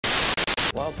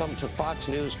Welcome to Fox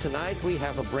News Tonight. We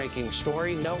have a breaking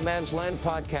story. No Man's Land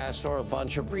podcast or a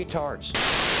bunch of retards.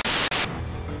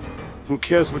 Who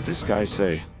cares what these guys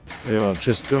say? They are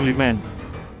just girly men.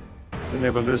 They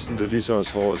never listen to these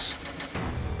assholes.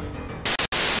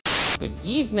 Good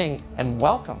evening and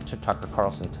welcome to Tucker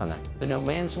Carlson Tonight, the No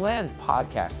Man's Land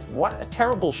podcast. What a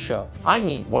terrible show. I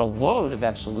mean, what a load of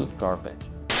absolute garbage.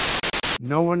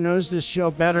 No one knows this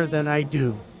show better than I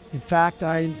do. In fact,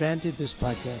 I invented this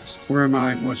podcast. Where am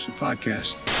I? What's the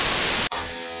podcast?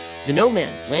 The No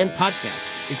Man's Land podcast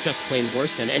is just plain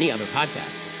worse than any other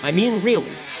podcast. I mean,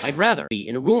 really, I'd rather be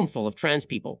in a room full of trans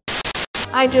people.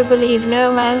 I do believe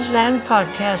No Man's Land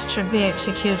podcast should be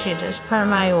executed as per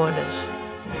my orders.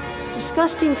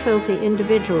 Disgusting, filthy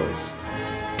individuals.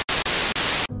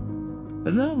 A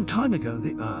long time ago,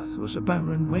 the Earth was a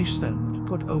barren wasteland,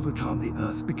 but over time the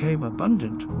Earth became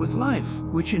abundant with life,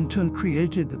 which in turn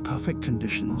created the perfect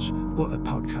conditions for a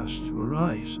podcast to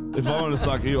arise. If I want to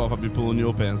suck you off, I'd be pulling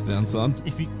your pants down, son.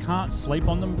 If you can't sleep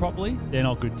on them properly, they're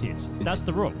not good tits. That's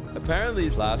the rule. Apparently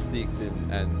plastics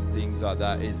and things like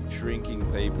that is shrinking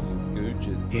people's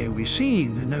gooches. Here we see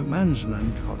the No Man's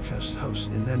Land podcast host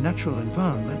in their natural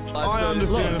environment. I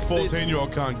understand a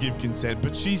 14-year-old can't give consent,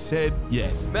 but she said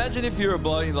yes. Imagine if you're a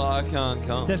bloke like, I can't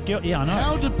come. That's guilt. Yeah, I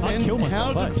know. I'd kill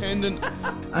myself. How dependent...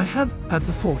 I have had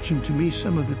the fortune to meet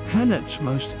some of the planet's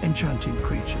most enchanting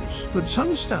creatures, but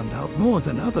some stand out more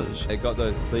than others. They got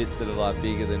those clits that are like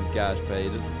bigger than Gash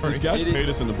Peters. Is Gash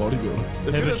Peters in the bodybuilder?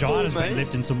 Their vagina's been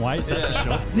lifting some weights, that's for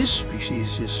sure. This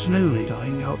species is slowly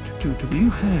dying out due to blue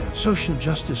hair, social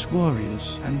justice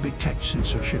warriors, and big tech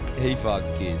censorship. He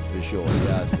fucks kids for sure, he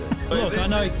has to. Look, I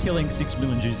know killing 6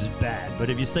 million Jews is bad, but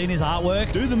have you seen his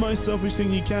artwork? Do the most selfish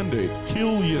thing you can do.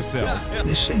 Kill yourself.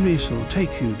 This series will take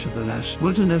you to the last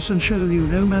wilderness and show you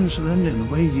No Man's Land in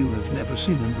a way you have never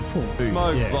seen them before.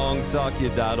 Smoke bong, suck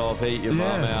your dad off, eat your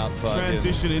mum out,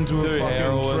 transition into a fucking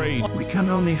heroin. tree. We can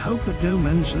only hope that No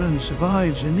Man's Land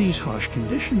survives in these harsh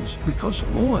conditions, because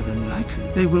more than likely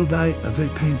they will die a very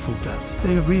painful death.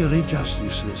 They are really just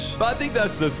useless. But I think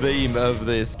that's the theme of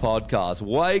this podcast.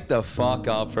 Wake the fuck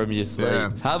up from your sleep.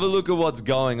 Yeah. Have a look at what's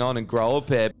going on and grow a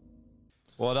pair.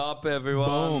 What up, everyone?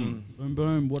 Boom. Boom,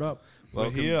 boom. What up?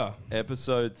 Welcome. We're here.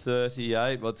 Episode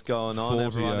 38. What's going on, 48.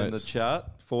 everyone in the chat?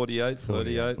 48,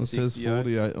 38, It says 68.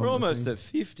 48 on We're the almost thing. at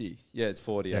 50. Yeah, it's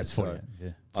 48. Yeah, it's 40. sorry. Yeah.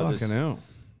 Fucking hell.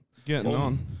 Getting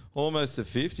on. Almost at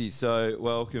 50. So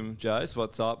welcome, Jace.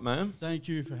 What's up, man? Thank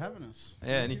you for having us.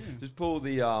 Yeah, and just pull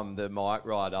the mic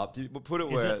right up. Put it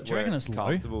Is where, it- do you where reckon it's it's low?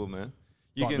 comfortable, man.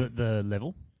 You Like can. the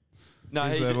level? No,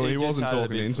 His level, he just wasn't had it a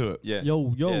talking bit into it. Yeah.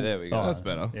 Yo. Yeah, there we go. Oh, That's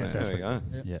better. Yeah, there we go.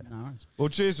 Yeah. Nice. Well,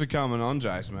 cheers for coming on,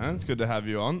 Jace, man. It's good to have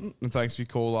you on. And thanks for your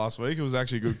call last week. It was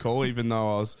actually a good call, even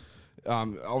though I was...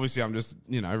 obviously, I'm just,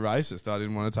 racist. I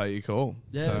didn't want to take your call.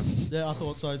 Yeah, So, yeah, I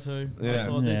thought so too. Yeah. I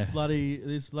thought Yeah.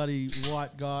 this bloody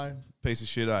white guy. piece of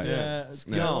shit, eh? Yeah, it's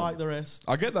Yeah. not like the rest.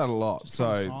 I get that a lot. Just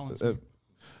kinda So, silence me.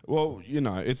 well,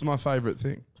 it's my favourite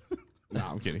thing. No,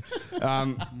 I'm kidding.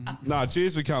 No,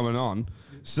 cheers for coming on.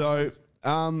 So,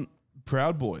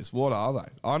 Proud Boys, what are they?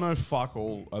 I know fuck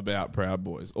all about Proud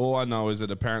Boys. All I know is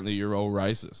that apparently you're all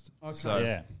racist. Okay. So,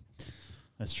 Yeah.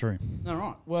 That's true. All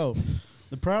right. Well,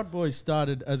 the Proud Boys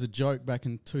started as a joke back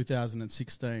in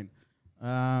 2016.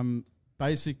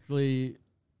 Basically,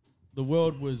 the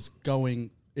world was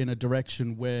going in a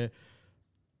direction where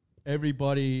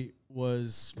everybody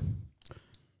was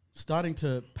starting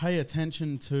to pay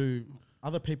attention to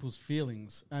other people's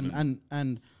feelings, and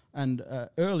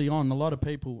early on, a lot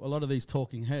of these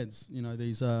talking heads,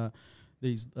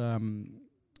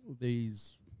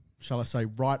 these shall I say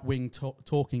right-wing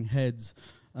talking heads,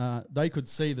 they could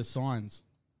see the signs.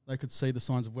 They could see the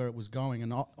signs of where it was going,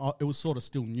 and it was sort of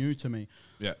still new to me.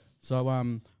 yeah. So,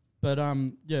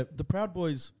 the Proud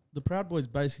Boys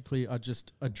basically are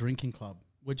just a drinking club.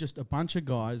 We're just a bunch of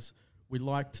guys. We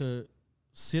like to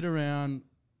sit around,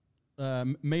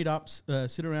 meet up,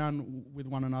 sit around with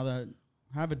one another,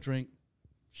 have a drink,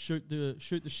 shoot the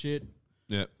shit.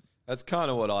 Yeah. That's kind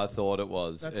of what I thought it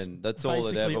was, and that's all it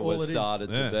basically ever all was it is. started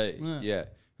to be. Yeah. Yeah.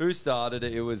 Who started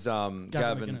it? It was Gavin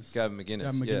McInnes.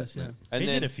 McInnes. Yeah. And he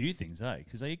then did a few things,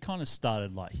 Because they kind of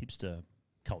started like hipster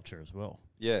culture as well.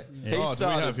 yeah, Yeah. he Oh, do we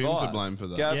started have him to Vice. blame for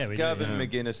that? Yeah, we do, Gavin yeah.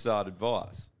 McInnes started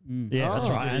Vice. Yeah, that's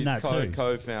right. And that too.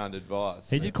 Co-founded Vice.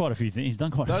 He did quite a few things. He's done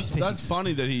quite a few things. That's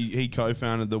funny that he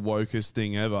co-founded the wokest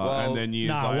thing ever, and then years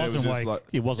No, later it wasn't it was woke. just like...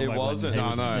 It wasn't. It woke when wasn't. he No,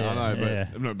 was- I know,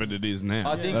 yeah. but it is now.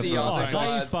 I think That's the what I'm other saying.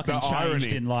 guy- They fucking The changed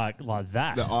irony. in like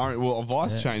that. The iron, well,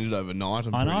 Vice changed overnight.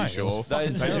 I'm I know, pretty it was sure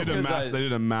fucking they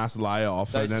did a mass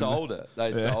layoff. They and then sold it.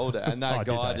 They sold it, and that Oh,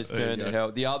 did guy they? just There you turned to go.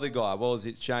 hell. The other guy, what was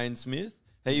it? Shane Smith.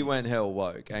 He went hell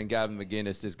woke, and Gavin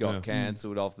McInnes just got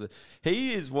cancelled off the.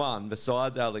 He is one,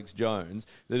 besides Alex Jones,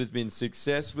 that has been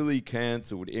successfully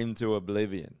cancelled into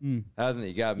oblivion, hasn't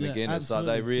he? Gavin McInnes,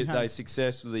 absolutely. they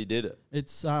successfully did it.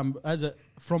 It's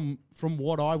from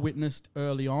what I witnessed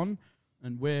early on,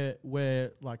 and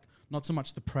where like not so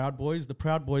much the Proud Boys. The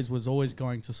Proud Boys was always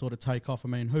going to sort of take off. I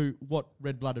mean, what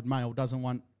red-blooded male doesn't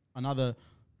want another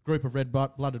group of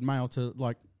red-blooded male to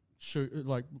like shoot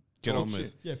like. Get on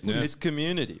with. It's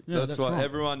community. That's what right.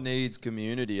 everyone needs,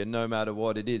 community, and no matter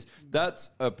what it is.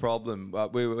 That's a problem.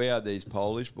 We had these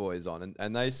Polish boys on,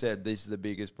 and they said this is the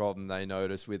biggest problem they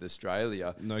noticed with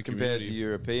Australia compared community. to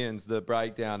Europeans, the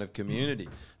breakdown of community.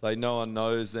 Like no one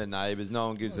knows their neighbours, no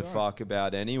one gives a fuck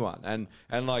about anyone.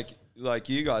 And like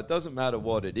you guys, it doesn't matter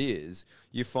what it is,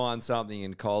 you find something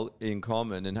in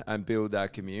common and build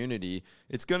that community.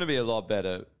 It's going to be a lot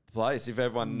better place if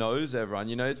everyone knows everyone.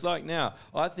 You know, it's like now,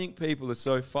 I think people are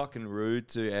so fucking rude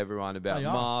to everyone about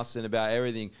masks and about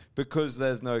everything because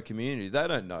there's no community. They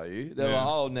don't know you. They're like,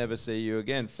 I'll never see you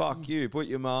again. Fuck you. Put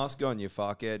your mask on, you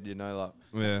fuckhead. You know,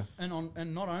 like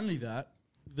And not only that,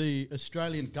 the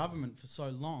Australian government for so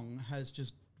long has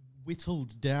just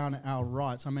whittled down our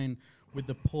rights. I mean, with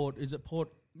the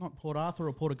not Port Arthur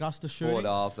or Port Augusta shooting? Port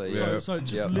Arthur, So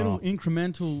just little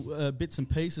incremental bits and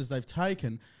pieces they've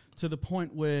taken to the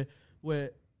point where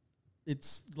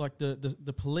it's like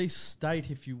the police state,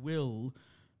 if you will.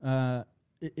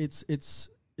 It's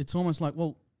almost like,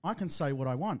 well, I can say what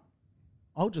I want.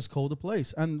 I'll just call the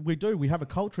police, and we have a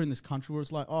culture in this country where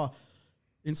it's like,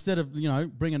 instead of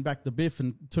bringing back the biff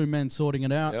and two men sorting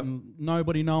it out and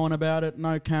nobody knowing about it,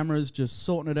 no cameras, just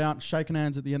sorting it out, shaking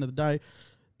hands at the end of the day.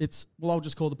 It's, well, I'll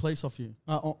just call the police off you.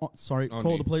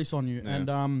 Call the police on you.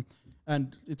 Yeah.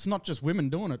 And it's not just women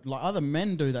doing it. Like other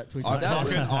men do that to each other.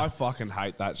 I fucking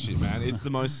hate that shit, man. It's the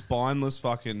most spineless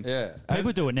fucking... Yeah.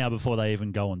 People do it now before they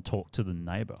even go and talk to the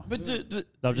neighbour. But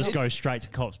they'll just go straight to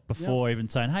cops before even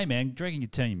saying, hey, man, do you reckon you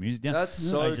turn your music down? That's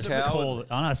so cowardly.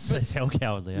 I know, it's hell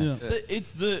cowardly. Yeah.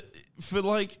 It's the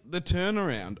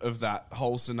turnaround of that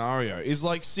whole scenario is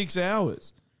like 6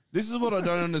 hours. This is what I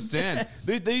don't understand.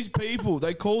 These people,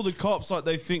 they call the cops like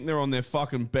they think they're on their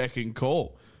fucking beck and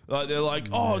call. Like they're like,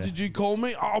 did you call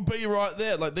me? I'll be right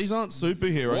there. Like these aren't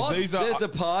superheroes. What? These are. There's a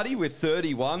party with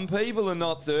 31 people and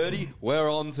not 30.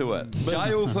 We're on to it.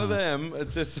 Jail for them.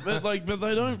 It's just. But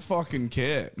they don't fucking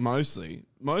care. Mostly,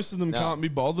 most of them can't be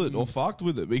bothered or fucked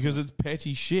with it because it's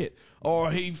petty shit. Oh,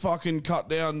 he fucking cut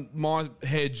down my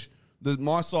hedge.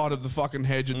 My side of the fucking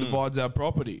hedge that divides our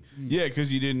property. Yeah,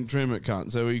 because you didn't trim it,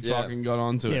 cunt. So we fucking got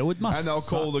onto it. And they'll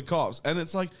call the cops. And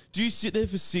it's like, do you sit there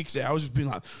for 6 hours just being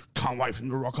like, can't wait for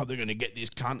them to rock up, they're going to get this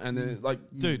cunt. And then like,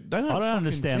 dude, they don't I don't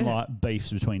understand care. like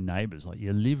beefs between neighbours. Like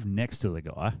you live next to the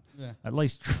guy. Yeah. At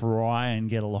least try and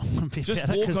get along a bit Just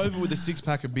better, walk over with a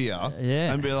 6-pack of beer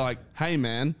and be like, hey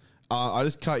man, I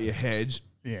just cut your hedge.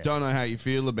 Yeah. Don't know how you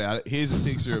feel about it. Here's a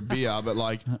 6 or a beer, but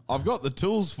like I've got the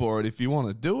tools for it if you want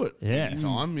to do it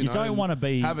anytime. You know, don't want to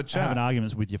be have a chat. having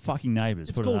arguments with your fucking neighbours.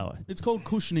 It's called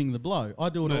cushioning the blow. I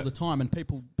do it all the time, and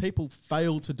people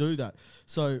fail to do that.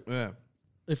 So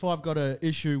if I've got an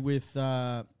issue with,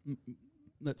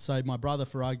 let's say my brother,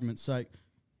 for argument's sake,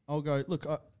 I'll go, look,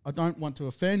 I don't want to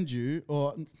offend you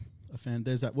or. Offend.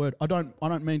 There's that word. I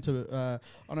don't mean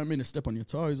to step on your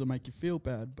toes or make you feel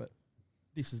bad, but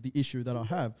this is the issue that I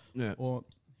have. Yeah. Or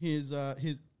here's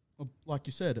like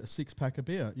you said, a 6-pack of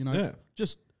beer. You know,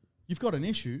 just you've got an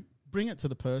issue, bring it to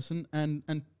the person,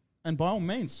 and by all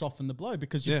means soften the blow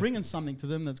because you're bringing something to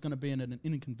them that's going to be an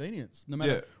inconvenience, no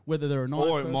matter whether they're a nice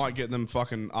or it person. might get them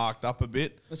fucking arced up a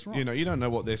bit. That's right. You know, you don't know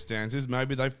what their stance is.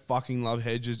 Maybe they fucking love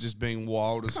hedges just being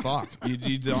wild as fuck.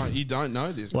 you don't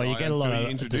know this. Well, guy you get a lot until you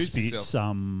of introduce disputes.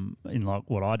 yourself. In like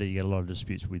what I do, you get a lot of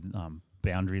disputes with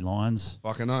boundary lines,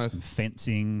 fucking oath, and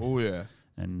fencing. Oh yeah,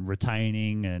 and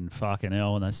retaining and fucking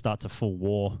hell, and that starts a full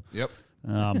war. Yep.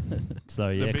 So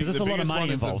yeah, because there's a lot of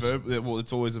money involved. Well,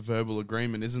 it's always a verbal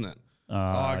agreement, isn't it?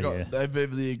 They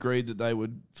verbally agreed that they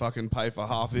would fucking pay for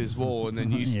half his wall, and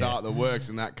then you start the works,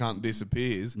 and that cunt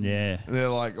disappears. Yeah, and they're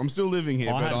like, "I'm still living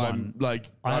here, but I'm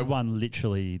like." I had one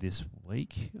literally this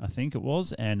week, I think it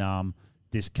was, and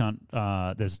this cunt.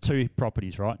 There's 2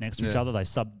 properties right next to each other. They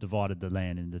subdivided the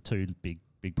land into 2 big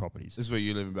properties. This is where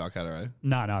you live in Balcatta, eh?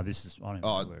 No, this is I don't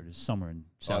know where it is. Somewhere in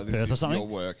South Perth or something. Your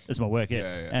work. It's my work,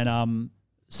 yeah. And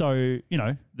so you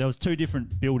know, there was 2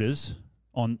 different builders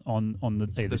on the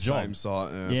job. Same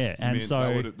site, yeah. And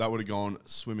so that would have gone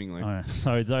swimmingly.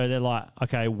 So they're like,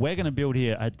 okay, we're going to build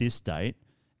here at this date,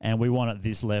 and we want it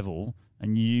this level.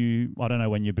 And I don't know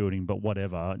when you're building, but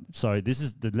whatever. So this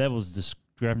is the level's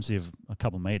discrepancy of a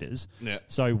couple of meters. Yeah.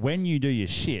 So when you do your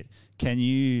shit, can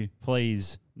you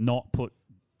please not put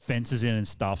fences in and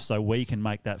stuff so we can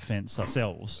make that fence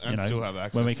ourselves. And still have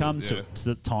access when we to come it, to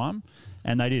the time.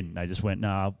 And they didn't. They just went,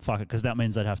 nah, fuck it, because that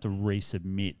means they'd have to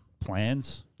resubmit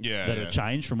plans that had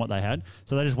changed from what they had.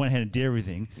 So they just went ahead and did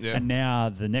everything. Yeah. And now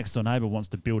the next door neighbour wants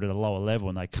to build at a lower level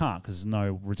and they can't because there's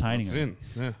no retaining It's it.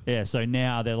 in. Yeah, so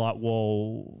now they're like,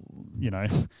 well, you've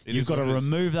is got to what it is.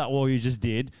 remove that wall you just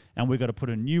did and we've got to put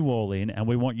a new wall in and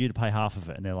we want you to pay half of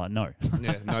it. And they're like, no.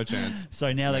 Yeah, no chance.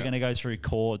 So now they're going to go through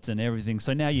courts and everything.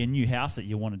 So now your new house that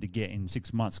you wanted to get in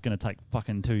 6 months is going to take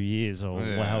fucking 2 years or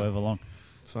however long.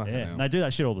 Fucking Yeah, hell. they do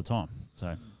that shit all the time.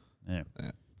 So, yeah.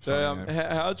 So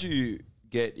how'd you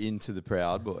get into the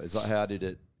Proud Boys? Like, how did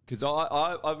it? Because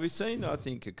I've seen, I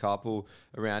think, a couple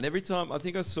around. Every time, I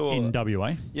think I saw In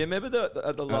WA? Yeah, remember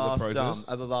at the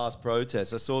last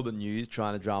protest, I saw the news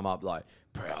trying to drum up like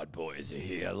Proud Boys are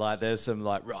here. Like there's some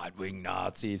like right wing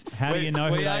Nazis. How do you know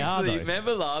who they are, though?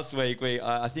 Remember last week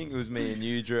I think it was me and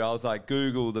you, Drew. I was like,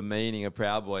 Google the meaning of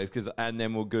Proud Boys and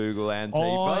then we'll Google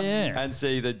Antifa and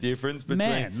see the difference between.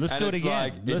 Man, let's do it again.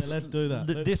 Like, Let's do that.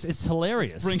 It's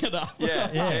hilarious. Bring it up. Yeah,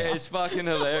 it's fucking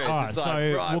hilarious. All right, It's so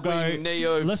like right we'll go. wing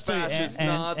neo Let's do fascist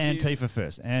Nazis. Antifa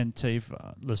first.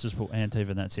 Antifa. Let's just put Antifa,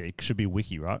 and that's it. It should be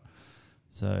wiki, right?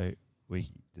 So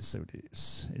wiki. This is what it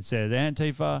is. It says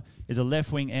Antifa is a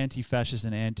left-wing, anti-fascist,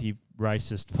 and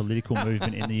anti-racist political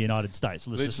movement in the United States.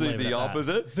 Let's just Literally leave it the at that.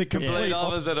 opposite. The complete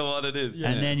opposite of what it is. Yeah.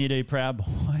 And then you do Proud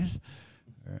Boys.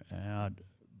 Proud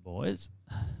Boys.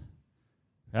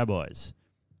 Proud Boys.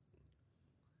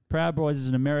 Proud Boys is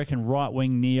an American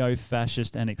right-wing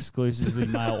neo-fascist and exclusively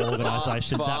male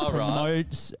organisation that far right.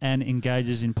 promotes and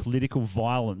engages in political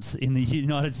violence in the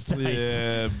United States.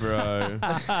 Yeah, bro.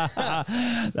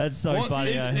 That's so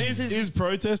funny. Is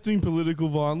protesting political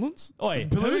violence? Oi,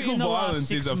 Political violence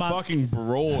is a fucking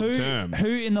broad term. Who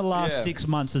in the last 6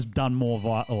 months has done more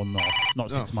or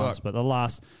not 6 months, fuck. but the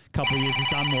last couple of years has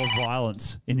done more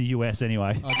violence in the US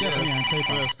anyway? Definitely Antifa.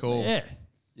 First call. Yeah.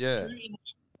 Yeah.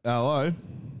 Hello.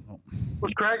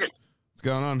 What's cracking? What's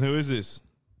going on? Who is this?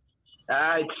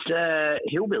 It's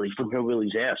Hillbilly from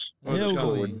Hillbilly's house.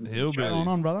 Hillbilly. What's going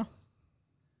on, brother?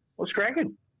 What's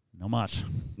cracking? Not much.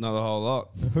 Not a whole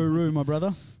lot. Hooroo, my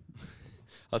brother.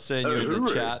 I seen you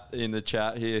in the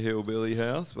chat here, Hillbilly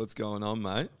House. What's going on,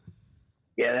 mate?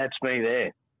 Yeah, that's me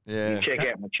there. Yeah. You check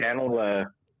out my channel.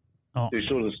 Do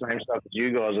sort of the same stuff as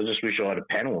you guys. I just wish I had a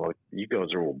panel. Like, you guys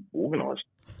are all organised.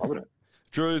 Loving it.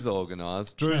 Drew's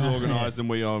organised. Drew's organised and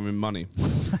we owe him money.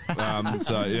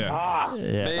 So, yeah.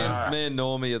 Me and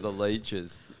Normie are the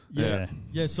leeches. Yeah.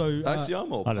 Yeah, so... Actually,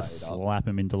 I'm all I paid just up. slap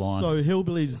him into line. So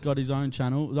Hillbilly's got his own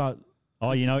channel.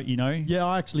 Oh, you know? Yeah,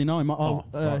 I actually know him.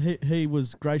 right. He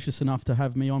was gracious enough to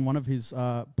have me on one of his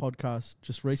podcasts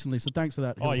just recently. So thanks for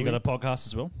that. Oh, you Hillbilly. got a podcast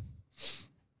as well?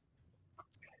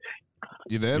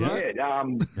 You there, mate? Yeah,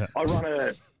 I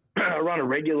run a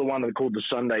regular one called the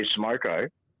Sunday Smoko.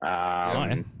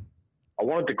 I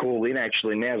wanted to call in,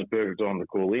 actually. Now's the perfect time to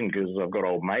call in because I've got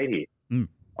old mate here.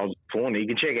 I was informed. You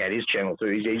can check out his channel too.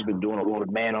 He's been doing a lot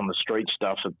of man on the street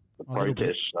stuff at the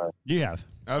protests. So. You have?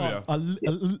 Have you? A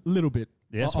little bit.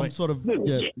 Yeah, I'm sweet. sort of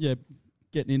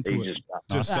getting into He's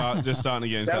it. Just starting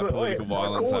against that political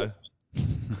violence, eh?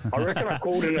 I reckon I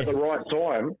called in at the right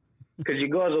time because you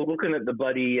guys are looking at the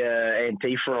bloody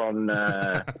Antifa on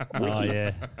Oh,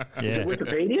 yeah. Yeah.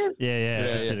 Wikipedia.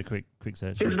 Yeah. Just did a quick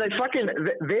search. Because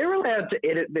they're allowed to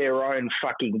edit their own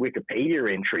fucking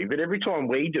Wikipedia entry, but every time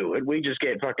we do it, we just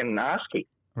get fucking nasty.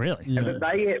 Really? Yeah.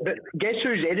 But guess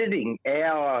who's editing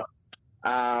our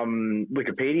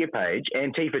Wikipedia page?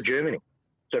 Antifa Germany.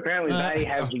 So apparently they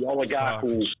have the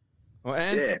oligarchical. Well,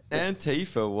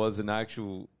 Antifa was an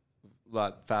actual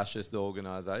fascist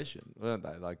organisation, weren't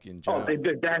they? Like in Germany.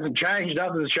 It hasn't changed.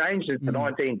 Nothing's changed since the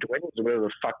 1920s or whatever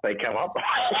the fuck they come up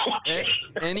with.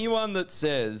 Anyone that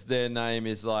says their name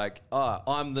is like,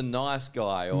 I'm the nice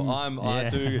guy, or I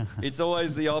do, it's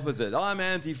always the opposite. I'm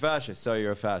anti-fascist, so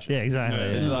you're a fascist. Yeah, exactly.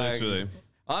 It's like, Literally.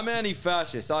 I'm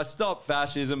anti-fascist. I stop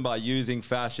fascism by using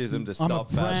fascism to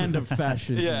stop I'm a brand of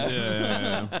fascism.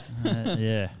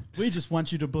 Yeah. We just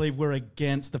want you to believe we're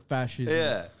against the fascism.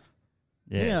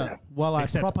 Yeah. While I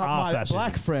Except prop up our my fascism.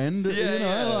 black friend, it's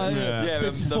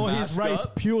the for his mascot. race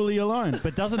purely alone.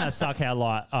 But doesn't that suck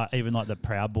how even the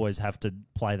Proud Boys have to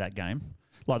play that game?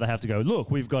 Like they have to go, look,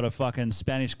 we've got a fucking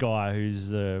Spanish guy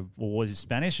who's was he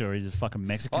Spanish or he's a fucking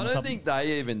Mexican I or don't something? think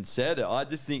they even said it. I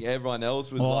just think everyone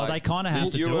else was They kind of have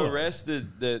to you do it.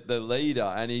 arrested the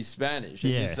leader and he's Spanish.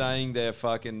 And Yeah. you're saying they're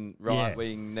fucking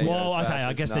right-wing neo-fascist Well, okay,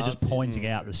 I guess they're just Nazis. pointing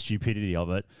out the stupidity of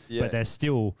it, Yeah. but they're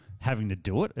still having to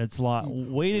do it. It's like,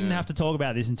 we didn't have to talk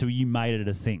about this until you made it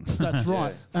a thing. That's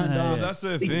right. And That's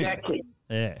their thing. Exactly.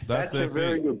 Yeah. That's their a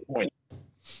very thing. good point.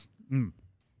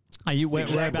 Are you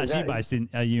whereabouts are you based in?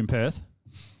 Are you in Perth?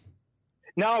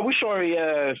 No, I wish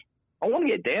I want to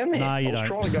get down there. No, you I was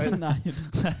don't. trying to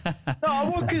go.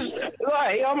 No, because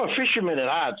I'm a fisherman at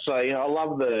heart, so I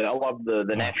love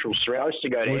the natural surroundings. To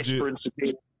go to Would you- Esperance a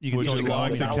bit. Would you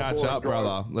like to catch up, Drive.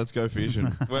 brother? Let's go fishing.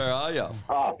 Where are you?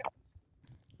 Well,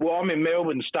 I'm in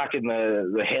Melbourne, stuck in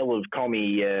the hell of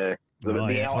commie,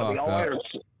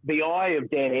 the eye of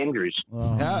Dan Andrews.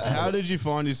 How did you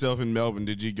find yourself in Melbourne?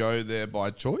 Did you go there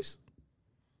by choice?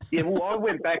 Yeah, well, I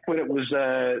went back when it was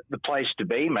the place to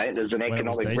be, mate. As an When it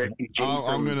was economic decent. refugee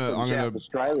I'm from South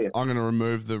Australia. I'm gonna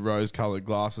remove the rose-coloured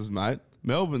glasses, mate.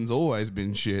 Melbourne's always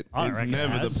been shit. I It's reckon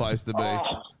never it the has. place to be.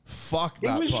 Oh. Fuck It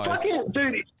that was place. fucking,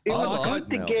 dude. It was good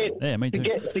to get Yeah, me too.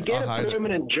 to get I a hate it.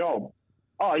 permanent job.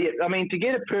 Oh yeah, I mean to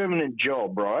get a permanent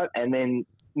job, right, and then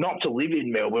not to live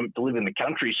in Melbourne, but to live in the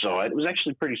countryside. It was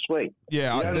actually pretty sweet.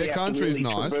 Yeah, You only their have to country's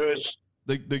really nice. traverse-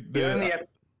 The you only have-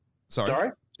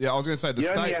 Sorry? Yeah, I was going to say You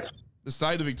only have- the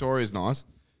state of Victoria is nice,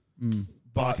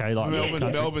 but Okay, like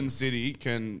country. Melbourne City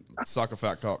can suck a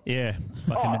fat cock. Yeah.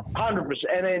 Oh, 100%.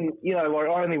 And then, like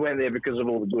I only went there because of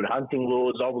all the good hunting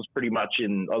laws. I was pretty much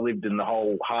I lived in the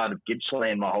whole heart of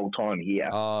Gippsland my whole time here.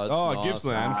 Oh,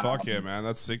 Gippsland, fuck yeah, man,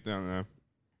 that's sick down there.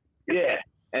 Yeah.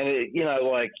 And,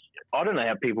 I don't know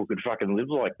how people could fucking live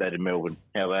like that in Melbourne.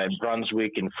 How they had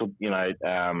Brunswick and,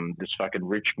 this fucking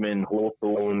Richmond,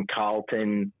 Hawthorne,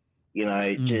 Carlton,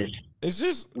 just... It's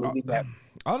just,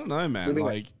 I don't know, man.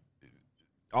 Like,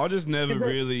 I just never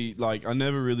really, I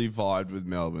never really vibed with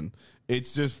Melbourne.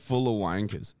 It's just full of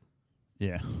wankers.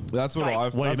 Yeah. That's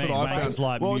what What do you mean, I found. wankers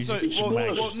like musician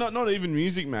wankers? Not even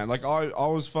music, man. Like, I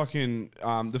was fucking,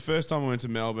 the first time I went to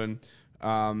Melbourne,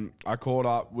 I caught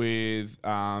up with,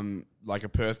 a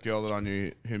Perth girl that I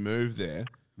knew who moved there.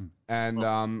 And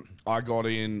I got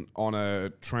in on a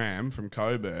tram from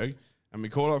Coburg, and we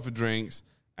caught up for drinks.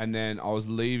 And then I was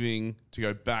leaving to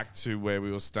go back to where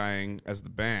we were staying as the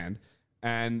band.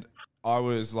 And I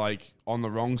was on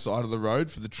the wrong side of the road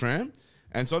for the tram.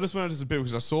 And so I just went out to some people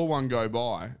because I saw one go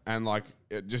by and I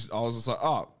was just like,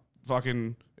 oh,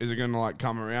 fucking, is it going to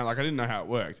come around? I didn't know how it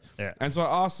worked. Yeah. And so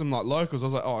I asked some locals. I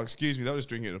was like, oh, excuse me. They were just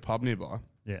drinking at a pub nearby.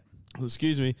 Yeah.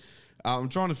 Excuse me. I'm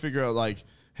trying to figure out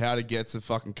how to get to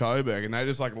fucking Coburg, and they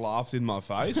just laughed in my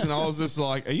face, and I was just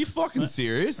like, are you fucking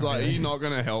serious? Are you not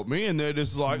going to help me? And they're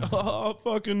just like, oh,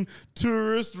 fucking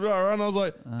tourist, rah. And I was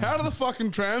like, how do the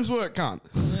fucking trams work, cunt?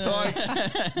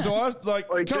 Do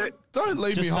I don't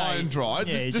leave me high and dry.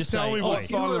 Just tell me what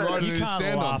side of the road you it is can't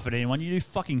stand laugh on. at anyone. You do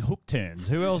fucking hook turns.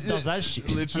 Who else does that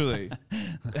shit? Literally.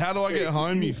 How do I get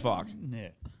home, you fuck? Yeah.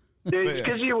 Dude,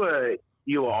 because you were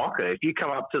Ocker, if you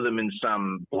come up to them in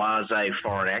some blasé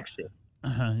foreign accent,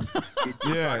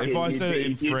 Yeah, if I said it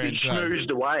in French, you'd be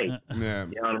smoothed away. Yeah.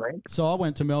 You know what I mean? So I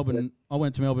went to Melbourne. I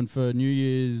went to Melbourne for New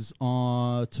Year's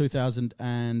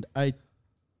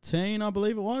 2018, I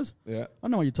believe it was. Yeah. I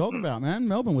know what you're talking about, man.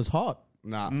 Melbourne was hot.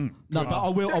 Nah. No, but I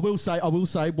will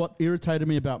say what irritated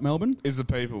me about Melbourne is the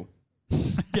people.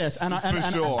 Yes, and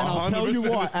sure. I'll tell you 100%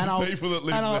 why. it's the people that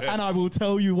live there. And I will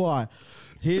tell you why.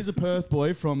 Here's a Perth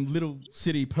boy from little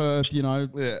city Perth,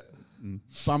 Yeah.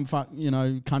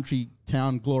 bumfuck, country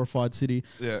town, glorified city.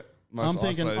 Yeah. Most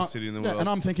isolated city in the world. And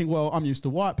I'm thinking, well, I'm used to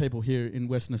white people here in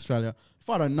Western Australia. If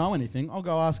I don't know anything, I'll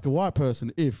go ask a white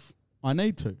person if I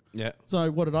need to. Yeah.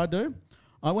 So what did I do?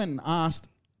 I went and asked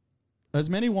as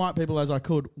many white people as I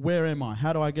could, where am I?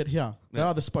 How do I get here? They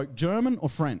either spoke German or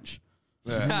French.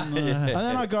 Yeah. And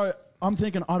then I'm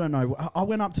thinking, I don't know. I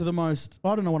went up to the most,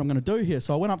 I don't know what I'm going to do here.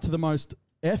 So I went up to the most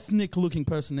ethnic looking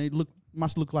person. He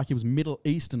must look like he was Middle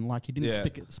Eastern, like he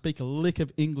didn't speak a lick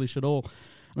of English at all.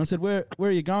 And I said, where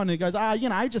are you going? And he goes,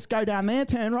 just go down there,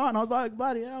 turn right. And I was like,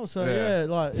 bloody hell. So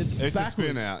it's It's backwards. a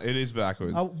spin out. It is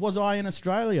backwards. Was I in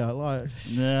Australia?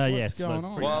 What's going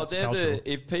on? Well,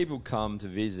 if people come to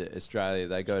visit Australia,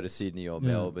 they go to Sydney or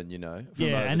Melbourne, from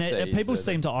and overseas. people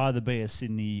seem to either be a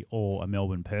Sydney or a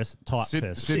Melbourne type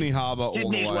person. Sydney Harbour all the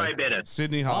way. Sydney's way better.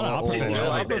 Sydney Harbour all the way.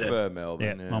 I prefer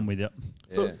Melbourne. Yeah, I'm with you.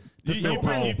 Yeah.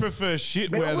 You prefer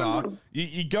shit weather.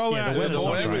 You go out in the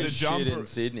weather with a jumper. Shit in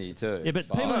Sydney too. Yeah, but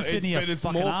people in Sydney are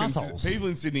fucking assholes. People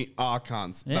in Sydney are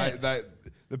cunts. Yeah.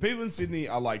 The people in Sydney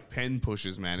are like pen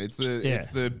pushers, man. It's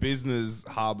the business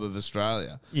hub of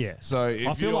Australia. Yeah. So if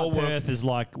I feel you all like Perth is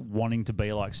like wanting to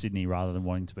be like Sydney rather than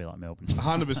wanting to be like Melbourne.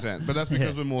 100%. But that's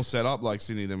because we're more set up like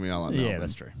Sydney than we are like Melbourne. Yeah,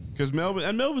 that's true. Because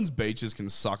Melbourne's beaches can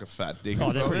suck a fat dick.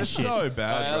 Oh, they're pretty shit. so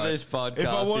bad. How bro. this podcast if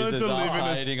I wanted is to live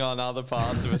in hating on other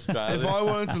parts of Australia. If I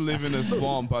wanted to live in a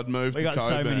swamp, I'd move We to got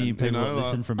Coburn. so many people that like-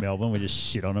 listen from Melbourne. We just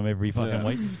shit on them every fucking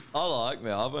week. I like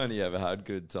Mel. I've only ever had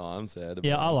good times out of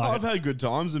Yeah, I like I've it. had good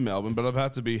times. times in Melbourne, but I've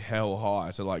had to be hell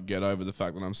high to like get over the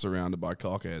fact that I'm surrounded by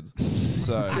cockheads.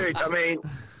 So, Dude, I mean,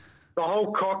 the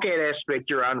whole cockhead aspect,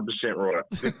 you're 100% right.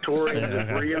 Victorians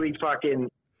have really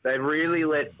they've really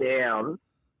let down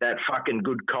that fucking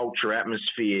good culture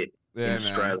atmosphere in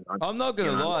Australia. I'm not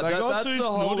going to lie. That's the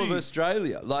whole of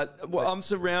Australia. Like, I'm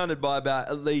surrounded by about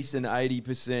at least an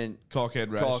 80% cockhead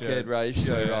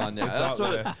ratio right now. That's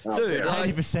what dude.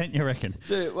 80%, you reckon?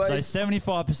 Dude, so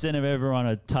 75% of everyone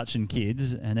are touching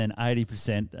kids, and then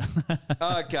 80%.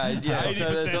 Okay, yeah. 80%,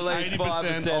 So there's at least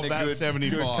 5% of that good,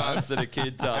 75. good cunts that a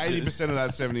kid touches. 80% of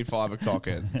that 75 are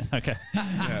cockheads. Okay.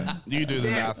 Yeah, you do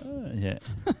the math. Yeah.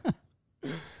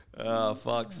 Oh,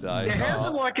 fuck's sake. Yeah, how's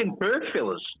it like in Perth,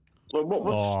 fellas? At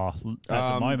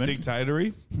the moment.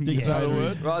 Dictatory? Is that a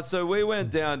word? Right, so we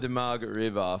went down to Margaret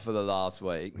River for the last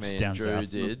week. Me Down and Drew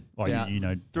south. did. Oh, Down- you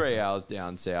know. 3 hours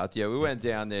down south. Yeah, we went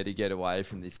down there to get away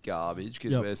from this garbage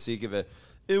because we're sick of it.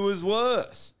 It was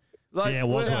worse. Like, Yeah, it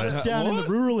was worse. Down in the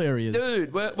rural areas.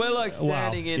 Dude, we're like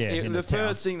standing in the the town.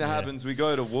 first thing that happens, we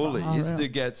go to Woolies to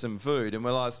get some food, and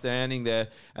we're like standing there,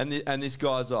 and this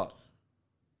guy's like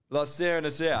staring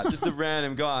us out, just a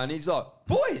random guy, and he's like,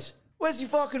 "Boys, where's your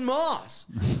fucking mask?"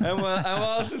 and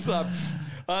I was just like,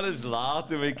 I just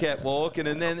laughed and we kept walking,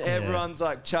 and then everyone's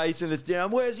like chasing us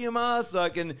down. Where's your mask?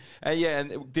 Like, and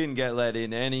it didn't get let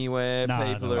in anywhere.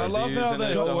 People are I love how abusing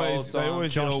us the whole they time.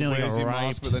 always yell, "Where's your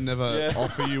mask?" but they never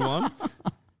offer you one.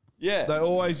 Yeah. They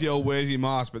always yell, "Where's your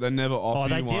mask?" but they never offer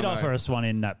you one. Oh, they did offer us one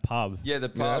in that pub. Yeah, the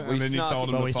pub. Yeah, we and then you snuck, told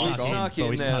them to we fuck off. snuck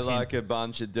in there like a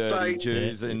bunch of dirty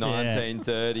Jews in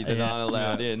 1930 that aren't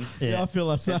allowed in. Yeah, I feel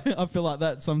like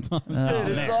that sometimes. Dude,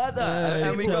 it's like that.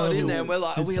 And we got in there and we're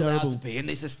like, are we allowed to be in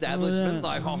this establishment?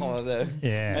 Like,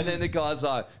 Yeah. And then the guy's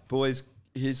like, boys,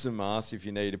 here's some masks if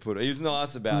you need to put it. He was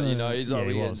nice about it, you know. He's like,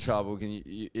 we get in trouble. Can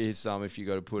you, here's some if you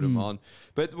got to put them on.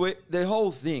 But the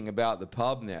whole thing about the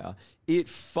pub now, it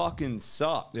fucking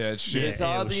sucks. Yeah, it's shit. There's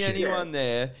hardly anyone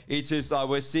there. It's just like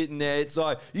we're sitting there. It's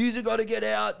like you've got to get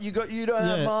out. You don't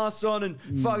have masks on, and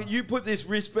fuck, you put this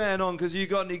wristband on because you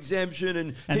got an exemption,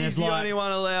 and he's the only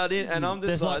one allowed in. And I'm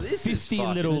just like, this 50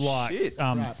 is little shit.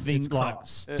 things like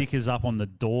stickers up on the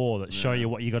door that show you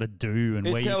what you got to do and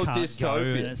It's where you hell can't dystopia. go.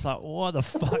 And it's like, what the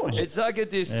fuck? It's like a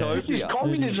dystopia. It's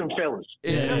communism, fellas.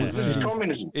 It's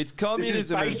communism. It's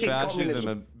communism and basic fascism, communism.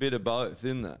 a bit of both,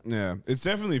 isn't it? Yeah, it's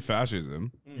definitely fascism.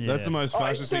 That's the most Oh,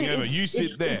 fascist thing ever. You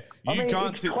sit there. You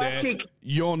can't sit there.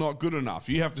 You're not good enough.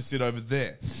 You have to sit over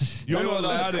there. You're Do not what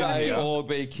I allowed in say here. or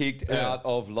be kicked out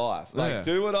of life. Like, Yeah.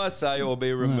 do what I say or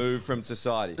be removed from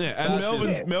society. Yeah, and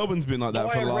Fascism. Melbourne's been like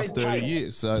that for the last 30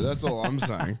 years. So that's all I'm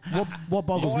saying. What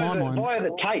boggles my mind? Via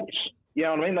the tapes. You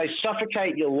know what I mean? They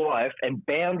suffocate your life and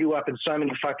bound you up in so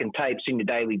many fucking tapes in your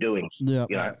daily doings. Yeah.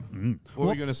 You know? What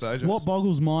were you going to say, Jess? What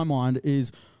boggles my mind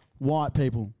is white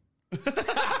people.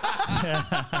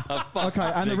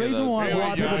 Okay, and the reason why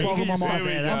white people boggle my mind,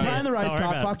 I'm playing the race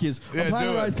card. Fuck yous. I'm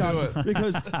playing the race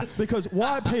card because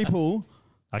white people.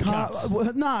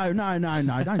 No,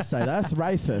 don't say that. That's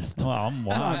racist. Well, I'm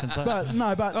white. But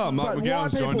Mark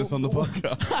McGowan's joined us on the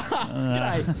podcast.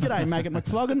 G'day, Maggot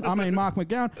McFloggan. I mean, Mark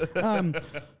McGowan.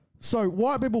 So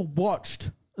white people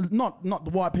watched, not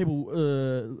the white people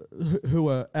who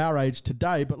are our age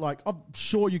today, but like I'm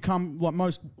sure you come, like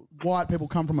most white people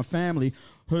come from a family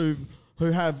who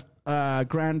have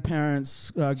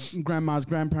grandparents, grandmas,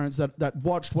 grandparents that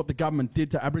watched what the government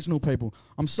did to Aboriginal people.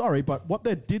 I'm sorry, but what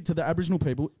they did to the Aboriginal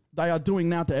people, they are doing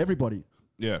now to everybody.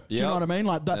 Yeah. Do you know what I mean?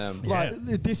 Like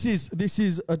that. This is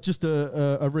just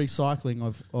a recycling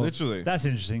of Literally. That's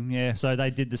interesting. Yeah. So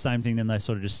they did the same thing. Then they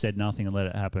sort of just said nothing and let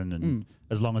it happen. And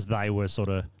as long as they were sort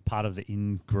of part of the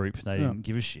in group, they didn't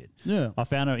give a shit. Yeah. I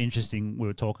found it interesting. When we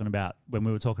were talking about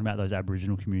those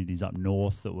Aboriginal communities up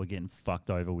north that were getting fucked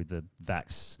over with the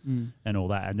vax and all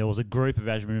that. And there was a group of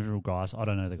Aboriginal guys. I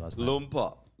don't know the guy's name.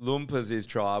 Lumpa. Lumpa's his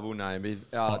tribal name. Is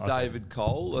David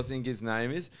Cole, I think his name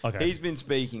is. Okay. He's been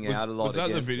speaking out a lot. Was that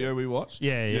the against video it. we watched?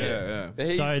 Yeah.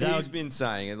 But So he's been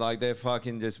saying it like they're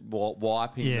fucking just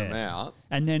wiping them out.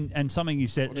 And something you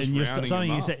said, just rounding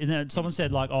them up. and then someone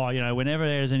said like, oh, you know, whenever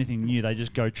there's anything new, they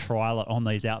just go trial it on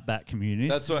these outback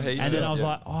communities. That's what he said. And then I was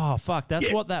like, oh fuck,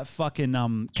 that's what that fucking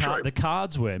the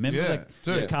cards were. Remember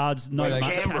the cards, no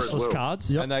money, cashless cards,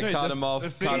 and they cut them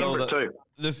off, cut all the.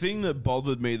 The thing that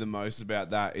bothered me the most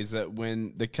about that is that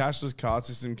when the cashless card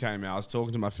system came out, I was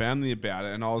talking to my family about it,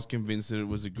 and I was convinced that it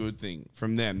was a good thing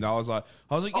from them. I was like,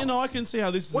 you know, I can see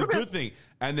how this is a good thing.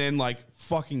 And then, like,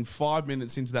 fucking 5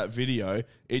 minutes into that video,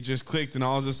 it just clicked, and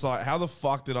I was just like, how the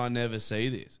fuck did I never see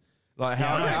this? Like,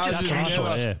 how did you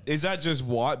never? Is that just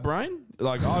white brain?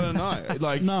 Like, I don't know.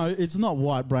 Like, no, it's not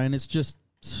white brain. It's just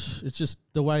it's just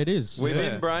the way it is. We've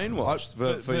been brainwashed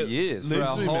for years. For our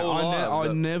Literally, whole man, I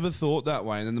lives. never thought that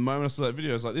way. And then the moment I saw that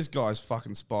video, I was like, this guy's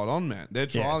fucking spot on, man. They're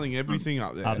trialing everything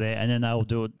up there. And then they'll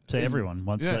do it to everyone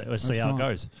once they see how it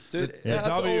goes. Dude, that's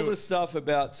all the stuff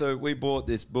about. So we bought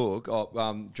this book.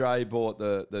 Dre bought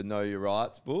the Know Your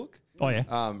Rights book. Oh yeah,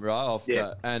 right off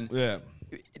the and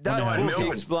that No, book Melbourne.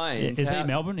 explains. Is he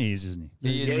Melbourne? He is, isn't he?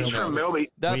 He is Yeah, he's from Melbourne.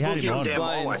 That We had book him on.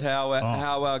 explains how Oh.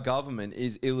 how our government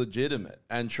is illegitimate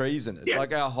and treasonous. Yeah.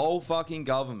 Like our whole fucking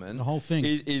government, The whole thing.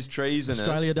 is treasonous.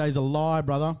 Australia Day's a lie,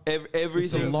 brother.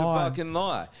 Everything's It's a a, lie. fucking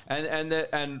lie,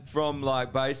 and from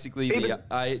like basically the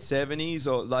 70s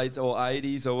or late or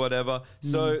 80s or whatever.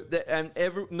 So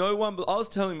no one. I was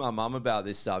telling my mum about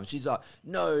this stuff. And she's like,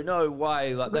 no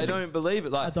way. Like they don't believe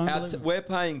it. Like don't believe it. we're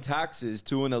paying taxes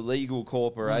to an illegal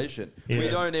corporation. We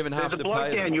don't even have There's a to bloke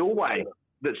pay down them. your way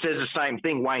that says the same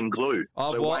thing, Wayne Glue.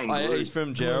 Wayne Glue. He's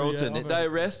from Geraldton. yeah, They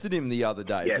arrested him the other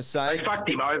day Yeah, for saying they fucked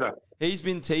him over. he's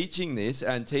been teaching this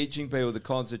and teaching people the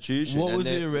Constitution. What and was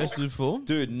he they're- arrested for?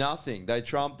 Dude, nothing. They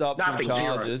trumped up Nothing, some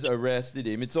zero. charges, arrested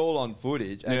him. It's all on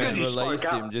footage, and Yeah. then Because he spoke released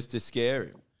up. him just to scare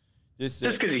him. Just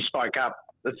Just because he spoke up.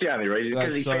 That's the only reason. That's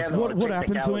Because he so found funny. a lot of What happened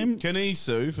to technicality. him? Can he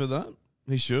sue for that?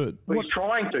 He should. Well, he's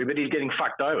trying to, but he's getting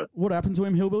fucked over. What happened to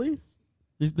him, Hillbilly?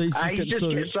 He's just He getting just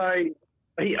sued.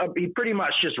 he pretty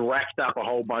much just racked up a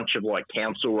whole bunch of like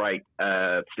council rate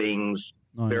things,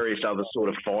 Oh, yeah. various other sort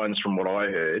of fines from what I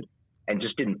heard, and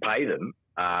just didn't pay them.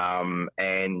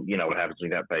 And you know what happens when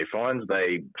you don't pay fines?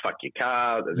 They fuck your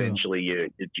car. Eventually,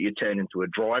 you turn into a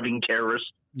driving terrorist.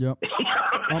 Yep.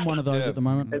 I'm one of those at the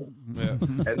moment.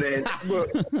 And then well,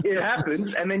 it happens,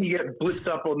 and then you get blitzed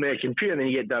up on their computer, and then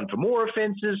you get done for more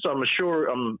offences. So I'm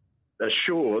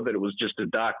assured that it was just a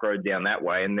dark road down that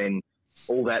way, and then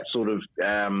all that sort of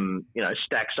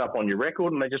stacks up on your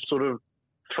record, and they just sort of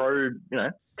throw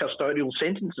custodial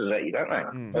sentences at you, don't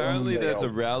they? Apparently, there's a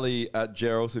rally at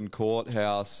Geraldton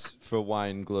Courthouse for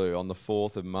Wayne Glue on the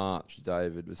 4th of March.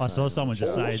 David was. I saw saying. someone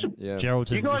just say Yeah.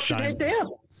 Geraldton's You the guys should same. head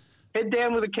down. Head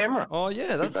down with a camera. Oh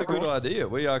yeah, that's a good idea.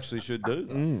 We actually should do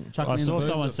that. Chuck I me in saw the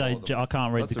someone booth. say, I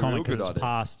can't read That's the a real comment because good it's idea.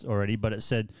 passed already, but it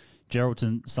said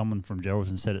Geraldton, someone from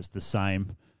Geraldton said it's the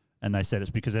same. And they said it's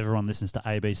because everyone listens to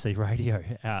ABC radio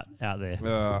out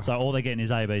there. So all they're getting is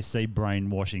ABC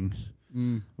brainwashing,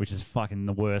 which is fucking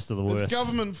the worst of the worst. It's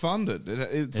government funded.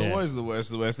 It's Yeah. always the worst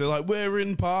of the worst. They're like, we're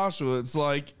impartial. It's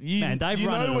like, Man, they've you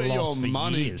run know at a where your loss for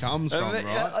money years. comes from, right?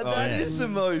 That is the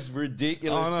most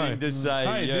ridiculous I know. thing to say.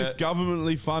 Hey, yeah. this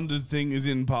governmentally funded thing is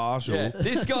impartial. Yeah,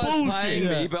 this guy's Bullshit. paying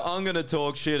me, Yeah. but I'm going to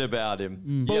talk shit about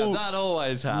him. Yeah, Bull- that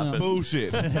always happens.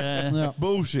 Bullshit. Yeah.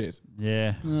 Bullshit.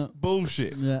 Yeah.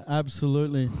 Bullshit. Yeah,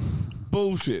 absolutely.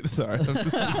 Bullshit. Sorry.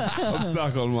 I'm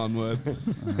stuck on one word.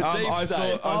 I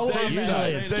state. saw. Usually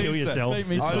it's kill yourself.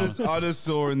 I just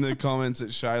saw in the comments that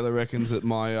Shayla reckons that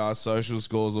my social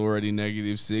score's already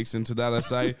 -6, and to that I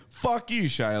say, fuck you,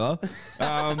 Shayla.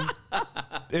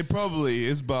 It probably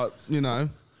is, but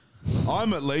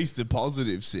I'm at least a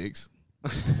 +6.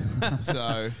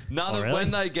 So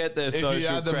When they get their if social you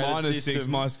add the credit -6,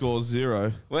 system, my score's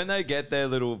 0. when they get their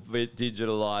little bit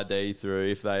digital ID through,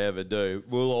 if they ever do,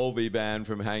 we'll all be banned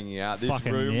from hanging out. This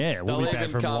Fucking room, yeah, we'll they'll be banned even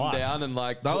from come life. down and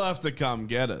They'll have to come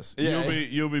get us. Yeah.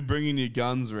 You'll be bringing your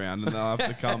guns around, and they'll have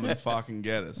to come and fucking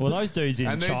get us. Well, those dudes in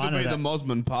and these China. would be that- the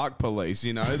Mosman Park police.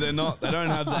 They don't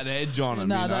have that edge on them.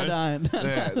 No, they don't.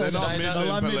 Yeah, they're not They Midland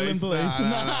love police. Midland police.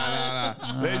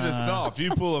 No. They're just soft. You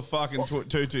pull a fucking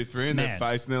 223 in their Man.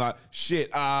 face, and they're like, "Shit,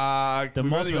 we've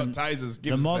only got tasers.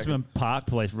 Give the us a second." Mosman Park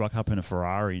police rock up in a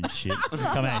Ferrari and shit.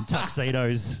 Come out in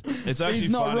tuxedos. It's actually He's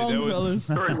not funny. wrong, There was fellas.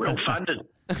 Very well funded.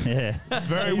 Yeah.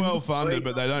 very well funded,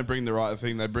 but they don't bring the right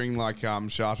thing. They bring like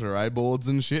charcuterie boards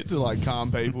and shit to like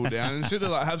calm people down and shit. They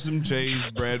like have some cheese,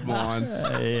 bread, wine,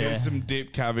 here's some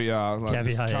dip, caviar. Like, Caviar,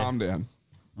 just yeah. calm down.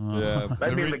 Yeah.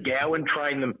 Maybe McGowan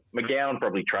trained them. McGowan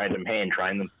probably trained them, hand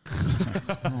trained them.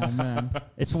 Oh, man.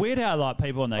 It's weird how like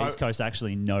people on the East Coast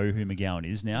actually know who McGowan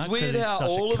is now. It's 'cause weird he's how such a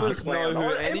all of cunt. us know who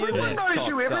any of Everyone these knows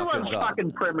who everyone's cocksuckers are.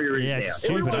 fucking premier is Yeah, now. it's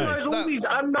Everyone stupid. knows all these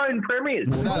unknown premiers.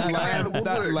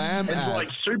 That lamb and ad. like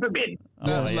Supermen.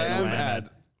 That Oh, yeah, lamb lamb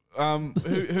ad.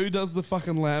 Who does the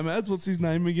fucking lamb ads? What's his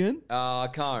name again? I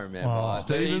can't remember. Oh. But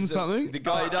Steven he's something? The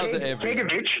guy who does it every.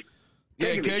 Kegovich.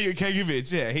 Yeah,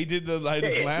 Kegovich. Yeah, he did the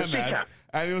latest Yeah, lamb the ad. sicker.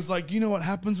 And he was like, you know what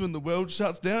happens when the world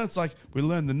shuts down? It's like we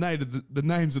learn the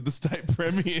names of the state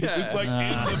premiers. Yeah. It's like in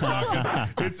the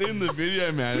fucking, it's in the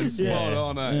video, man. It's spot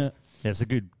on, eh? Yeah. Yeah, it's a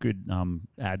good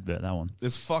advert, that one.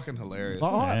 It's fucking hilarious.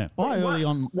 I early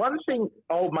on. One thing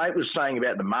old mate was saying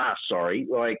about the mask,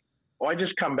 like I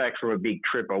just come back from a big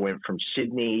trip. I went from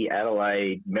Sydney,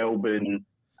 Adelaide, Melbourne,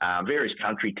 various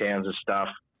country towns and stuff.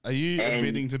 Are you And-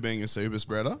 admitting to being a super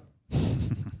spreader?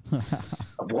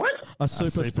 What? A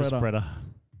super spreader.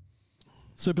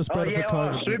 Super spreader yeah, for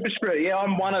COVID. super spreader. Yeah,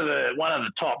 I'm one of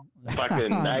the top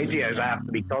fucking ASIOs. I have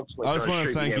to be constantly. I just trying want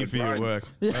to shoot thank me you out for your of work.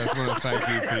 I just want to thank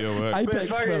you for your work. But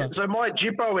Apex spreader. so my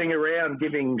jippoing around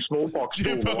giving smallpox to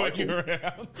Jippoing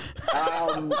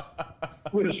around.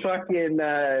 was fucking.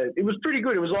 It was pretty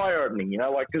good. It was eye opening, you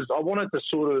know, like because I wanted to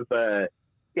sort of.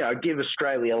 Give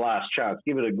Australia a last chance,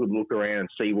 give it a good look around and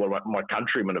see what my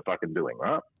countrymen are fucking doing,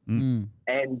 right? Mm.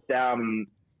 And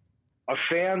I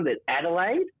found that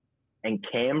Adelaide and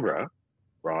Canberra,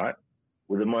 right,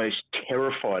 were the most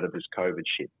terrified of this COVID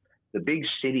shit. The big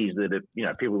cities that are,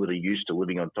 people that are used to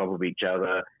living on top of each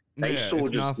other, they saw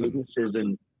it's just nothing. businesses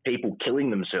and people killing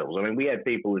themselves. I mean, we had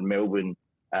people in Melbourne,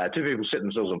 2 people setting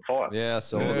themselves on fire. Yeah, I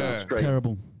saw On the that. street.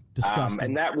 Terrible. Disgusting.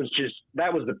 And that was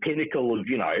the pinnacle of,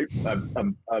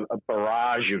 a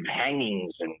barrage of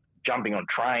hangings and jumping on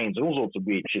trains and all sorts of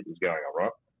weird shit was going on,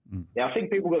 right? Now, I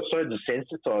think people got so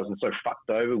desensitized and so fucked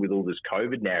over with all this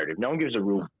COVID narrative. No one gives a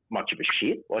real much of a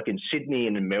shit. Like in Sydney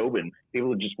and in Melbourne,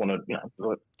 people just want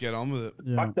to, Get on with it.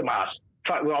 fuck the mask.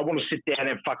 Fuck, well, I want to sit down and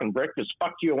have fucking breakfast.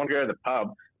 Fuck you. I want to go to the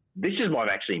pub. This is my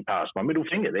vaccine pass, my middle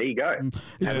finger. There you go.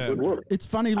 Have a good look. It's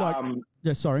funny, like,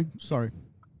 sorry.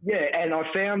 Yeah, and I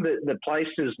found that the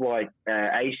places like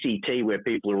ACT, where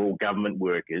people are all government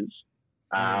workers,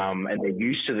 and they're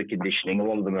used to the conditioning, a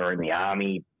lot of them are in the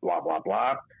army, blah, blah,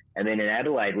 blah. And then in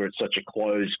Adelaide, where it's such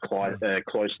a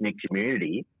close-knit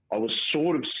community, I was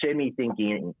sort of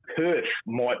semi-thinking Perth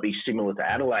might be similar to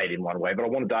Adelaide in one way, but I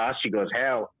wanted to ask you guys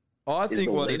how. I think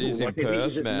what it is in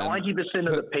Perth, man. 90%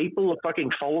 of the people are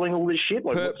fucking following all this shit.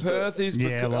 Like, Perth is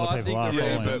Yeah, a lot of I people think are the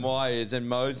following reason it. why is, and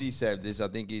Mosey said this, I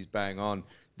think he's bang on,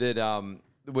 that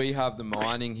we have the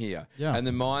mining here. Yeah. And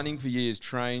the mining for years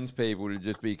trains people to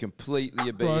just be completely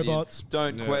obedient. Robots.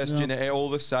 Don't question all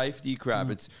the safety crap.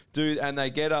 It's and they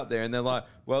get up there and they're like,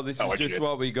 well, this is just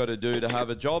what we got to do to have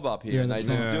a job up here. Yeah, And they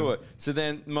that's just do it. So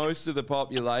then most of the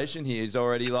population here is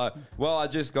already like, well, I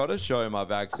just got to show my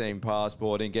vaccine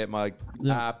passport and get my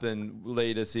app and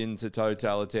lead us into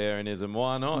totalitarianism.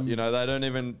 Why not? You know, they don't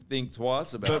even think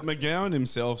twice about But it. McGowan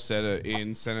himself said it in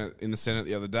the Senate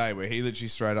the other day, where he literally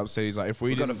straight up said, he's like, if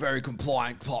we We've got a didn't, very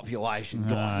compliant population,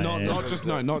 guys.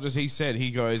 not just he said,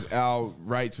 he goes, our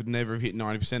rates would never have hit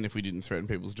 90% if we didn't threaten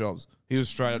people's jobs. He was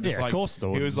straight up just Yeah, of like, course they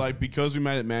he would. was like, because we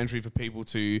made it mandatory for people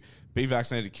to be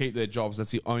vaccinated to keep their jobs,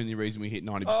 that's the only reason we hit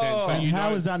 90%. Oh, so you how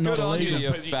know, is that not Good on you,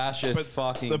 illegal? you fascist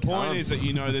fucking the point cunt. is that,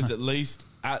 you know, there's at least,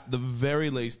 at the very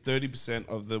least, 30%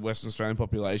 of the Western Australian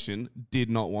population did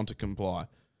not want to comply.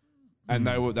 And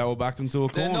they were backed into a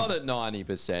corner. They're not at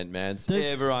 90%, man.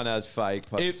 That's- Everyone has fake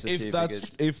if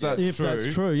that's If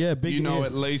that's true, yeah, big you know, if.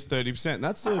 at least 30%.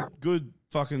 That's a good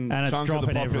fucking And it's chunk of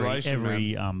the dropping population.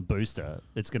 every man. booster.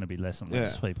 It's going to be less and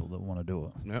less Yeah. people that want to do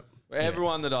it. Yep.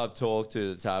 Everyone that I've talked to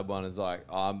that's had one is like,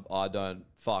 I don't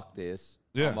fuck this.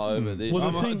 Yeah. I'm over this. Well,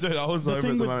 the I'm, thing- dude, I was the over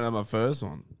thing at the with- moment at my first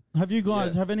one.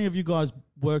 Have any of you guys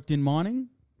worked in mining?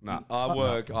 Nah. I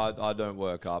work. I don't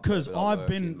work up Because there, but I I've work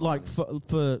been in like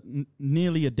for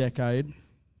nearly a decade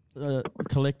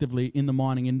collectively in the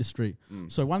mining industry.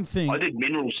 So one thing. I did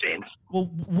mineral sands. Well,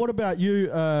 what about you,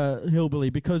 Hillbilly?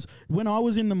 Because when I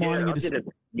was in the mining I industry, did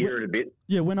a year and a bit.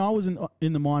 yeah, when I was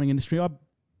in the mining industry, I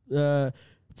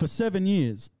for 7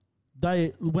 years.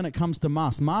 When it comes to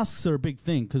masks are a big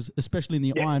thing because especially in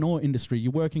the iron ore industry,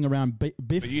 you're working around biff.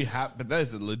 But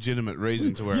there's a legitimate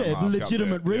reason to wear a Yeah, mask. the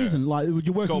legitimate up there. reason. Yeah. Like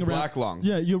you're working called around black lung.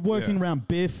 Yeah, you're working Yeah. around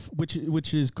biff,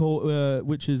 which is called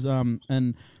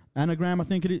an anagram. I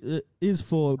think it is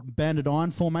for banded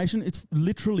iron formation. It's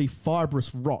literally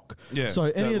fibrous rock. Yeah. So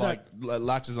any of that.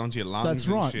 latches onto your lungs. That's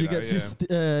and right. Shit, You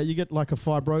get you get like a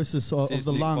fibrosis of the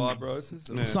Cystic lung,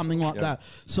 fibrosis? Yeah. something like Yeah. that.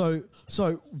 So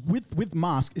with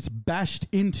mask, it's bashed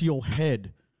into your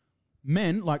head.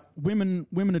 Men, like women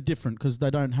are different because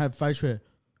they don't have facial hair.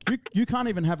 You can't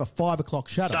even have a 5 o'clock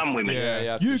shadow. Some women. Yeah, you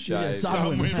have to shave. some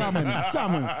women.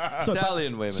 So,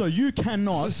 Italian women. So you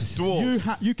cannot,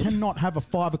 you cannot have a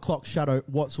 5 o'clock shadow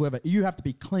whatsoever. You have to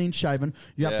be clean shaven.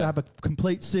 You have to Yeah. have a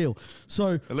complete seal.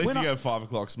 So At least when you I- go 5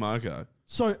 o'clock smoko.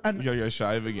 So and You gotta go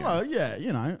shave again. oh yeah,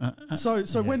 you know. So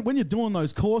when you're doing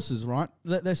those courses, right?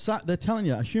 They're telling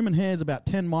you a human hair is about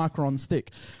 10 microns thick.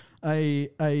 A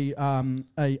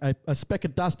speck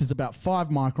of dust is about 5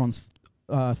 microns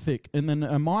thick, and then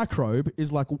a microbe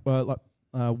is like 1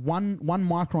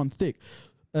 micron thick.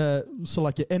 So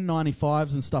like your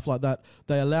N95s and stuff like that,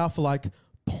 they allow for like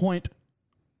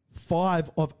 0.5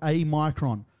 of a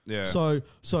micron. Yeah. So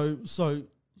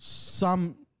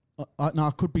some now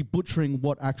I could be butchering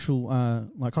what actual,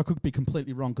 like I could be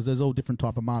completely wrong because there's all different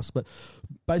type of masks. But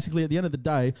basically, at the end of the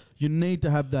day, you need to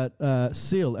have that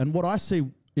seal. And what I see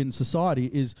in society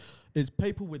is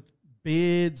people with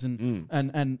beards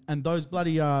and those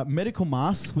bloody medical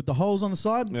masks with the holes on the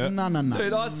side. Yeah. No.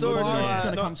 Dude, I saw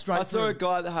a a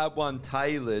guy that had one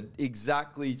tailored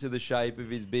exactly to the shape of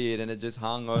his beard, and it just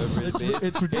hung over his beard.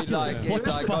 It's ridiculous. What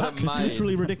the fuck? It's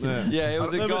literally ridiculous. Yeah, it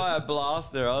was a guy at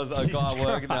Blaster. I was a guy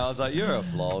working there. I was like, "You're a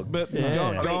flog." But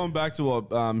going back to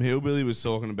what Hillbilly was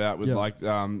talking about with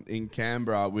in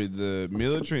Canberra with the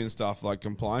military and stuff, like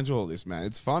complying to all this, man.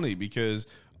 It's funny because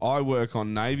I work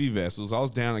on Navy vessels. I was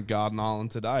down at Garden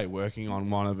Island today working on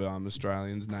one of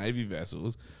Australia's Navy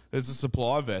vessels. It's a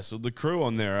supply vessel. The crew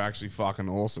on there are actually fucking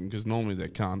awesome because normally they're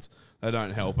cunts. They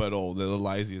don't help at all. They're the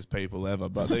laziest people ever.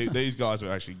 But these guys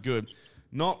are actually good.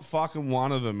 Not fucking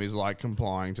one of them is like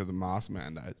complying to the mask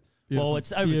mandates. Well,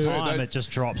 it's over time. It just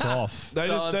drops off. They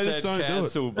just don't do it.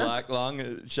 Cancel black lung.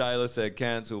 Shayla said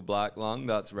cancel black lung.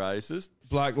 That's racist.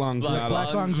 Black lungs matter.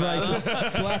 Black lungs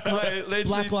racist. Black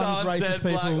lungs racist said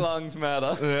people. black lungs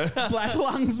matter. Yeah. Black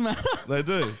lungs matter. They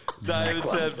do. David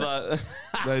said black.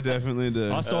 They definitely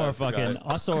do. I saw a fucking.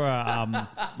 I saw a.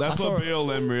 That's what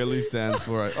BLM really stands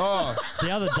for. Right? Oh,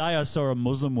 the other day I saw a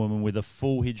Muslim woman with a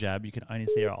full hijab. You can only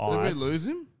see her eyes. Did we lose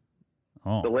him?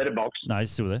 Oh. The letterbox. No,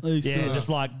 he's still there. He's still Yeah,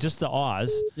 there. just the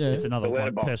eyes. Yeah. It's another The one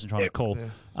letterbox. person trying to call. Yeah.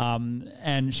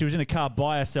 And she was in a car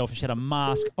by herself and she had a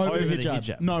mask over the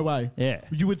hijab. No way. Yeah.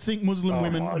 You would think Muslim Oh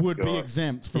women my would be God.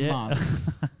 exempt from Yeah. masks.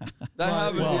 They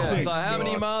haven't. well, Yeah. thank So how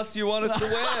many masks you want us to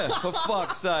wear? For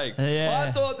fuck's sake! Yeah.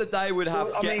 I thought that they would have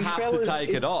Well, I mean, have to fellas, take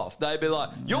it off. They'd be like,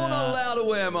 "You're not allowed to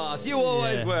wear masks. You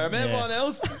always Yeah. wear them. Yeah. Everyone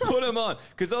else, put them on."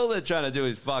 Because all they're trying to do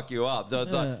is fuck you up. So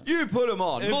it's like, you put them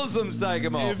on. Muslims take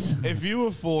them off. If you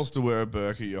were forced to wear a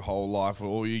burqa your whole life,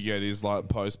 all you get is like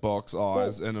post box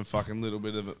eyes and a fucking little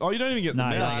bit of it. Oh, you don't even get the No,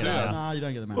 mouth. you don't get do you? No, you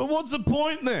don't get them out. But what's the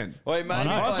point then? Wait, maybe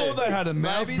I thought they had a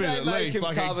mouth maybe bit they at make least, them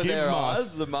like a cover gimp their mask.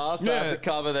 eyes. The mask Yeah. have to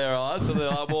cover their eyes, so they're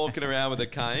like walking around with a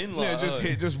cane. Like,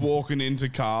 Yeah, just walking into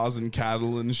cars and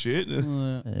cattle and shit.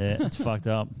 Yeah, it's fucked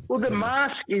up. Well, the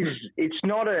mask it's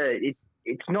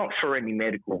not for any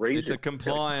medical reason. It's a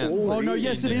compliance. All Oh, no, is.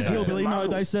 yes, it is, It's a Hillbilly. No,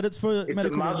 muzzle. they said it's for It's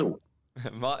medical a muzzle.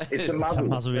 It's a muzzle.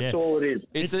 muzzle, That's yeah. all it is.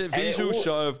 It's a visual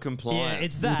show of compliance. Yeah,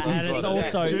 it's that, and it's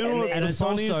also, Do you know what and the it's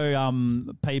funniest-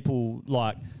 also people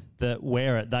like that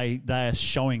wear it. They are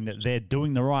showing that they're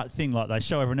doing the right thing. Like they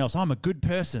show everyone else, I'm a good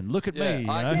person. Look at Yeah, me.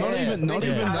 You I know? get Not Yeah.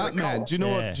 even Yeah. that, man. Do you know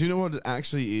Yeah. what? Do you know what it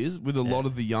actually is with a lot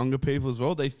of the younger people as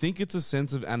well? They think it's a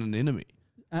sense of anonymity.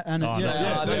 And Oh, no. Yeah,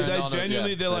 Yeah, they no,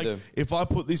 genuinely, yeah, they're they like, do. if I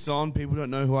put this on, people don't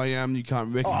know who I am. You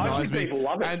can't recognize think me. people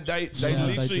love it. And they Yeah, they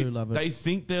literally, do love it. they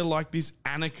think they're like this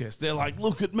anarchist. They're like,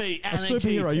 look at me, anarchy.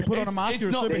 superhero. You put on a mask, it's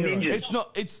you're a not, superhero. It's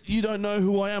not. It's you don't know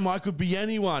who I am. I could be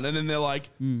anyone. And then they're like,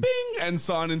 bing, and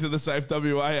sign into the Safe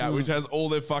WA app, which has all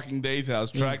their fucking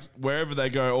details, tracks wherever they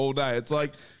go all day. It's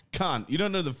like, cunt, you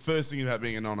don't know the first thing about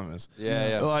being anonymous.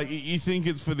 Yeah. Like you think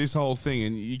it's for this whole thing,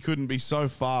 and you couldn't be so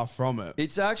far from it.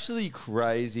 It's actually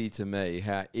crazy to me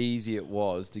how easy it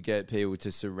was to get people to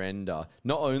surrender,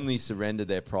 not only surrender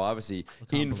their privacy,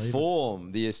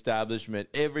 inform the establishment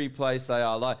every place they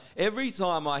are. Like every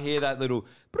time I hear that little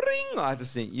bring, I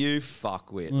just think, you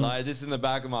fuckwit. Like this in the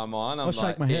back of my mind, I'm I shake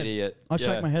like, my head. idiot. I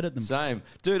shake my head at them. Same.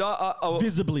 Dude, I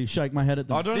Visibly shake my head at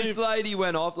them. I don't this even. lady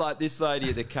went off, like this lady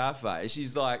at the cafe.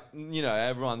 She's like, you know,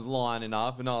 everyone's lining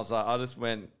up, and I was like, I just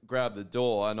went, grabbed the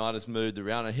door, and I just moved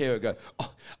around, and hear her go,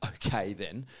 oh, okay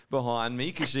then, behind me,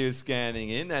 because she was scanning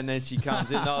in, and then she comes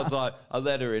in, and I was like, I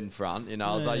let her in front, you know,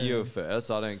 I was like, you were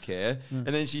first, I don't care. And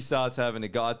then she starts having a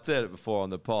go. I said it before on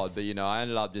the pod, but, you know, I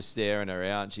ended up just staring her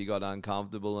out, and she got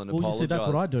uncomfortable and Well, you apologized. see, that's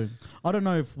what I do. I don't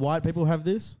know if white people have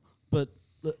this, but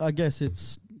I guess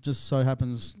it's just so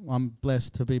happens I'm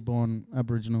blessed to be born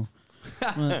Aboriginal.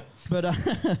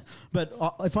 But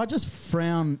if I just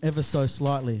frown ever so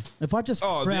slightly, if I just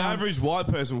Oh, frown, the average white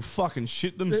person will fucking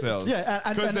shit themselves. yeah,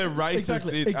 because they're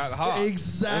racist at heart.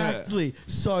 Exactly.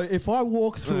 So if I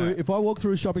walk through,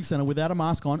 a shopping center without a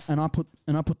mask on, and I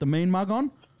put the mean mug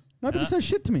on, nobody says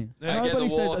shit to me. Yeah, I get Nobody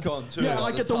the says. walk on too, Yeah, like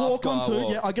I the get the tough walk on guy too.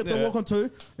 walk. Yeah, I get the Yeah. walk on too.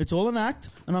 It's all an act,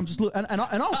 and I'm just and I'll.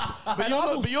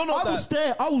 But you're not I will that-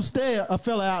 stare. I will stare a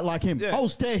fella out like him. Yeah. I will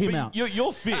stare him But out.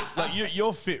 You're fit. Like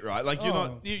you're fit, right? Like you're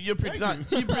not. You're pretty. No,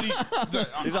 you're pretty.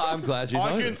 He's like, I'm glad you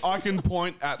noticed. I can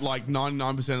point at like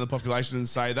 99% of the population and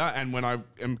say that, and when I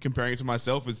am comparing it to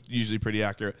myself, it's usually pretty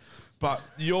accurate. but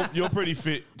you're pretty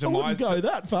fit to I my wouldn't go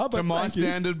that far, but to my thank you.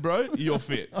 standard, bro. You're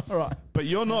fit. All right. But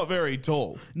you're not very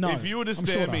tall. No, If you were to I'm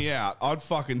stare short me ass. out, I'd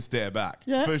fucking stare back.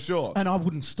 Yeah. For sure. And I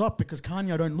wouldn't stop because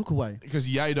Kanye don't look away. Because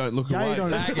Ye don't look Ye away. don't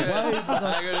look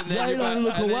away. Ye don't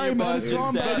look away, man. It's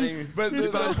on, baby. But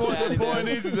the point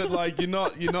is that like you're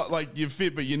not like you're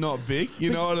fit, but you're not big. You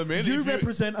know what I mean? You If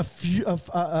represent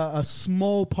a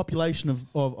small population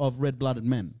of red-blooded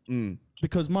men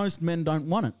because most men don't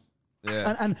want it.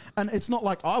 Yeah. And it's not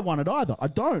like I want it either. I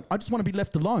don't. I just want to be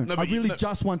left alone. No, I but really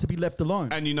just want to be left alone.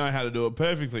 And you know how to do it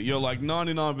perfectly. You're like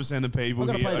 99% of people I've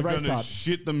gotta here play are the race going to card.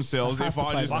 shit themselves I if have to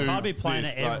I play just the do Like, I'd be playing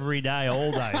this, it like- every day,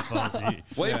 all day. If I was you.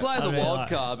 We play the I'd be wild like-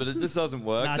 card, but it just doesn't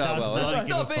work Nah, it that doesn't. well. I don't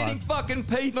give Stop a fuck. eating fucking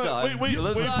pizza. No, we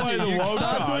Lasagna, play the you wild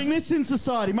can't. Start doing this in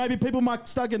society. Maybe people might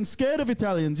start getting scared of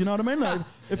Italians. You know what I mean? Like,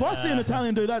 if I see an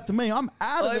Italian do that to me, I'm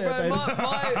out of Like, there, bro,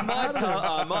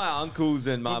 baby. my uncles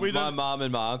and my don't- mum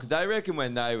and my uncle, they reckon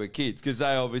when they were kids, because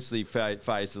they obviously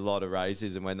faced a lot of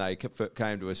racism when they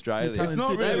came to Australia. It's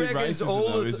not They really reckon racism, all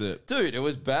though, the is it? Dude, it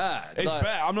was bad. It's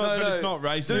bad. I'm not- but it's not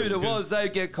racism, Dude, it because- was. They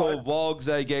get called wogs.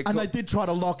 They get And called... they did try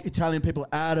to lock Italian people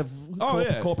out of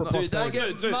corporate Dude, they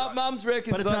prosperity. get, Mum's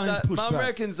reckons But like Italians that. push Mum back.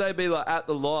 reckons they'd be like at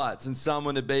the lights and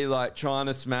someone would be like trying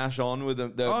to smash on with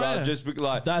them. Just be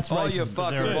like, That's oh, you racism.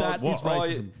 fucking There is. wogs. That is Oh,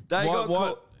 you- racism. They got What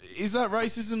caught. is that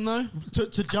racism though?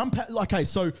 To jump out, okay,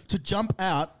 so to jump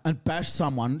out and bash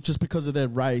someone just because of their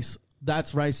race,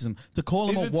 that's racism. To call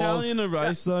them Is a wog, Italian a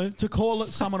race though? to call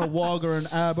someone a wog or an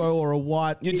abo or a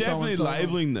white, You're definitely so-and-so.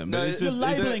 labeling them. but No, it's You're just,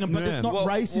 labeling them, but it's not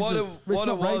racism. What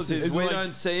it was is It's we like-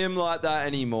 don't see him like that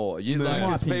anymore. You No. like, In my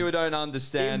 'cause opinion. people don't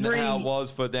understand Every- how it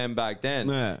was for them back then.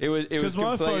 Yeah. It was 'Cause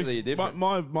my completely folks,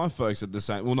 different. My folks are the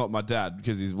same. Well, not my dad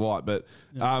because he's white, but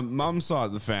mum's side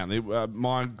of the family.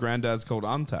 My granddad's called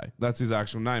Ante. That's his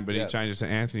actual name, but Yeah. he changed it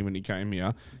to Anthony when he came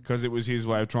here because it was his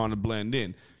way of trying to blend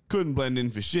in. Couldn't blend in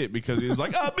for shit because he was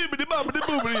like, bibbidi bobbidi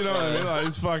boobidi, you know what I mean? Like,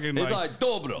 it's fucking It's like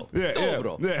dobro, yeah,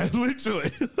 dobro. yeah, literally.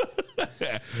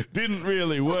 Didn't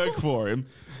really work for him.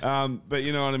 But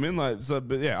you know what I mean? Like, so,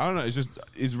 but yeah, I don't know. It's just,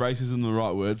 is racism the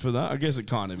right word for that? I guess it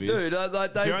kind of is. Dude, like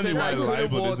It's they the said only way they to could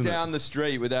have label it, walked isn't it? down the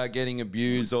street without getting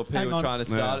abused or Hang people on. trying to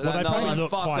start it. Well, they And they're probably like,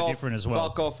 look fuck quite off, different as well.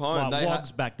 Fuck off home. Like, They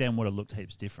wogs back then would have looked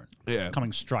heaps different. Yeah.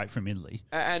 Coming straight from Italy.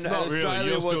 and Not really, Australia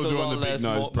you're was still a doing lot the big less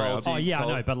nose proud. Oh yeah, I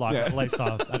know, but like Yeah. at least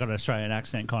I got an Australian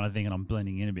accent kind of thing, and I'm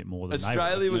blending in a bit more than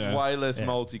Australia was Yeah. way less Yeah.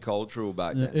 multicultural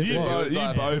back Yeah, then. it You, was. both, was you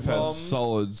like both had bombs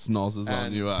solid snozzes on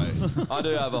and- you, eh? I do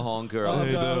have a honker. Oh, on.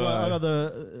 you do, I got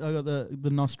the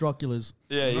nostrocculars.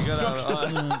 Yeah, you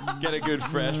gotta get a good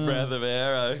fresh breath of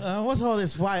air. Eh? What's all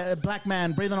this white black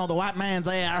man breathing all the white man's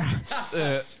air?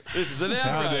 This is an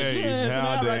How dare outrage. you? Yeah, it's an How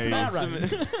outrage, dare it's an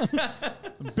you?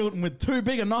 outrage. Built with too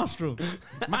big a nostril.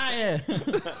 My air.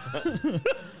 No,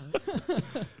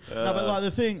 but like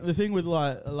the thing with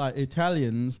like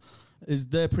Italians is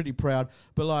they're pretty proud.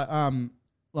 But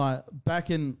like back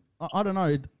in I don't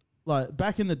know, like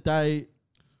back in the day,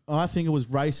 I think it was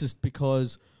racist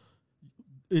because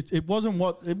it wasn't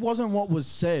what was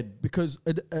said, because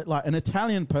like an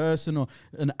Italian person or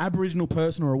an Aboriginal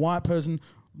person or a white person,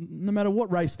 no matter what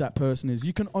race that person is,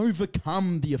 you can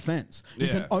overcome the offense. You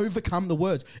can overcome the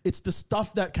words. It's the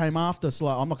stuff that came after. So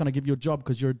like, I'm not going to give you a job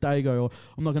because you're a Dago, or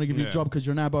I'm not going to give you a job because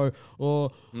you're an Abo, or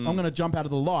I'm going to jump out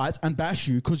of the lights and bash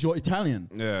you because you're Italian.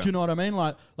 Yeah. Do you know what I mean?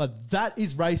 Like that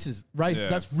is racist. Yeah.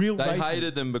 That's real They racism.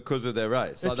 hated them because of their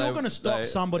race. If you're going to stop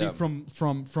somebody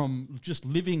from just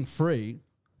living free,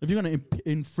 if you're going to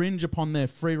infringe upon their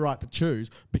free right to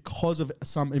choose because of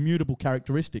some immutable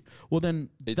characteristic, well then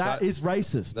that is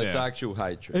racist. That's actual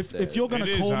hatred. If you're going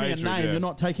to call me a name, you're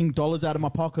not taking dollars out of my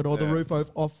pocket or the roof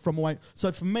off from away.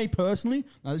 So for me personally,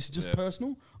 now this is just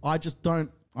personal, I just don't.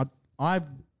 I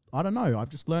don't know. I've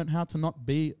just learned how to not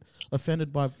be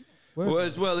offended by. Well,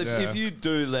 as well, if you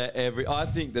do let I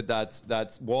think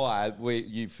that's why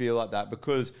you feel like that,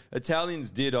 because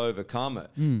Italians did overcome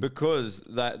it, because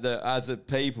as a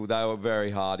people they were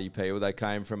very hardy people. They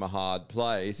came from a hard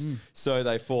place, so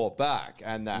they fought back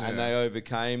and they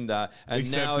overcame that. And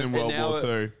Except now, in World War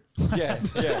II. Yeah. And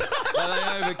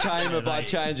they overcame it by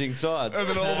changing sides. And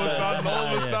then all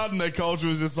of a sudden, their culture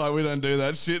was just like, we don't do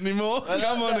that shit anymore.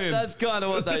 Come on in. That's kind of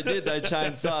what they did. They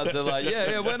changed sides. They're like,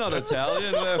 yeah, we're not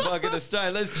Italian. We're fucking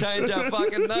Australian. Let's change our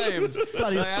fucking names.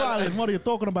 Bloody Australian, what are you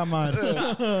talking about, mate?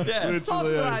 Yeah.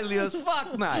 Literally, Australia's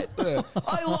fuck, mate.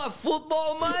 I love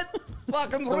football, mate.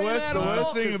 fucking The three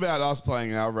worst thing about us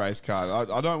playing our race card,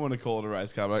 I don't want to call it a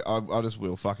race card, but I just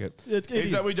will. Fuck it.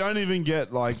 Is that we don't even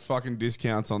get like fucking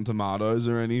discounts on tomatoes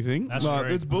or anything. That's like,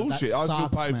 true. it's bullshit. That I still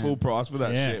sucks, paid man. full price for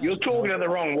that shit. You're talking to the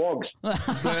wrong wogs.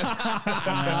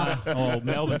 Well,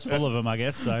 Melbourne's full of them, I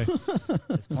guess. So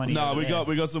there's plenty. No, over there.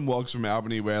 we got some wogs from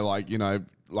Albany where like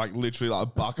like literally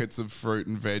like buckets of fruit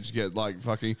and veg get like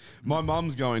fucking. My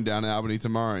mum's going down to Albany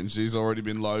tomorrow and she's already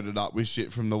been loaded up with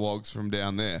shit from the wogs from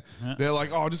down there. Yeah. They're like,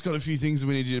 oh, I just got a few things that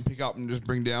we need you to pick up and just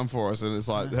bring down for us. And it's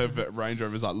like her Range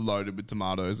Rover's like loaded with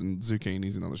tomatoes and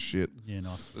zucchinis and other shit. Yeah,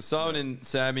 nice.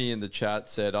 Sammy in the chat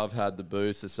said, I've had the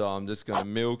booster, so I'm just going to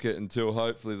milk it until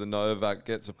hopefully the Novak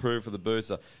gets approved for the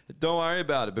booster. Don't worry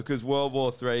about it because World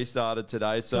War III started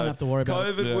today. So Don't have to worry about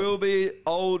it. COVID will be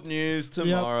old news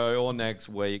tomorrow or next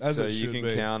week. As So it you should can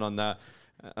be. count on that.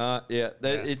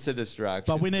 It's a distraction.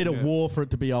 But we need a war for it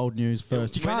to be old news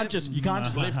first. You When can't it- just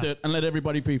lift it and let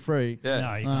everybody be free.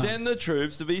 Yeah. Send the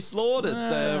troops to be slaughtered.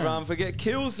 So everyone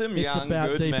kill some It's young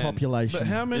about good men. depopulation. But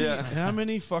how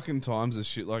many fucking times has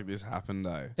shit like this happened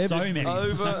though? So many.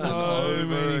 So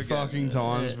many fucking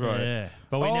times, bro. Yeah.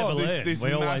 But we never learn. This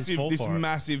We always fall for it.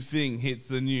 massive thing hits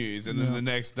the news, and then the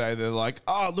next day they're like,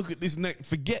 "Oh, look at this!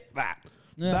 Forget that.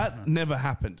 That never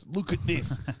happened. Look at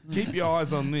this. Keep your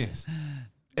eyes on this."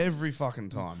 Every fucking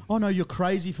time. Oh no, you're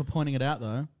crazy for pointing it out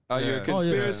though. Oh, you're a Yeah.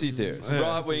 conspiracy theorist,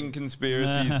 right-wing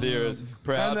conspiracy theorist,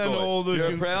 proud And then boy. all the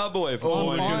You're a proud boy for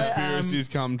all the pointing it out. conspiracies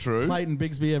come true. Clayton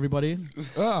Bigsby, everybody.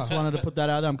 Ah. Just wanted to put that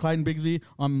out there. I'm Clayton Bigsby.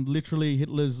 I'm literally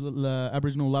Hitler's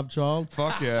Aboriginal love child.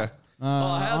 Fuck yeah.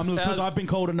 Because I've been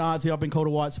called a Nazi, I've been called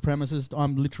a white supremacist.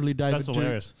 I'm literally David That's Duke.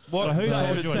 hilarious. What- So who David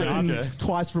called you a Second, Nazi?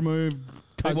 twice removed.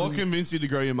 What convinced you to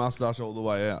grow your mustache all the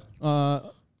way out?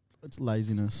 It's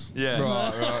laziness. Yeah.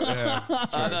 Right, yeah.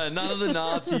 I know, none of the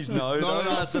Nazis know. Not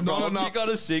enough- That's the not problem. enough- You got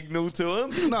to signal to them.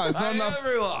 No, it's not Hey, enough.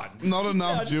 everyone. Not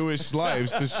enough Jewish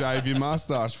slaves to shave your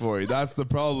mustache for you. That's the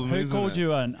problem, Who isn't called it?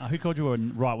 you a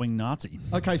right wing Nazi?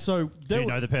 Okay, so Do there you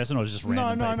know the person or just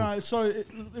random no, people? no. So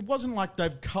it wasn't like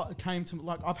they've came to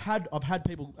like I've had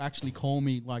people actually call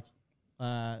me like.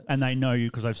 And they know you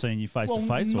because they've seen you face to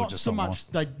face, or not just so online? much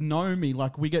they know me.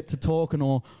 Like we get to talk, and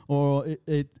or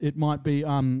it might be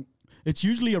it's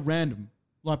usually a random.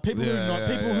 Like people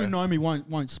who know me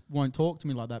won't talk to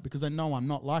me like that because they know I'm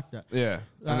not like that. Yeah,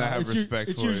 and they have it's respect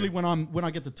It's for usually you. when I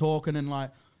get to talk and then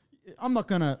like I'm not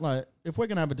gonna like if we're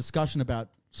gonna have a discussion about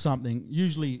something.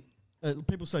 Usually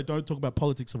people say don't talk about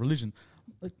politics or religion.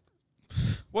 Like,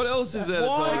 What else is there to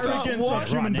talk about?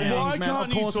 Why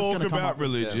can't you talk about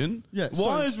religion? Yeah,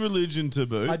 Why is religion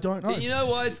taboo? I don't know. You know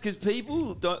why? It's because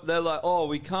people don't. They're like, oh,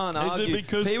 we can't Is it argue.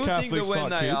 because people think Catholics that when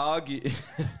fuck they kids? argue,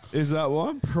 Is that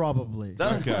one? Probably.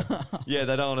 Okay. yeah,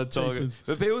 they don't want to talk. Jeepers.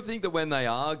 But people think that when they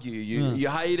argue, you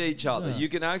hate each other. Yeah. You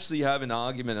can actually have an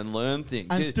argument and learn things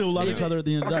and still love each other at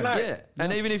the end of the day. Yeah,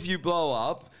 and even if you blow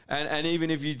up, and even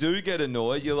if you do get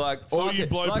annoyed, you're like, Or fuck you it,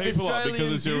 blow like people up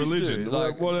because it's your Australians used religion. to,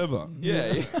 Like, whatever.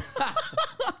 Yeah.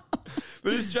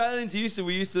 But Australians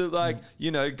we used to like,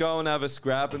 go and have a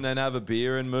scrap and then have a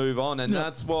beer and move on. And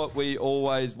that's what we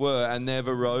always were and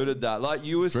never eroded that. Like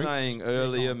you were saying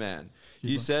earlier, man.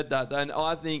 You said that. And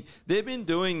I think they've been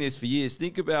doing this for years.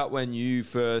 Think about when you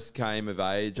first came of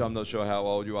age. I'm not sure how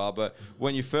old you are, but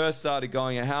when you first started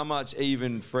going and how much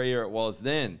even freer it was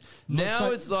then. Now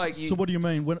So- it's like... so what do you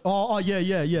mean? When,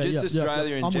 yeah. Just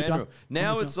Australia in I'm with general. you.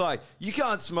 Now I'm it's like you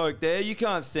can't smoke there, you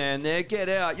can't stand there. Get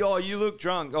out! Oh, you look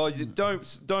drunk. Oh, you don't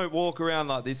walk around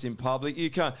like this in public. You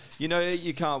can't.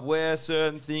 You can't wear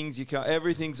certain things. You can't.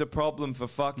 Everything's a problem for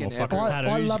fucking. Or fucking everyone.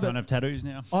 tattoos. love You it. can't have tattoos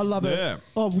now. I love it. Yeah.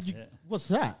 Oh, what's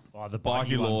that? Oh, the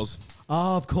Bikie one. laws.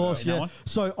 Oh, of course, know yeah. one?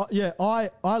 So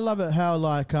I love it how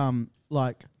like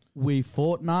we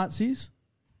fought Nazis,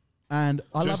 and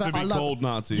I Just love it. to be I love called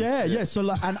Nazi. Yeah. So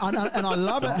like, and I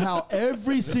love it how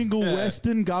every single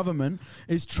Western government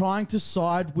is trying to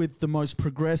side with the most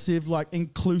progressive, like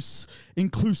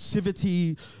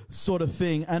inclusivity sort of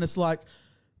thing, and it's like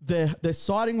they're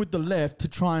siding with the left to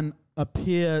try and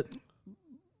appear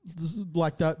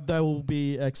like that they will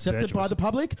be accepted by Virtuous. the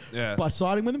public by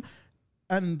siding with them.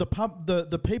 And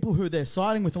the people who they're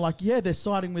siding with are like, yeah, they're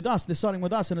siding with us. They're siding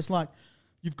with us. And it's like,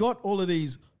 you've got all of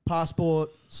these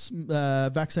passports,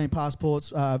 vaccine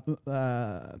passports,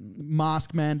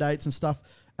 mask mandates and stuff.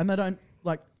 And they don't,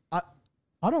 like,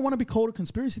 I don't want to be called a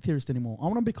conspiracy theorist anymore. I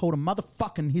want to be called a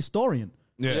motherfucking historian.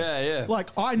 Yeah. Like,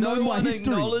 I know no my one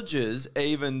history. acknowledges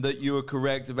even that you were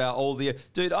correct about all the...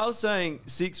 Dude, I was saying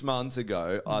 6 months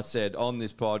ago, I said on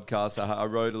this podcast, I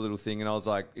wrote a little thing and I was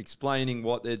like explaining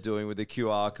what they're doing with the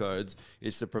QR codes.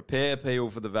 It's to prepare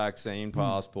people for the vaccine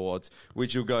passports,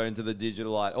 which will go into the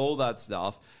digital light, all that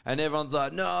stuff. And everyone's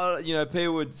like, no,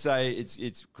 people would say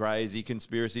it's crazy,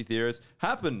 conspiracy theorists.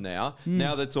 Happened now.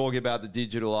 Now they're talking about the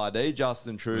digital ID.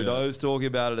 Justin Trudeau's talking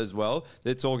about it as well.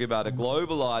 They're talking about a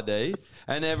global ID.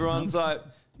 And everyone's like,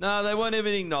 no, they won't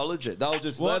even acknowledge it. They'll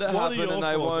just let it happen and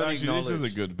they won't acknowledge this is a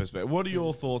good perspective. What are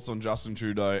your thoughts on Justin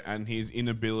Trudeau and his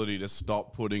inability to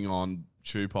stop putting on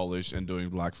shoe polish and doing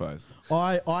blackface?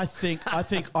 I think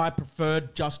I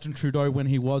preferred Justin Trudeau when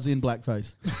he was in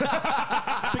blackface.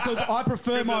 Because I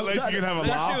prefer my... At least you can have a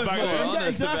laugh back then.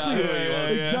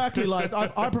 Exactly. Like,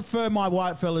 I prefer my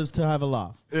white fellas to have a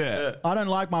laugh. Yeah. I don't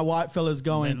like my white fellas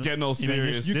going... Getting all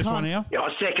serious. You can't... Yeah, I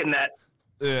second that.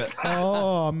 Yeah.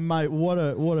 Oh, mate, what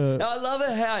a... I love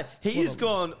it how he's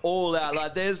gone all out.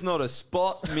 Like, there's not a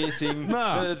spot missing.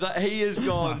 No. It's like, he has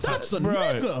gone... That's a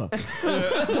nigger.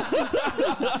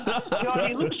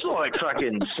 He looks like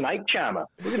fucking Snake Charmer.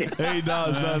 Look at him. He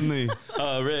does, doesn't he?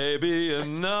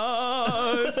 Arabian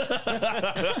Nights.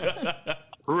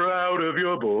 Proud of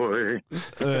your boy.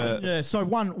 Yeah, so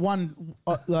one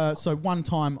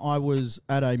time I was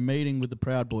at a meeting with the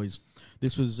Proud Boys.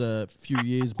 This was a few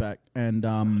years back,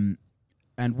 and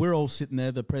we're all sitting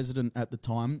there. The president at the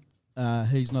time,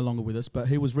 he's no longer with us, but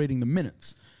he was reading the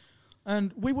minutes,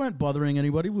 and we weren't bothering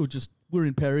anybody. We were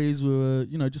in Perry's. We were,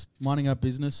 just minding our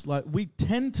business. Like, we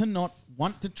tend to not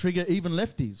want to trigger even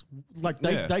lefties. Like,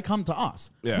 they come to us.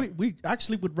 Yeah. We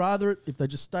actually would rather it if they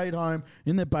just stayed home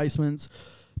in their basements,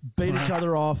 beat each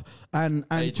other off, and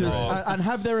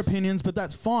have their opinions. But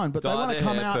that's fine. But they want to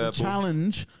come out and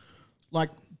challenge,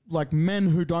 like men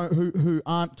who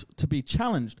aren't to be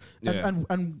challenged,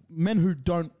 and men who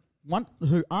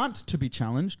aren't to be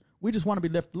challenged. We just want to be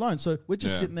left alone. So we're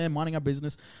just sitting there minding our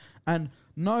business, and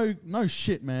no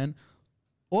shit, man.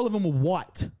 All of them were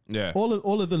white. Yeah. All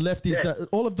of the lefties,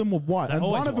 all of them were white, They're and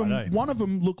always one of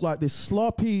them looked like this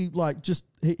sloppy, like just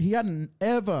he hadn't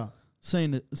ever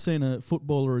seen a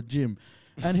football or a gym,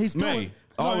 and he's doing.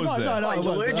 I was there.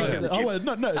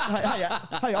 No.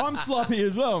 Hey, I'm sloppy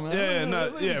as well, man.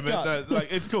 But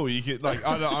like, it's cool. You could, like,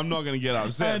 I'm not going to get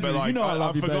upset, Andrew, but like, I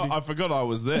love you, baby. I forgot I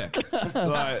was there.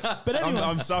 Like, But anyway.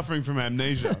 I'm suffering from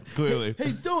amnesia. Clearly,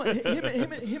 He's doing him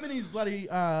and his bloody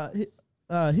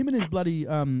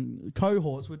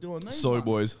cohorts were doing these soy ones.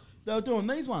 boys. They were doing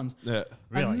these ones. Yeah,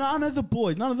 And none of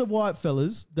the white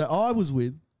fellas that I was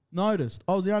with noticed.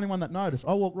 I was the only one that noticed.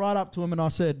 I walked right up to him and I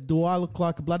said, "Do I look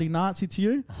like a bloody Nazi to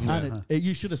you?" And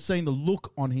you should have seen the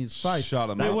look on his face. Shut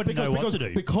him They up. wouldn't know what to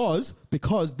do. Because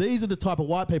these are the type of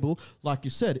white people, like you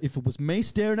said, if it was me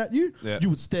staring at you, you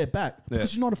would stare back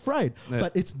because you're not afraid.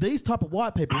 But it's these type of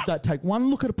white people that take one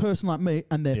look at a person like me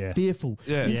and they're fearful,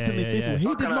 instantly fearful.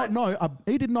 He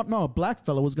did not know a black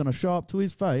fella was going to show up to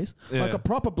his face like a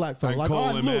proper black fella. And Like call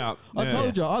I him look, out. I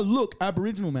told you, I look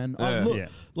Aboriginal, man. I look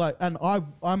like, and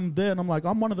I'm there, and I'm like,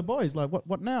 I'm one of the boys. Like,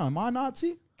 what now? Am I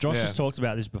Nazi? Josh has talked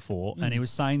about this before, and he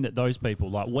was saying that those people,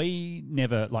 like, we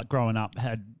never, like, growing up,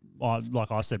 had,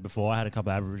 like I said before, I had a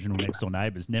couple of Aboriginal next door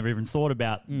neighbours, never even thought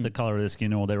about the colour of their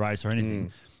skin or their race or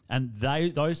anything. And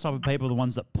those type of people are the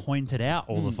ones that point it out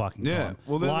all the fucking time.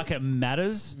 Well, like it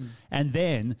matters. And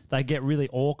then they get really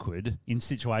awkward in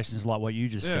situations like what you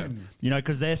just said.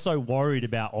 Because they're so worried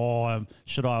about,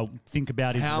 should I think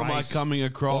about his How race? am I coming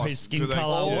across? Or his skin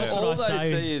colour? All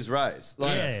they see is race.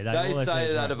 Like, they all say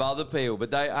is that race. of other people, but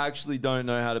they actually don't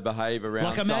know how to behave around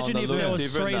Like, imagine someone if that there looks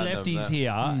was different three than them. lefties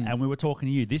here and we were talking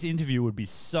to you. This interview would be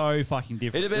so fucking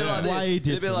different. It'd be like this. Way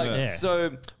It'd be like, different.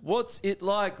 so what's it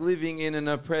like living in an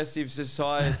oppressive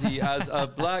society as a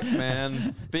black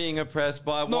man being oppressed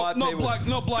by white people? Not black,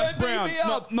 Don't beat brown. me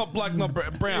up. Not black, not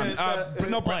brown.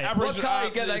 Not Wait, Aboriginal. What car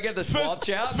you get? They get the swatch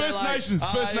out. They're First like, Nations.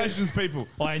 First yeah. Nations people.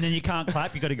 Oh, and then you can't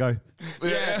clap. You got to go.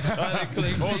 Yeah.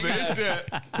 All this,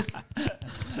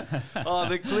 Oh,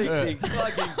 the click thing.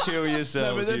 Fucking kill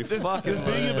yourselves, No, you but the fucking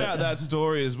thing about that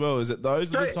story as well is that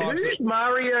those are the So types. who's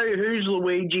Mario, who's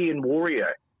Luigi, and Wario?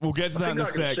 We'll get to that in a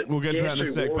sec. We'll get to that in a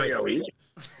sec. But, Wario is.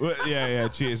 well, yeah.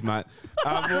 Cheers, mate.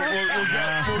 We'll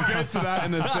get to that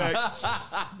in a sec.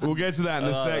 We'll get to that in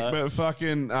a sec. But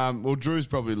fucking, well, Drew's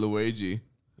probably Luigi,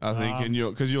 I think, and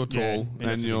because you're tall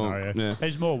and you're. Yeah.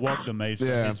 He's more woke than me. So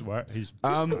Yeah. he's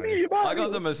I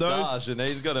got the moustache and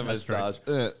he's got a moustache.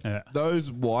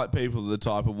 Those white people are the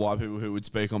type of white people who would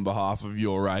speak on behalf of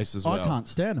your race as well. I can't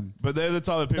stand them. But they're the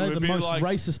type of people They're who'd the be most like.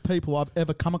 racist people I've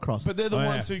ever come across. But they're the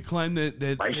ones who claim that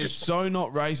they're so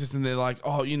not racist and they're like,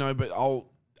 but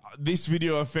this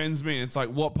video offends me. It's like,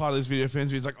 what part of this video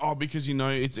offends me? It's like, oh, because, you know,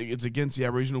 it's against the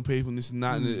Aboriginal people and this and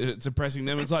that, and it's oppressing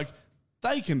them. It's like,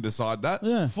 they can decide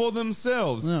that for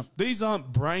themselves. Yeah. These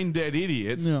aren't brain dead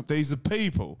idiots. Yeah. These are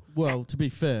people. Well, to be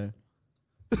fair,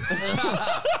 To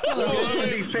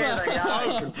be fair, they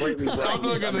are completely I'm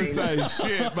not going to say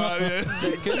shit, but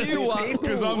Can you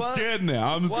because I'm scared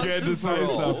now. I'm scared to say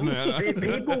stuff now.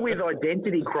 People with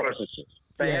identity crises.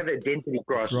 They have identity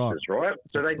crises, right?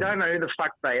 So they don't know who the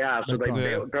fuck they are. So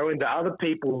they go into other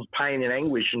people's pain and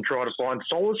anguish and try to find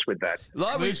solace with that.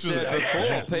 Like we said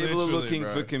before, people are looking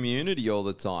for community all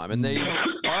the time. And these,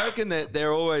 I reckon that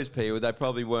they're always people. They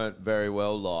probably weren't very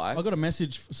well liked. I got a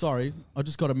message. Sorry, I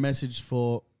just got a message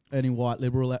for any white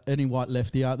liberal, any white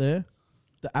lefty out there.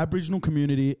 The Aboriginal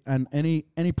community and any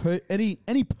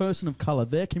person of color,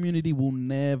 their community will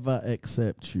never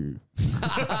accept you. This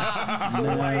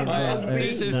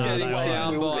is getting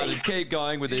soundbited. Keep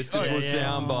going with this because we'll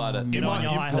soundbite it. You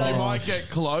might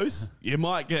get close. You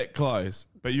might get close,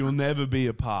 but you'll never be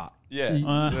a part. Yeah.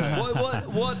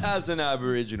 What as an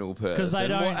Aboriginal person? 'Cause they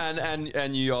don't-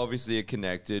 and you obviously are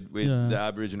connected with the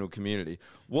Aboriginal community.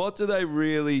 What do they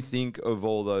really think of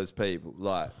all those people?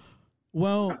 Like,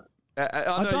 well,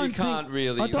 I know you can't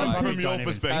really. From your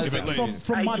perspective, at least.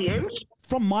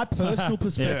 From my personal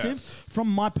perspective, from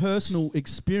my personal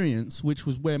experience, which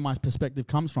was where my perspective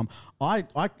comes from, I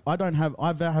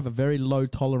have a very low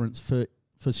tolerance for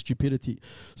stupidity,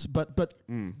 but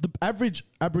the average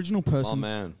Aboriginal person,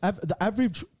 the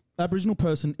average Aboriginal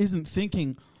person isn't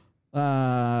thinking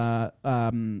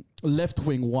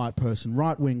left-wing white person,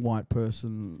 right-wing white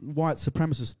person, white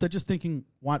supremacist. They're just thinking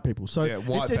white people. So it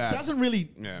doesn't really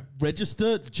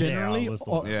register generally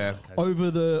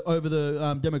over the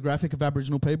demographic of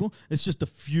Aboriginal people. It's just a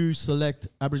few select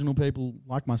Aboriginal people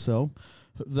like myself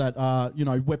that are,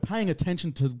 we're paying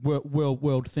attention to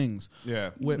world things.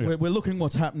 Yeah, we're looking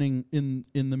what's happening in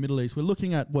the Middle East. We're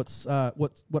looking at what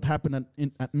happened at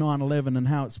 9/11 and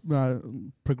how it's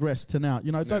progressed to now.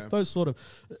 Those sort of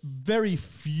very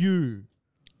few.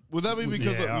 Would that be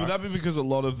because a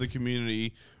lot of the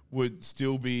community would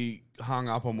still be hung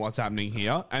up on what's happening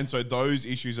here, and so those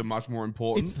issues are much more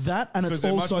important? It's that, and it's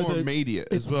they're also much more immediate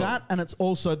as well. It's that, and it's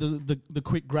also the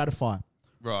quick gratifier.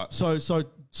 Right.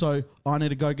 So I need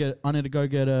to go get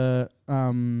a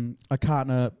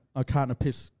carton of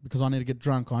piss because I need to get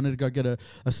drunk. I need to go get a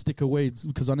stick of weeds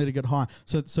because I need to get high.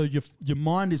 So your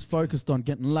mind is focused on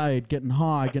getting laid, getting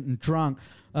high, getting drunk.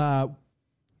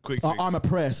 Quick fix. I'm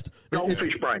oppressed.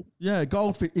 Goldfish brain. Yeah,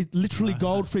 goldfish. It's literally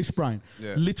goldfish brain.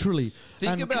 Yeah. Literally.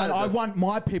 Think about it. I want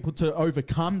my people to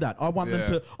overcome that. I want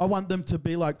them to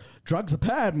be like, drugs are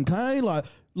bad, okay? Like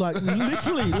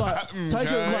literally, take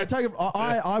it.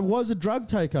 I was a drug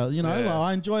taker,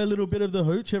 I enjoy a little bit of the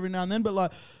hooch every now and then, but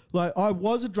like I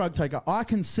was a drug taker. I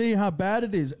can see how bad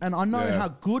it is, and I know how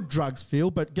good drugs feel,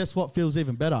 but guess what feels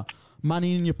even better?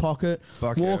 Money in your pocket,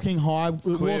 walking high,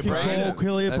 walking tall,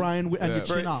 clear brain, and your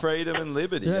chin up. Freedom and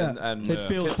liberty. Yeah. And it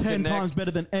feels 10 times better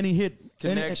than any hit.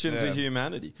 Connection to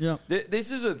humanity. Yeah.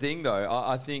 This is a thing, though.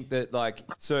 I think that,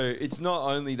 so it's not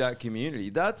only that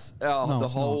community. That's the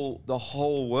whole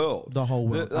world. The whole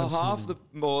world.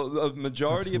 The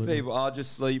majority of people are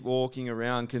just sleepwalking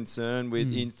around, concerned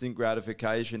with instant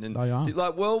gratification, and they are.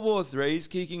 like World War III is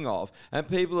kicking off, and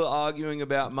people are arguing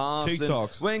about masks.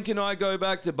 TikToks. And when can I go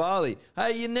back to Bali?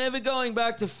 Hey, you're never going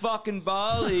back to fucking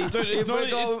Bali. Dude,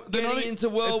 getting into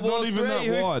World War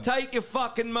III. Take your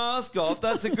fucking mask off.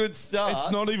 That's a good start.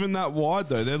 It's not even that wide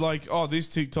though. They're like, oh, this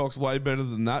TikTok's way better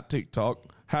than that TikTok.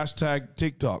 #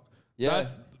 TikTok. Yeah.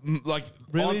 That's like,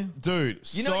 really, dude.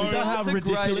 You know how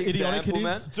ridiculous, idiotic it is,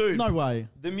 man? Dude. No way.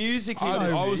 The music.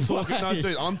 I was talking. No,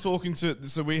 dude. I'm talking to.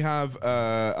 So we have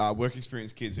work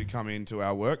experience kids who come into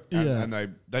our work, and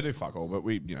they do fuck all, but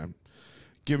we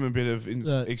give them a bit of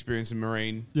experience in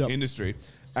marine industry,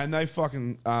 and they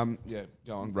fucking go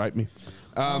on, rape me.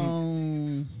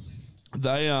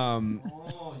 They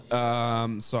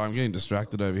sorry, I'm getting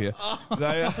distracted over here.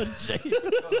 They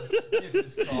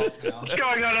What's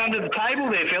going on under the table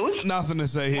there, fellas? Nothing to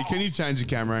see here. Can you change the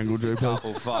camera angle, Drew?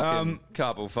 Couple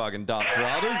fucking Dutch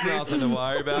rudders. Nothing to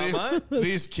worry about, mate.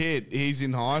 This kid, he's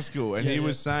in high school, and he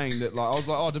was saying that, like, I was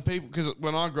like, oh, do people? Because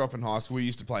when I grew up in high school, we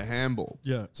used to play handball.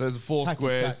 Yeah. So there's 4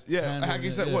 squares.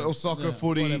 Hacky sack, or soccer,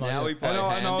 footy. Now we play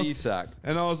handy sack.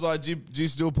 And I was like, do you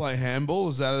still play handball?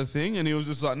 Is that a thing? And he was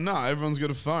just like, no, everyone's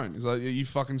got a phone. He's like, are you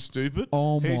fucking stupid?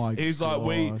 Oh He's like,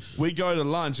 we go to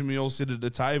lunch and we all sit at the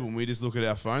table and we just look at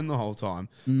our phone the whole time.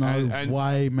 No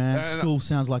way, man. School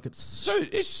sounds like it's...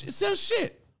 Dude, it sounds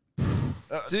shit.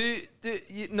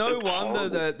 No wonder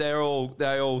that they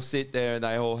all sit there and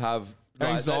they all have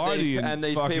anxiety and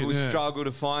these fucking, people yeah. struggle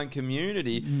to find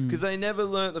community because they never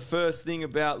learnt the first thing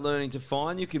about learning to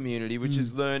find your community, which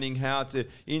is learning how to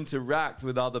interact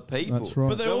with other people. That's right.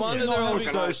 But they're No also wonder not they're all having-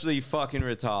 socially fucking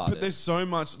retarded. But there's so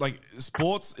much, like,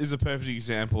 sports is a perfect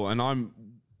example, and I'm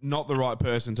not the right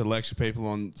person to lecture people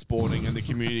on sporting and the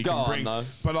community Go can on, bring, though.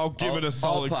 but I'll give it a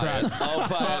solid I'll pay crack. it. I'll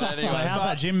pay it anyway. So how's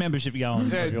that gym membership going?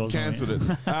 Yeah, Of yours, cancelled it.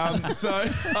 So,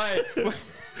 Hey,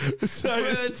 so we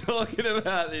were talking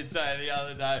about this the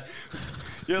other day.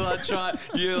 You're like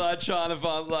trying to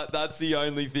find like that's the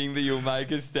only thing that you'll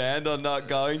make a stand on not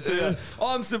going to.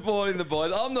 I'm supporting the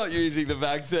boys. I'm not using the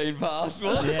vaccine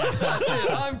passport. That's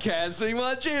it. I'm cancelling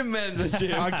my gym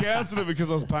membership. I cancelled it because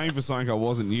I was paying for something I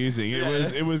wasn't using.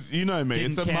 It was you know me.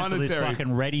 Didn't it's a cancel this monetary.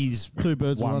 fucking Reddy's Two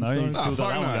birds with one one though. stone. You still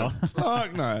got that one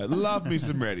fuck no. going. Fuck no. Love me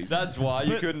some Reddies. That's why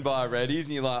you couldn't buy Reddies, and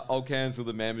you're like, I'll cancel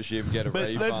the membership and get a But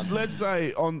refund. let's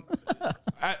say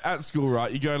at school,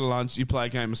 right? You go to lunch, you play a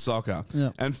game of soccer, Yeah.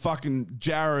 and fucking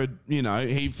Jared, you know,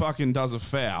 he fucking does a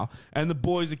foul, and the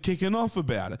boys are kicking off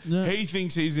about it. Yeah. He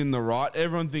thinks he's in the right,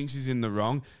 everyone thinks he's in the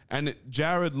wrong, and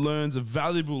Jared learns a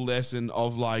valuable lesson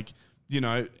of, like, you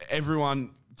know,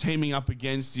 everyone teaming up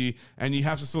against you, and you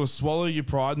have to sort of swallow your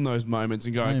pride in those moments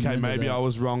and go, I okay, remember maybe that. I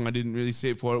was wrong, I didn't really see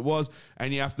it for what it was,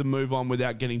 and you have to move on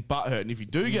without getting butthurt. And if you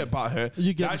do get butthurt,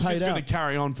 You get that paid shit's going to out.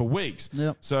 carry on for weeks.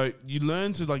 Yep. So you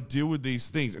learn to, like, deal with these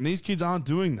things, and these kids aren't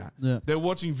doing that. Yeah. They're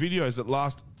watching videos that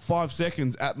last 5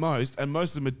 seconds at most, and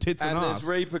most of them are tits and And ass. there's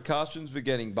repercussions for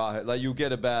getting butthurt. Like, you'll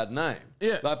get a bad name.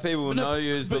 Yeah. Like, people will But no, know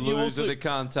you as the but you loser also- that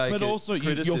can't take But it. also,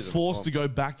 you're forced to go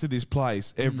back to this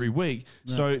place every week,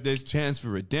 so there's chance for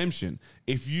redemption.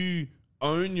 If you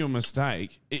own your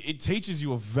mistake, it teaches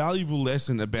you a valuable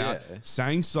lesson about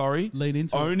saying sorry, Lean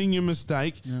into it. owning your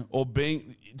mistake, or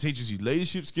being. It teaches you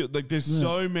leadership skills. Like, there's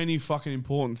so many fucking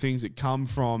important things that come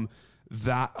from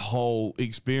that whole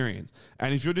experience.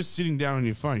 And if you're just sitting down on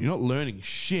your phone, you're not learning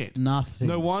shit. Nothing.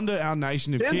 No wonder our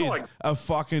nation of Sounds kids like- are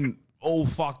fucking all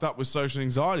fucked up with social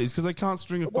anxieties because they can't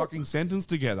string a fucking sentence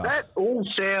together. That all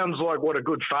sounds like what a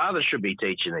good father should be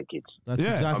teaching their kids. That's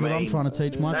Yeah. exactly what I'm mean, trying to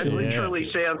teach my That children.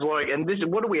 literally sounds like, and this is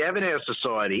what do we have in our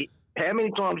society? How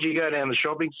many times do you go down the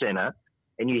shopping centre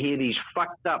and you hear these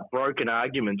fucked up, broken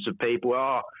arguments of people,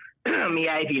 oh, me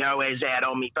AVO has out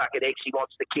on me fucking ex, he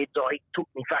wants the kids, oh, he took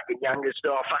me fucking youngest,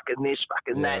 oh, fucking this,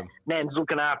 fucking that, Nan's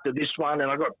looking after this one,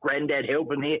 and I got granddad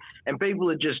helping here, and people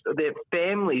are just, their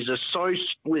families are so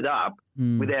split up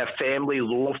with our family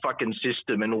law fucking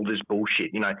system and all this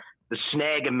bullshit, you know, the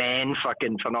snag a man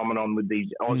fucking phenomenon with these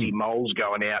Aussie moles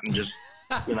going out and just,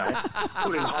 you know,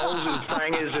 putting holes in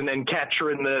fangers and then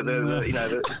capturing the you know,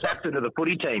 the captain of the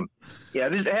footy team. Yeah,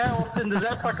 how often does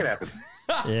that fucking happen?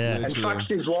 Yeah. And fucks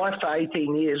his life for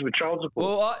 18 years with child support.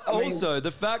 Well, I mean, also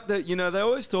the fact that, you know, they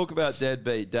always talk about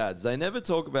deadbeat dads. They never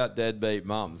talk about deadbeat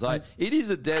mums. Like, it is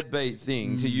a deadbeat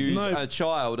thing to use a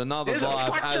child, another There's a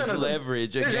life, fuck as ton of them.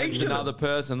 leverage There's against heaps of another them.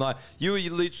 person. Like, you are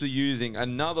literally using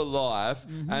another life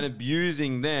and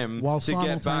abusing them While to get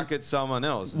simultane- back at someone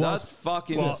else. While- That's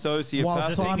fucking while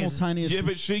sociopathic. simultaneously, Yeah,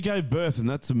 but she gave birth, and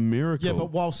that's a miracle. yeah,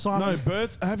 but while no, simultaneously,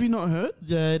 birth. Have you not heard?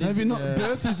 Yeah, it Have is, you not? yeah.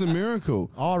 Birth is a miracle.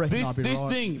 I reckon this I'd be this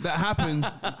right. thing that happens.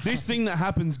 This thing that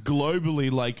happens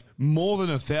globally, like more than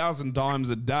 1,000 times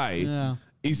a day, Yeah.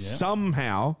 is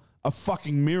somehow a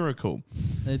fucking miracle.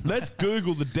 Let's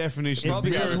Google the definition It's of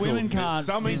because miracle. women can't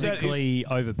Something that is- physically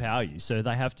overpower you, so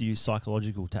they have to use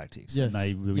psychological tactics. Yes, And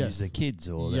they will yes. use their kids,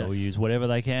 or they'll Yes. use whatever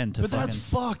they can to But fucking... that's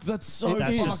fucked. That's so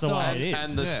That's fucked just the way up. it is.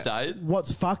 And the Yeah. state.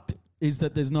 what's fucked is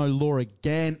that there's no law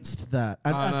against that.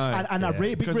 And, I know. and a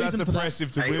big Because that's reason for that.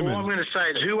 oppressive to hey, all I'm women. going to say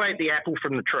is who ate the apple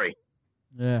from the tree?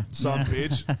 Yeah. Some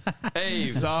bitch. Hey,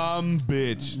 Some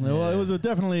bitch. Well, it was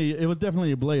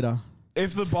definitely a bleeder.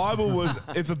 If the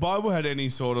Bible had any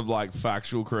sort of like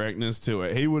factual correctness to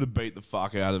it, he would have beat the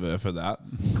fuck out of her for that.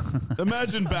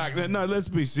 Imagine back then. No, let's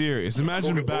be serious.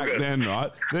 Imagine back then,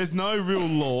 right? There's no real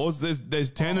laws.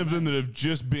 There's 10 of them that have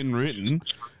just been written,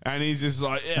 and he's just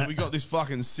like, yeah, we got this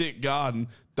fucking sick garden.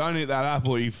 Don't eat that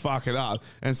apple, or you fuck it up.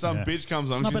 And some bitch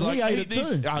comes on, No, she's but like, he ate eat it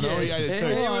this. too. I know he ate it too.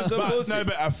 He was a but, pussy. no,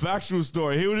 but a factual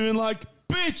story, he would have been like,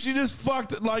 bitch, you just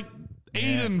fucked it, like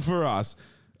Eden for us.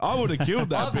 I would have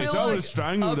killed that bitch. I would have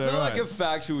strangled her. I feel like right? a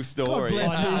factual story.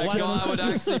 bless A these guy gentlemen. would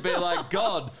actually be like,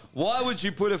 God, why would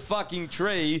you put a fucking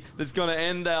tree that's going to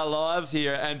end our lives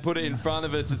here and put it in front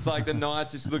of us? It's like the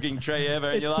nicest looking tree ever.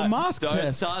 And It's you're the like, mask don't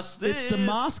test. touch this. It's the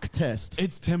mask test.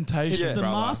 It's temptation. It's the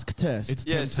brother. mask test. It's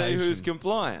Yeah, temptation. see who's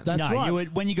compliant. That's no,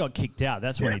 right. when you got kicked out,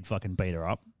 that's when he'd fucking beat her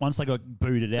up. once they got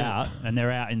booted out and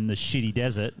they're out in the shitty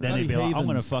desert, then Bloody he'd be like, I'm going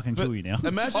to heathens. fucking kill you now.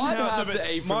 Imagine I'd how have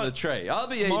to eat from the tree. I'll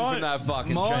be eating from that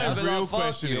fucking tree. My I'd be real like, fuck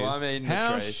question you. is, I'm eating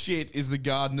how the tree. shit is the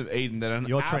Garden of Eden that an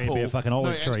Your apple... tree would be a fucking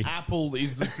olive tree. An apple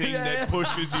is the thing that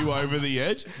pushes you over the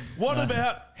edge. What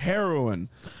about heroin?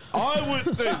 I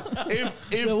would do...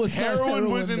 There was If no heroin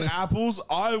was in heroin there. apples,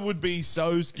 I would be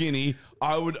so skinny,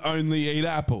 I would only eat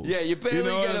apples. Yeah, you barely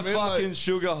know get what a I mean? fucking Like-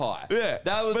 sugar high. Yeah,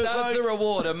 That's but the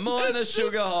reward. A minor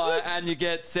sugar high, and you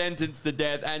get sentenced to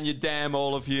death, and you damn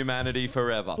all of humanity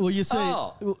forever. Well, you see,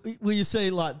 Oh.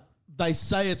 like they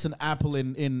say it's an apple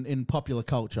in popular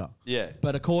culture. Yeah.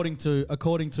 But according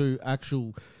to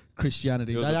actual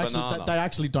Christianity, It was they a actually banana. they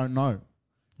actually don't know.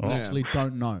 They Yeah. actually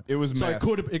don't know. It was so meth. it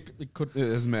could have it could. It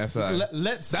is meth. Eh?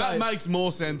 Let's that say makes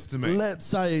more sense to me. let's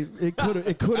say it could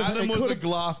have Adam was a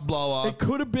glass blower. It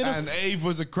could have been and Eve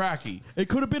was a cracky. It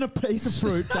could have been a piece of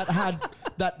fruit that had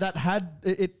that had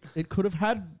it could have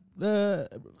had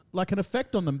like an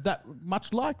effect on them that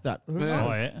much like that. Who Yeah. knows?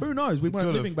 Oh, yeah. Who knows? We weren't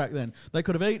Could've. living back then. They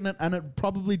could have eaten it, and it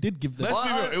probably did give them. Let's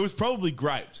be real. It was probably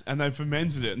grapes, and they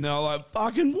fermented it, and they were like,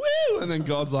 "Fucking woo!" And then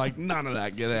God's like, "None of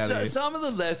that. Get out So, of here." some of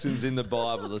the lessons in the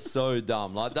Bible are so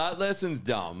dumb. Like that lesson's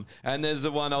dumb. And there's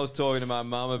the one I was talking to my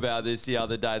mum about this the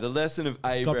other day. The lesson of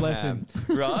Abraham. God bless him.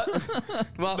 Right?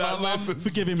 my mum, lesson's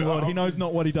Forgive him, dumb. Lord. He knows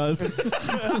not what he does.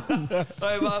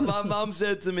 my mum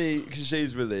said to me, because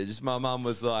she's religious, my mum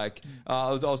was like,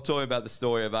 I was talking about the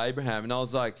story of Abraham, and I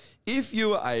was like, if you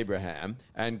were Abraham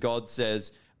and God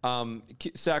says,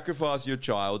 sacrifice your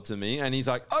child to me, and he's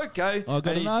like, okay, I got and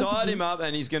an he's answer tied for him up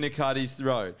and he's going to cut his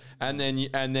throat, and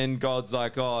then God's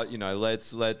like, oh,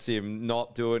 lets him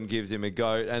not do it and gives him a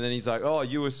goat, and then he's like, oh,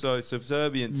 you were so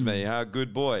subservient to me, how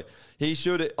good boy. He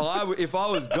should. If I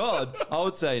was God, I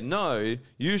would say no.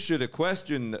 You should have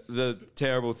questioned the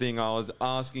terrible thing I was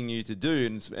asking you to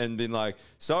do, and been like,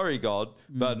 sorry, God,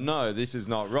 but no, this is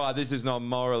not right. This is not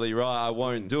morally right. I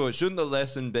won't do it. Shouldn't the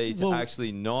lesson be to Well-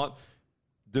 actually not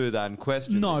do that and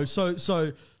question? No, it? so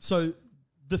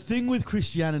the thing with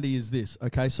Christianity is this,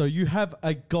 okay? So you have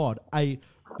a God, a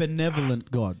benevolent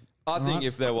God. I think right?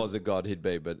 if there was a God, he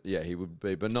would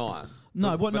be benign.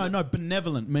 No,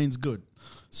 benevolent means good.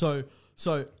 So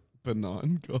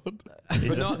Benign God.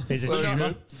 Is it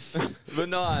humour?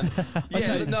 Benign.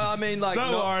 Yeah, no, I mean like.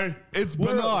 Don't not, worry, it's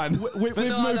benign. we've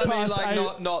benign, moved I mean past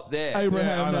like not there.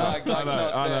 Abraham now. Like not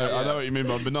there, I know yeah. what you mean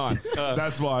by benign.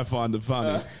 That's why I find it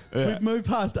funny. Yeah. We've moved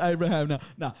past Abraham now.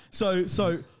 No,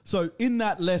 so in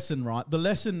that lesson, right? The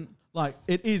lesson, like,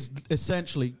 it is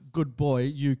essentially, good boy.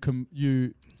 You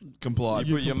Complied.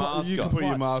 You put your mask on. Put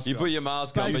your mask You on. put your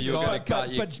mask on, but you're going to cut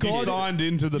your. but You God- signed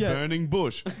into the Yeah. burning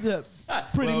bush. yeah,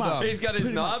 pretty Well much. done. He's got his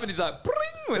knife and he's like, "Pring,"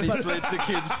 when he slits the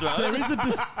kid's throat.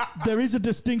 There is a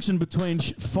distinction between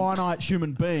finite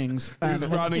human beings and He's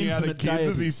an running out of infinite kids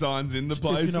as deity, he signs into if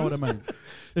places. you know what I mean.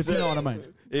 If you know what I mean.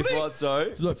 If what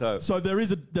so? Look, so there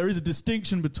is a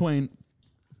distinction between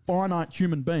finite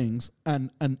human beings and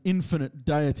an infinite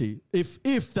deity,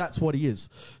 if that's what he is.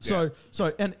 So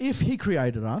and if he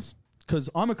created us, because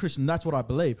I'm a Christian, that's what I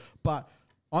believe. But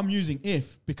I'm using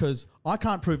if because I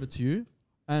can't prove it to you,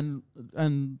 and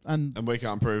we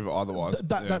can't prove otherwise.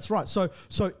 Yeah. that's right. So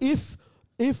if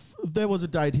there was a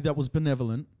deity that was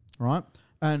benevolent, right,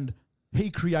 and he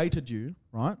created you,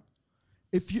 right,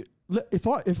 if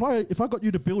I got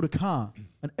you to build a car,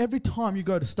 and every time you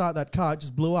go to start that car, it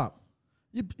just blew up,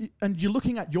 and you're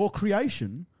looking at your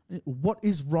creation, what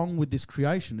is wrong with this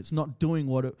creation? It's not doing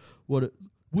what it wouldn't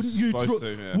you supposed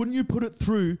to, yeah. wouldn't you put it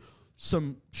through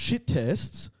some shit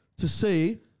tests to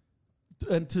see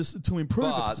and to improve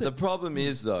it? But the problem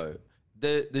is though,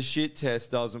 the shit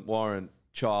test doesn't warrant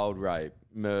child rape,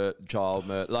 child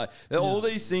murder, like all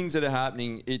these things that are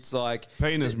happening. It's like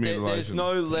Penis there's mutilation.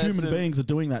 no lesson. Human beings are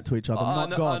doing that to each other, I not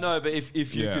know, God. I know, but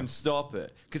if you Yeah. can stop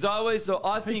it, because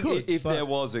I think could, if but- there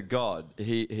was a God,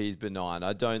 he's benign.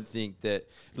 I don't think that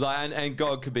and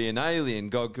God could be an alien.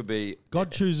 God could be.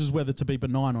 God chooses whether to be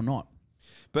benign or not.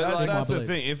 But like, That's the believe.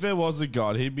 thing. If there was a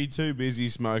God, he'd be too busy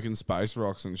smoking space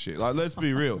rocks and shit. Like, let's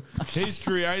be real. He's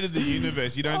created the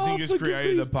universe. You don't think he's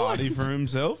created a party for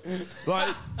himself?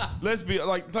 Like, let's be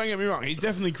like, don't get me wrong. He's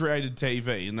definitely created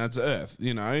TV, and that's Earth.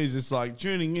 You know, he's just like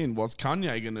tuning in. What's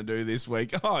Kanye going to do this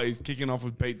week? Oh, he's kicking off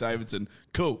with Pete Davidson.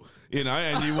 Cool. You know,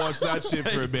 and you watch that shit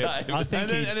for a bit. I think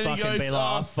And he'd then he fucking goes, be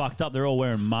like, "Oh, fucked up. They're all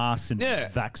wearing masks and Yeah.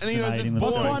 vaccinating And he goes, I "It's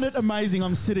themselves." find it amazing.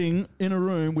 I'm sitting in a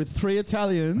room with 3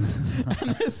 Italians,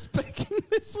 and speaking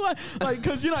this way, like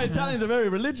because Italians are very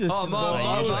religious. Oh,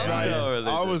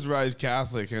 I was raised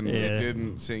Catholic, and Yeah. it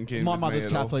didn't sink in. My with mother's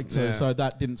me at all. Catholic too, Yeah. so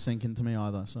that didn't sink into me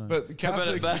either. So, But the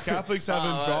Catholics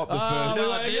haven't dropped the first.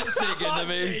 No, it did sink into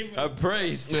me. A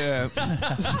priest. Yeah.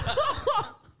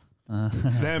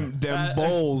 them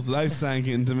balls, they sank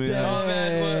into me. Oh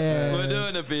man, we're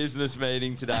doing a business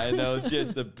meeting today, and there was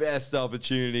just the best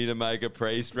opportunity to make a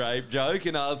priest rape joke,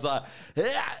 and I was like,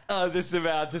 yeah, I was just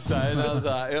about to say it, and I was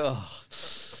like, oh,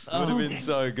 would have been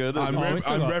so good. I'm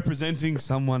got- representing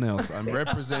someone else. I'm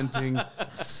representing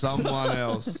someone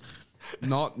else.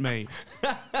 Not me.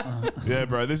 Yeah,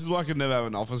 bro. This is why I could never have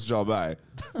an office job, eh?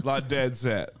 Like dead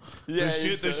set. Yeah,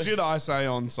 the shit I say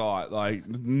on site, like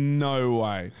no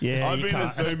way. Yeah, I've you been in a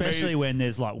can't, Zoom especially meeting. when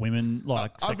there's like women,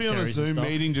 like I've been on a secretaries and Zoom stuff.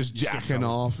 meeting just jacking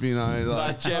off, like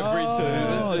like Jeffrey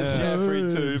Tubin. There's Jeffrey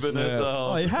Tubin at the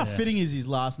whole. oh, how fitting is his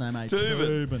last name, eh?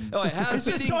 Tubin. Oh, how It's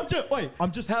just, fitting-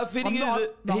 I'm just. How fitting I'm not- is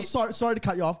it? No, sorry to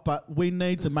cut you off, but we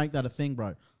need to make that a thing,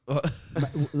 bro.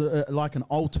 Like an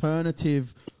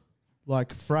alternative,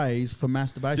 like phrase for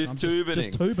masturbation. Just tubining.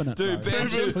 Just tubing it, Dude, bro.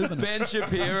 Just tubing it. Ben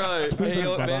Shapiro,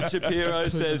 Ben Shapiro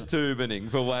says tubining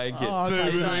for wanking. Oh,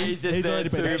 okay. He's just He's there already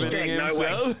been tubining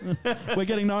himself. We're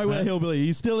getting nowhere, hillbilly.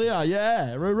 He's still here.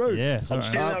 Yeah, roo. Yeah,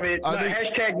 sorry.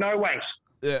 Hashtag no wanks.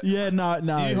 Yeah, no.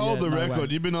 You hold yeah, the no record. way.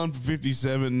 You've been on for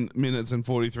 57 minutes and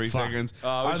 43 seconds.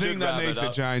 Oh, we I think should that wrap needs it to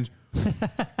up. change.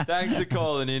 Thanks for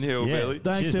calling in, Hillbilly.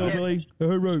 Thanks, Cheers, mate. hillbilly.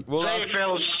 Hooroo. We'll See have, you,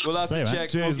 fellas. we'll have See to you, mate. check.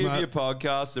 Cheers, we'll give mate. you a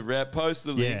podcast, a rep. Post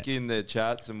the link in the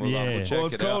chats, and we'll Yeah. check Well,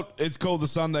 it's it out. it's called the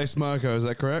Sunday Smoko. Is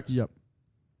that correct? Yep.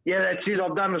 Yeah, that's it.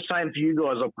 I've done the same for you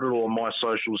guys. I put it all on my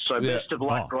socials. So Yeah. best of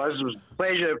luck, Oh. guys. It was a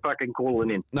pleasure fucking calling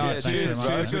in. No, Yeah, cheers, bro.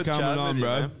 cheers for Good coming chatting on, with you,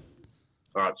 bro. man.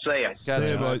 All right, see ya. Catch See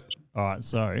you, you, mate. mate. All right,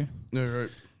 so Yeah, right.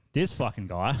 this fucking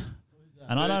guy,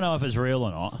 and I don't know if it's real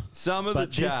or not, Some of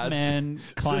but the this chats. man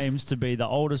claims to be the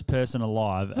oldest person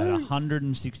alive at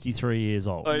 163 years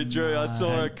old. Hey Drew, I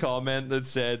saw a comment that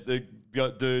said that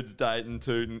got dudes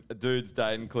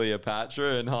dating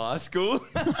Cleopatra in high school.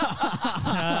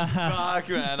 Fuck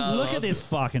man, I Look love at this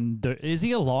fucking dude. Is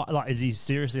he alive? Like, is he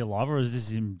seriously alive, or is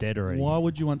this him dead already? Why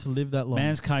would you want to live that long?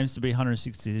 Man's claims to be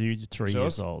 163 Sure.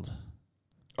 years old.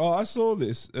 Oh, I saw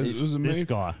this. It was a This meme.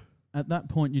 guy. At that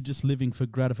point, you're just living for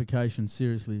gratification.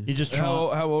 Seriously. He just trying.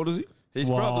 How old is he? He's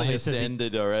Well, probably he says he-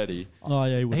 ascended already. Oh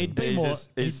yeah, he would. He'd be He's more.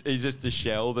 just, he's just a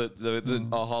shell that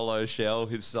a hollow shell.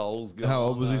 His soul's gone. How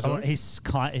old was he? Oh, Sorry?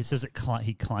 it says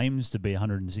he claims to be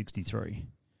 163.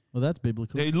 Well, that's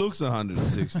biblical. He looks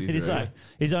 163. It is like,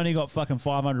 he's only got fucking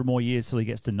 500 more years till he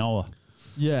gets to Noah.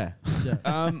 Yeah.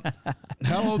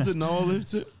 How old did Noah live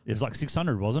to? It's like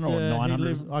 600, wasn't it? Or Yeah, he 900?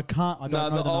 lived- I can't. I don't No, know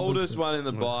the the numbers, oldest but- one in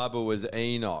the Bible was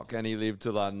Enoch, and he lived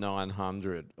to like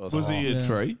 900 or something. Was he a Yeah.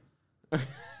 tree?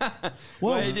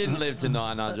 Well, he didn't live to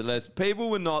 900. People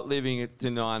were not living to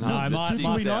 900. No, my-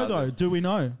 Do we know though? Do we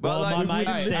know? Well, Well, like, my mate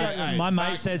hey, said. hey, my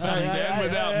mate said something. Then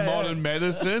without modern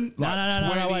medicine, No,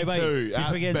 no, wait. 22 You at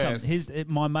forget best. something.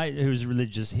 My mate who was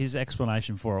religious, his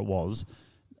explanation for it was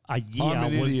a I'm year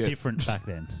an was idiot. different back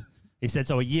then. He said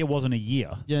so. A year wasn't a year.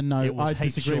 Yeah, no, It was I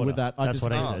heaps disagree with shorter. that. That's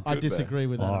what he said. I disagree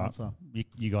with that All right. answer.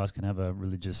 You guys can have a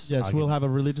religious. Yes, we'll argument. have a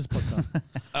religious podcast,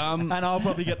 and I'll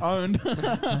probably get owned.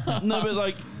 No, but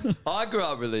like, I grew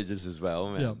up religious as well,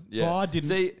 man. Yeah. Well, I didn't.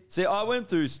 See, I went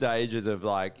through stages of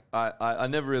like, I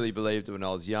never really believed it when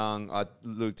I was young. I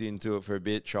looked into it for a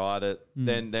bit, tried it,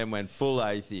 then went full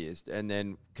atheist, and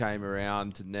then came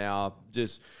around to now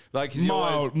just like 'cause you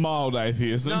always- mild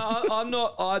atheism. No, I'm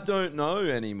not. I don't know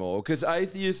anymore because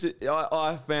atheists.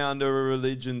 I found are a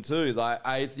religion too. Like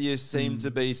atheists seem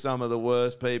to be some of the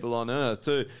worst people on earth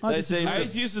too. I They disagree. seem to,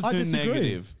 Atheists are I too disagree.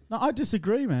 negative. No, I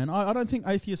disagree, man. I don't think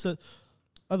atheists are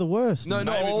the worst. no,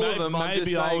 not all of them. I'm Maybe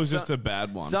just I saying was some- just a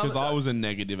bad one some- because I was a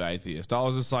negative atheist. I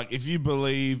was just like, if you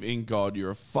believe in God,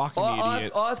 you're a fucking I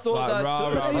idiot. thought Like, that rah,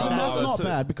 too. rah, But even rah, that's rah. not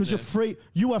bad because you're free.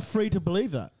 You are free to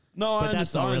believe that. No, But I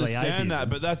that's not really understand that, atheism.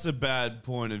 but that's a bad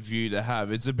point of view to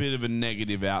have. It's a bit of a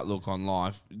negative outlook on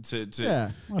life. To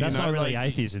Yeah. you That's know, not really like-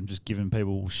 atheism. Just giving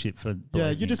people shit for. Yeah,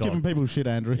 believing you're in just God. giving people shit,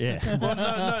 Andrew. Yeah.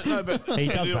 Well, no, but He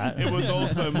does it, that. It was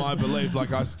also my belief.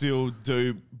 Like I still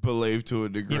do believe to a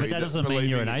degree. Yeah, but that doesn't mean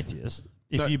you're an believing- atheist.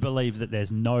 If No. you believe that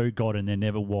there's no God and there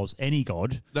never was any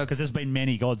God, That's- because there's been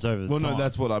many gods over the Well, time. no,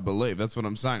 that's what I believe. That's what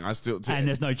I'm saying. I still and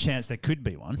there's no chance there could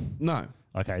be one. no.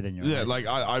 Okay, then you're Yeah, an like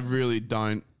atheist. I really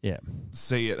don't yeah,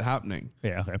 see it happening.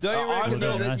 yeah, okay. Don't you reckon feel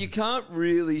though that that. you can't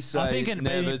really say I think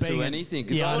never to anything?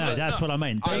 'cause Yeah, I know. don't- That's what I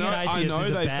mean. Being an I atheist know is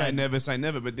a they bad. say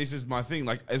never, but this is my thing.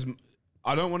 Like, as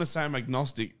I don't want to say I'm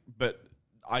agnostic, but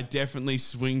I definitely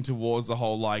swing towards the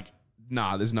whole like,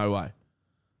 nah, there's no way.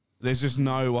 There's just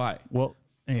no way. Well,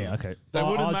 Yeah, okay. They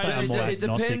would have I'd say made I'm more It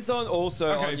agnostic. depends on also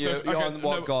on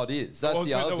what God is. That's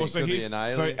the other thing. Could be an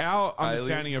alien. So our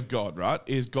understanding of God, right,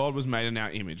 is God was made in our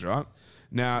image, right?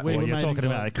 Now, Well, you're talking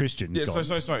about a Christian Yeah,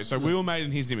 God. so we were made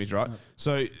in His image, right?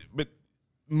 So, but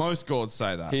most gods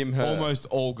say that. Him, her. Almost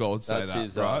all gods say That's that,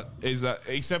 his, right? Is that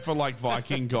except for like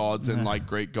Viking gods and like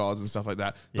Greek gods and stuff like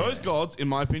that? Those gods, in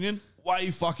my opinion,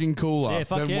 way fucking cooler Yeah,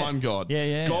 fuck than yeah. one god.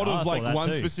 Yeah. God I of thought like that one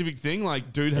too. specific thing,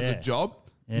 like dude has Yeah. a job,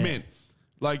 Yeah. mint.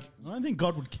 Like I don't think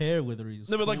God would care whether he's.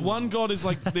 no, but like one god is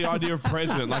like the idea of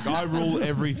president. Like I rule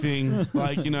everything.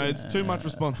 Like, you know, it's too much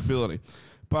responsibility.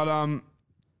 But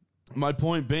my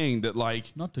point being that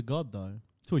like Not to God though,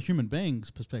 to a human being's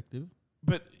perspective.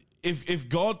 but if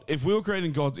we were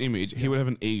creating God's image, he would have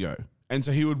an ego. And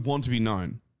so he would want to be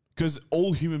known. Because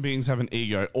all human beings have an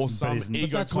ego or some isn't-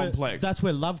 ego But complex. That's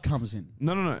where love comes in.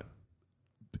 No.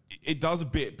 It does a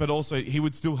bit, but also he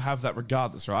would still have that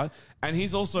regardless, right? And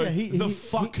he's also Yeah, he-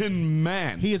 fucking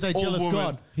man. He is a or jealous woman.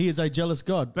 God. He is a jealous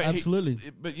God. But Absolutely.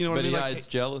 But you know what But I he mean? Like, hates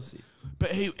jealousy.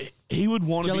 but he would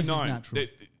want to be Jealousy is known. natural.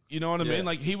 You know what I Yeah. mean?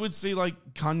 Like he would see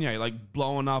like Kanye like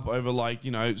blowing up over like,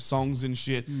 you know, songs and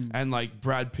shit and like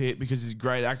Brad Pitt because he's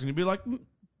great acting. He'd be like,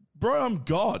 bro, I'm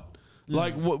God.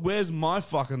 Like, where's my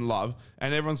fucking love?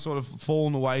 And everyone's sort of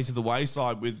fallen away to the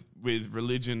wayside with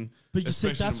religion. But you see,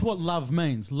 especially- that's what love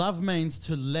means. Love means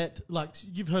to let, like,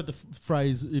 you've heard the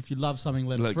phrase, if you love something,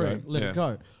 let it free, let yeah. it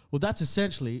go. Well, that's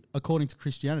essentially, according to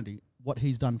Christianity, what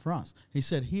he's done for us. He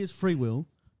said, here's free will,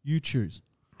 you choose.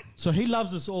 So he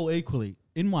loves us all equally,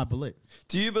 in my belief.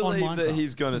 Do you believe that Minecraft.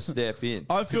 he's going to step in?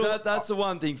 I feel- that's the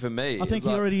one thing for me. I think he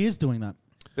Like, already is doing that.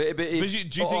 But if, do you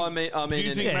think, I mean, do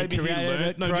you think Yeah, maybe he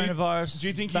created learned? the coronavirus Do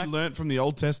you think he learned from the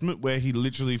Old Testament where he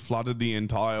literally flooded the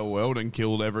entire world and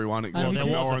killed everyone except he for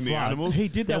did. Noah and the animals? He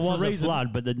did that There for was a a reason.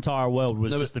 flood, but the entire world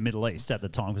was No, but- just the Middle East at the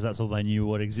time because that's all they knew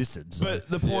what existed. So. But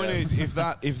the point is, if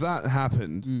that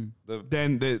happened,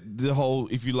 then the whole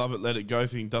 "if you love it, let it go"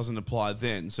 thing doesn't apply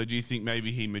then. So do you think maybe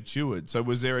he matured? So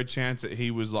was there a chance that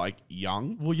he was like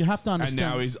young, Well, you have to and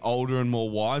understand. now he's older and more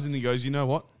wise, and he goes, you know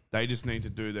what? They just need to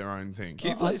do their own thing. Can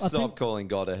you I please stop think- calling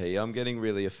God a he? I'm getting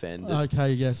really offended.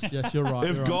 Okay, yes, you're right.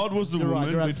 If you're God right. was the You're right,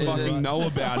 woman, you're we'd absolutely fucking right. know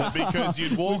about it because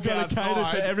you'd walk Gotta cater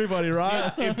outside. to everybody,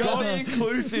 right? If God be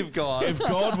inclusive, God. If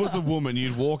God was a woman,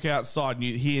 you'd walk outside and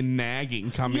you'd hear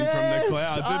nagging coming Yes, from the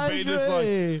clouds. I It'd be just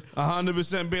agree. like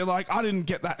 100% be like, I didn't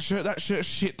get that shirt. That shirt,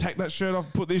 shit, take that shirt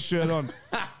off, put this shirt on.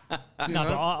 You no, know?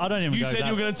 but I don't even You go said that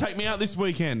you were going to take me out this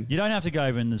weekend. You don't have to go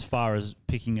even as far as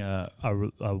picking a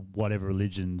whatever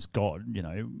religion's God, you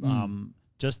know.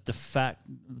 Just the fact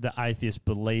that atheists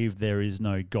believe there is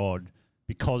no God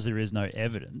because there is no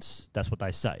evidence, that's what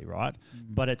they say, right?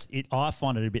 But I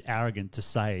find it a bit arrogant to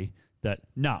say that,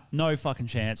 no fucking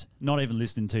chance, not even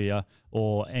listening to you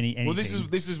or anything. Well,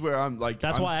 this is where I'm like...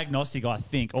 That's why agnostic, I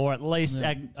think, or at least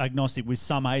agnostic with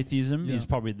some atheism is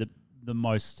probably the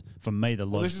most, for me, the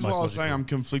Well, this is most why I was logical. saying I'm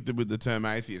conflicted with the term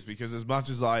atheist because as much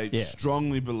as I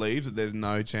strongly believe that there's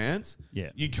no chance,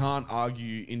 you can't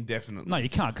argue indefinitely. No, you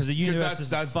can't because the universe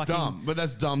is that's fucking dumb. But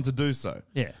that's dumb to do so.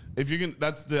 Yeah. If you can,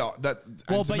 that's the that.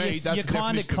 Well, and to but me, you're that's the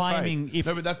kind of definition claiming faith. if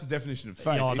No, but that's the definition of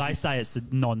faith. Oh, If they you- say it's a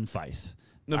non-faith.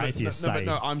 no, but, Atheists no, say but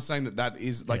no, I'm saying that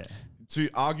is like to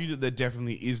argue that there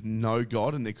definitely is no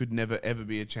God and there could never ever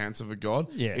be a chance of a God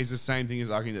is the same thing as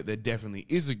arguing that there definitely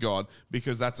is a God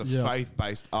because that's a Yeah.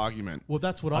 faith-based argument. Well,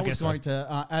 that's what I was guess so. going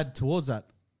to add towards that.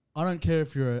 I don't care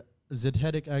if you're a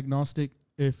zetetic agnostic,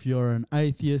 if you're an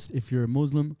atheist, if you're a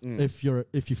Muslim, if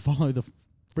you follow the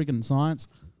friggin' science,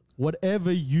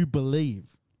 whatever you believe,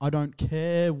 I don't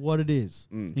care what it is,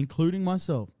 including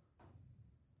myself.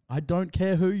 I don't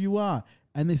care who you are.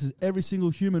 And this is every single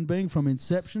human being from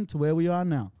inception to where we are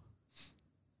now.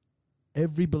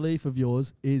 Every belief of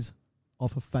yours is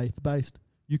of a faith-based.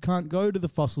 You can't go to the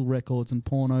fossil records and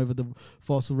pawn over the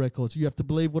fossil records. You have to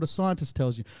believe what a scientist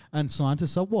tells you. And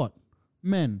scientists are what?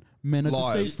 Men. Men are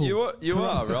Liars. deceitful. You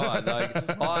are right.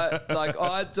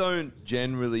 I don't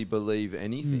generally believe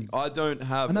anything. I don't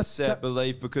have And a that's- set that-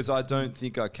 belief because I don't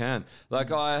think I can.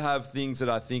 Like I have things that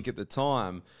I think at the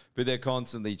time, but they're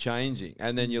constantly changing.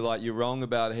 And then you're wrong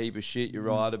about a heap of shit. You're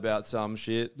right about some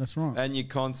shit. That's right. And you're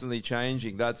constantly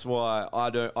changing. That's why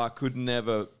I could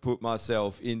never put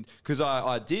myself in because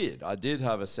I did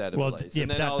have a set of beliefs. Yeah, and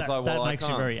but then I was like, well, that makes I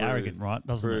you can't very prove- arrogant, right?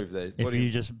 Doesn't prove it? these. What do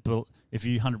you- If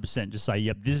you 100% just say,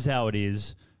 "Yep, this is how it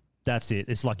is," that's it.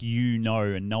 It's like you know,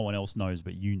 and no one else knows,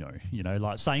 but you know. You know,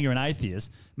 like saying you're an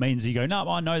atheist means you go, "No,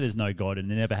 I know there's no God,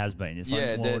 and there never has been." It's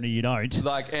like, well, you don't.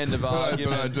 Like end of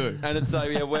argument. I do. And it's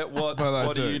like, yeah, what I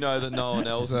do do. you know that no one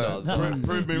else does?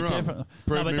 Prove me wrong. No,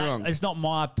 Prove but me wrong. It's not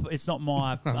my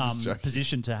just joking.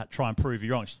 position to try and prove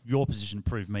you wrong. It's your position to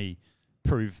prove me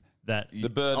prove that The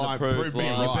burden of proof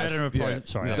being lies. right. The burden of proof.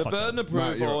 Sorry, I The fucked burden up. of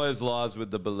proof you're right. always lies with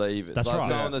the believers. That's like right.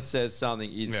 someone Yeah. that says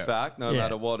something is Yeah. fact, no Yeah.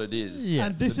 matter what it is. Yeah.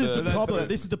 And this is the burden- problem.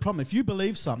 This is the problem. If you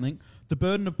believe something, the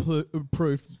burden of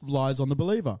proof lies on the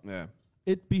believer. Yeah.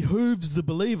 It behooves the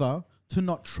believer to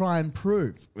not try and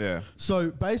prove. Yeah. So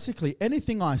basically,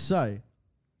 anything I say,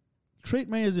 treat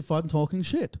me as if I'm talking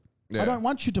shit. Yeah. I don't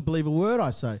want you to believe a word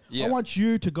I say. Yeah. I want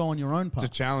you to go on your own path. To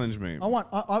challenge me. I don't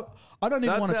even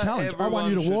That's want to how challenge. I want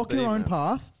you everyone to walk should your be, own man.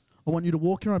 path. I want you to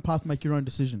walk your own path, make your own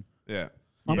decision. Yeah.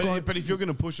 I'm But, going- but if you're going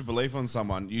to push a belief on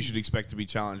someone, you should expect to be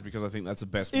challenged because I think that's the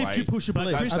best way. If you push a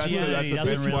belief, That's the Christianity best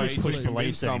doesn't way really to push convince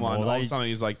beliefs someone anymore. of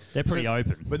something is like They're pretty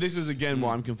open. But this is again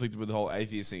why I'm conflicted with the whole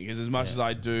atheist thing because as much as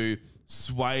I do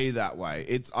sway that way,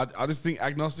 I just think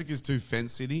agnostic is too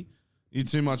fence city. You're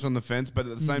too much on the fence, but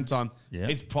at the same time, Yeah.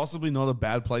 it's possibly not a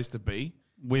bad place to be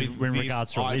With this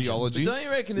regards to religion. ideology. But don't you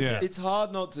reckon Yeah. it's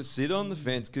hard not to sit on the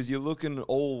fence because you're looking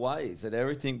all ways at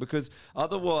everything? Because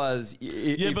otherwise, Yeah,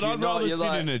 if but you're I'd not, rather you're sit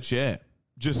like, in a chair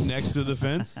just next to the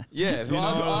fence. yeah, You know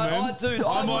what I mean? dude,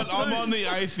 I'm would on too.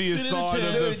 the atheist Sit in a side chair.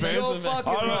 of the Dude, fence. you're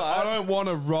fucking I right. don't want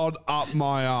a rod up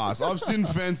my ass. I've seen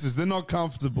fences; they're not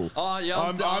comfortable. Oh, yeah,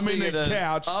 I'm I'm in thinking a of-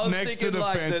 couch I was next to thinking the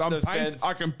like fence. the fence.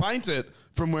 I can paint it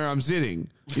from where I'm sitting.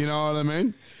 You know what I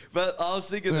mean? But I was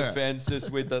thinking Yeah. the fence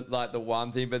just with the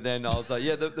one thing, but then I was like,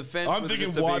 yeah, the fence I'm with thinking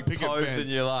just a white big picket post fence. and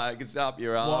you're like, it's up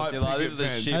your ass. White You're like, this picket is a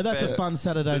fence. shit Hey, that's a fence fun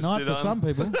Saturday to night sit for on. some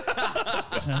people.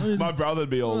 My brother'd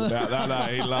be all about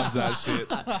that. He loves that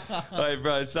shit. Hey,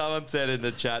 bro, someone said in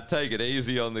the chat, take it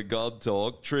easy on the God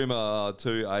talk. Trimmer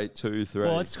 2823.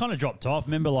 Well, it's kind of dropped off.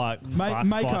 Remember, like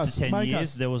five to 10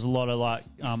 years, there was a lot of like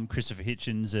Christopher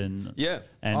Hitchens and Yeah.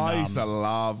 and I used to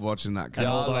love watching that. and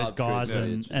all I those loved guys,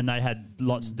 Chris and they had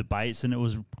lots of debates, and it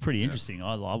was pretty interesting.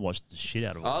 I watched the shit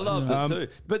out of it. I loved it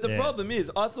too. But the yeah. problem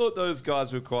is, I thought those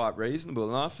guys were quite reasonable,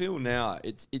 and I feel now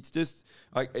it's just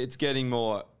like it's getting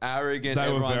more arrogant.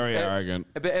 They were very arrogant.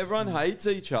 But everyone hates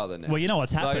each other now. Well, you know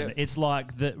what's Like, happened? It's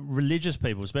like the religious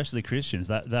people, especially Christians,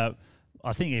 that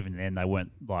I think even then they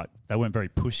weren't very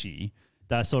pushy.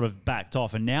 They sort of backed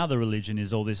off, and now the religion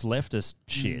is all this leftist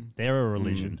shit. They're a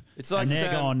religion. It's like and they're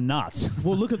Sam- going nuts.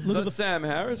 Well, look at That's Sam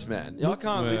Harris, man. I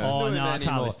can't listen Oh, to him no, I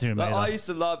anymore. can't listen to him Like, I either. used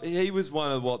to love. He was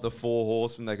one of the four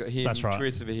horsemen. They got him, That's right.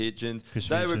 Christopher Hitchens.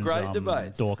 Christopher They were Hitchens, great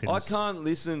debates. Dawkins. I can't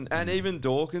listen, and even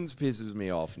Dawkins pisses me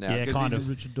off now. Yeah, 'cause kind he's- of.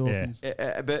 Richard Dawkins.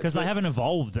 but- Because they haven't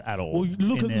evolved at all. Well,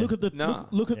 look in at there. the Nah.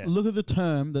 look at the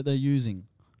term that they're using.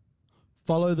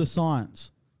 Follow the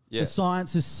science. Yeah. The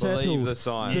science is Believe settled. the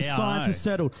science. The Yeah, I science know. is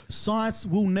settled. Science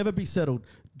will never be settled.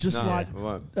 Just No, like it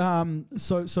won't.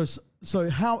 so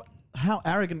how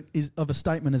arrogant is of a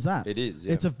statement is that? It is,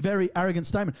 yeah. It's a very arrogant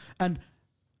statement. And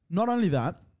not only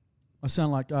that, I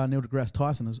sound like Neil deGrasse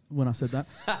Tyson when I said that.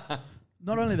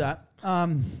 Not only that,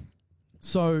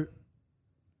 so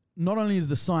not only is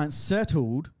the science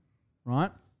settled,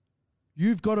 right?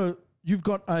 You've got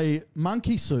a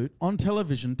monkey suit on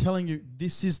television telling you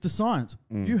this is the science.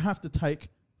 You have to take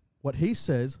what he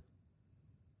says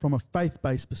from a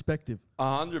faith-based perspective.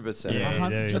 100%. Yeah, you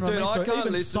do. You know what Dude, I mean? I So can't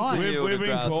even listen to science- Neil We've been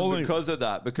deGrasse calling- because of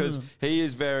that. Because he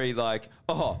is very like,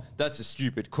 oh, that's a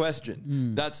stupid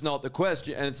question. That's not the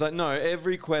question. And it's like, no,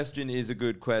 every question is a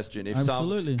good question. If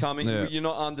Absolutely. you're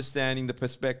not understanding the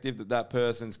perspective that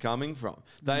person's coming from.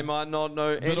 They might not know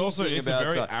anything But also, it's a about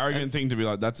very something. arrogant thing to be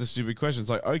like, that's a stupid question. It's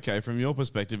like, okay, from your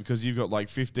perspective, because you've got like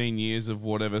 15 years of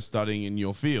whatever studying in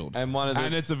your field.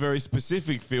 And it's a very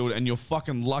specific field, and you're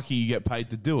fucking lucky you get paid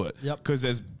to do it. Yep. Because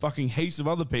there's fucking heaps of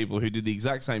other people who did the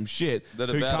exact same shit That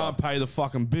are who better. can't pay the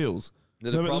fucking bills.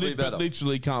 That are No, but probably but better.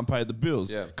 literally can't pay the bills.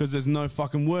 Yeah. Because there's no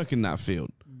fucking work in that field.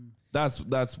 That's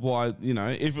why, you know,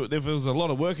 if there was a lot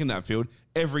of work in that field,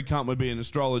 every cunt would be an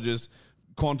astrologist,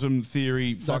 quantum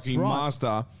theory fucking right.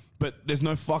 master, but there's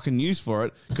no fucking use for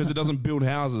it because it doesn't build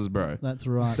houses, bro. That's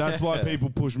right. That's why people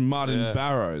push mud in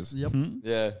barrows. Yep.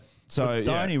 Yeah. So,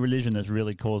 The yeah. only religion that's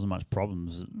really causing much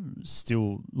problems,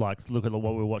 still, like, look at what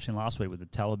we were watching last week with the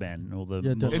Taliban and all the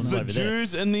Yeah, Muslims It's the over there.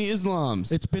 Jews and the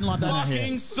Islams. It's been like that out fucking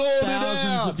here. sort it Thousands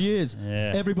out. of years.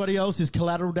 Yeah. Everybody else is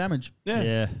collateral damage.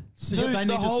 Yeah. So Dude, they need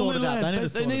the to Holy sort it out. Land, They need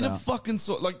to they sort need it to out. fucking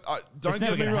sort. Like, don't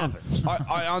never get me gonna wrong. happen.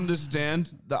 I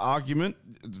understand the argument.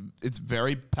 It's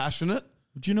very passionate.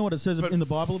 Do you know what it says But in the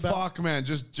Bible about? fuck, man,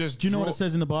 just. Do you know what it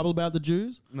says in the Bible about the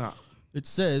Jews? No. It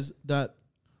says that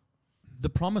the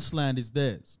promised land is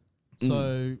theirs.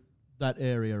 So that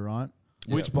area, right?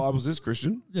 Which Bible's this,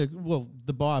 Christian? Yeah, well,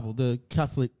 the Bible, the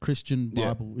Catholic Christian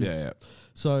Bible. Yeah, is. yeah.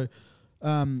 So,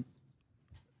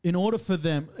 in order for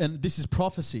them, and this is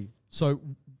prophecy. So,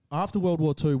 after World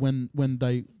War II, when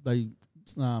they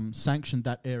sanctioned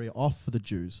that area off for the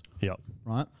Jews. Yep.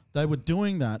 Right? They were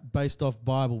doing that based off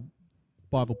Bible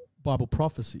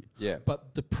prophecy. Yeah.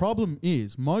 But the problem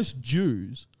is most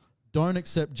Jews don't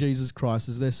accept Jesus Christ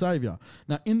as their savior.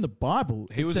 Now, in the Bible,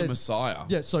 He it was says, a Messiah.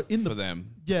 Yeah, so in for the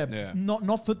them. Yeah,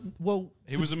 not for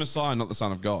He was a Messiah, not the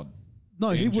Son of God. No,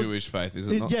 in he was Jewish faith, is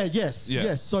it not? Yeah,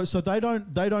 yes. So they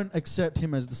don't accept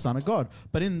him as the Son of God.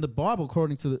 But in the Bible,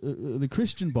 according to the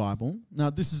Christian Bible, now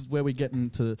this is where we get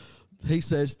into he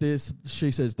says this,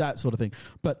 she says that sort of thing.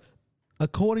 But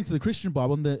according to the Christian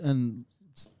Bible, and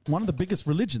it's one of the biggest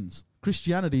religions,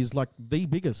 Christianity is like the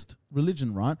biggest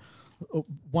religion, right?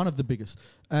 One of the biggest,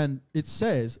 and it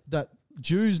says that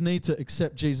Jews need to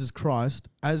accept Jesus Christ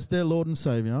as their Lord and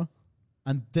Savior,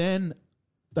 and then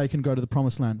they can go to the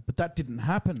Promised Land. But that didn't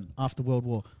happen after World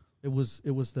War. It was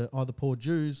the poor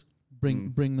Jews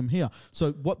bring them here.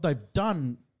 So what they've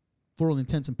done, for all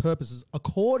intents and purposes,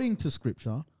 according to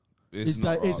Scripture, is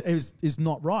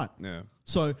not right. Yeah.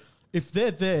 So if they're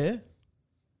there,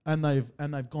 and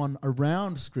they've gone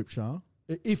around Scripture,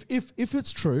 if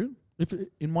it's true, if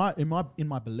in my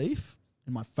belief,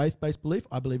 in my faith-based belief,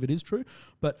 I believe it is true.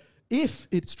 But if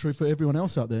it's true for everyone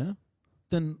else out there,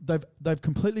 then they've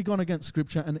completely gone against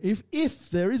Scripture. And if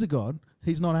there is a God,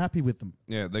 He's not happy with them.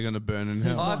 Yeah, they're going to burn in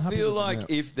hell. I feel like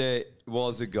if there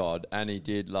was a God and He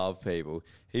did love people,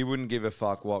 He wouldn't give a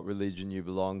fuck what religion you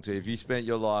belong to. If you spent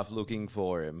your life looking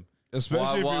for Him,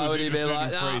 especially why if would he He was be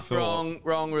interested like, in free thought.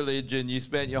 wrong religion? You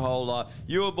spent your whole life.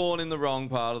 You were born in the wrong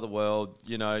part of the world.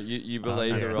 You know, you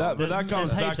believe the wrong. But that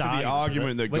comes back to the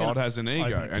argument that God has an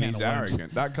ego and He's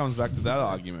arrogant. That comes back to that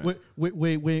argument.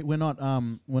 We're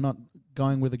not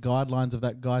going with the guidelines of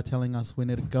that guy telling us we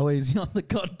need to go easy on the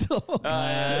God talk.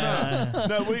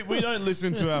 No, we don't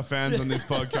listen to our fans on this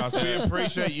podcast. We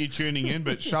appreciate you tuning in,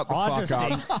 but shut the fuck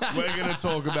up. We're going to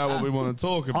talk about what we want to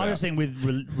talk about. I just think with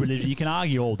religion, you can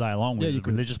argue all day long with a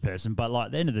religious person, but like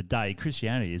at the end of the day,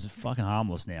 Christianity is fucking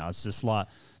harmless now. It's just like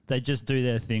they just do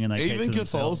their thing and they keep even to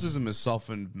Catholicism is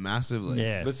softened massively.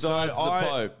 Yeah. Besides the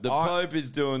Pope. The Pope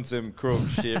is doing some crook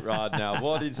shit right now.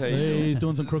 What is he doing? He's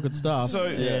doing some crooked stuff. So,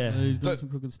 he's doing some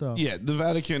crooked stuff. Yeah, the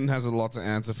Vatican has a lot to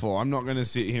answer for. I'm not going to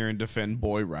sit here and defend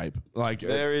boy rape. Like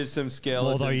there is some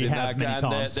skeletons in that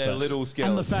and they're little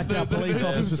skeletons. And the fact that police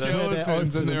officers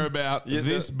skeletons and they're about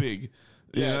this big.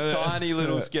 Yeah, tiny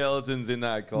little skeletons in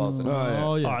that closet.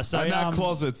 Oh yeah. All right, so and that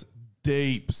closet's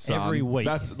deep, son. Every week.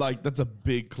 That's a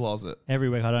big closet. Every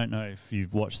week, I don't know if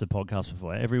you've watched the podcast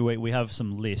before. Every week, we have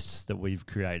some lists that we've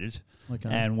created,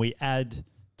 and we add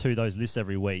to those lists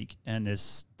every week. And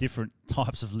there's different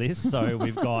types of lists. So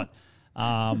we've got,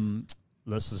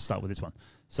 let's just start with this one.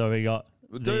 So we got.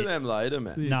 We'll do them later,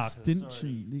 man.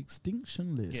 The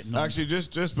extinction list. Actually,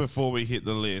 just before we hit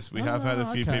the list, we have had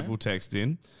a few people text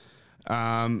in.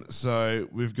 So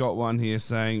we've got one here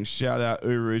saying, shout out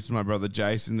Uru to my brother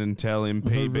Jason and tell him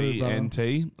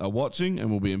PBNT are watching and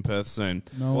we'll be in Perth soon.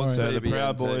 So the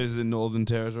Proud Boys in Northern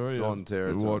Territory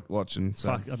watching. So.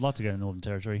 Fuck, I'd like to go to Northern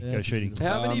Territory, go shooting.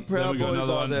 How many Proud Boys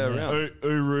are there around?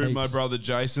 Uru, my brother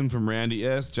Jason from Randy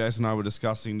S. Jason and I were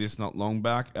discussing this not long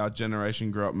back. Our generation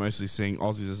grew up mostly seeing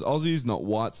Aussies as Aussies, not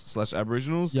whites /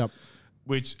 Aboriginals. Yep.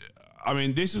 Which... I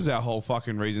mean, this was our whole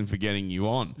fucking reason for getting you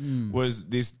on, was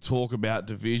this talk about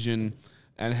division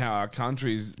and how our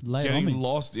country's getting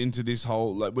lost into this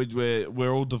whole, like,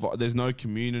 we're all divided. There's no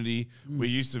community. We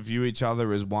used to view each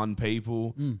other as one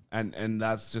people, and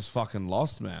that's just fucking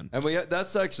lost, man. And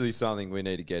that's actually something we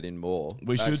need to get in more.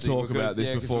 We should talk about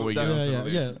this before we go into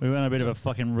this. We went on a bit of a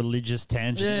fucking religious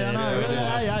tangent. Yeah, no,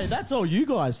 hey, that's all you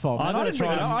guys' fault. Man. I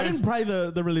didn't pay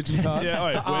the religion card.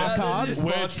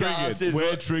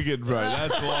 We're triggered, bro.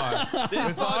 That's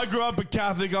why. I grew up a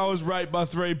Catholic. I was raped by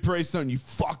 3 priests. Don't you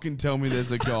fucking tell me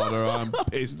there's a God or I'm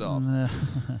pissed off.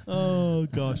 Oh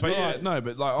gosh. But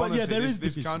honestly,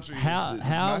 this country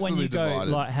how when you go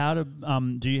divided. like how to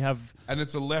do you have and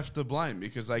it's a left to blame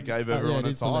because they gave everyone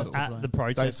a title at the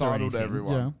protest. They titled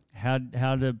everyone. Yeah.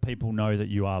 How do people know that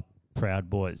you are Proud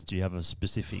Boys? Do you have a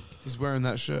specific? He's wearing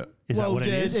that shirt. Is that what it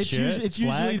is? It's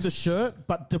usually the shirt,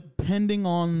 but depending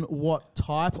on what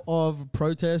type of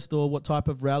protest or what type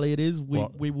of rally it is,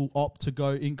 we will opt to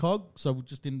go incog. So we're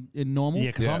just in normal. Yeah,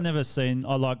 because I've never seen.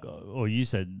 Or you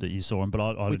said that you saw him, but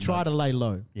I we try to lay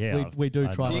low. Yeah, we do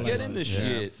try. Do to you lay get low. in the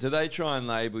shit? Do they try and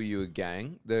label you a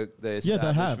gang? The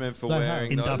establishment for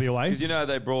wearing in those? WA because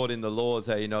they brought in the laws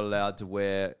how you're not allowed to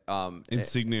wear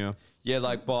insignia. Yeah,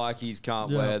 like bikies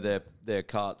can't wear their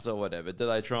cuts or whatever. Do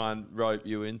they try and rope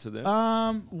you into them?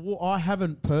 Well, I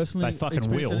haven't personally. They fucking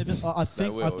experienced will.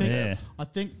 anything. I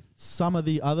think some of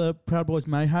the other Proud Boys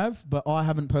may have, but I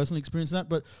haven't personally experienced that.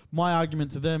 But my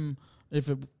argument to them if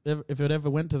it ever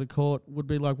went to the court, would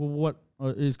be like, well, what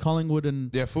is Collingwood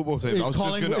and football team. I was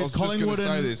just going to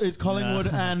say this. Is Collingwood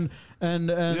and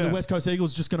the West Coast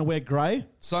Eagles just going to wear grey?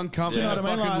 Son comes in a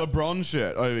fucking LeBron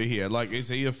shirt over here. Like, is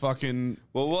he a fucking?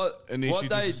 Well, what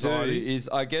they do is,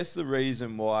 I guess the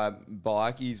reason why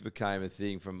bikies became a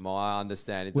thing, from my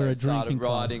understanding, they started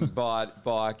riding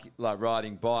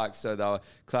riding bikes, so they were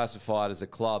classified as a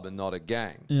club and not a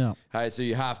gang. Yeah. Hey, so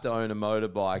you have to own a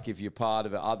motorbike if you're part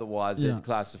of it. Otherwise, they're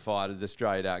classified as a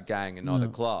straight out gang and not a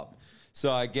club. So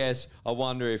I guess I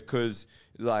wonder if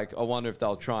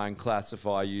they'll try and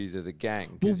classify you as a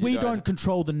gang. Well, we don't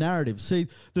control the narrative. See,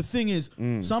 the thing is,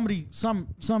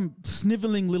 some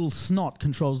sniveling little snot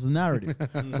controls the narrative,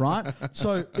 right?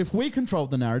 So if we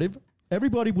controlled the narrative,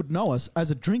 everybody would know us as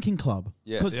a drinking club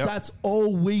because that's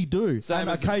all we do. Same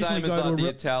as the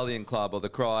Italian club or the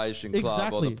Croatian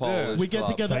club or the Polish club. We get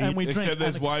together and we drink. And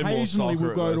occasionally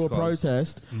we'll go to a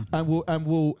protest and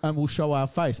we'll show our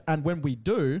face. And when we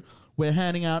do, we're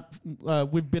handing out.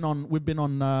 We've been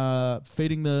on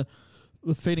feeding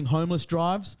homeless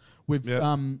drives. We've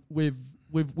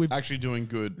actually doing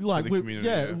good for the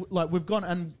community. Like we've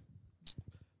gone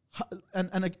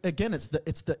and again, it's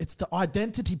the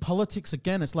identity politics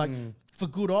again. It's like for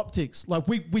good optics. Like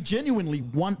we genuinely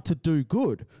want to do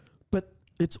good, but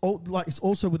it's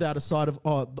also without a side of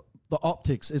the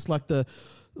optics. It's like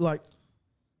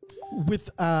with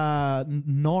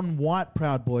non-white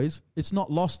Proud Boys, it's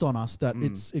not lost on us that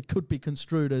it could be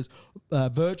construed as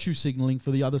virtue signaling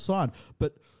for the other side,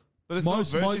 but it's not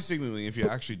virtue signaling if you're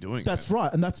actually doing it. That's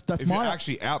right, and that's if you're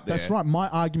actually out there. That's right. My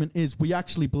argument is we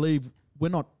actually believe we're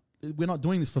not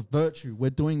doing this for virtue. We're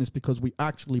doing this because we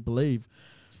actually believe.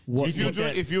 If you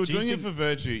were doing it for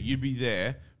virtue, you'd be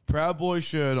there, Proud Boy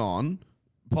shirt on,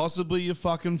 possibly your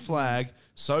fucking flag,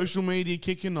 social media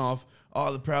kicking off.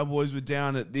 Oh, the Proud Boys were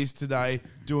down at this today,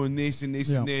 doing this and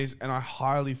this and this, and I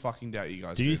highly fucking doubt you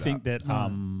guys do you think that?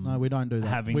 No, we don't do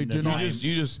that. We do not.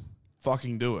 You just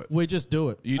fucking do it. We just do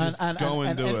it. You just go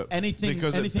and do it. Anything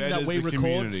that we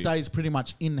record stays pretty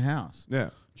much in house. Yeah.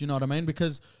 Do you know what I mean?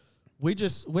 Because we're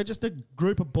just a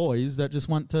group of boys that just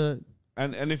want to.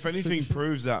 And if anything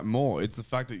proves that more, it's the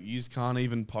fact that you can't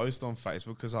even post on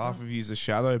Facebook because half of you are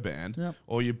shadow banned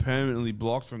or you're permanently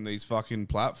blocked from these fucking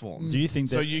platforms. Do you think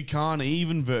so? You can't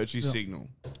even virtue signal.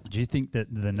 Do you think that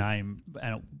the name,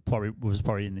 and it was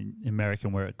probably in the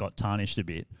American where it got tarnished a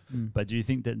bit, but do you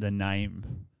think that the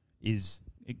name is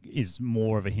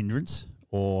more of a hindrance?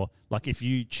 Or like if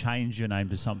you change your name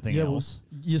to something else,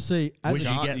 you see,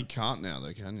 you can't now,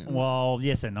 though, can you? Well,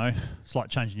 yes and no. It's like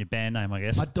changing your band name, I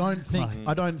guess. I don't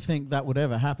think that would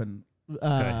ever happen.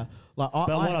 Okay. But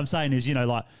what I'm saying is,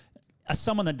 like as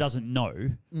someone that doesn't know,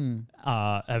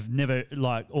 have never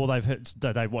or they've heard,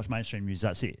 they watch mainstream news.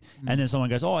 That's it. And then someone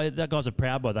goes, "Oh, that guy's a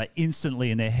Proud Boy." They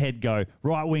instantly in their head go,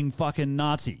 "Right wing fucking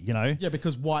Nazi," Yeah,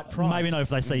 because white pride. Maybe not if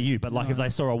they say you, but like if they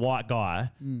saw a white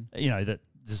guy, that.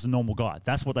 Just a normal guy.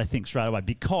 That's what they think straight away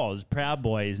because Proud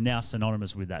Boy is now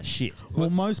synonymous with that shit. Well,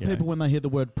 most people when they hear the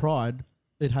word pride,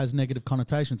 it has negative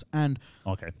connotations. And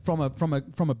from a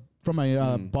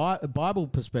Bible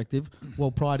perspective, well,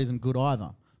 pride isn't good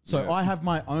either. So I have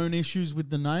my own issues with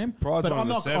the name, Pride's but I'm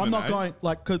not going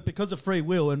because of free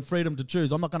will and freedom to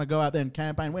choose. I'm not going to go out there and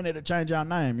campaign. We need to change our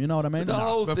name. You know what I mean? But the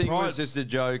whole thing was just a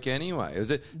joke anyway.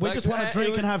 We just want to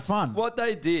drink and have fun. What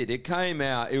they did, it came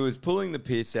out. It was pulling the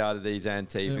piss out of these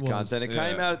Antifa cunts, and it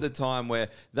came out at the time where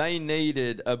they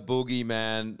needed a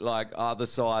boogeyman, like other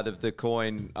side of the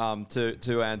coin, to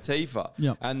Antifa.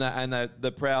 Yeah. And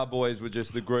the Proud Boys were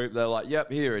just the group. They're like,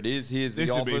 "Yep, here it is. Here's the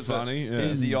opposite. This would be funny. Yeah.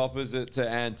 Here's the opposite to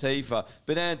Antifa."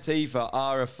 But Antifa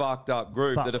are a fucked up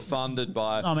group that are funded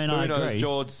by who knows,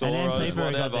 George Soros, and Antifa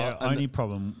whatever. Got their only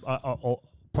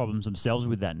problems themselves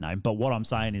with that name. But what I'm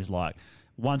saying is like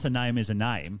once a name is a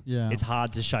name, it's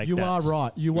hard to shake. You are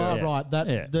right. You are right.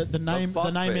 That the name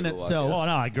in itself. Oh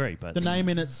no, I agree. But the name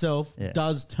in itself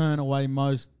does turn away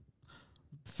most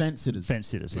fence sitters. Do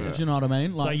you know what I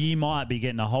mean? So you might be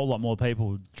getting a whole lot more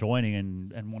people joining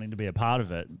and wanting to be a part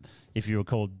of it if you were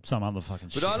called some other fucking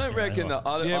shit. But I don't reckon that.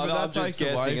 I'm just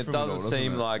guessing. It doesn't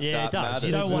seem like that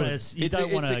matters. You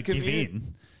don't want to give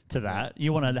in to that.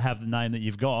 You want to have the name that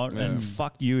you've got, and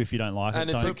fuck you if you don't like it. And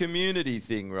it's a community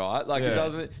thing, right? Like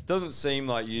it doesn't seem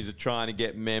like you're trying to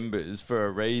get members for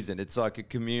a reason. It's like a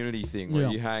community thing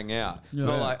where you hang out. It's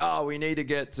not like, we need to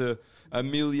get to 1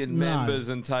 million members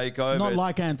and take over. Not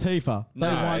like Antifa.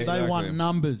 They want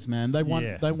numbers, man. They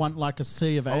want like a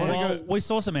sea of ads. We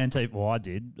saw some Antifa. Well, I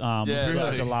did.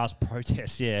 The last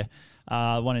protest,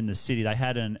 one in the city. They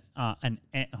had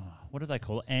what do they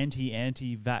call it?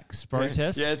 Anti-vax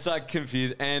protest. Yeah, it's like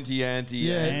confused.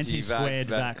 Anti-squared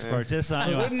vax protest.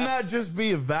 Anyway. Wouldn't that just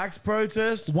be a vax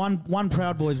protest? One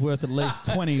Proud Boy's worth at least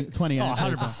 20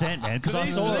 100%, man. Because I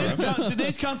saw them. Did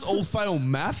these cunts all fail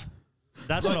math?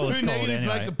 That's what it was two called negatives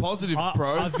anyway. makes a positive,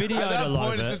 bro. I videoed At that a lot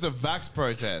point, of it's it. just a vax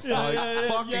protest.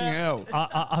 Fucking hell.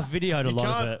 I videoed a You lot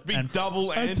of can't it. be and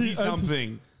double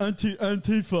anti-something.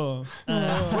 Antifa.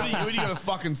 What do you got a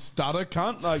fucking stutter,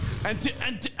 cunt? Like,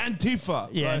 Antifa.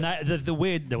 Yeah, Like,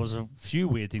 and there was a few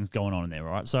weird things going on in there,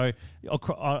 right? So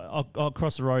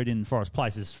across the road in Forest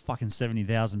Place, there's fucking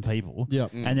 70,000 people.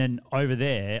 Yep. And then over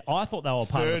there, I thought they were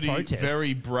part of the 30 protest.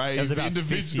 very brave There was about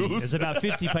individuals. 50, there's about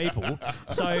 50 people.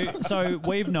 So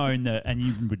we've known that, and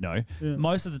you would know,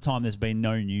 most of the time there's been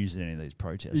no news in any of these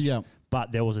protests. Yeah.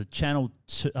 But there was a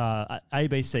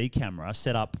ABC camera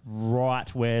set up right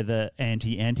where the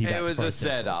anti-vax It was a protest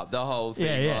setup, the whole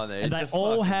thing. Yeah. On it. And It's they a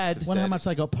all fucking had... Wonder how much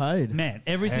they got paid. Man,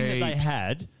 everything that they Heaps.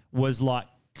 had was like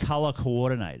color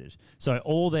coordinated. So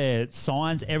all their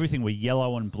signs, everything were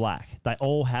yellow and black. They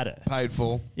all had it. paid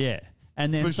for. Yeah.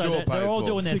 And then For so sure they're paid all for.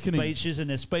 doing their Sickening. speeches, and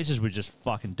their speeches were just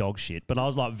fucking dog shit. But I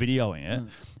was like videoing it,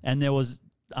 and there was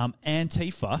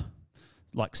Antifa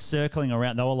like circling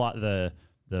around. They were like the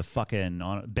fucking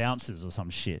bouncers or some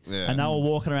shit. Yeah. And they were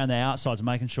walking around the outsides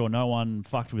making sure no one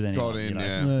fucked with anyone. Got in, you know?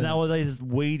 yeah. And they were these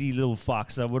weedy little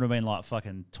fucks that would have been like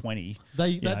fucking 20.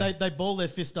 They ball their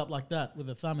fist up like that with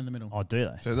a thumb in the middle. Oh, do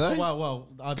they? Do they? Well,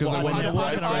 Because they want to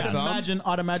break their thumb?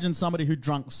 I'd imagine somebody who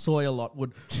drunk soy a lot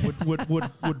would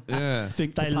Yeah.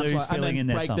 think They to punch lose like, and feeling then in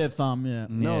their break thumb. their thumb. Yeah.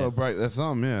 No, they'll break their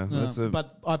thumb, yeah. That's a,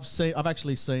 But I've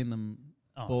actually seen them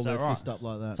ball is that their right? fist up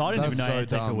like that. So I didn't That's even know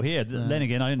so Antifa dumb. were here. Then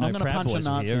again, I didn't I'm know gonna Proud punch a Boys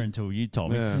were Nazi. here until you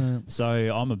told me. Yeah. So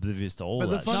I'm oblivious to all But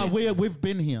the that. funny- shit. No, we've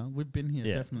been here. We've been here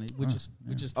Yeah. definitely. We just.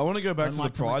 I want to go back Don't to the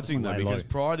like to make pride the thing, though, lay because low.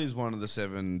 pride is one of the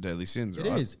 7 deadly sins, It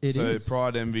right? is, it so is.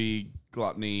 pride, envy,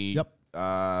 gluttony, Yep.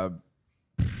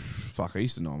 fuck, I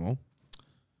used to know them all.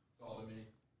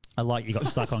 I like you got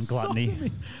stuck on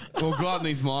gluttony. Well,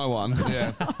 gluttony's my one,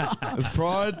 yeah. It's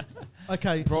pride,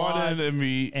 Okay. pride and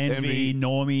Envy,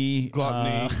 normie,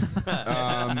 gluttony.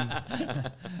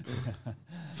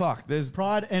 Fuck, there's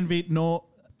Pride, envy,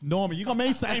 Normie. You got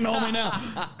me saying Normie now.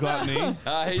 gluttony,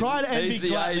 Pride, envy, he's the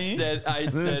gluttony.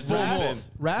 eighth There's dead 4 more. man.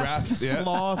 Wrath, Wrath, yeah.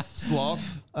 sloth,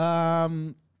 sloth.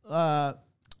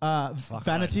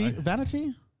 vanity. I-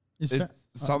 Vanity? Is It's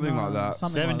something like that.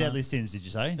 something 7 like that. deadly sins, did you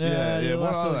say? Yeah, you'll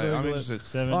what have to are they? I'm Google it. interested.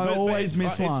 7. I But always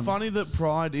miss one. It's funny that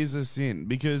pride is a sin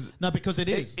because No, because it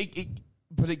is.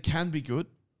 but it can be good.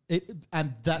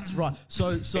 And that's right. So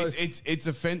It's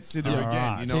a fence sitter Yeah,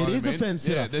 again. right. You know It what is I a mean? fence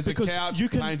sitter Yeah, there's because a couch you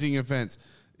can- painting a fence.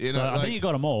 You So know, I like, think you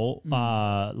got them all.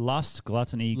 Lust,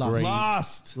 gluttony, Lust. greed,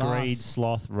 lust, greed,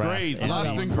 sloth, wrath. greed, envy,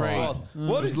 lust, and pride. greed.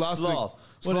 What It's is lust and- sloth?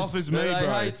 Sloth is me, They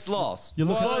bro. hate sloths. You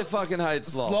look Why at- do they fucking hate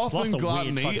sloths? Sloth Sloth's and a weird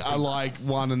gluttony fucking are thing. like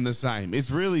one and the same.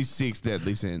 It's really 6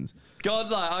 deadly sins.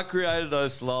 God, like, I created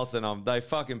those sloths and they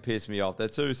fucking piss me off. They're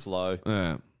too slow.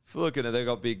 Yeah. Look at it, they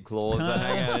got big claws. They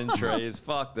hang out in trees.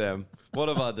 Fuck them. What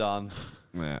have I done?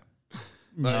 Yeah.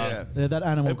 But yeah, that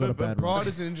animal But, got a but bad pride one.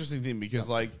 is an interesting thing because,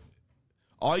 like,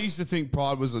 I used to think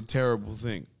pride was a terrible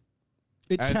thing.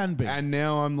 It And, can be. And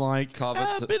now I'm like,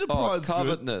 a bit of pride's good.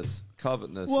 covetousness.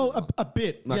 Covetousness. Well, a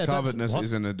bit. No, yeah, that's- covetousness what?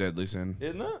 isn't a deadly sin.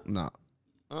 Isn't it? No.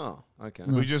 Oh, okay.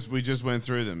 We just went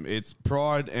through them. It's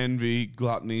pride, envy,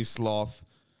 gluttony, sloth.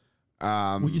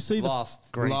 Well, you see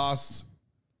Lust. lust,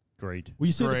 Greed. Well,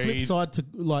 you see the flip greed, side to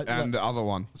like, and like the other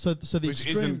one, so the which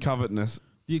extreme, isn't covetousness.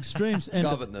 the extremes end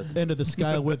Covetousness. of the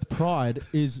scale with pride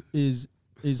is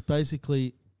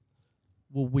basically,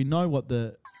 well, we know what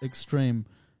the extreme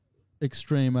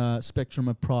spectrum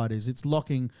of pride is. It's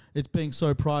locking. It's being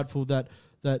so prideful that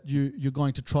you're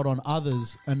going to trot on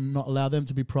others and not allow them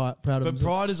to be proud of But themselves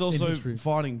pride is in also history.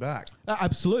 fighting back.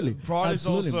 Absolutely. Pride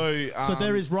Absolutely. is also so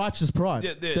there is righteous pride.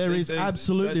 Yeah, there is there's-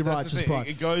 absolutely that's the righteous thing. pride.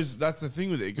 It goes. That's the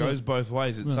thing with it. It goes both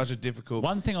ways. It's such a difficult.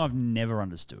 One thing I've never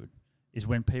understood is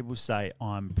when people say,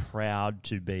 I'm proud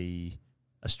to be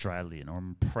Australian or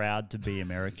I'm proud to be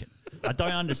American. I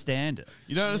don't understand it.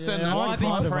 You don't understand Yeah, that. I Why be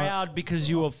kind of- proud because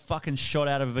you were fucking shot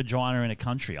out of a vagina in a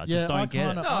country? I just don't get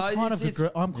it. No, I'm kind it's- of,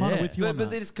 it's- I'm kind of yeah. with you on But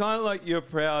that. it's kind of like you're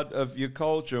proud of your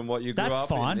culture and what you grew That's up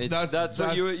fine. in. That's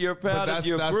what you're proud but of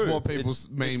your that's group. what people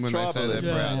mean when they say they're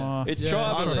tribalism. proud. It's Yeah,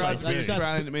 tribalism. I'm proud to be That's-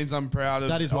 Australian. It means I'm proud of,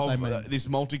 that is what of they mean. this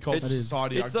multicultural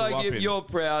society It's I grew like up in. you're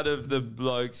proud of the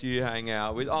blokes you hang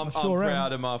out with. I'm sure am.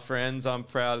 proud of my friends. I'm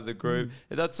proud of the group.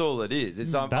 That's all it is.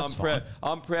 It's I'm That's proud. fine.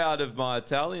 I'm proud of my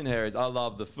Italian heritage. there. I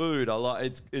love the food. I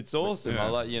like it's awesome. Yeah. I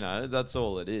like that's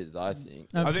all it is. I think.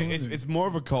 I think it's more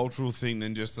of a cultural thing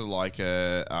than just a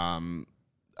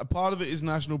part of it is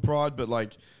national pride, but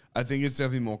like I think it's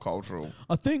definitely more cultural.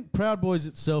 I think Proud Boys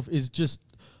itself is just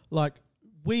like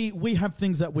we have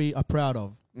things that we are proud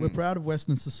of. We're proud of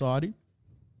Western society.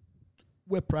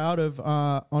 We're proud of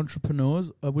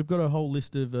entrepreneurs. We've got a whole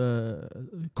list of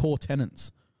core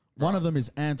tenets. One of them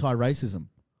is anti-racism.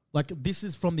 Like this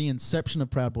is from the inception of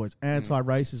Proud Boys.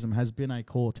 Anti-racism has been a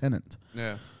core tenet.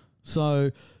 Yeah.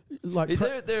 So, like, Is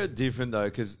there a different though?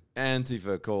 Because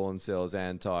Antifa call themselves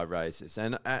anti-racist,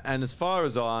 and as far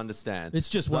as I understand, it's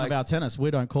just one of our tenets.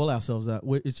 We don't call ourselves that.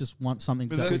 It's just something.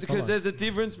 Because there's a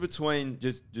difference between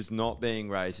just not being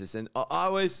racist, and I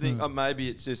always think maybe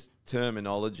it's just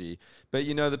terminology, but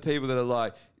the people that are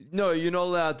like, no, you're not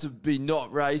allowed to be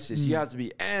not racist. You have to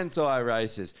be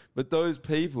anti-racist. But those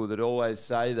people that always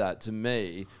say that to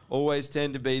me always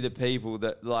tend to be the people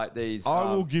that like these.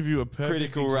 I will give you a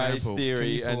perfect critical race example.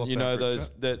 theory, and those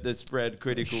that spread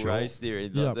critical race theory.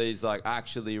 These like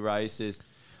actually racist.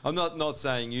 I'm not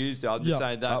saying used. I'm just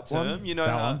saying that term. One. You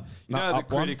know the one.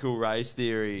 critical race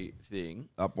theory thing.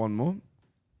 Up one more.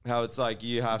 How it's like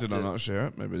you have Did to. I not share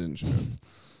it? Maybe I didn't share it.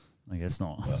 I guess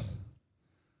not.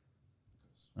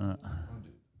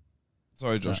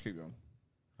 Sorry, Josh, keep going.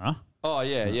 Huh? Oh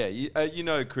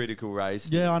yeah. Critical race.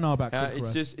 Yeah, theory. I know about critical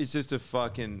it's race. just a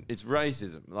fucking. It's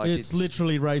racism. Like it's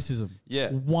literally racism.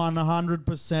 Yeah.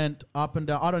 100% up and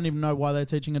down. I don't even know why they're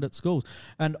teaching it at schools.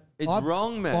 And It's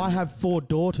wrong, man. I have 4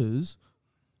 daughters.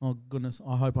 Oh goodness!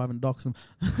 I hope I haven't doxed them.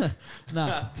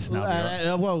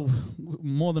 No, well,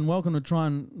 more than welcome to try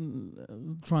and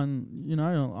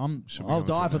I'll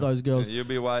die for those girls. You'll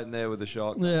be waiting there with a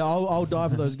shot. Yeah, I'll die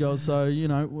for those girls. So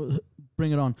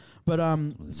bring it on. But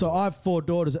so I have 4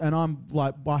 daughters, and I'm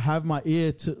like, I have my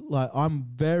ear to like, I'm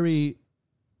very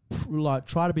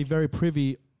try to be very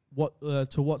privy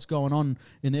to what's going on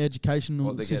in the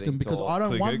educational system, because I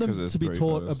don't want them to be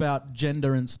taught about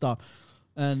gender and stuff.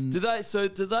 And do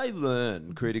they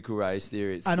learn critical race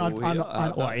theory at school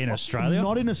in Australia?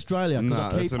 Not in Australia,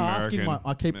 because No,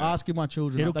 I keep asking my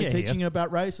children, are they teaching you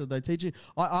about race? Are they teaching?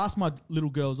 I ask my little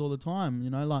girls all the time,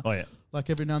 like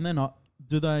every now and then. Are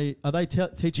they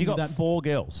teaching You you got that? 4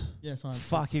 girls. Yes, I have.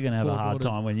 Fuck, you're gonna have a 4 hard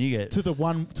daughters. time when you get to the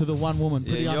one woman.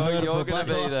 Pretty unheard you're of for going a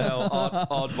to be black the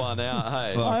odd one out.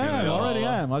 Hey, I already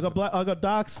am. I got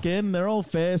dark skin. They're all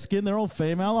fair skin. They're all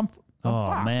female. I'm fucked.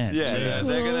 man. Yeah,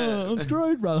 they're gonna. I'm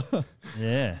screwed, brother.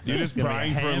 Yeah. You're just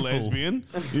praying for a lesbian.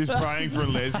 You're just praying for a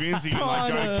lesbian so you can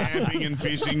like go camping and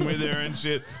fishing with her and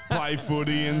shit, play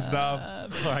footy and stuff.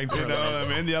 You know what I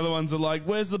mean? The other ones are like,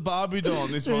 where's the Barbie doll?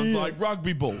 And this one's like,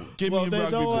 rugby ball. Give me a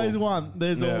There's rugby always ball. one.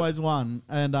 There's always one,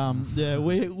 and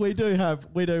we do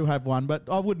have one, but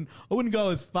I wouldn't go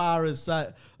as far as say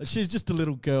she's just a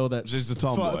little girl that She's a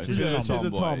tomboy. She's a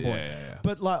tomboy. Yeah.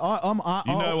 But like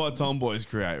You know what tomboys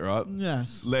create, right?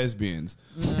 Yes. Lesbians.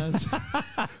 Yes.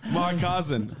 My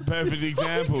cousin, perfect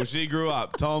example. She grew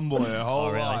up tomboy her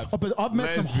whole life. Oh, but I've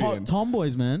met some hot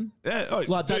tomboys, man. Yeah,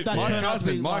 Like dude, that my turn out to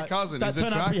be cousin, like, that is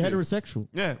turn out to be attractive. heterosexual.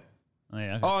 Yeah. Oh,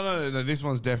 yeah, okay. Oh no, this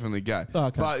one's definitely gay. Oh,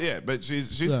 okay. But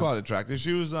she's quite attractive.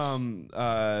 She was she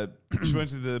went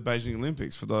to the Beijing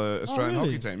Olympics for the Australian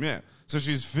really? hockey team. Yeah, so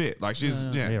she's fit. Like she's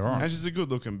right. and she's a good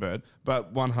looking bird,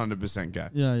 but 100% gay.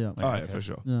 Yeah. Oh yeah, for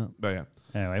sure. Yeah. But yeah.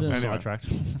 Anyway, we're sidetracked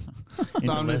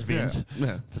into lesbians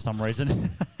for some reason.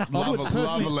 Love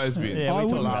a lesbian. Yeah, I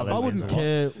we talk about wouldn't lesbians a lot.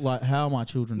 care like how my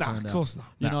children Nah, turned of out. course not.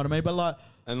 You know what I mean? But like,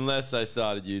 Unless they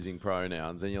started using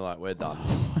pronouns, and you're like, we're done.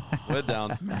 We're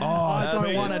done. I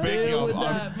don't want to speaking deal of- with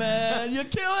that, man. You're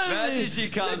killing me. Imagine she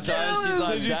comes home, she's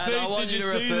like, Did you Dad, see- I want did you you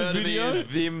to see the refer to me video? as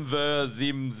Vim, Ver,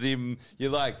 Zim, Zim.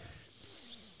 You're like,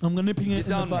 I'm gonna nipping it in the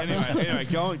done. butt.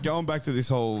 Anyway, going back to this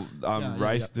whole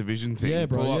race division thing. Yeah,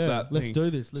 bro, Pull up yeah. that Let's thing. do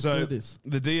this. Let's So do this.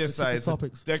 The DSA, it's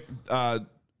topics. the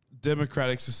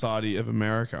Democratic Society of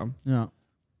America. Yeah.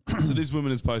 So this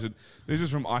woman has posted, this is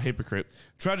from iHypocrite.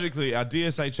 Tragically, our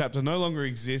DSA chapter no longer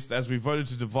exists as we voted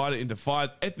to divide it into 5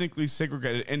 ethnically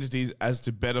segregated entities as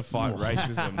to better fight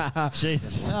racism.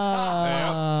 Jesus.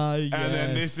 And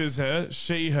then this is her,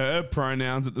 she, her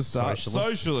pronouns at the start.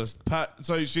 Socialist.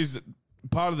 So she's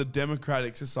part of the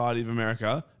Democratic Society of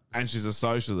America, and she's a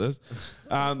socialist.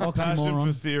 Passion Oxymoron.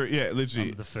 for theory, yeah,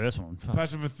 literally. The first one.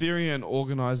 Passion for theory and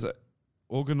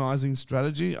organizing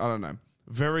strategy. I don't know.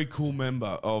 Very cool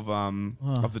member of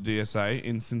the DSA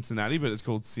in Cincinnati, but it's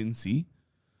called Cincy.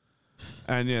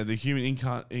 And yeah, the human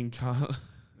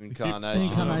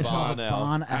Incarnation of a barn owl.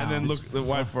 barn owl. And then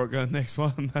wait for it, go next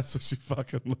one. That's what she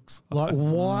fucking looks like. Like,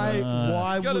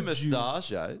 why He's got a would you...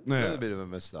 moustache, eh? He's got a bit of a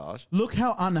moustache. Look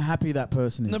how unhappy that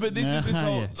person is. No, but this is this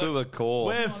whole... To the core.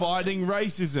 We're fighting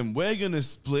racism. We're going to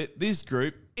split this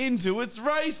group into its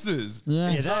races.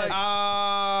 Yeah. That's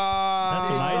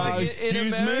amazing. It's like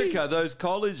in America, those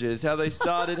colleges, how they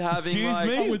started having Excuse like...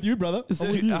 me? I'm with you, brother.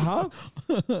 I'm with you.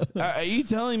 Are you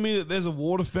telling me that there's a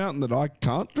water fountain that I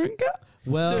can't drink at?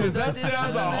 Well, Because that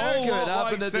sounds a whole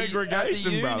lot like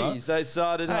segregation, at the brother. unis. They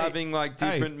started Hey, having like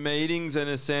different meetings and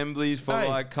assemblies for Hey.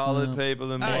 like coloured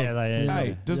people and black.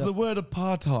 Hey, does the word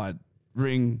apartheid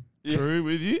ring true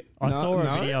with you? I No, saw a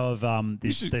no? video of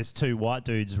there's two white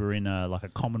dudes were in like a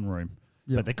common room,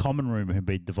 but the common room had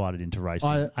been divided into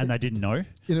races, and they didn't know.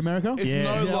 In America? It's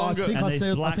no longer... And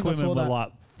these black women were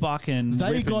like fucking.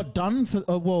 They ripping. got done for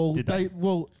Did they?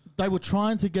 they were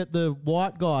trying to get the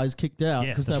white guys kicked out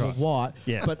Yeah, because they that's were right. white.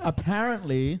 Yeah. But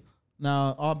apparently,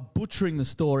 now I'm butchering the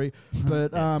story,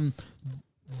 but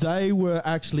they were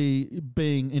actually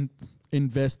being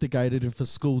investigated if a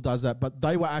school does that. But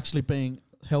they were actually being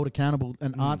held accountable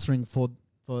and answering for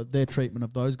their treatment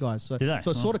of those guys. So, Did they?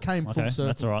 so it sort of came full Okay, circle.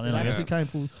 that's all right then, It I guess. actually came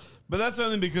full. But that's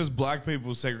only because black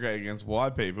people segregate against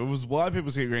white people. If it was white people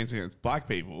segregating against black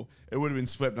people, it would have been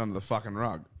swept under the fucking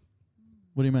rug.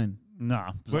 What do you mean?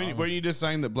 Nah. Were you just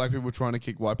saying that black people were trying to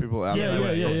kick white people out? Yeah, of the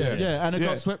way? yeah. And it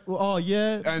got swept. Oh,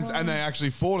 yeah. And they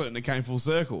actually fought it and it came full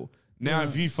circle. Now,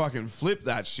 if you fucking flip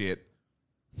that shit,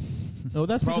 No,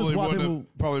 that's because probably white wouldn't, people.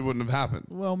 have, probably wouldn't have happened.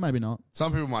 Well, maybe not.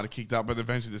 Some people might have kicked up, but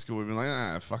eventually the school would have been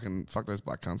like, fuck those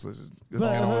black cunts. Let's But,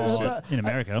 get on with this shit. In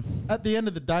America. At the end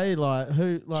of the day, like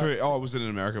who? Like, True. Oh, was it in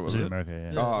America? Was It was it? in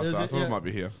America, yeah. Oh, Yeah, so I is it- thought yeah. it might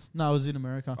be here. No, it was in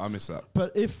America. I missed that.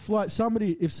 But if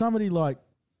somebody like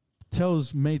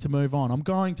tells me to move on, I'm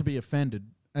going to be offended.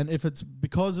 And if it's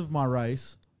because of my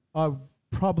race, I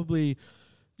probably.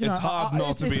 It's hard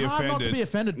not to be It's hard not to offended. be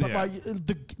offended, but Yeah. like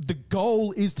the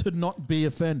goal is to not be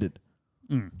offended.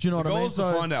 Do you know The what I goal mean? is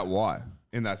to find out why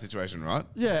in that situation, right?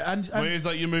 Yeah, and Where it's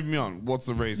like, you're moving me on. What's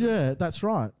the reason? yeah, that's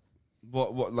right.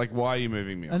 What, like, why are you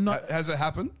moving me on? And not- Has it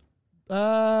happened?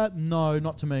 No,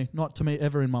 not to me. Not to me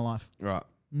ever in my life. Right.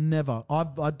 Never.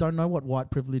 I don't know what white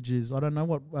privilege is. I don't know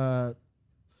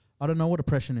what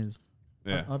oppression is.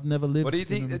 Yeah. I've never lived. What do you in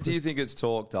think? an Do you think it's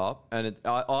talked up? And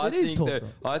I It is think talked that up.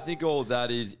 I think all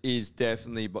that is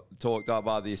definitely talked up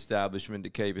by the establishment to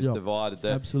keep us Yeah, divided.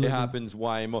 That absolutely. it happens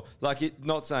way more. Like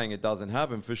not saying it doesn't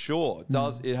happen for sure. It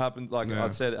does it happen? Like I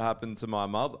said, it happened to my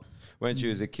mother when she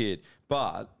was a kid.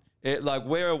 But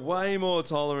we're a way more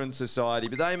tolerant society.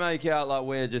 But they make out like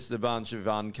we're just a bunch of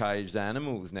uncaged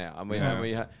animals now, and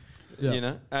we. Yeah. You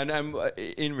know, and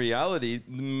in reality,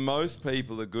 most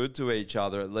people are good to each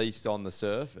other, at least on the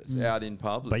surface, out in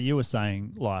public. But you were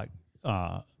saying do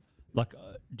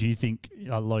you think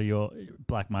a lot of your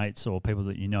black mates or people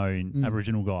that you know in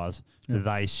Aboriginal guys, do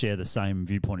they share the same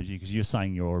viewpoint as you? Because you're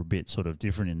saying you're a bit sort of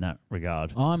different in that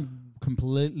regard. I'm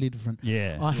completely different.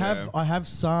 Yeah. I have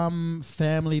some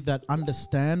family that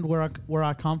understand where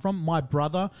I come from. My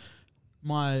brother,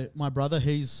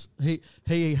 he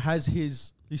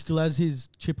still has his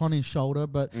chip on his shoulder,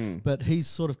 but he's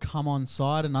sort of come on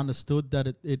side and understood that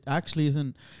it actually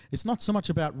isn't. It's not so much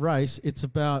about race. It's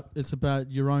about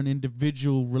your own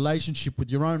individual relationship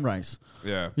with your own race.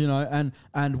 Yeah. You know,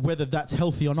 and whether that's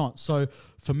healthy or not. So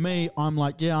for me, I'm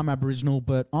like, yeah, I'm Aboriginal,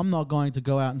 but I'm not going to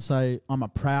go out and say I'm a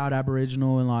proud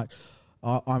Aboriginal and like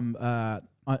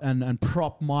and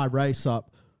prop my race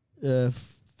up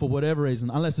for whatever reason,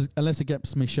 unless it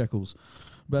gets me shekels.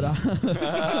 But,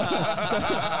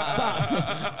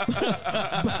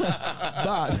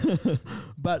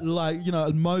 but like, you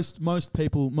know, most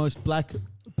black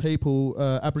people,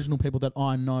 Aboriginal people that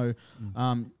I know,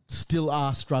 still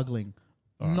are struggling.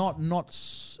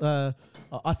 I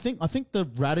think the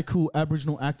radical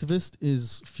Aboriginal activist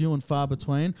is few and far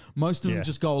between. Most of them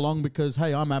just go along because,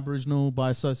 hey, I'm Aboriginal by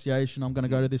association. I'm going to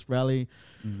go to this rally,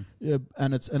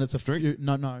 and it's a few.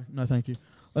 No, thank you.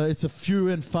 It's a few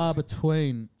and far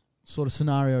between sort of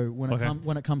scenario when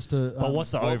it comes to. But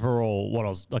what's the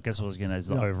overall? I guess what I was getting at is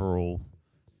the overall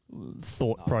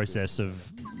thought process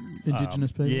of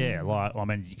Indigenous people. Yeah, like I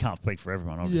mean, you can't speak for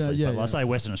everyone, obviously. Yeah, but let's say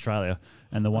Western Australia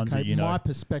and the ones that you know. My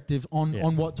perspective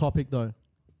on what topic though,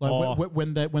 like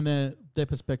when their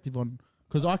perspective on.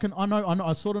 Because I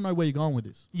sort of know where you're going with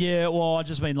this. Yeah, well, I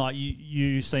just mean like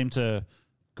you seem to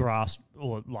grasp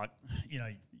or like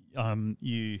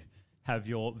you have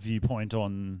your viewpoint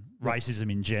on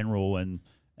racism in general, and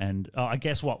I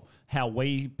guess how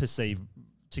we perceive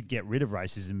to get rid of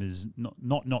racism is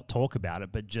not talk about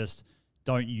it, but just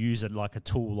don't use it like a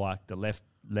tool like the left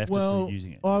leftists are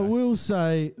using it. I will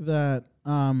say that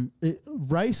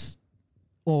race,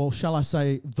 or shall I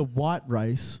say the white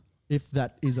race, if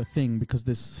that is a thing, because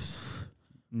this...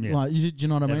 Yeah. Like, do you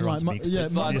know what I mean? Everyone's Like, mixed.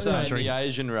 It's like saying the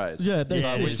Asian race. Yeah, that's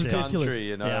like, it's which ridiculous. country,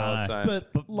 you know what I'm saying?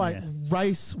 But like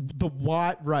race, the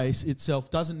white race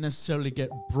itself doesn't necessarily get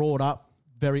brought up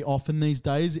very often these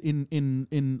days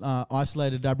in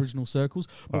isolated Aboriginal circles.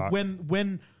 But Right.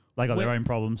 when They got their own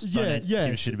problems. Don't give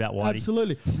a shit about whitey.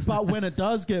 Absolutely. But when it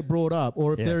does get brought up,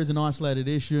 or if Yeah. there is an isolated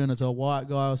issue and it's a white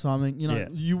guy or something, you know, Yeah.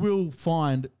 you will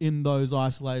find in those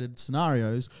isolated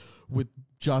scenarios with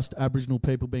just Aboriginal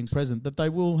people being present that they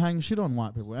will hang shit on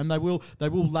white people, and they will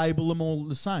label them all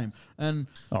the same. And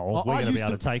we're going to be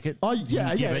able to take it. You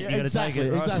gotta take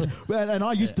it, exactly. And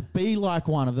I used to be like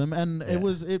one of them, and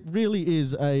it really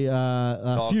is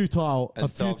a futile.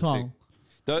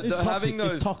 It's having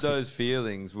toxic. those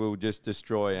feelings will just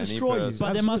destroy any person.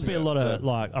 But there must be a lot of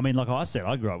like I said,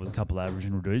 I grew up with a couple of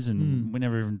Aboriginal dudes, and we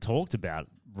never even talked about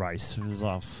race. It was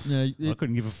like I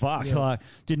couldn't give a fuck. Yeah. Like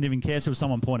didn't even care till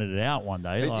someone pointed it out one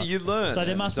day. Like, you learn. So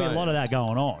there it, must be a don't lot you? of that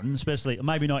going on, especially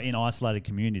maybe not in isolated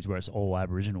communities where it's all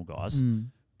Aboriginal guys.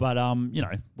 But you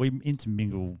know, we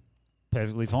intermingle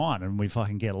perfectly fine, and we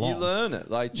fucking get along. You learn it.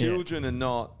 Like children are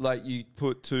not like you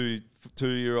put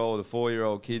two-year-old or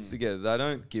 4-year-old kids together. They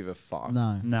don't give a fuck.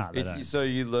 No, they don't. So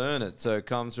you learn it. So it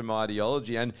comes from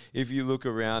ideology. And if you look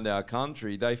around our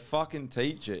country, they fucking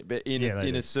teach it, but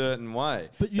in a certain way.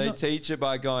 But they teach it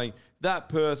by going, that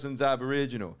person's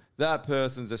Aboriginal, that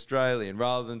person's Australian,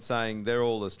 rather than saying they're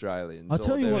all Australians. I'll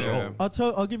tell you what.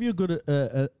 I'll give you a good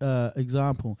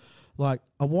example. Like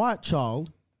a white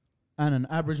child and an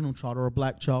Aboriginal child or a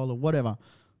black child or whatever.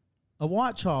 A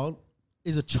white child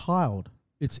is a child.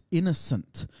 It's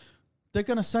innocent. They're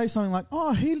going to say something like,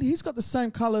 oh, he's got the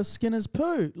same colour skin as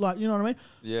Pooh. Like, you know what I mean?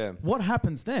 Yeah. What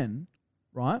happens then,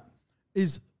 right,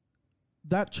 is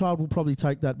that child will probably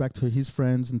take that back to his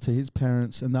friends and to his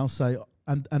parents, and they'll say,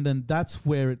 and then that's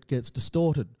where it gets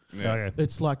distorted. Yeah. Okay.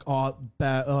 It's like, white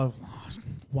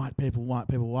people, white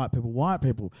people, white people, white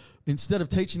people. Instead of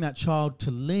teaching that child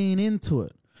to lean into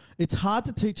it. It's hard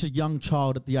to teach a young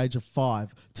child at the age of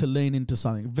 5 to lean into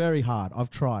something. Very hard. I've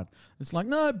tried. It's like,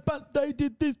 no, but they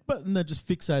did this, and they're just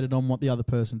fixated on what the other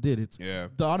person did. I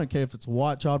don't care if it's a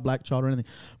white child, black child, or anything.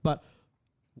 But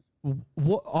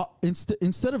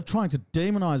instead of trying to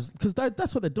demonize, because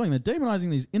that's what they're doing. They're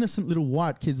demonizing these innocent little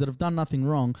white kids that have done nothing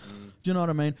wrong. Do you know what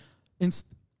I mean?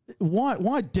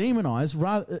 Why demonize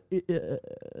rather?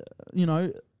 You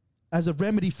know, as a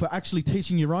remedy for actually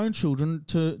teaching your own children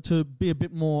to be a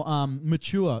bit more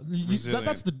mature.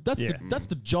 That's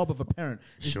the job of a parent.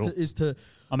 Is to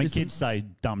I mean, kids say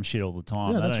dumb shit all the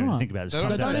time. Yeah, they that's don't even right. think about it. They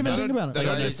don't even think about it. They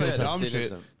don't say dumb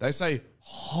shit. They say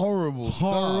horrible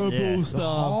stuff.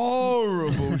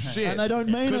 Horrible shit. And they don't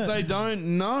mean it. Because they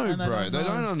don't know, They bro. don't They know.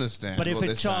 don't understand. But if what a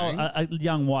they're child, saying. a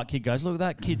young white kid goes, look,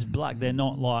 that kid's black, they're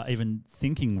not like even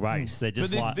thinking race. They're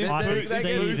just like, I can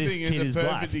see this thing kid is is a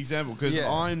perfect black. example because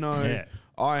I know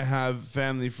I have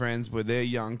family friends where their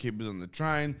young kid was on the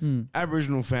train,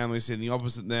 Aboriginal family sitting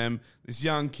opposite them. This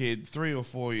young kid, 3 or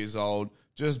 4 years old,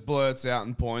 just blurts out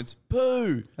and points,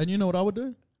 "Pooh!" And you know what I would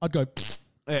do? I'd go.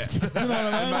 Yeah, you know what I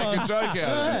mean? and make a joke out of it.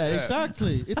 Yeah,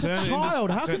 exactly. It's a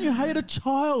child. How can you hate a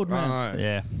child, man?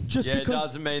 Yeah. Just it because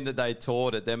doesn't mean that they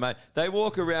taught it. They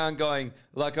walk around going,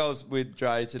 like I was with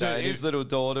Dre today, and his little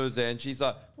daughter was there, and she's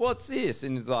like, "What's this?"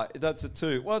 And he's like, "That's a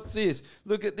 2. What's this?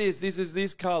 Look at this. This is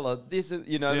this color. This is,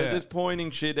 they're just pointing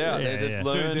shit out. They're just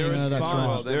learning. Dude, they're a stuff.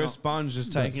 sponge. They're a not- sponge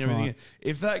just taking everything in.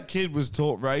 If that kid was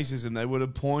taught racism, they would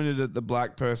have pointed at the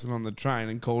black person on the train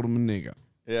and called him a nigger.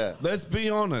 Yeah. Let's be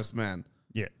honest, man.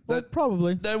 Yeah. Well,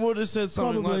 probably. They would have said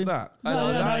something Probably. like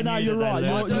that. No, you're right. You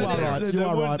are right. You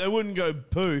are right. They wouldn't go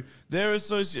poo. They're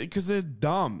associated because they're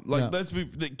dumb. Like,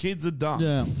 the kids are dumb.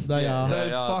 Yeah, they are. They're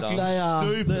They are fucking dumb. They are.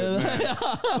 stupid,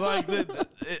 man. Like,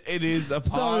 it is a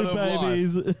part of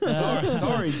babies.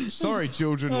 life. Sorry,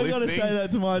 children I gotta listening. say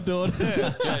that to my daughter.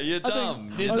 Yeah, you're dumb.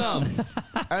 You're dumb.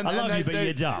 And, I love you, but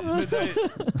you're dumb.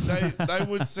 But they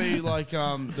would see like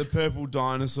the purple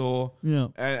dinosaur. Yeah.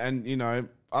 And you know,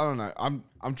 I don't know.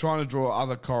 I'm trying to draw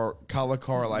other color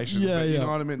correlations. Yeah, but you yeah. know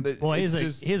what I mean. Well,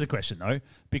 It's here's a question though,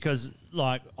 because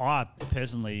like I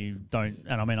personally don't,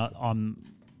 and I mean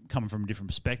I'm coming from a different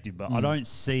perspective, but I don't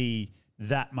see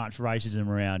that much racism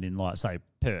around in like say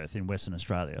Perth in Western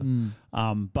Australia.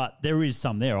 But there is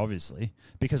some there obviously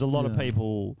because a lot of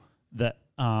people that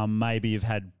maybe have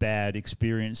had bad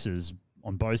experiences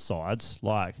on both sides,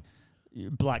 like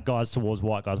black guys towards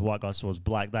white guys towards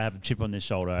black, they have a chip on their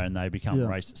shoulder and they become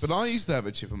racist. But I used to have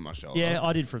a chip on my shoulder. Yeah,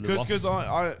 I did for a little while. Because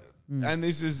and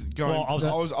this is going.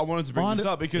 Well, I wanted to bring this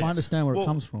up because I understand where it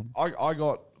comes from. I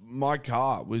got my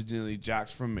car was nearly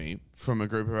jacked from me from a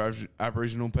group of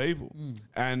Aboriginal people,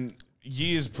 and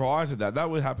years prior to that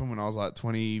would happen when I was like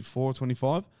 24,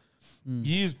 25.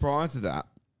 Years prior to that,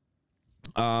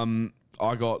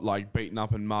 I got like beaten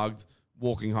up and mugged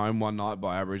walking home one night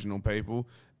by Aboriginal people,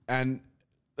 and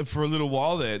for a little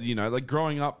while there, you know, like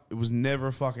growing up, it was never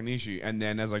a fucking issue. And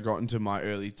then as I got into my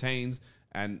early teens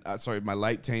and my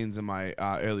late teens and my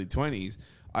early 20s,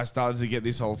 I started to get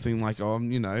this whole thing like,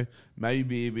 you know, maybe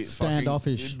be a bit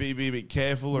standoffish, be a bit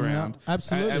careful around,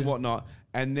 absolutely, and whatnot.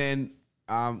 And then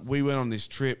we went on this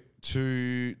trip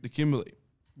to the Kimberley.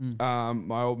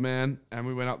 My old man, and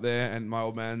we went up there, and my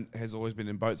old man has always been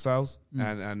in boat sales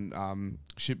and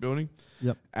shipbuilding.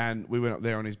 Yep. And we went up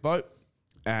there on his boat,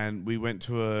 and we wanted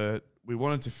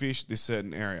to fish this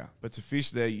certain area, but to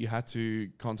fish there, you had to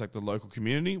contact the local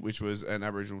community, which was an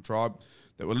Aboriginal tribe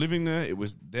that were living there. It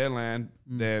was their land,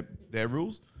 their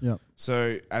rules. Yeah.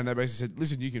 So, and they basically said,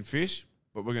 listen, you can fish,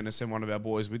 but we're going to send one of our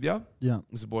boys with you. Yeah.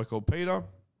 There's a boy called Peter,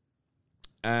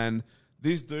 and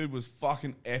this dude was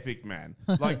fucking epic, man.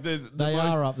 Like they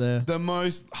are up there. The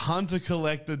most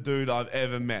hunter-collector dude I've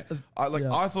ever met.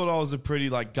 I thought I was a pretty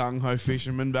like gung-ho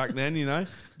fisherman back then, you know.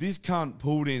 This cunt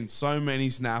pulled in so many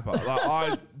snapper.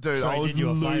 I was did you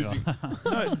a losing.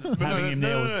 favour. Having him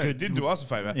there was good. Didn't do us a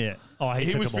favour. Yeah. Oh,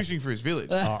 he was fishing for his village.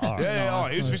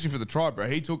 He was fishing for the tribe, bro.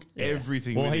 He took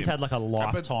everything. Well, with he's him. had like a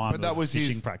lifetime but that of was fishing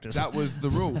his practice. That was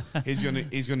the rule. He's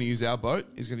gonna use our boat.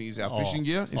 He's gonna use our fishing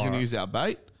gear. He's gonna use our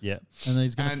bait. Yeah. And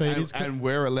he's going to feed his... And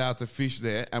we're allowed to fish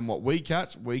there. And what we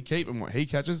catch, we keep. And what he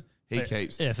catches, he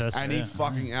keeps. Yeah, that's and fair. he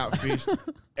fucking outfished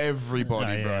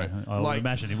everybody, bro. I would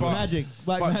imagine he would. Magic.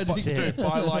 Magic. Dude,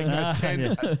 by like a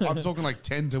 10, I'm talking like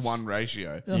 10-to-1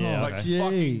 ratio. Yeah, like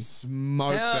fucking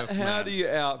smoked us, man. How do you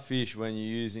outfish when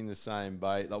you're using the same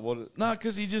bait? Like what? No,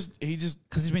 because he just because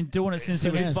he's been doing it since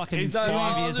he was fucking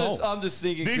 5 years old. I'm just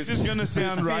thinking. This is going to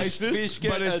sound racist,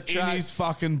 but it's in his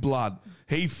fucking blood.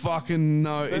 He fucking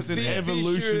knows. It's an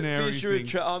evolutionary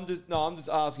thing. I'm just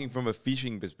asking from a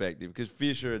fishing perspective because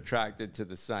fish are attracted to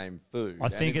the same food. I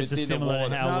think it's similar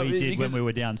to how we did when we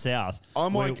were down south. I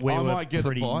might get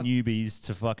pretty a bite. newbies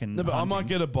to fucking. No, but hunting. I might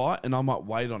get a bite and I might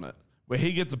wait on it. Where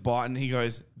he gets a bite and he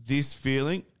goes, "This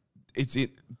feeling, it's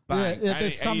it." Bang. Yeah, and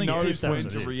there's something he knows different. when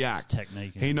That's to what it is. react.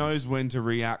 Technique. He knows when to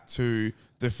react to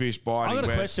the fish biting. I got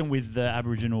a question with the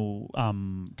Aboriginal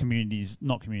communities,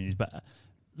 not communities, but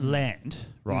land,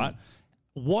 right?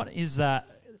 What is that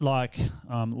like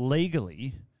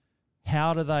legally?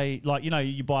 How do they, like, you know,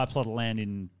 you buy a plot of land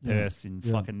in Perth, in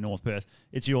fucking North Perth,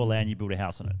 it's your land, you build a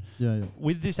house on it. Yeah.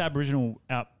 With this Aboriginal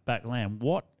outback land,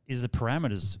 what is the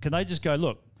parameters? Can they just go,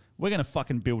 look, we're going to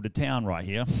fucking build a town right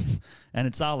here and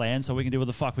it's our land, so we can do what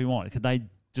the fuck we want? Could they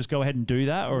just go ahead and do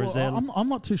that, or is there? I'm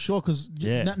not too sure because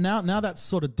now that's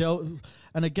sort of delved.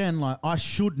 And again, like I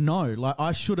should know, like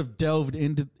I should have delved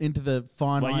into the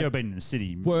fine. Well, you've been in the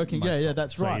city working. Yeah,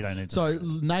 that's so right. You don't need to. So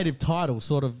native title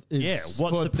sort of is. Yeah,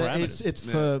 what's for the parameters? It's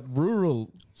for rural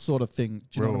sort of thing.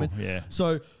 Do you know what I mean? Yeah.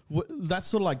 So that's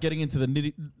sort of like getting into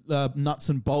the nuts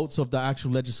and bolts of the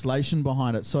actual legislation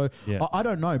behind it. So I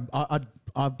don't know.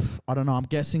 I don't know. I'm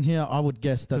guessing here. I would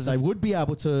guess that they would be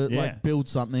able to like build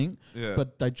something,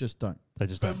 but they just don't. They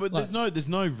just don't. But there's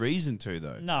no reason to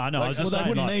though. No, I know. Like, they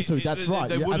wouldn't need to. That's right.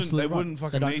 They wouldn't. wouldn't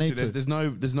fucking need to. There's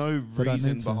no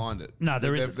reason behind it. No,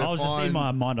 there is. I was just in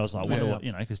my mind. I was like, wonder what,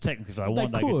 you know, because technically, if they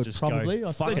want, they could just probably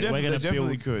go. Fuck it, they we're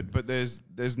definitely could, but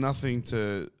there's nothing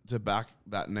to back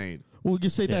that need. Well, you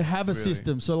see, they have a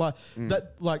system. So like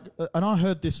that, like, and I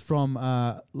heard this from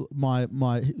my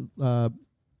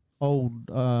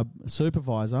old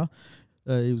supervisor.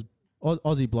 He was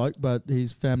Aussie bloke, but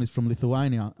his family's from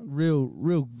Lithuania. Real,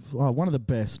 one of the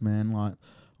best, man. Like,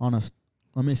 honest,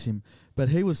 I miss him. But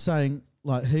he was saying,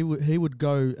 like, he would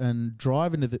go and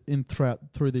drive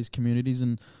through these communities,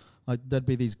 and like there'd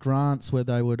be these grants where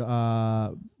they would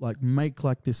like make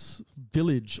like this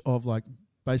village of like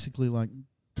basically like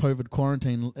COVID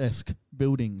quarantine-esque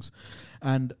buildings,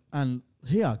 and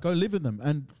here, go live in them.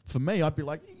 And for me, I'd be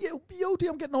like, yo,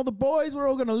 I'm getting all the boys. We're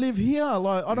all going to live here.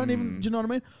 Like, I don't even, do you know what I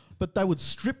mean? But they would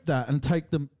strip that and take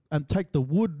the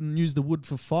wood and use the wood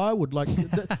for firewood. Like,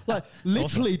 like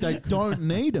literally, they don't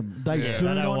need them. They do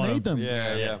not need them.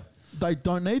 Yeah. they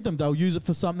don't need them. They'll use it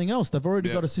for something else. They've already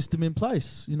got a system in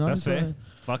place. You know, That's fair.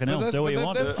 Fucking hell, do what you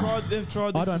want. They've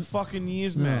tried this for fucking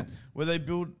years, man. Where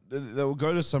they'll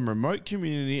go to some remote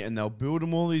community and they'll build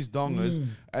them all these dongas,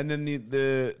 and then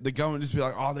the government just be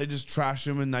like, oh, they just trash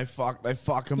them and they fuck them up.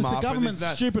 It's the government's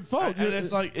stupid fault. And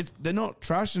it's like they're not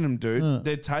trashing them, dude.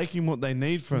 They're taking what they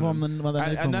need from them,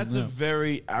 and that's a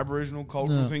very Aboriginal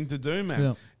cultural thing to do, man.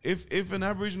 Yeah. If an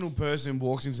Aboriginal person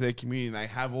walks into their community and they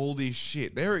have all this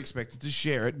shit, they're expected to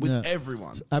share it with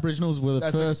everyone. Aboriginals were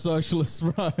the first socialists,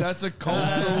 right? That's a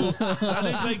cultural. That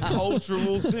is a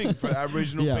cultural thing for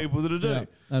Aboriginal people to do. Yeah,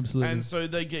 absolutely. And so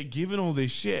they get given all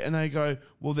this shit, and they go,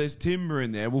 "Well, there's timber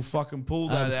in there. We'll fucking pull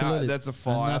that out. That's a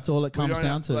fire. And that's all it comes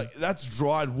down to. Like, that's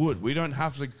dried wood. We don't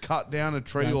have to cut down a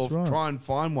tree or try and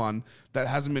find one that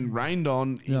hasn't been rained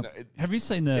on. You know, have you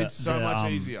seen the? It's so much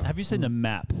easier. Have you seen the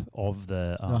map of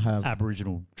the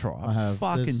Aboriginal tribe? I have.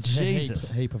 Fucking There's Jesus,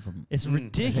 a heap of them. It's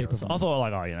ridiculous. I thought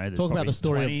like, talk about the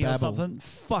story of 20 or Babel. something.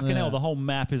 Fucking hell, the whole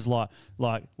map is like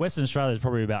Western Australia is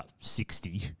probably about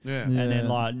 60. Yeah. And then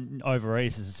like over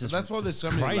east it's just. But that's why there's so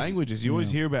crazy. many languages. You always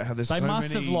hear about how there's so many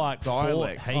dialects. They must have like fought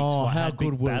heaps. Oh, like, how had big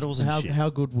good was battles and shit. how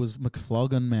good was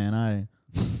McFlogin, man?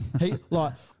 He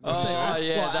like.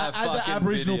 that as an fucking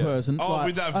Aboriginal video. person.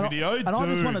 With that video, and I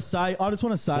just want to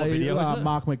say, video is it?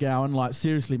 Mark McGowan, like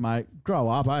seriously, mate, grow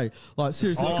up, eh? Like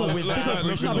seriously,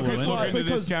 look into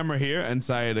this camera here and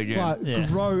say it again. Like,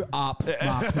 grow up,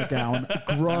 Mark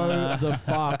McGowan, grow the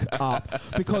fuck up,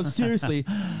 because seriously,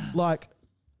 like.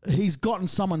 He's gotten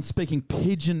someone speaking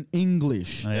pidgin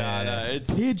English. It's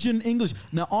pidgin English.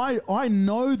 Now, I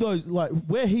know those, like,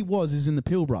 where he was is in the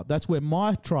Pilbara. That's where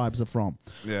my tribes are from.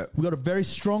 Yeah. We've got a very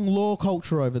strong law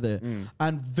culture over there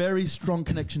and very strong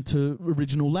connection to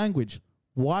original language.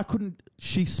 Why couldn't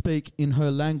she speak in her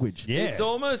language? Yeah. It's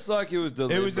almost like it was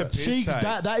deliberate. It was a piss take.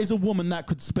 That is a woman that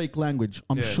could speak language.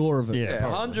 I'm sure of it. Yeah.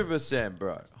 100%,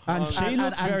 bro. And She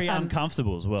looked very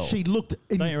uncomfortable as well. She looked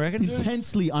Don't you reckon?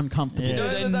 intensely uncomfortable.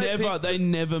 Yeah. They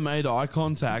never made eye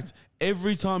contact.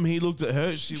 Every time he looked at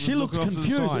her, she looked looking off to the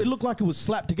confused. side. It looked like it was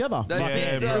slapped together. They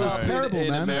picked bro. that It up was terrible, in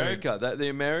man. America. That the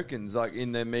Americans, like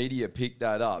in their media, picked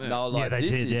that up. And they were like, they "This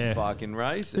did, is yeah. fucking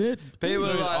racist." Yeah. People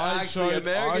Dude, are like, "Actually,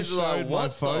 Americans are like, my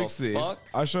what folks the this. fuck?"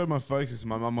 I showed my folks this.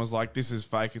 My mum was like, "This is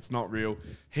fake. It's not real.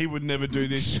 He would never do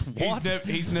this.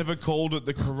 He's never called it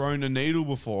the corona needle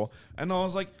before." And I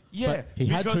was like, "Yeah, But he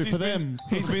had because to for them."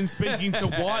 He's been speaking to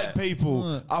white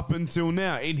people up until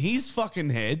now. In his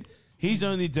fucking head, he's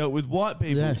only dealt with white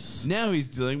people. Yes. Now he's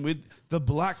dealing with the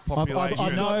black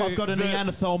population. I've got a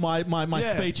Neanderthal my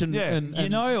speech and You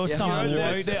know, or someone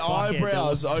their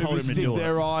eyebrows overstick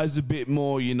their eyes a bit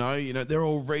more. You know, they're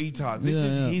all retards. This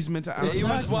is his mental. He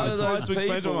was one of those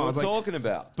people I we're was like, talking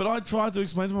about. but I tried to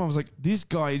explain to him. I was like, this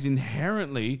guy is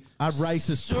inherently A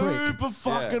racist super prick.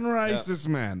 fucking racist,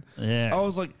 man. Yeah. I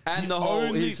was like, And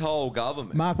his whole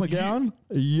government. Mark McGowan,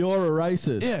 you're a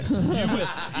racist.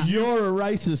 Yeah. You're a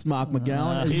racist, Mark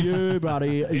McGowan. You,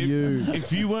 buddy, you.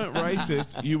 If you weren't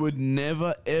racist, you would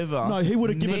never ever No, he would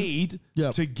have given- need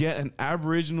Yep. to get an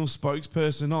Aboriginal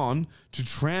spokesperson on to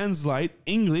translate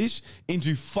English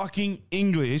into fucking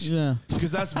English. Yeah.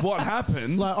 Because that's what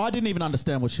happened. Like, I didn't even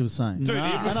understand what she was saying. Dude, it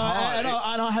was and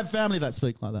hard. I have family that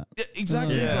speak like that. Yeah,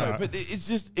 exactly, Yeah. bro. But it's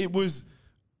just, it was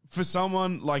for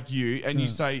someone like you, and you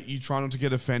say you try not to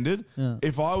get offended. Yeah.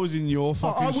 If I was in your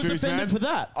fucking I was shoes, offended man, for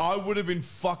that. I would have been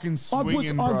fucking I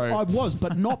swinging, bro. was,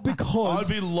 but not because.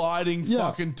 I'd be lighting Yeah.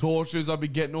 fucking torches. I'd be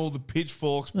getting all the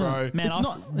pitchforks, bro. Man, it's I-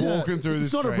 not walking through the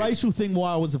It's not a streets. racial thing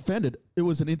why I was offended. It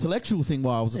was an intellectual thing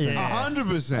why I was offended. Yeah.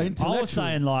 100%. I was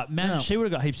saying, like, man, Yeah. she would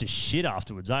have got heaps of shit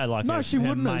afterwards, eh? Like, No, her- she her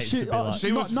wouldn't have. mates would be like-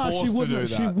 She was no, forced she to wouldn't.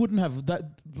 do She that. wouldn't have that.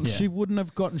 Yeah. She wouldn't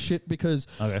have gotten shit because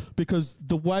Okay.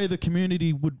 the way the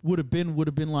community would have been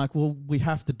like, well, we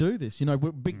have to do this. You know,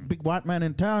 we're big white man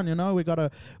in town. You know, we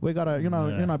gotta you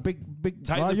know big.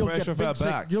 Take the you'll pressure get off big our sick,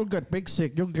 backs. You'll get big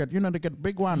sick. You'll get to get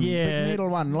big one. Yeah. Big needle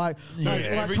one. Like,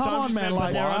 Every come time on, she man. said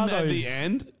Like, there are one at those- the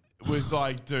end was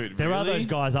like, dude, There are really? those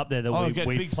guys up there that Oh, get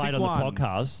we big played sick on the one.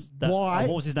 podcast. That, Why?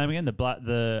 What was his name again?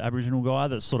 The Aboriginal guy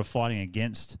that's sort of fighting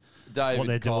against David what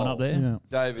they're doing Cole. up there. Yeah.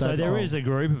 David So there Cole. is a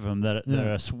group of them that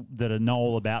Yeah. that know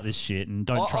all about this shit and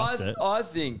don't trust it. I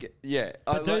think, yeah.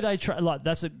 But do they try? Like,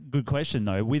 that's a good question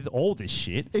though. With all this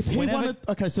shit, if he whenever- wanted,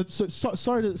 okay, so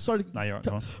sorry to No, you're right,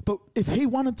 go on. but if he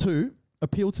wanted to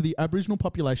appeal to the Aboriginal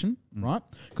population, right?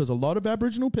 Because a lot of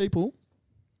Aboriginal people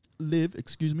live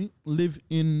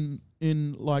in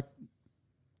like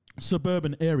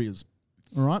suburban areas.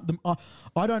 All right,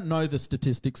 I don't know the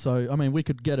statistics, so I mean we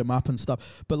could get them up and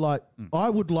stuff. But like, I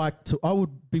would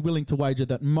be willing to wager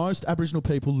that most Aboriginal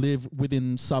people live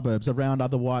within suburbs around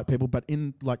other white people, but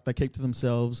in like they keep to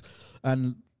themselves,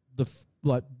 and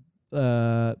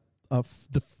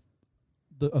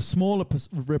a smaller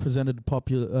represented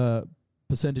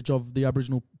percentage of the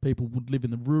Aboriginal people would live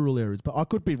in the rural areas. But I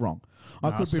could be wrong.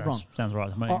 I could be wrong. Sounds right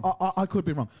to me. I could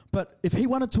be wrong. But if he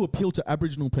wanted to appeal to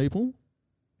Aboriginal people,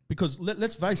 because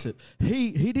let's face it,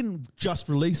 he didn't just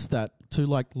release that to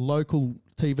like local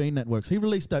TV networks. He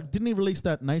released that. Didn't he release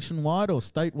that nationwide or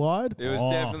statewide? It was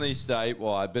definitely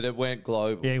statewide, but it went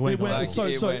global. Yeah, it went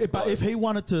global. But if he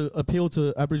wanted to appeal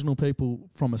to Aboriginal people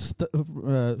from a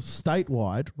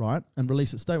statewide, right, and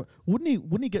release it statewide,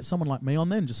 wouldn't he get someone like me on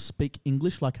there and just speak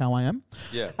English like how I am?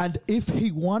 Yeah. And if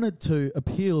he wanted to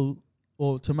appeal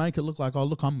or to make it look like, oh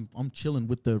look, I'm chilling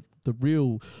with the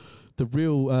real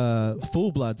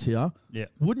full bloods here. Yeah.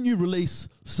 Wouldn't you release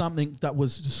something that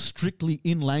was strictly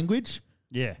in language?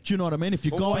 Yeah. Do you know what I mean? If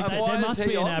you're going, there must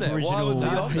be an Aboriginal.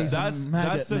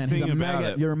 That's the thing about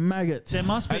it. You're a maggot. There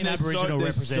must be an Aboriginal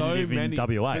representative in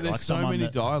WA. There's so many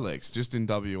dialects just in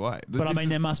WA. But I mean,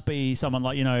 there must be someone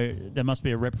like, there must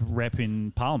be a rep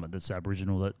in Parliament that's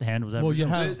Aboriginal that handles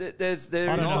Aboriginal. I don't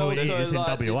know who it is in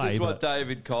WA. This is what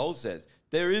David Cole says.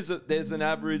 There's an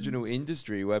Aboriginal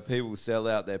industry where people sell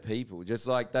out their people, just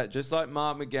like that. Just like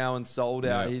Mark McGowan sold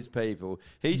out his people,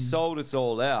 he sold us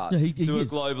all out to a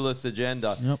globalist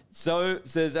agenda. Yep. So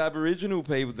says Aboriginal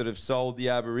people that have sold the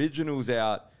Aboriginals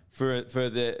out for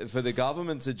the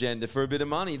government's agenda for a bit of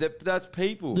money. That's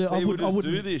people. Yeah, people just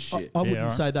do this shit. I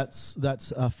wouldn't say that's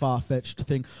a far-fetched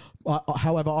thing.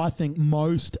 However, I think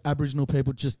most Aboriginal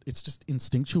people it's just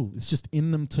instinctual. It's just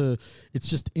in them to.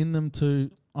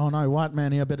 Oh no, white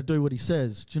man here better do what he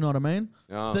says. Do you know what I mean?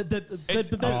 Oh. There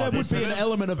would be an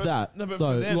element of that, no, but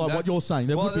though, for them, like what you're saying.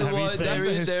 There would be.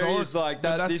 There is like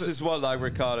that. This is what like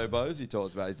Ricardo Bosi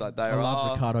talks about. He's like, I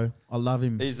love Ricardo. I love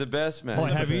him. He's the best man.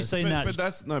 Have you seen that?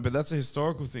 But that's a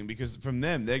historical thing, because from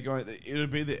them they're going. It would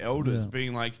be the elders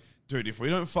being like, dude, if we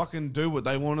don't fucking do what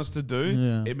they want us to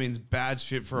do, it means bad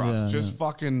shit for us. Just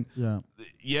fucking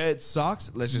it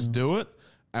sucks. Let's just do it.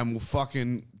 And we'll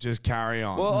fucking just carry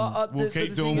on. Well, we'll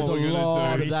keep doing what we're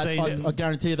going to do. I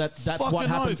guarantee you that's what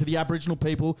happened to the Aboriginal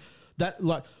people. That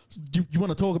like, you want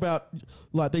to talk about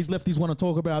like these lefties want to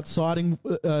talk about siding,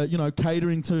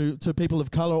 catering to people of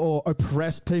color or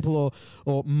oppressed people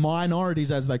or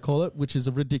minorities as they call it, which is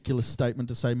a ridiculous statement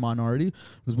to say minority,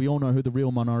 because we all know who the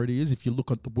real minority is if you look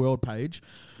at the world page.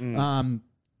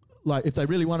 Like if they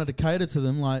really wanted to cater to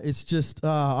them, like it's just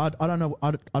I don't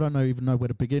know even know where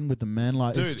to begin with them, man.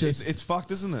 Like, dude, it's fucked,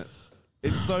 isn't it?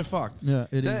 It's so fucked. Yeah,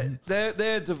 it is.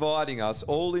 They're dividing us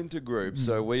all into groups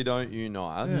so we don't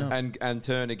unite and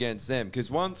turn against them.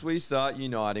 Because once we start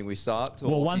uniting, we start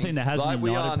talking. Well, one thing that hasn't like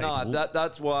we are united not.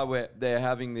 That's why they're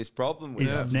having this problem with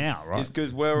us now, right? It's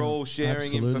because we're all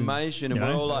sharing Absolutely. information and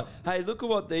we're all like, hey, look at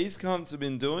what these cunts have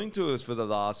been doing to us for the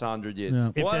last 100 years. Yeah.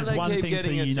 If Why there's do they one keep thing to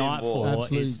getting us unite for,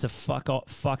 involved? it's to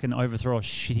fucking overthrow a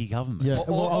shitty government. Yeah. That's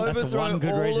the Overthrow one good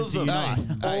all reason of to them.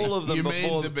 unite. All of them You before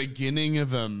mean the beginning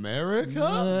of America?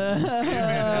 America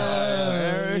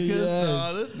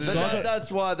started. But that's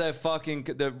why they're fucking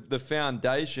the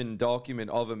foundation document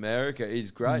of America is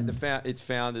great. It's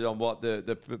founded on what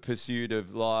the pursuit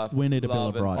of life. We need a Bill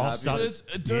love of and Rights. happiness.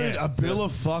 Dude, a bill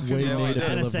of fucking We need a rights. Bill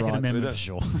And a of second Rights. amendment for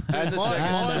sure. And the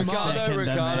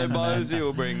Ricardo Bosi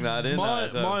will bring that in.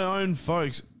 My own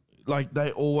folks, like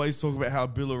they always talk about how a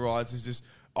Bill of Rights is just.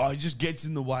 It just gets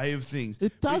in the way of things.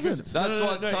 It doesn't. That's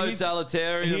what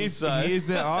totalitarians say. Here's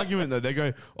their argument, though. They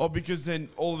go, because then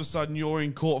all of a sudden you're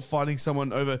in court fighting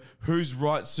someone over whose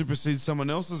rights supersedes someone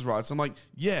else's rights. I'm like,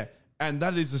 yeah, and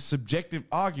that is a subjective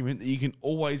argument that you can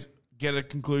always get a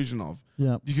conclusion of.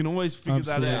 Yeah. You can always figure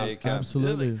that out. you can.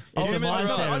 Absolutely. It's a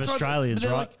mindset of Australians,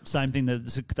 they're right? like- Same thing,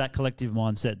 that collective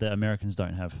mindset that Americans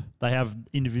don't have. They have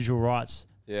individual rights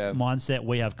mindset.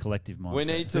 We have collective mindset. We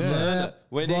need to learn it.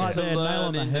 We need Right to there, nail learn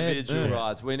on the head. individual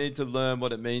rights. We need to learn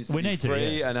what it means to We be need to,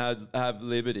 free and have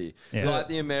liberty, like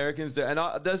the Americans do. And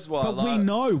that's why. But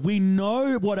we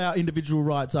know what our individual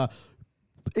rights are.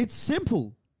 It's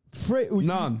simple. Free.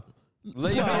 None.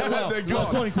 Leave They're gone.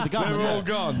 According to the government, They're all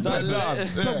gone. They're done.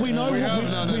 But we know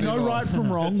we know right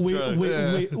from wrong. Do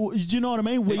you know what I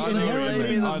mean? We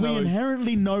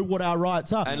inherently know what our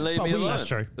rights are. And leave but me alone. That's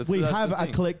true. We That's have the a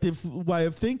thing. collective way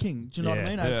of thinking. Do you know what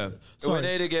I mean? Yeah. We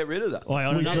need to get rid of that. Oh,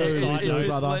 on We another do. side We do, note,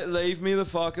 brother. Leave me the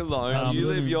fuck alone. You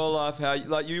live your life how,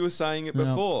 like you were saying it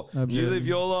before. absolutely. You live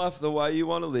your life the way you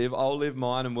want to live. I'll live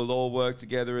mine, and we'll all work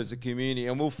together as a community,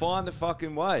 and we'll find a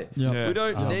fucking way. Yeah. We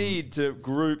don't need to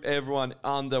group everyone everyone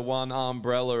under one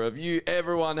umbrella of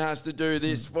everyone has to do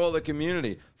this for the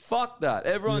community. Fuck that.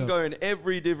 Everyone go in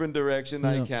every different direction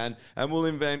they can, and we'll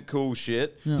invent cool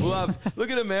shit. We'll have,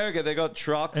 look at America. They got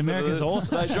trucks. America's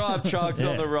awesome. They drive trucks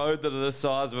on the road that are the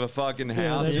size of a fucking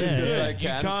house. They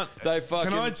can.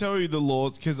 Can I tell you the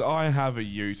laws? Because I have a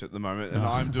ute at the moment, and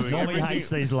I'm doing Normally everything. hates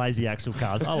these lazy axle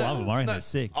cars. I love them. I reckon they're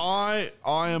sick. I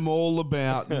am all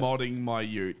about modding my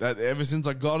ute. That ever since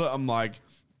I got it, I'm like,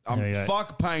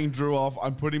 fuck paying Drew off.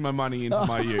 I'm putting my money into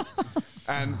my ute.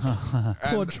 And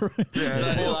Poor Drew. Poor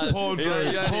Drew. Poor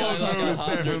Drew is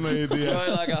definitely the. You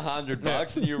owe like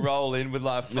 $100 and you roll in with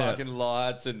like fucking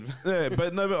lights and.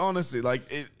 But honestly,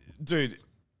 dude,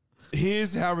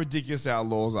 here's how ridiculous our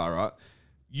laws are, right?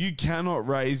 You cannot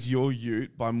raise your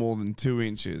ute by more than 2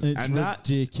 inches. It's and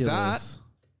ridiculous.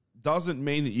 That doesn't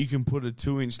mean that you can put a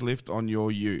 2-inch lift on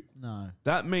your ute. No.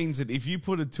 That means that if you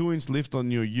put a 2-inch lift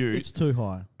on your ute, It's too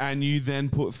high. and you then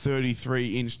put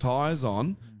 33-inch tires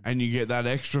on, and you get that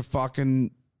extra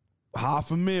fucking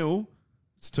 $500,000,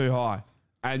 it's too high.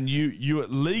 And you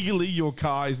legally, your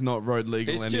car is not road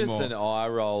legal It's anymore. just an eye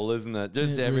roll, isn't it?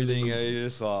 Just everything. You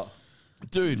just like,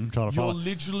 Dude, trying to follow.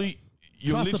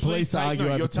 You're Trust the literally police to argue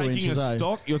over 2 taking inches, a eh?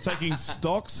 stock. You're taking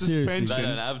stock Seriously. suspension. they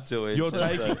don't have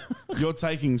to. You're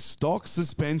taking stock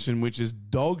suspension, which is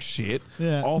dog shit,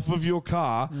 Yeah. off of your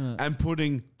car and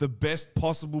putting the best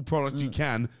possible product you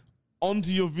can onto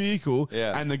your vehicle.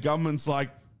 Yeah. And the government's like,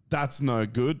 that's no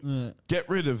good. Get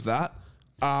rid of that.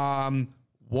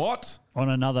 What? On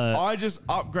another. I just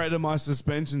upgraded my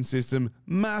suspension system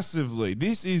massively.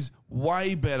 This is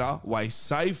way better, way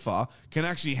safer, can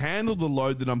actually handle the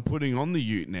load that I'm putting on the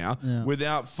ute now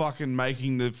without fucking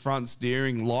making the front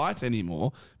steering light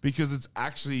anymore, because it's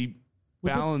actually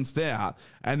balanced out.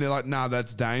 And they're like, nah,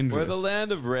 that's dangerous. We're the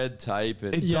land of red tape.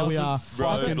 And It Yeah, we doesn't are.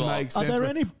 fucking Roadblock. make sense. Are there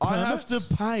any I have to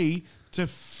permits? pay to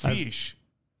fish.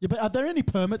 Yeah, but are there any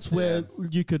permits where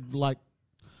you could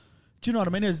do you know what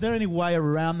I mean? Is there any way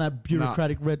around that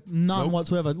bureaucratic red? None Nope.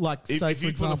 whatsoever. Like, If, say if for you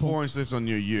example, put a 4-inch lift on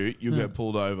your ute, you'll get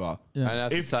pulled over. Yeah. And have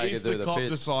to If, take if it through the the cop pits.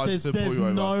 decides to pull there's you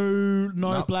over. no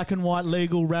Nope. black and white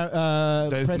legal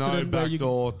There's precedent no where back you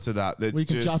door to that. It's we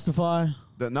can just justify.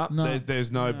 No.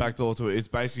 There's no back door to it. It's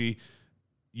basically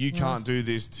you can't do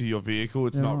this to your vehicle.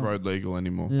 It's not road legal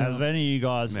anymore. Yeah. Have any of you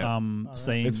guys Yeah.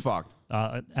 seen? It's fucked.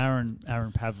 Aaron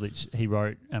Pavlich, he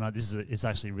wrote, and it's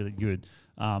actually really good.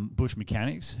 Bush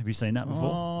Mechanics. Have you seen that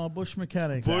before? Oh, Bush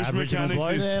Mechanics. Bush Aboriginal Mechanics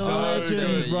blokes. is They're so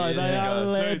legends, good. bro. They are Dude,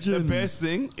 legends. the best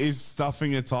thing is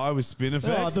stuffing a tire with spin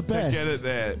effects the best. to get it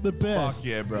there. The best. Fuck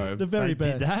yeah, bro. The very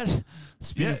They best. did that?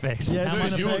 Spin Yeah. effects. Yeah, How spin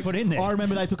much did they effects. put in there? I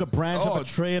remember they took a branch off Oh. a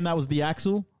tree and that was the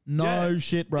axle. No Yeah.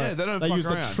 shit, bro. Yeah, they don't fuck used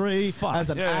around. a tree Fuck. as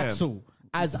an Yeah. axle.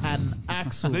 As an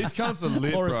axle. These cunts are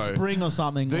lit, or bro. a spring or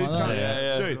something. These like kind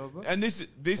that. of, dude, and this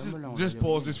is just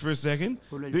pause this for a second.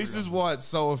 This is why it's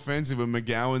so offensive when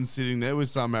McGowan's sitting there with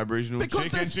some Aboriginal Because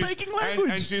chick they're and she's speaking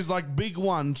language. and she's like, big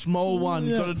one, small one,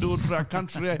 Yeah. got to do it for our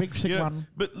country. Big sick one.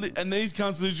 And these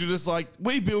cunts are just like,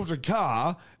 we built a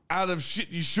car out of shit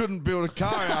you shouldn't build a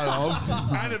car out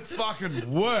of, and it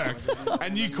fucking worked.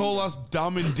 And you call us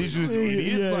dumb Indigenous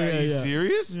idiots? Like, are you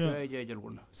serious?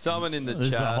 Someone in the This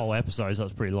is a chat. whole episode, so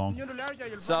it's pretty long.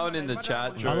 Someone in the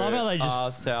chat. Drew, I love how they just-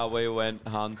 asked how we went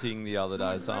hunting the other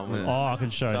day. Someone was, Oh, I can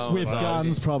show you. Someone some With was photos.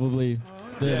 guns, probably.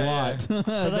 They're Yeah, light.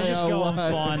 So they just go and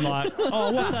find like,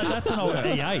 oh, what's that? That's an old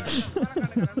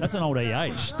EH. That's an old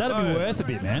EH. That'd be worth a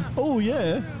bit, man. Oh,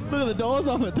 yeah. Look at the doors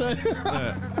off it, too.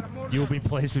 You'll be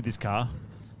pleased with this car.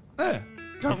 Yeah,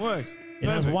 gun works. It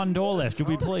has Perfect. one door left. You'll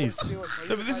be pleased. No,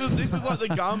 but this is like the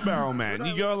gun barrel, man.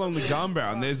 You go along the gun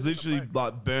barrel, and there's literally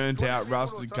like burnt out,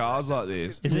 rusted cars like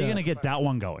this. Is he going to get that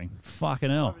one going? Fucking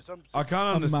hell. I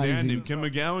can't understand Amazing. him. Can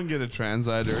McGowan get a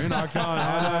translator in? I can't.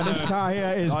 I don't This know. car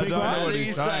here is I big don't know I one. what think he's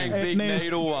he's saying. saying It big needs-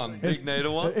 needle one. Big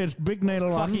needle one. It's big needle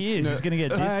Fuck, one. he is. He's going to get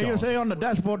this You going. see on the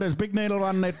dashboard, there's big needle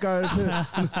one that goes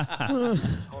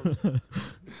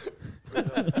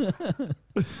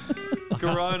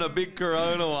Corona, big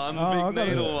Corona one, Oh, I big got it.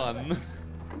 needle one.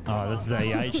 Oh, this is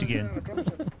EH again.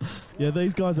 Yeah,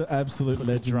 these guys are absolute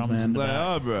legends, drums man. in They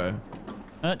are, bro.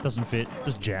 That doesn't fit.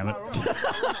 Just jam it.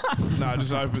 No,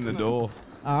 just open the door.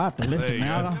 I have to lift There it you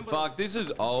now. Fuck, this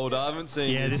is old. I haven't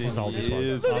seen Yeah, this in is old, this one.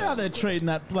 years. Look how they're treating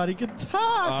that bloody guitar.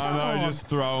 I know, Come on. just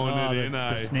throwing Oh, it the, in, the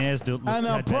eh? snares do. And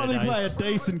they'll had better probably days. play a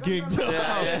decent gig too.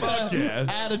 Yeah. Fuck yeah.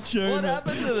 Attitude. What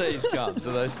happened to these cunts?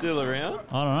 Are they still around?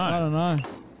 I don't know. I don't know.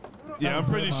 Yeah, I'm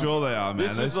pretty sure they are, man.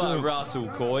 This They're was like still- Russell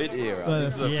Coit era. But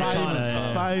This is a Yeah, famous,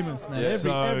 kinda, famous, man. Yeah.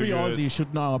 Every So Aussie good.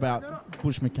 should know about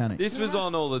bush mechanics. This was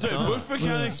on all the Dude, time. bush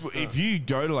mechanics, if you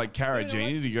go to like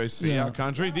Karajini to go see our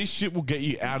country, this shit will get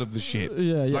you out of the shit.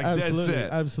 Yeah, like absolutely, dead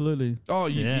set. absolutely. Oh,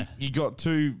 you got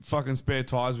 2 fucking spare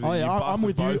tires with you. You I'm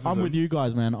with you. busted both of I'm with them. you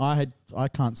guys, man. I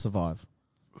can't survive.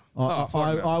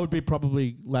 I would be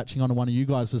probably latching onto one of you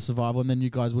guys for survival, and then you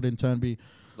guys would in turn be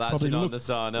Latching on to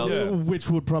someone else. which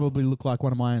would probably look like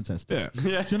one of my ancestors.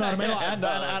 Yeah. Do you know what I mean? Like, and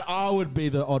I would be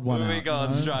the odd one We'll out. be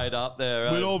going straight up there.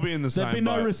 Right? We'd all be in the There'd same be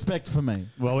no boat. respect for me.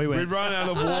 Well, We'd run out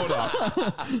of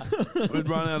water. We'd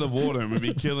run out of water and we'd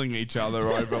be killing each other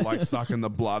over like sucking the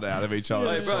blood out of each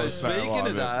other. Hey, to bro, sort of stay speaking alive.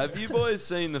 of that, have you boys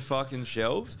seen the fucking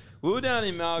shelves? We were down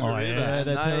in Margaret Oh, yeah. River Yeah, and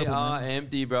they're they terrible, are man.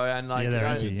 empty, bro. And like, Yeah, they're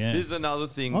empty, yeah. this is another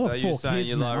thing Oh, that you're 4 saying. kids,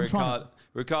 You're man. like I'm trying-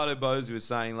 Ricardo Bose was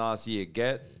saying last year,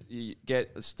 get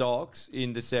stocks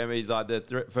in December. He's like,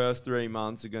 the first 3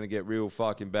 months are going to get real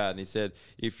fucking bad. And he said,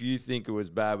 if you think it was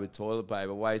bad with toilet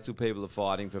paper, wait till people are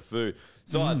fighting for food.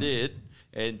 So I did.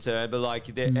 But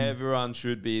like everyone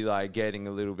should be like getting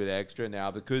a little bit extra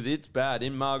now because it's bad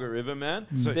in Margaret River, man.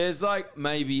 There's like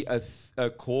maybe a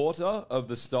quarter of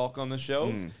the stock on the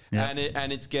shelves, and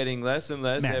it's getting less and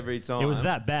less Man, every time. It was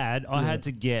that bad. I had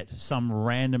to get some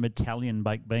random Italian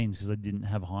baked beans because I didn't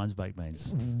have Heinz baked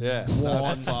beans. Yeah.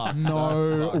 What?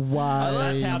 No way.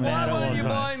 That's how bad Why it were was. you mate.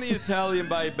 buying the Italian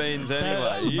baked beans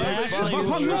anyway? You actually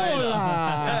fucking were- traitor.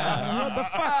 What the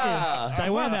fuck? They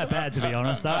weren't that bad, to be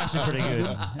honest. They're actually pretty good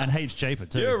and heaps cheaper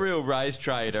too. You're a real race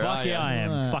trader, Fuck aren't yeah, I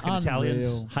you? am. Fucking Italians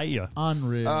Unreal. hate you.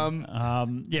 Unreal. Yeah,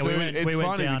 Dude, we went it's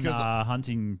funny down because-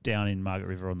 hunting down in Margaret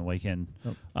River on the weekend.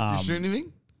 Did you shoot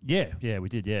anything? Yeah, we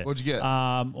did. Yeah. What'd you get?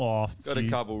 Got a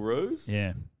couple roos.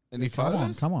 Yeah. Any Come on,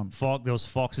 photos? come on. There was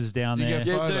foxes down You there. get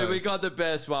Yeah, dude, we photos. got the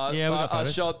best one. Yeah, we got I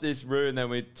photos. shot this roo and then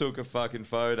we took a fucking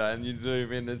photo and you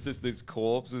zoom in, it's just these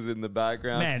corpses in the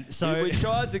background. Man, so- we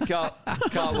tried to cut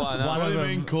one What up. do you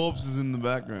mean corpses in the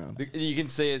background? You can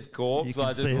see its corpse, You can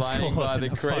like just see its laying corpse by in the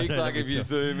the creek. photo Like that if we you took.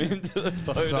 zoom into the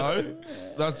photo. So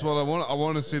that's what I want. I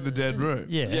want to see the dead room.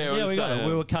 Yeah, Yeah, yeah, we we got it. saying-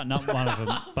 We were cutting up one of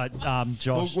them, but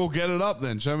Josh. We'll get it up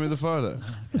then. Show me the photo.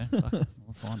 Okay, fuck it.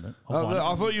 We'll find it. I'll find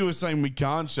I it. thought you were saying we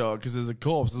can't show it because there's a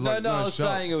corpse. There's No, like, no, I was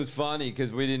shot. saying it was funny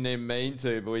because we didn't even mean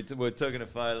to, but we're taking a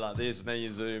photo like this and then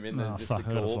you zoom in, Oh, there's just fuck, the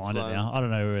I gotta corpse. find it laying- now. I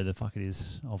don't know where the fuck it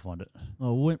is. I'll find it.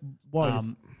 Oh, why?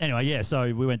 Anyway, yeah, so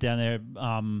we went down there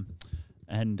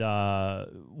and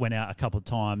went out a couple of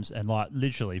times and like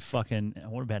literally fucking,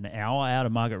 what, about an hour out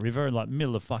of Margaret River, like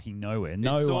middle of fucking nowhere.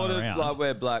 No It's one sort of around. like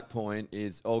where Black Point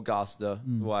is, Augusta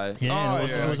way. Yeah, Oh, it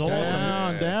was, yeah, it was okay.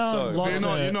 awesome. down. So- So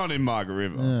lots you're not in Margaret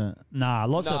River. Nah,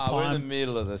 lots of Nah, we're in the pine.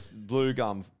 middle of this blue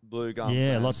gum.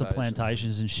 Yeah, lots of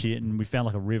plantations and shit, and we found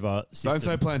like a river system. Don't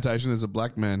say plantation. There's a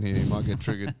black man here. He might get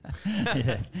triggered.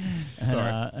 Yeah. And,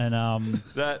 Sorry.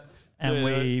 That. and yeah,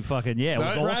 we fucking it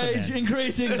was awesome. Rage Man.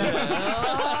 increasing.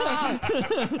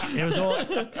 It was all.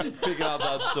 picking up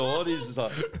that sword. He's just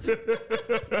like,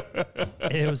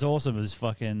 It was awesome. It was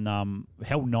fucking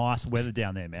hell nice weather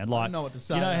down there, man. Like, know what to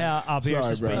say. you know how up here it's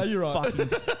Sorry, just bro. been You're right. fucking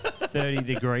 30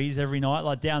 degrees every night.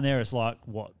 Like down there, it's like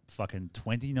what, fucking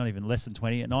 20, not even less than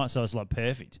 20 at night. So it's like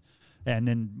perfect, and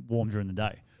then warm during the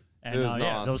day. And It was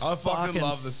yeah, nice. there was I fucking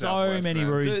love the so Southwest, many man.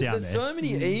 roos dude, down there's there. so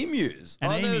many emus.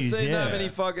 And I've never emus, seen that yeah. many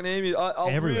fucking emus. I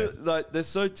Everywhere. really, like, they're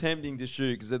so tempting to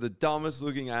shoot because they're the dumbest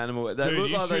looking animal. They Dude, look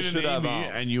you like they shoot should an have emu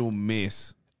arms. and you'll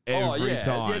miss every Oh, yeah.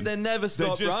 time. Yeah, they never They're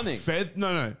stop just running.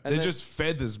 No, they're they- just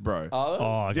feathers, bro. Are they?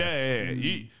 Oh, okay.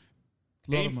 Yeah.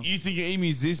 Lot of them. You think an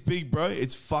emu's this big, bro?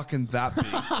 It's fucking that big.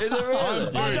 Is it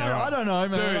really? I don't know,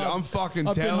 man. Dude, I'm fucking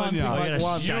I've been telling you. hunting I'm like gonna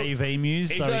one. shave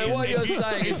emus. So So we what can- you're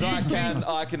saying is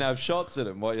I can have shots at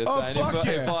them. What you're Oh, saying? fuck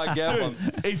If I get Dude, one.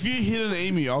 if you hit an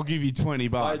emu, I'll give you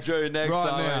 $20. I Drew, next right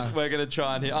time now. we're going to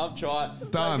try and hit. I'm trying.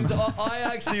 Done. Like, I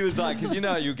actually was like, because you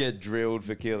know you get drilled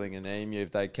for killing an emu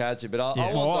if they catch it, but I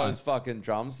Yeah. want Why? those fucking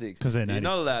drumsticks. 'Cause they're you're native.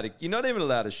 not allowed to. You're not even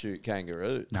allowed to shoot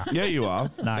kangaroos. Nah. Yeah, you are.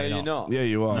 No, No, you're not. Yeah,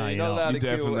 you are. No, You're you're not allowed You to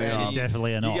kill definitely any. are. You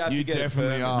definitely are not. You have You to get a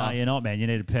definitely permit. are. No, you're not, man. You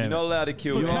need a You're permit. not allowed to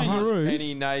kill kangaroos?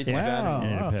 any native Yeah. animal. You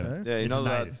need a okay. permit. Yeah, you're It's not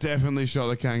allowed. native. Definitely shot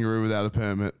a kangaroo without a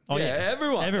permit. Oh, yeah,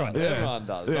 everyone. Everyone. does. Yeah. Everyone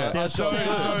does. Yeah. I So,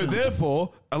 shot two.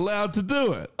 therefore, allowed to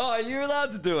do it. Oh, you're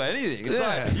allowed to do anything. It's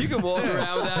Yeah. like you can walk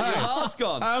around without your Hey, mask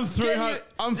on. I'm Get 300. you-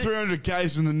 I'm 300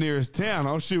 k's from the nearest town.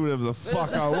 I'll shoot whatever the fuck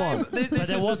It's the I same. want. This But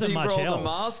there is wasn't the thing much for all else. the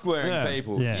mask-wearing Yeah.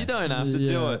 people. Yeah. You don't have to do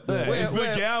Yeah. it. Yeah, Where- if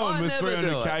where- McGowan I was never do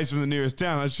 300 it. k's from the nearest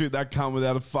town, I'd shoot that cunt cunt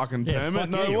without a fucking Yeah, permit. fuck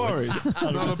No yeah, you would. worries. Not a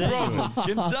 100% you problem.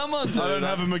 Can someone do I don't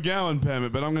that? have a McGowan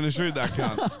permit, but I'm going to shoot that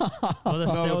cunt. Well,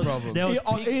 that's- Not there a was- problem. there was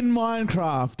pig- In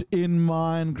Minecraft.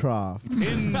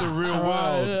 In the real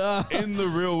world. In the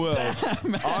real world.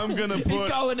 I'm going to put... He's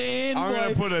going in. I'm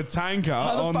going to put a tanker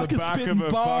on the back of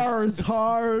a... bars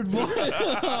hard. Boy.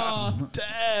 Oh,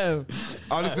 damn.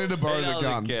 I just need to borrow the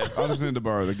gun. I just need to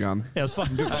borrow the gun. Yeah, it was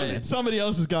fucking good fun. Somebody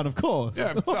else's gun, of course.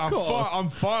 Yeah, I'm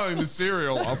filing the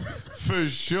serial off for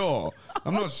sure.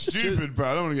 I'm not stupid,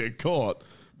 bro. I don't want to get caught.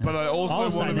 But I also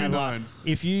was want to saying be that, like, known.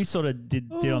 if you sort of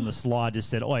did on the slide, just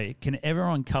said, "Oi, can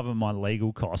everyone cover my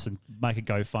legal costs and make a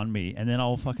GoFundMe, and then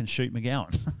I'll fucking shoot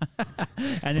McGowan,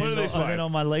 and Put it this way. then all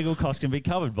my legal costs can be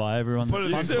covered by everyone." Put it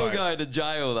You're this still way. going to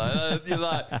jail though. You're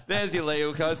like, there's your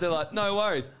legal costs. They're like, no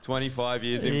worries, 25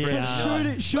 years in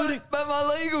prison. Shoot it. But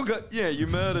my legal yeah, you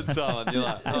murdered someone. You're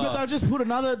like, But oh. they'll just put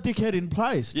another dickhead in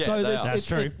place. Yeah, so they that's, are. it's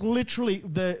That's it literally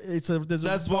there's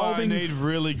That's a why I evolving. need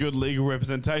really good legal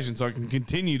representation so I can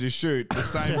continue to shoot the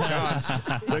same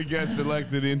cunt that gets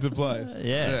elected into place.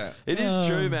 Yeah. It is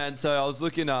true, man. So I was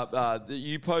looking up.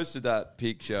 You posted that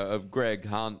picture of Greg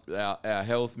Hunt, our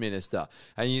health minister,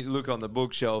 and you look on the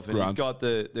bookshelf, and Grunt. he's got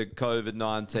the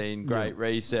COVID-19 Great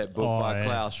Reset book by yeah.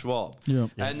 Klaus Schwab. Yeah.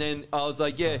 And then I was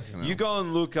like, you go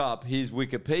and look up his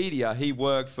Wikipedia. He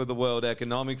worked for the World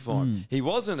Economic Forum. He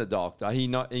wasn't a doctor. He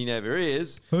never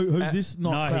is. Who's this?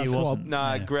 Not No, Klaus he Schwab. wasn't. No,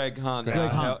 Yeah. Greg Hunt,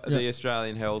 Greg Hunt, the yeah.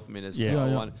 Australian health minister. Yeah.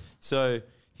 Yeah. One. So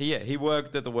he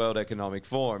worked at the World Economic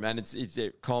Forum, and it's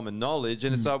common knowledge.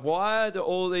 And it's like, why do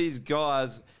all these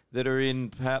guys that are in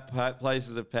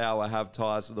places of power have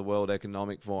ties to the World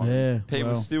Economic Forum? Yeah,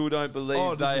 People well. still don't believe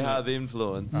Oh, they doesn't have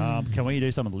influence. Can we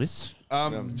do some of the lists?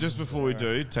 Just before we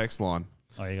do, text line.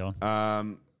 Oh, you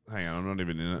going? Hang on, I'm not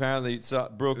even in it. Apparently,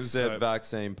 Brooks said So-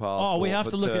 vaccine passport. Oh, we have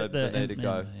for to look turds at the. that need to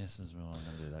go. Yes, as well. I'm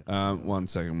going to do that. One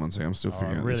second. I'm still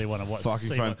figuring out. really this wanna watch- fucking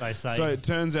see phone. what they say. So it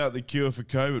turns out the cure for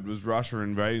COVID was Russia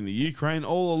invading the Ukraine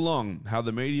all along. How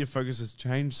the media focus has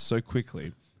changed so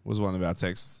quickly was one of our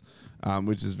texts,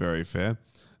 which is very fair.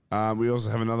 We also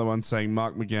have another one saying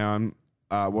Mark McGowan,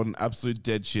 what an absolute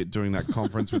dead shit during that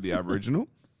conference with the Aboriginal.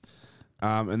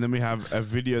 And then we have a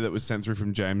video that was sent through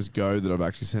from James Go that I've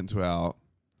actually sent to our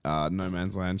No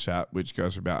Man's Land chat, which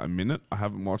goes for about a minute. I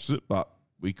haven't watched it, but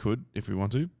we could if we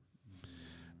want to.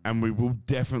 And we will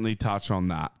definitely touch on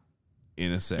that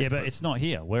in a sec. Yeah, but it's not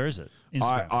here. Where is it?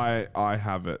 Instagram. I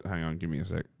have it. Hang on, give me a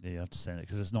sec. Yeah, you have to send it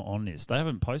because it's not on this. They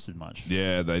haven't posted much.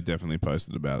 Yeah, they definitely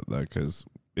posted about it though, because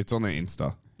it's on their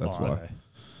Insta. That's Oh, why.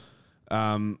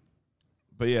 okay.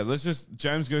 But yeah, let's just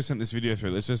James Go sent this video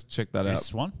through. Let's just check that This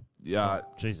out. one? Yeah,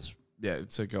 Jesus. yeah.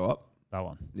 So go up. That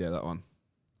one. Yeah, that one.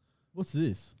 What's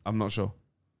this? I'm not sure.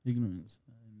 Ignorance.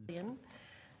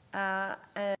 And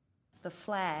the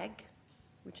flag,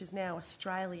 which is now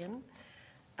Australian.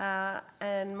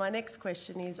 And my next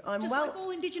question is, Just like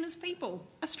all Indigenous people,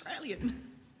 Australian.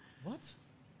 What?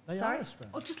 They Sorry? are Australian.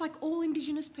 Or just like all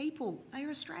Indigenous people, they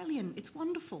are Australian. It's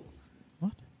wonderful.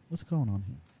 What? What's going on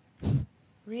here?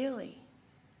 Really?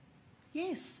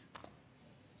 Yes.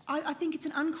 I think it's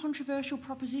an uncontroversial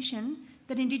proposition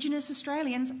that Indigenous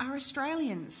Australians are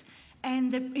Australians.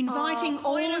 And that inviting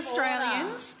all point of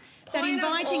Australians... That Point of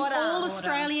inviting order. all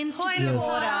Australians Point to be of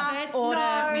part of order. it... Order,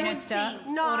 No, Minister.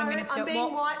 No, Order, Minister. I'm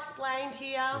being white-splained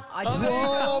here.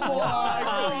 Oh my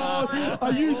God!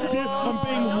 Are you serious? I'm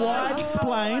being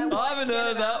white-splained. I haven't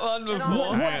heard that one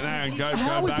before. Hang on, go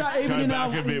How is back, that even go in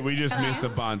back our- a bit. We just missed a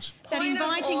bunch. That Point of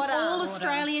inviting order. all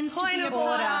Australians to Point be a of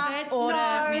part order.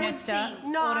 of it... No, Minister.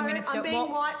 No, Order, Minister. I'm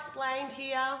being white-splained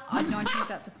here. I don't think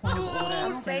that's a point of order.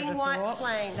 I'm Senator being Thorpe.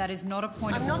 white-splained. That is not a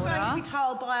point I'm of not order. going to be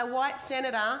told by a white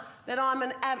senator that I'm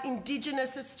an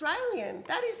Indigenous Australian.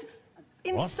 That is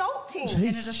insulting.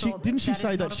 Didn't she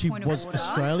say that she was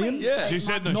Australian? Yeah. She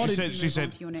said no. Not She in-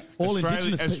 said All Australian,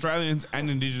 Indigenous people. Australians and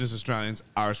Indigenous Australians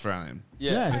are Australian.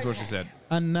 Yeah. Yes. That's what she said.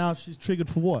 And now she's triggered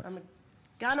for what? I'm a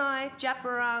Gunai,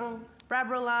 Japarang,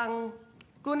 Brabralang,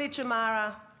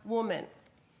 Gunichamara woman.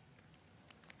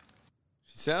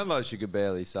 She sounded like she could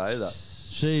barely say that.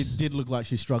 She did look like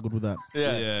she struggled with that.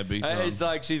 Yeah, big time. It's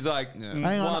like she's like, Hang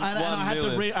on, and I had to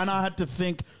million. read, and I had to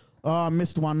think. Oh, I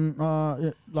missed one.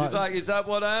 She's like, is that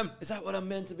what I am? Is that what I'm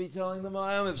meant to be telling them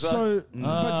I am? It's So, like,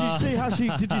 but did you see how she?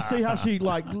 Did you see how she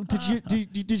like?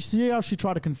 Did you see how she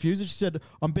tried to confuse it? She said,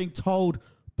 "I'm being told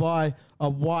by a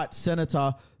white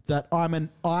senator that I am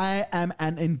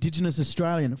an Indigenous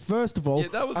Australian." First of all, Yeah,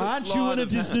 that was a aren't you sleight an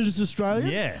of hand. Indigenous Australian?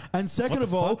 Yeah. And second What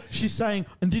of the all, fuck? she's saying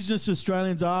Indigenous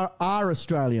Australians are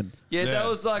Australian. yeah, that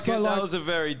was like, So, that like- was a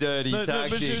very dirty No, but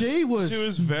tactic. She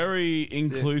was very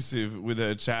inclusive with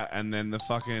her chat, and then the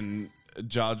fucking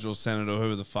judge or senator or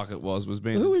whoever the fuck it was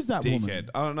being Who a is that dickhead. woman?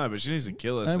 I don't know, but she needs to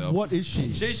kill herself. And what is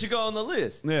she? She should go on the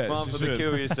list. Yeah, One she for the should.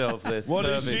 kill yourself list. What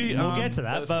is Perfect. she? We'll get to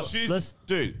that, but she's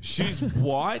she's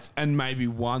white and maybe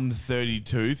 130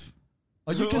 tooth.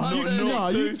 Oh, you can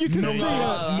see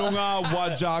her. Nunga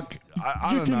Wajak.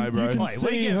 I don't know, bro. You can Wait, we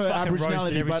see get her fucking roasted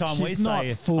aboriginality, every but time we she's say not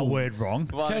a full. word wrong.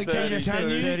 Can you?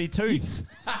 30 tooth.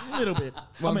 A little bit.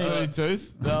 130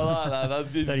 tooth? No,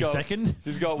 that's just 30 second?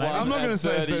 She's got one. I'm not going to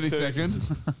say 30 tooth. second.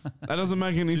 That doesn't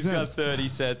make any She's got sense. 30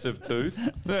 sets of tooth.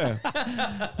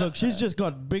 Yeah. Look, she's just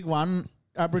got big one.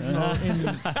 Aboriginal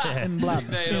in blood.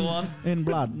 In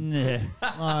blood. Yeah.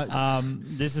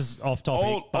 This is off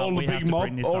topic, but All we the have big to mob,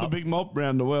 bring this all up. the big mob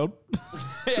around the world.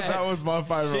 That was my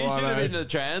favourite She one. should have eh? been the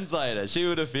translator. She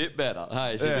would have fit better.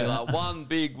 Hey, she'd be Yeah. like one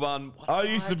big one. I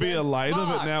used to be a later,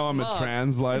 but now I'm a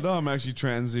translator. I'm actually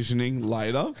transitioning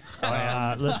later.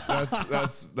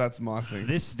 That's my thing.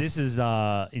 This is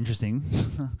interesting.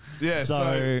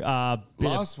 Yeah.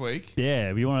 Last week.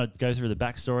 Yeah, we want to go through the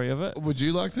backstory of it. Would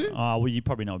you like to? Well, you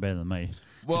probably know it better than me.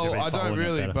 Well, You've been I don't following it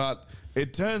really, better. but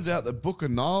it turns out that Booker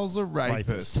Niles a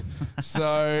rapist.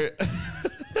 So,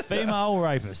 female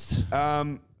rapist.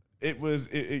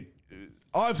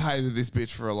 I've hated this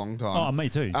bitch for a long time. Oh, me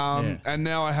too. Yeah. And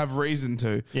now I have reason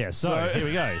to. Yeah, so here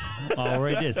we go. I'll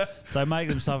read this. So Make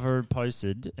Them Suffer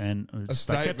posted, and they kept it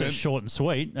statement. short and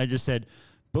sweet. They just said,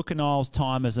 Booker Niles'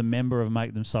 time as a member of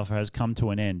Make Them Suffer has come to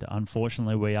an end.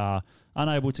 Unfortunately, we are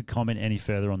unable to comment any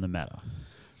further on the matter.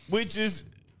 Which is,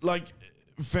 like,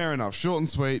 fair enough. Short and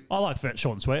sweet. I like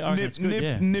short and sweet. I reckon it's good,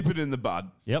 yeah. Nip it in the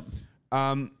bud. Yep.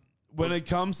 When it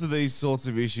comes to these sorts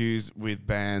of issues with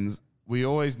bands, we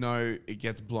always know it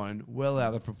gets blown well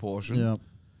out of proportion. Yeah.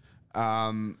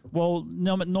 Well,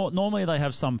 normally they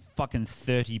have some fucking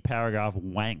 30-paragraph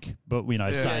wank, but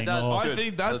saying. I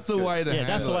think that's the way to handle it.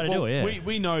 that's the way to do it. Yeah.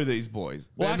 We know these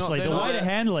boys. Well, actually, the way to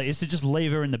handle it is to just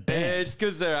leave her in the Yeah, band. it's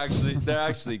because they're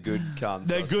actually good cunts.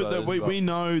 They're I good. suppose, We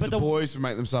know But the the- boys who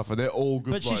Make Them Suffer. They're all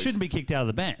good But she blokes. shouldn't be kicked out of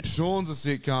the band. Sean's a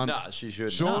sick cunt. Nah, she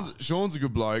shouldn't. Sean's a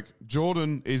good bloke.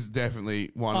 Jordan is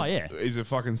definitely one. Oh, yeah. He's a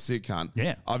fucking sick cunt.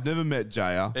 Yeah. I've never met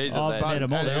Jaya. He's a I've met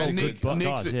them all. They're all Nick, good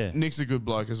Nick's, guys, yeah. Nick's a good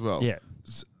bloke as well. Yeah.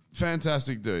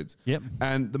 Fantastic dudes. Yep.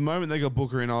 And the moment they got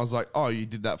Booker in, I was like, oh, you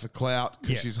did that for clout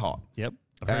because Yeah. she's hot. Yep.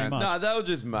 Very much. No, they were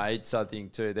just mates, I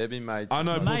think, too. They've been mates. I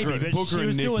know Maybe, but Booker she was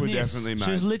and Nick doing were this. definitely She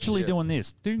was mates. literally doing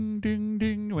this, ding, ding,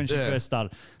 ding, when she Yeah. first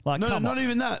started. Like, No, come not on.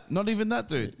 even that. Not even that,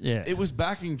 dude. Yeah. It was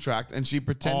backing tracked, and she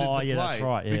pretended Oh, to yeah, play that's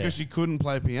right, yeah. because she couldn't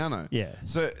play piano. Yeah.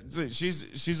 So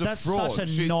she's a That's fraud. such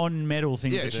a She- non-metal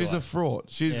thing Yeah, to do. she's a fraud.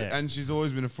 Yeah. And she's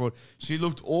always been a fraud. She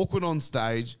looked awkward on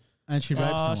stage. And she raped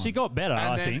someone. She got better,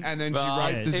 I think. And then Well,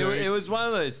 she raped the dude. it was one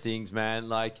of those things, man.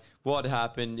 Like, what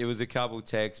happened, it was a couple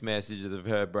text messages of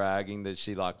her bragging that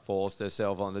she, like, forced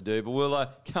herself on the dude. But we're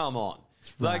like, come on.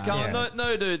 Like, come on,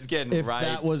 no dude's getting If raped.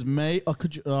 that was me,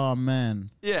 could you? Oh man.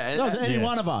 Yeah, That was any Yeah.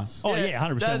 one of us. Oh, yeah,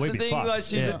 100%. That's We'd the be thing. fucked. Like,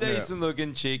 she's Yeah. a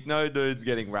decent-looking chick. No dude's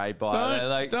getting raped by her.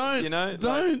 Like, you know,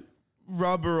 don't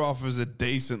rub her off as a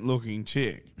decent looking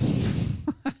chick.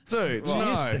 Dude, She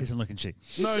no. is a decent-looking chick.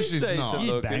 No, She's she's decent not. You'd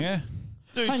looking. bang her.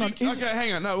 Dude, Hang on, okay,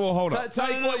 hang on. No, well, hold on. Tell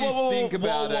me what you think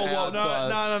about her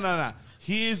outside. No.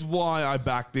 Here's why I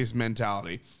back this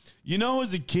mentality. You know,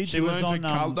 as a kid, She you was learn to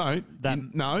on, colour.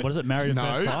 no. What is it, Married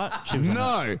at First Sight? She was on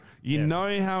No. You Yes.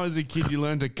 know how, as a kid, you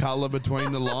learn to colour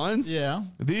between the lines? Yeah.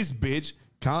 This bitch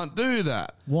can't do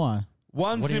that. Why?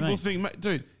 One What do you simple mean? thing, mate.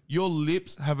 Dude, your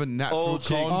lips have a natural All chicks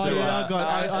contour. do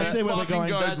yeah, I see where we're fucking going.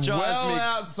 goes That drives well me-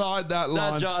 outside that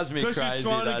line. That drives me because crazy. she's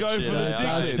trying to that go shit, for the eh? dick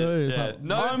does lips. too. It's Yeah. like-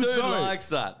 No I'm dude sorry. likes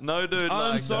that. No dude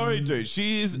I'm likes sorry, that. dude.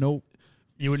 She is. Nope.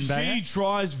 You wouldn't bang She her?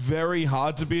 tries very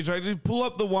hard to be attractive. Pull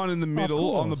up the one in the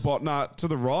middle on the course. bottom. Nah, to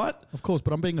the right. Of course,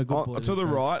 but I'm being a good boy. To the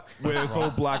right, where it's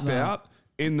all blacked out.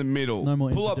 In the middle. No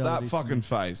more Pull up that infidelity for fucking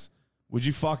face. Would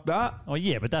you fuck that? Oh,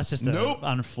 yeah, but that's just a Nope.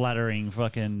 unflattering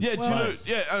fucking Yeah, do you know, face.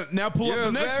 now pull You're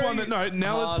up the a next very one.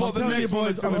 Now let's pull up the I'm telling next you one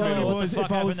boys, that's in I'm the telling you middle. boys, What the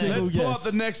if I fuck was happened there? single, Let's pull up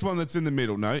yes. the next one that's in the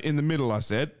middle. No, in the middle, I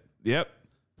said. Yep.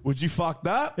 Would you fuck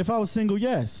that? If I was single,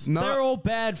 yes. No. They're all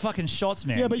bad fucking shots,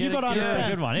 man. Yeah, but you Get got to a- get a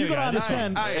understand. good one. Here You we got to go. This one.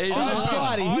 understand. Hey, In I've-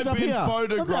 society, he's I've up been here. I'm down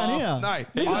photographed. here. No,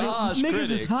 He's a harsh Niggas critic.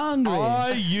 is hungry. I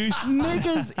used.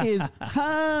 Niggas is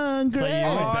hungry. So you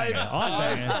would bang her. I'd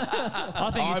bang her.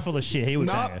 I think he's full of shit. He would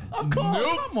bang her. Of course.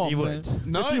 Nope. Come on, He man. would.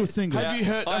 No. If you were single. Have you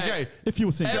heard? Okay. If you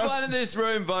were single. Everyone in this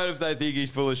room vote if they think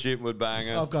he's full of shit and would bang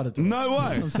her. I've got to do it. No way.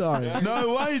 I'm sorry.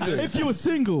 No way, dude. If you were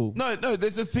single. No,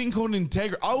 there's a thing called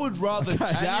integrity. I would rather Okay.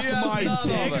 Jaya jack you have my none of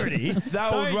it. Integrity.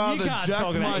 That would You rather can't jack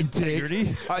talk about my integrity.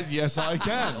 dick. Yes, I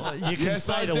can. You can Yes,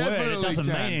 say I the word. It definitely doesn't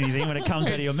can. mean anything when it comes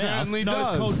out of your It mouth. certainly No,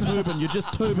 it's does. called tubing. You're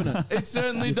just tubing it. It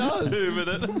certainly does.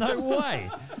 No way.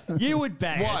 You would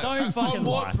bang Why? it. Don't fucking On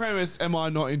what lie. premise am I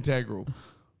not integral?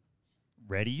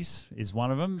 Reddies is one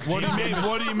of them. What do you mean?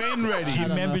 What do you mean, ready?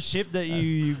 Gym membership that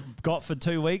you got for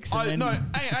 2 weeks. And then No,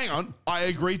 hang on. I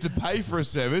agreed to pay for a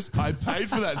service. I paid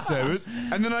for that service,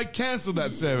 and then I cancelled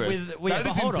that service. That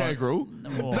is hold on. integral.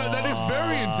 No, that is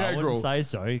very I integral. wouldn't say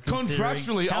so. considering-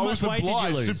 Contractually, How I much was weight did you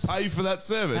obliged lose? to pay for that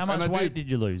service. How much and I weight did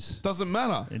you lose? Doesn't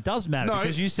matter. It does matter No,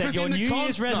 because you said 'cause your in the New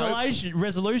Year's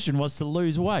resolution was to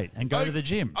lose weight and go to the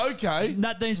gym. Okay.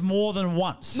 That means more than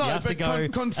once. No, you have but to go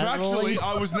at contractually, least-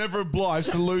 I was never obliged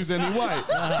to lose any weight.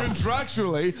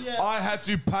 Contractually, I had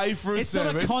to pay for a It's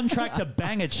service. not a contract to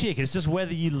bang a chick. It's just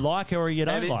whether you like her or you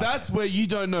don't And like her. that's where you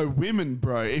don't know women,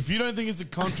 bro. If you don't think it's a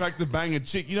contract to bang a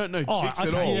chick, you don't know Oh, chicks at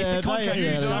okay, all. it's a contract you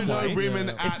in don't some know way. women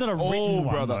Yeah. at It's not a written all,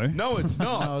 one, brother. though. No, it's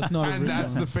not. No, it's not a And written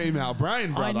that's one. the female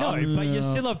brain, I brother. know, but you're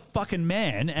still a fucking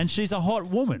man, and she's a hot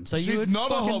woman. So you She's would not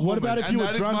a fucking, hot What about woman, if you and were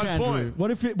that is drunk, my Andrew?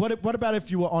 point. What about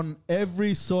if you were on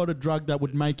every sort of drug that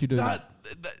would make you do that?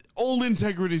 All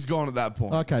integrity's gone at that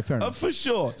point. Okay, fair enough. For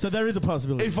sure. So there is a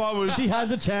possibility. If I was... She has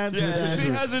a chance with Andrew.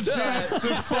 She has a chance to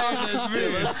fuck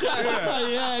this.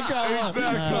 Yeah, go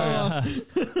on.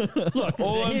 Exactly. Look,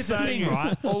 All I'm here's the saying thing, is,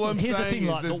 right? all I'm Here's the saying thing, is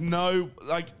like, there's no,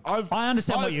 like, I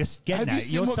understand what you're getting Have you at.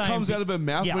 seen You're what saying comes out of her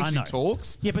mouth Yeah, when I she know.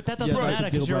 talks? Yeah, but that doesn't Yeah, that's a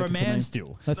matter because deal you're a breaker for man me.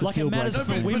 still. That's a Like deal it matters breaker.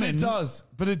 for But women. it does.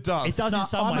 But it does. It does in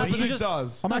some I'm way. actually- but you it just-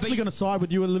 does. I'm actually going to side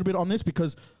with you a little bit on this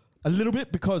because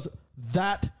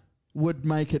that would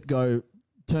make it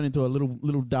turn into a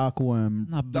little dark worm.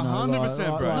 No,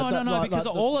 100%, bro. No, because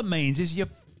all it means is you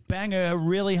bang her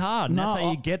really hard, and that's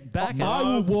how you get back at I her.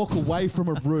 will walk away from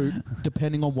a route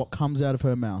depending on what comes out of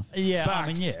her mouth. Yeah, Facts. I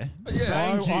mean, yeah.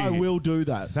 Thank you. I will do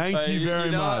that. Thank Hey, you very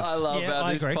know much. what I love Yeah, about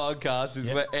I this agree. podcast is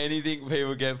where anything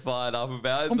people get fired up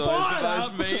about. It's I'm always fired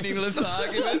the most meaningless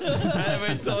arguments. And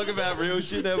we talk about real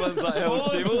shit, everyone's like, hell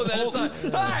civil. And then it's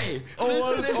like, hey,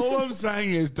 All I'm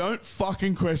saying is don't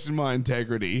fucking question my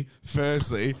integrity,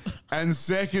 firstly. And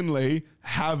secondly,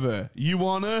 have her. You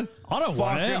want her? I don't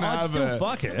want her. Fucking I'd have still her.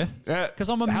 fuck her. Yeah. Because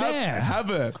I'm a man. Have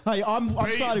her. Hey, I'm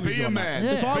Be- siding with be you a on that. man.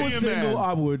 If I Be was a single, man.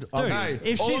 I would. Dude, Hey,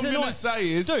 if all she's I'm going annoying- to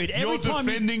say is Dude, every you're time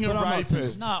you- defending a But I'm not single.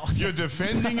 rapist. No. You're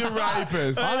defending a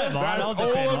rapist. I don't mind, That's I'll all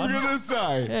defend I'm one. going to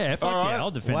say. Yeah, fuck All yeah, right?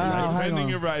 I'll defend Wow, you. hang Defending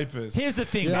on. a rapist. Here's the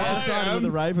thing, Yeah, guys. I sided with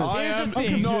the rapist. I Here's am the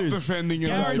thing. not confused. defending a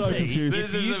so Guaranteed, confused.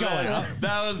 This if you is go amazing. out,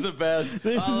 That was the best. I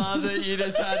love that you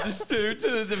just had to stoop to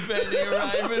the defending a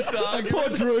rapist Poor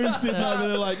argument. Drew's sitting over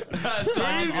there like, That's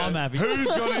I'm happy. Who's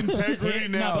got integrity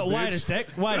now, No, but wait a bitch? sec.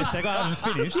 Wait a sec. I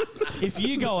haven't finished. If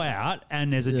you go out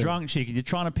and there's a drunk chick and you're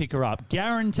trying to pick her up,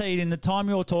 guaranteed in the time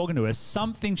you're talking to her,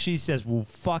 something she says will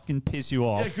fucking piss you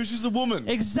off. Yeah, because she's a woman.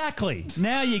 Exactly.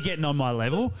 Now you're getting on my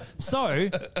level. So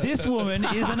this woman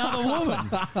is another woman.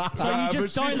 So you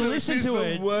just don't listen she's to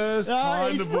the it. worst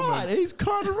kind he's of woman. right. He's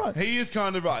kind of right. He is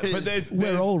kind of right, but there's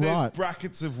all there's right.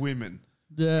 brackets of women,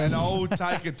 Yeah. and I'll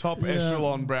take a top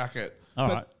echelon bracket. All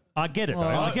right. I get it, though.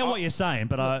 I get what you're saying,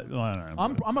 but I don't know.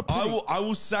 I'm a pretty, I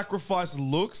will sacrifice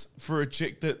looks for a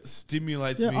chick that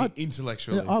stimulates me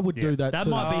intellectually. Yeah, I would do that That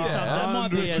too. might be something. That might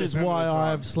be Which is 100% why of the time. I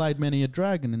have slayed many a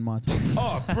dragon in my time.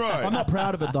 Oh, bro. I'm not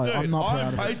proud of it though. Dude, I'm not I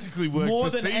proud of it. basically work More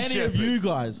for than Sea any Shepherd. of you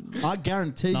guys. I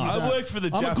guarantee you. I that. work for the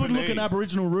I'm a good-looking Japanese.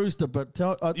 Aboriginal rooster, but You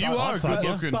are a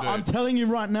good-looking But dude. I'm telling you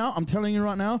right now.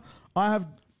 I have.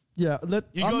 Yeah, I'm not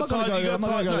going to go there. I'm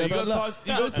not going to go there. but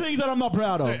there's things that I'm not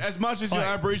proud of. Dude, as much as you're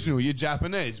Aboriginal, you're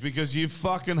Japanese because you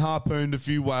fucking harpooned a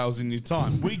few whales in your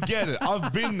time. We get it.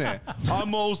 I've been there.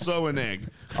 I'm also an egg.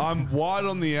 I'm white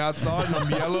on the outside and I'm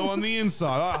yellow on the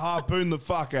inside. I harpooned the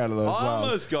fuck out of those I whales.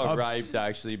 almost got raped,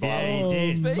 actually, by Yeah, he one.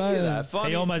 did. Speaking man. of that, funny.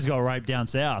 He almost got raped down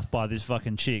south by this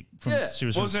fucking chick. From, Yeah. She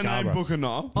was What's from her name? Scarborough. Booker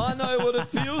Knob? I know what it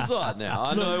feels like now.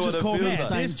 I know what just it call me feels Man, like.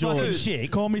 this Saint George. fucking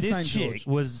chick, Call me this Saint chick George.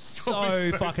 was Call me so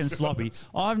Saint fucking George. sloppy.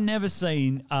 I've never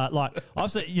seen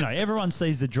I've seen, everyone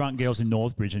sees the drunk girls in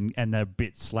Northbridge and they're a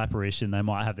bit slapperish and they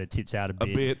might have their tits out a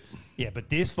bit. Yeah, but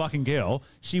this fucking girl,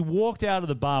 she walked out of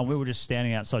the bar and we were just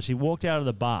standing outside. She walked out of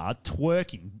the bar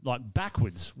twerking like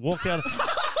backwards. Walked out.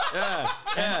 Yeah,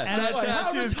 that's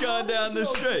how she was going down the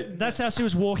street. That's how she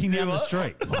was walking down the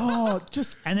street.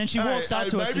 And then she walks up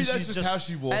to us. Maybe and that's she's just how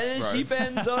she walks, And then bro. she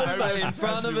bends over in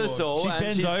front of us all, She and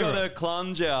bends she's over. got her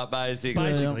clunge out, basically.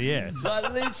 Basically, yeah.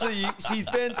 Like, literally, she's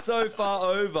bent so far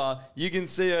over, you can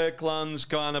see her clunge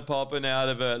kind of popping out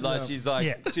of her. Like, she's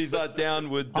like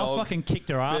downward dog. I fucking kicked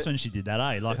her ass when she did that,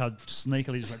 eh? Like, I'd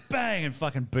sneakily just like bang and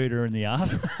fucking boot her in the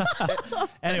ass.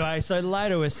 Anyway, so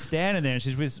later we're standing there and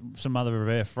she's with some other of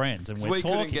her friends. And So we're we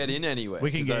talking. couldn't get in anywhere. We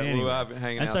can 'cause get they- in we were anywhere.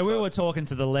 hanging And so we outside. were talking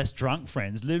to the less drunk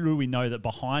friends. Literally, we know that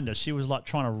behind us, she was like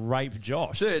trying to rape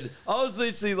Josh. Dude, I was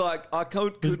literally like, I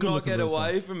could not get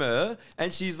away from her,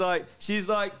 and she's like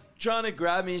trying to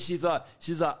grab me, and she's like,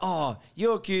 oh,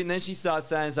 you're cute, and then she starts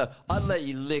saying stuff. I'd let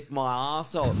you lick my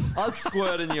asshole. I'd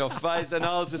squirt in your face, and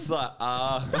I was just like,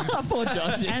 Poor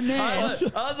Josh. And then I was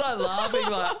like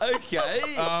laughing, like,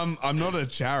 okay. I'm not a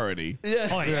charity. Yeah.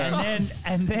 Oh, yeah.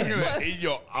 And then You're gonna eat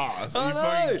your ass. Are you I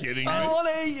fucking know. kidding me? I want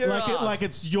to eat your ass. Like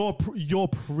it's your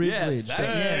privilege.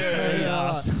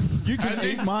 Yeah. You can And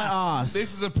eat my ass.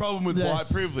 This is a problem with Yes. white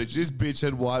privilege. This bitch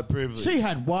had white privilege. She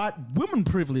had white woman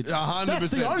privilege. 100%. That's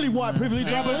the only white privilege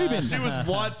I believe in. She was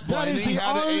white That is the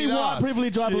how to only eat white ass.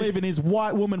 privilege I believe in is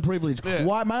white woman privilege. Yeah.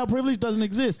 White male privilege doesn't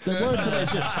exist. They work for their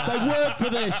shit. They work for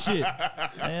their shit.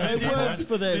 They work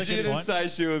for their Did you shit. just say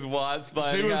she was white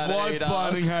splaining? She was how to white eat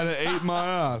splaining ass? how to eat my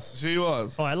ass. She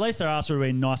was. Oh, at least her ass would have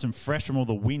been nice and fresh from all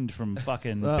the wind from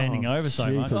fucking bending over so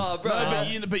much. jeepers. Oh, bro.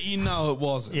 No, but you know it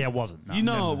wasn't. Yeah, it wasn't. No, You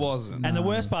know never. it wasn't. And the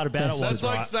worst part about it was, That's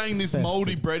like right, saying this Festive.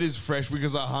 moldy bread is fresh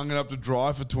because I hung it up to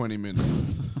dry for 20 minutes.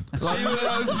 Like,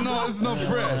 it's not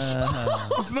fresh.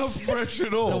 It's not fresh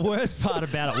at the all. worst part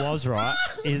about it was, right,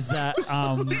 is that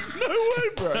No way,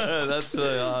 bro. That's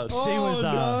so hard. she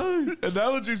was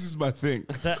Analogies is my thing.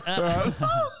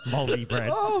 moldy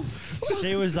bread.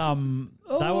 She was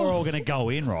they were all going to go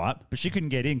in, right, but she couldn't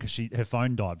get in because her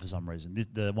phone died for some reason.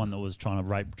 The one that was trying to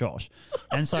rape Josh,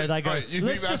 and so they go. Wait, you think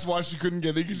 "Let's that's just-" why she couldn't get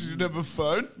in because she didn't have a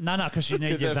phone? No, because she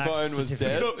needed 'Cause your her vax phone was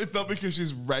certificate. dead? It's not because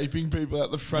she's raping people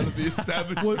at the front of the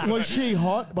establishment. Was she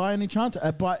hot by any chance?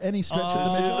 By any stretch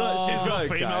of the measure? She's not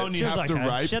okay. female and She you was have to okay.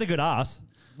 rape. She had a good ass.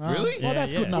 Really? Well,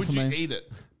 that's good enough Would for you me. eat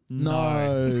it?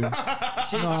 No.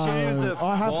 She was a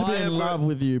I have to be in fire love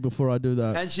with you before I do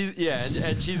that. And she's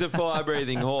and she's a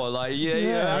fire-breathing whore. Like Yeah,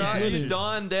 right, absolutely. you're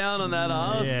dying down on that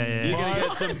ass. Yeah. You're gonna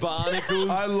get some barnacles.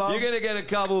 You're gonna get a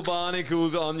couple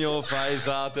barnacles on your face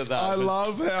after that. I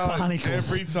love how Barnacles.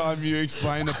 every time you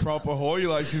explain a proper whore,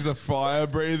 you're like, she's a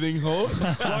fire-breathing whore.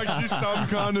 Like she's some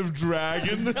kind of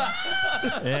dragon.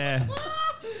 Yeah.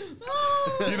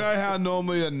 You know how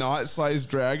normally a knight slays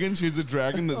dragon? She's a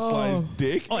dragon that slays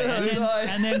dick. Oh,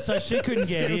 and then so she couldn't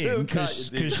get in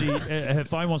because Cut she her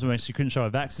phone wasn't working. She couldn't show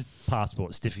her vax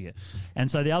passport certificate. And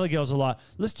so the other girls are like,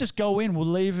 let's just go in. We'll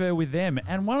leave her with them.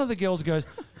 And one of the girls goes,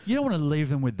 you don't want to leave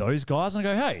them with those guys. And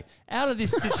I go, hey, out of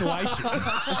this situation,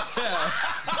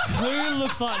 who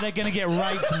looks like they're going to get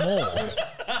raped more?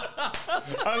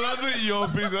 I love that you're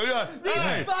busy. You're like,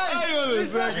 hey, hang on a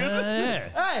second. Yeah.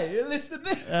 Hey, you listen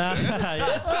to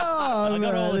Yeah. Oh, I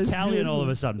got all man, it's Italian all of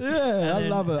a beautiful. sudden. Yeah, And I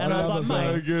love it. And I love was it. like,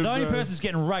 So mate, good, the only bro. person that's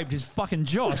getting raped is fucking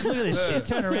Josh. Look at this shit.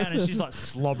 Turn around and she's like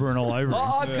slobbering all over him.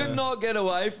 I could not get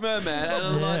away from her, man. And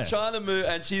I'm Yeah. like trying to move,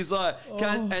 and she's like,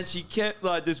 and she kept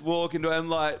like just walking to, and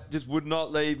like just would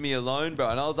not leave me alone, bro.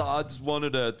 And I was like, I just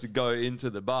wanted her to go into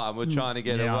the bar, and we're trying to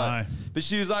get Yeah, I away. know. But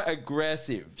she was like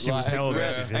aggressive. She like, was hell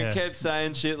aggressive, yeah. and kept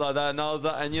saying shit like that. And I was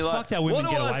like, and you're It's like, fucked how women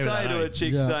what do get I away with say that, to eh? a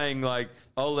chick Yeah. saying like,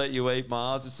 I'll let you eat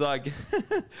my ass? It's like,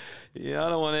 yeah, I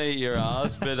don't want to eat your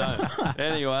ass, but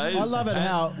anyways. I love it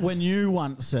how when you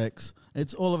want sex,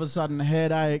 it's all of a sudden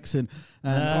headaches and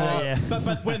yeah.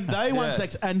 but when they want Yeah.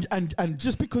 sex and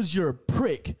just because you're a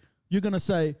prick, you're gonna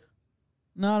say,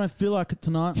 no, I don't feel like it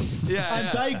tonight. Yeah, and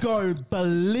yeah. they go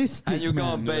ballistic. And you're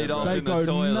going man. beat off They in the go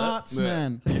toilet. nuts, Yeah.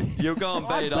 man. You're going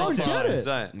I beat don't off. get it.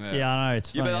 Yeah, I know.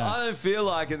 It's You funny. better, yeah. I don't feel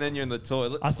like it, then you're in the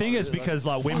toilet. I think it's because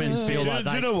like women feel like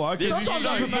Do you they. know why?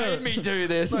 'Cause You made me do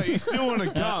this. Mate, you still want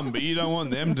to come, but you don't want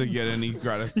them to get any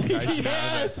gratification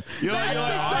Yes, out of it. You're like,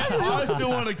 I still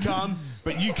want to come,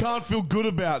 but you can't feel good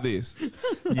about this.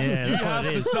 Yeah, You that's what have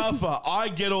it to is. suffer. I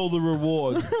get all the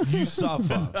rewards. You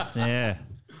suffer. Yeah.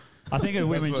 I think that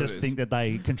women what it just is. think that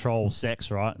they control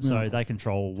sex, right? So they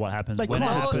control what happens They when it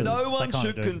can't. happens. No they one can't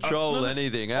should do. control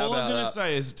anything. How All I'm about going to that?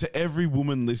 say is to every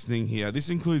woman listening here, this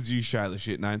includes you, Shayla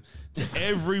Shitname, to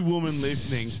every woman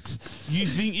listening, you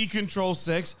think you control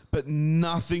sex, but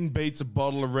nothing beats a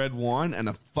bottle of red wine and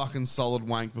a fucking solid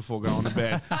wank before going to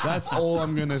bed. That's all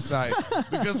I'm going to say.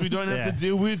 Because we don't have to Yeah.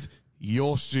 deal with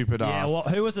your stupid Yeah, ass. well,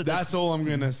 who was it that- That's all I'm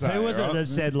going to say. Who was it that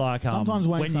said like Sometimes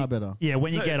wanks when you, are better. Yeah,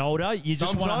 when you get older, you just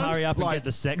want to Sometimes, hurry up and like, get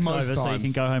the sex most over so you times.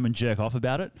 can go home and jerk off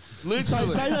about it. Literally.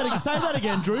 Say that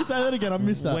again, Drew. Say that again. I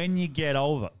missed that. When you get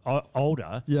older,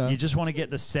 Yeah. you just want to get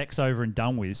the sex over and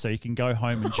done with so you can go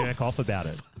home and jerk off about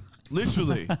it.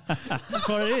 Literally. That's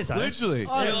what it is. Eh? Literally.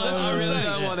 I really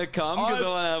don't want to come because I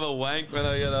want to have a wank when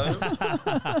I get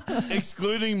home.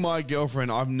 Excluding my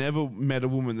girlfriend, I've never met a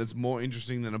woman that's more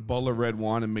interesting than a bottle of red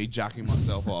wine and me jacking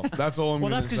myself off. That's all I'm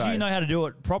Well, going that's to say. because you know how to do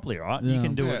it properly, right? You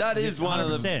can do it. That is one of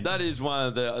the 100%. that is one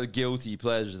of the guilty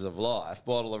pleasures of life.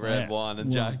 Bottle of red Yeah. wine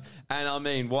and jack. And I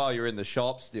mean, while you're in the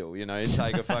shop still, you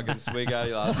take a fucking swig out of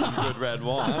you like some good red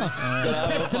wine. Have a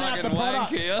Testing out the fucking wank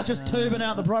product. here. Just tubing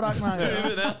out the product,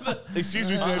 mate. Excuse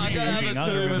me, sir. I gotta have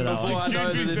a tube before I know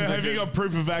Excuse me, that sir. it's Have you got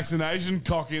proof of vaccination?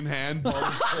 Cock in hand,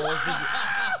 bottles corked.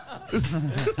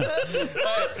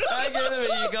 Hey, get me.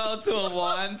 You go to a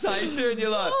wine taster and you're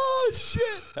like, oh shit.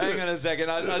 Hang on a second.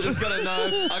 I just gotta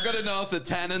know. I gotta know if the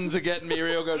tannins are getting me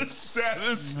real good.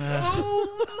 Excuse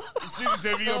me, sir.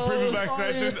 Have you got proof of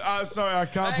vaccination? Sorry, I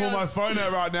can't pull my phone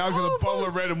out right now. I've got a bottle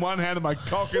of red in one hand and my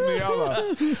cock in the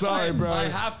other. Sorry, bro. I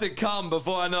have to come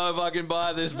before I know if I can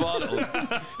buy this bottle.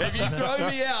 If you throw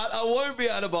me out, I won't be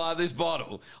able to buy this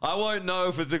bottle. I won't know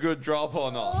if it's a good drop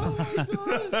or not.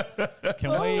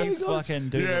 Can we fucking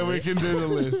do Yeah, the we list? can do the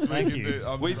list. Thank we you. can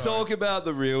do, We talk about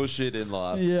the real shit in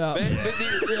life. Yeah.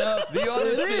 But the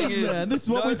honest thing is, man. This is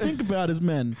what we think about as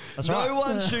men. That's no right.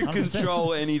 one should 100%.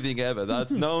 control anything ever.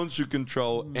 No one should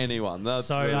control anyone. That's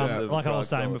So, like I was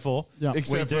saying before,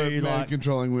 Except for we do men like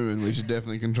controlling women, we should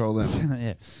definitely control them.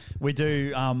 yeah, we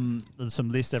do some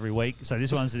lists every week. So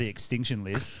this one's the extinction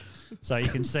list. So you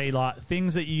can see like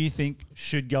things that you think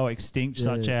should go extinct,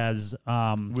 such as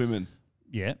Women.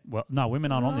 Yeah, well, no,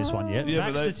 women aren't on this one yet. Yeah,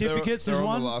 Vax but certificates they're is on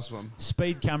one. the last one.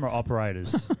 Speed camera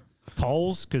operators.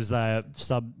 Polls, because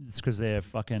they're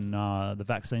fucking the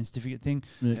vaccine certificate thing.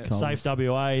 Yeah, Safe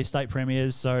WA, state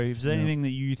premiers. So if there's anything that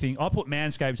you think, I put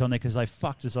Manscaped on there because they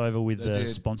fucked us over with They the did.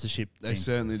 sponsorship They thing.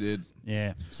 certainly did.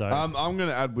 Yeah. So I'm going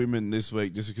to add women this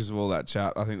week just because of all that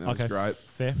chat. I think that was great.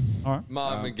 Fair. All right.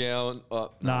 Mark McGowan. Nah,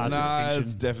 it's Nah, extinction.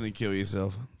 it's definitely kill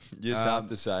yourself. You just have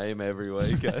to say him every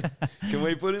week. Can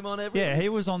we put him on every Yeah, week? he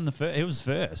was on the first. He was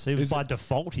first. He was by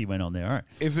default. He went on there. All right.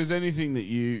 If there's anything that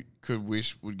you could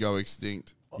wish would go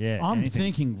extinct, Yeah. I'm anything.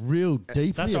 thinking real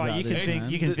deeply That's right. about You can this, think.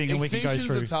 man. You can think, and we can go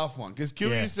extinction's through. a tough one because kill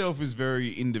Yeah. yourself is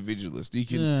very individualist. You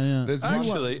can. Yeah, yeah. There's one-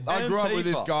 Actually, I grew up with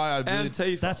this Antifa. guy. I really,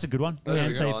 Antifa. That's a good one. There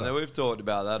we go. Antifa. Now, we've talked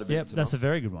about that a bit. Yep, that's a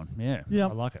very good one. Yeah. Yeah.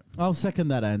 I like it. I'll second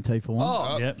that Antifa one.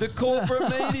 Oh, Yep. the corporate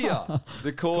media.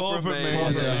 The corporate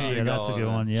media. Yeah, that's a good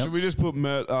one. Yeah. should we just put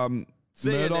Murdoch?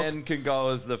 CNN can go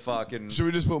as the fucking. Should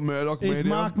we just put Murdoch Is media?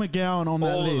 Mark McGowan on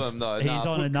that All of list? them, though. He's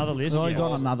Nah, on put- another list. Oh, he's yes.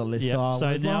 on another list. Yep. Oh, So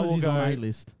as now long as we'll he's go. on a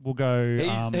list. We'll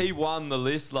go. He won the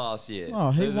list last year.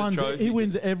 Oh, he There's a trophy. He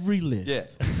wins every list. Yeah.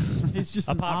 He's just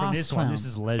Apart an from arse this clown. one, this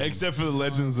is legends. Except for the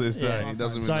legends list, Yeah. he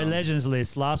doesn't. So win that. legends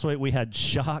list. Last week we had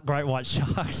great white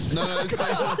sharks. No, You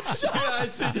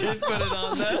actually did put it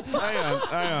on there.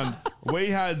 hang on. We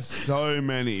had so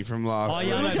many from last Oh week.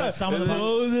 yeah, no, but some of them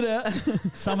Blows it out.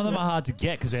 some of them are hard to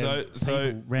get because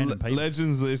they're random people.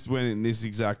 Legends list went in this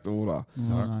exact order: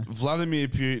 Vladimir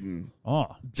Putin, Oh,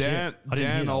 shit. Dan I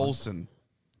didn't hear that one. Olsen,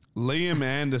 Liam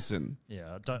Anderson,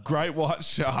 Yeah, I don't. Great White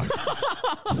Sharks,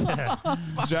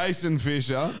 Jason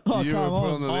Fisher. Oh, you were come put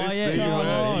on. on the Oh, list. yeah, you come were,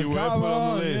 on, you were put Come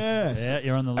on the list. Yes. Yeah,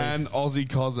 you're on the list. And Aussie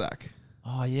Cossack.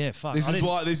 oh yeah, fuck. This I is didn't-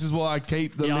 why. This is why I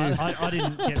keep the Yeah, list. I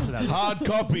didn't get to that. Hard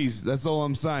copies. That's all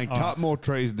I'm saying. Cut more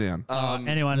trees down.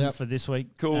 Anyone for this week?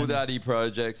 Cool And- Daddy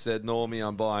Project said, Normie,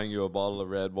 I'm buying you a bottle of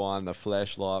red wine and a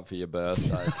flashlight for your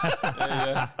birthday. There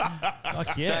you go.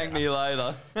 Fuck yeah. Thank me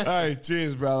later. Hey,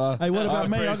 cheers, brother. Hey, what about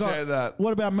me? I appreciate got that.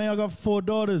 What about me? I got 4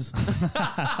 daughters.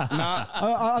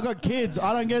 I got kids.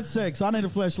 I don't get sex. I need a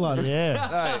flashlight.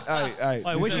 Yeah. Hey.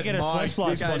 Wait, we this should is get a my-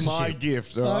 flashlight This is my sponsorship.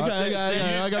 gift, all right?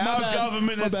 Okay, my Our bad,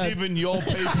 government my has bad. given your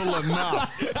people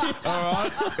enough, all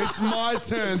right? It's my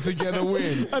turn to get a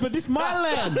win. Hey, but this my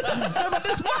land. Hey, but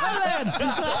this my land.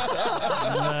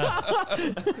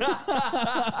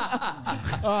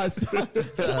 All right, so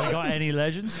So we got any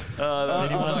legends?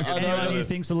 Anyone you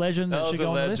think's a legend that That should was go a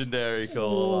on the list? legendary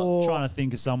call. Trying to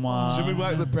think of someone. Should we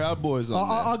make the Proud Boys on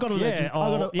I got a Yeah,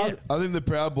 legend. yeah. there? I think the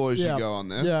Proud Boys yeah, should go on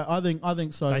there. Yeah, I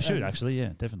think so. They should And actually, yeah,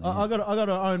 definitely. I got an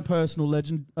own personal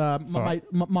legend. My All right.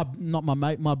 mate, not my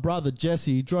mate, my brother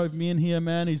Jesse drove me in here,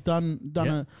 man. He's done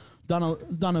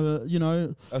done a you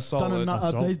know A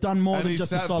solid. he's done more and than he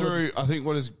just a sat solid. through, I think,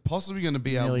 what is possibly going to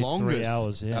be Nearly our 3 longest.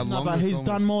 hours, yeah. Our No, but longest he's done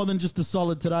almost. more than just a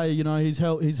solid today. You know, he's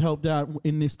helped out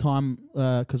in this time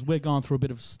because we're going through a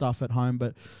bit of stuff at home.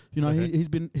 But you know,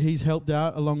 Okay. he's helped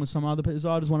out along with some other people.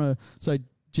 So I just want to say,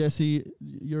 Jesse,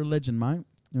 you're a legend, mate.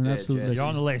 You're an Yeah, absolute Jesse. legend. You're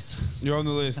on the list. You're on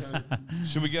the list.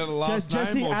 Should we get a last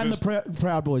Jesse name? Or and just, the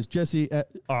Proud Boys. Jesse. All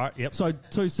right. Yep. So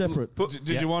two separate.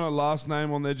 Did you want a last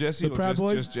name on there, Jesse? The or Proud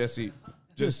Boys? Just Jesse?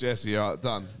 Just Jesse. All right,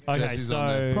 done. Okay, Jesse's on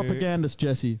there. Propagandist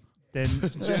Jesse. Then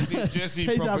Jesse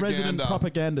He's our resident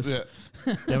propaganda. propagandist.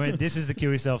 Yeah. Then this is the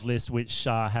Kill Yourself list, which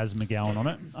has McGowan on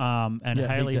it. And Yeah,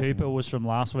 he Hayley definitely- Hooper was from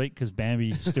last week because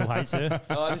Bambi still hates her.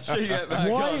 Oh, did she get back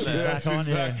Why- on there? Yeah, Back she's on,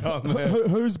 yeah. back on there.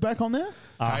 Who's back on there?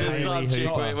 Hayley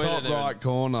Hooper. Top right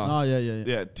corner. Oh yeah.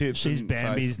 Yeah, tits. She's and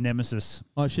Bambi's face. nemesis.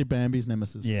 Oh, she Bambi's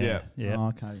nemesis. Yeah. Oh,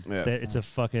 okay. Yeah. It's a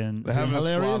fucking. They're having a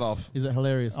Hilarious. slide off. Is it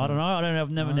hilarious? I don't know. I've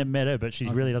never met her, but she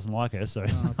really doesn't like her. So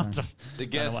The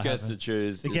guest gets to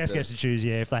choose. the guest gets to choose.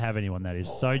 Yeah, if they have anyone, that is.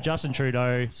 So Justin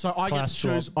Trudeau. So I get Klaus to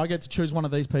choose. Schwab. I get to choose one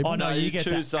of these people. Oh no, you get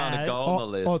choose to someone to add go on the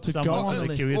list. Oh, to go someone on to the the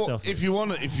list. Kill Well, Yourself. if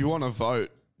you want to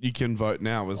vote, you can vote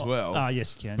now as well.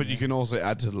 yes, you can. But yeah. you can also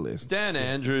add to the list. Dan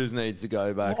Andrews needs to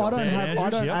go back. I on don't there. have. I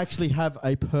don't Yep. actually have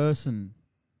a person.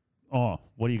 Oh,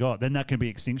 what do you got? Then that can be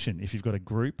extinction if you've got a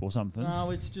group or something.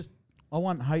 No, it's just I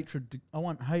want hatred. I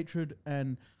want hatred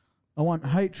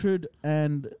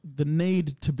and the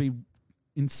need to be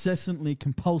incessantly,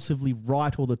 compulsively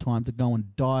right all the time to go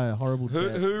and die a horrible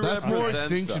death. Who That's more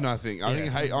represents extinction, that? I think. I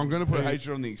think I'm going to put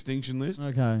hatred on the extinction list.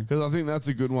 Okay. Because I think that's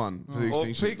a good one for the Or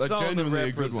extinction. pick Like, someone that genuinely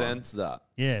a good one. represents that.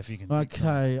 Yeah, if you can.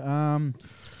 Okay.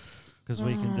 Because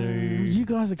we can do. You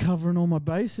guys are covering all my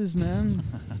bases, man.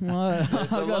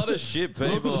 There's a lot of shit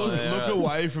people on there. Look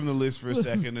away from the list for a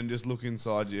second and just look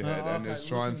inside your head and okay, just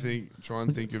try and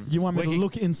think of. You want me to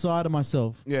look inside of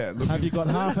myself? Yeah. Look Have you got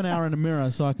half an hour in a mirror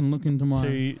so I can look into my?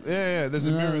 Yeah. There's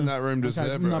a mirror in that room just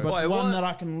there, bro. No, but Wait, one what? that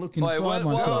I can look Wait, inside what-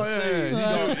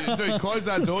 myself. what- Dude, close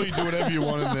that door. You do whatever you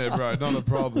want in there, bro. Not a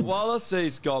problem. While I see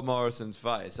Scott Morrison's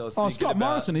face, I was Oh, thinking Scott about,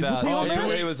 Morrison, was he about- on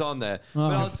there? He was on there. Oh.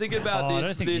 But I was thinking about Oh, I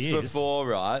don't think this he is. before,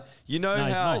 right? You know No,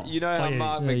 he's how not. you know how Oh, yeah,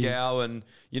 Mark he is. McGowan,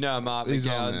 He's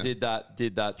on there.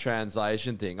 did that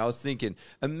translation thing. I was thinking,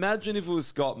 imagine if it was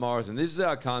Scott Morrison. This is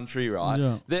our country, right?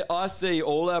 Yeah. I see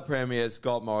all our premiers,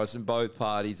 Scott Morrison, both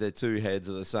parties. They're two heads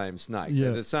of the same snake. Yeah.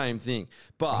 They're the same thing.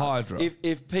 But Hydra.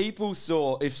 if people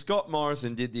saw, if Scott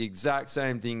Morrison did the exact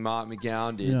same thing Mark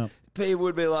McGowan did. Yeah. People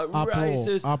would be like, Uproar,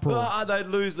 racist. uproar. They'd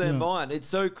lose their Yeah. mind. It's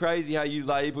so crazy how you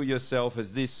label yourself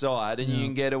as this side and you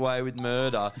can get away with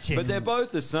murder. Yeah. But they're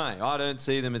both the same. I don't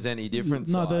see them as any different.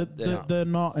 No, side. they're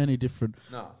not any different.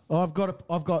 No. I've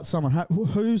got someone.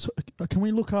 Who's? Can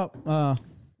we look up?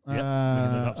 we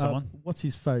can look up someone. What's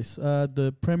his face?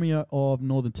 The Premier of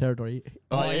Northern Territory.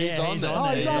 Oh, he's on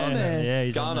there. He's on there. Yeah,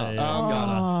 he's Gunner. on there.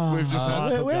 Yeah. Oh, We've just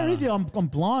had where is he? I'm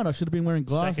blind. I should have been wearing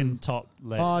glasses. Second top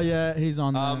left. Oh yeah, he's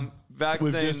on there.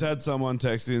 Vaccine. We've just had someone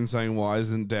text in saying, why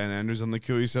isn't Dan Andrews on the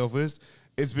Kill Yourself list?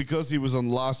 It's because he was on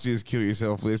last year's Kill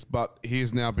Yourself list, but he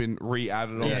has now been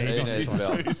re-added on Yeah, to he's on this this year's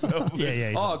one. Kill Yourself list. Yeah.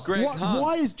 He's Oh, on. Greg Hunt.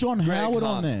 Why is John Greg Howard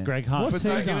on Hunt. there? Greg Hunt. For What's he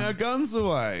taking done? our guns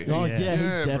away. Oh yeah,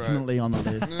 he's bro. definitely on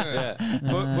the list. Yeah.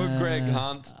 Put Greg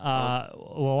Hunt.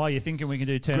 Well, are you thinking we can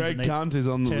do terms Greg that need, Cunt is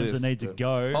on the terms list. that need to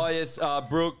go? Oh yes,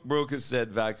 Brooke has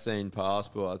said vaccine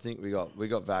passport. I think we got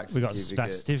vaccine. We got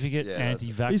vac certificate, Yeah,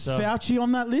 anti-vaxxer. Is Fauci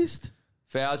on that list?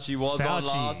 Fauci was on Fauci.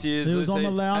 last year's. He was on the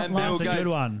and Bill That's a Gates. good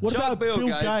one. What Chuck about Bill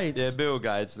Gates? Yeah, Bill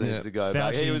Gates needs to go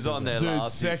back. Fauci He was on there Dude,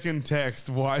 last year. second text,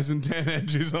 why isn't Dan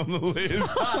Andrews on the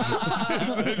list?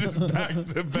 just back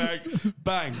to back,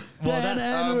 bang. Dan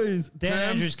Andrews. Dan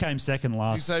terms? Andrews came second Did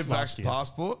last. you say last vax year.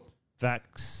 passport?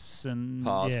 Vaccine.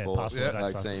 Passport. Yeah, passport. Yeah,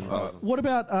 that's vaccine. right. passport. What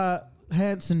about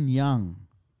Hanson Young?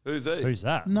 Who's he? Who's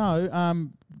that? No,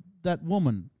 that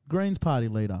woman, Greens Party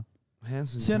leader,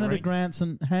 Hanson.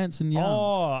 Senator Hanson Young.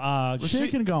 Oh, she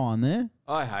can go on there.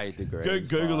 I hate the Go Greens.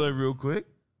 Google Party. her real quick.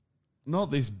 Not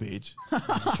this bitch. I'm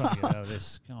just trying to get out of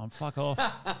this. Come on, fuck off.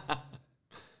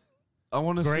 I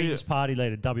want to see Greens it. Party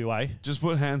leader, WA. Just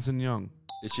put Hanson Young.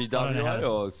 Is she don't know how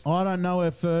WA to- or I don't know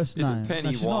her first is name. it Penny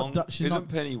she's Wong? Not, she's Isn't not,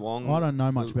 Penny Wong? I don't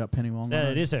know much about Penny Wong. Yeah,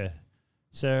 it is her.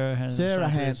 Sarah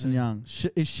Hanson Young.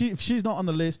 If she's not on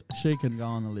the list, she can go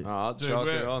on the list. Oh, Dude, chuck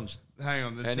we're- her on. Hang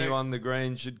on. Anyone the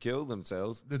Greens should kill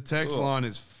themselves. The text Ugh. line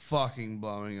is fucking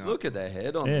blowing up. Look at their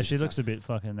head on. Yeah, this she looks a bit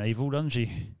fucking evil, doesn't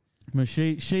she? But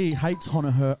she hates on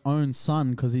her own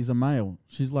son because he's a male.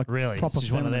 She's like Really? proper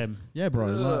She's one of feminist. them. Yeah, bro.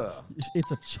 Like, Ugh.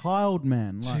 it's a child,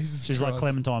 man. Like, Jesus She's like Christ.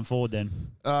 Clementine Ford then.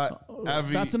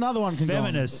 Avi, that's another one. Can go on.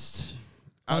 Feminist.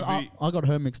 I got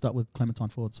her mixed up with Clementine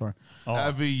Ford. Sorry.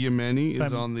 Avi Yemeni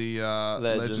is on the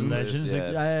Legends.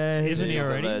 Isn't he He's a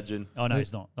already? legend. Oh no,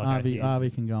 he's not. Okay, he is. Avi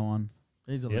can go on.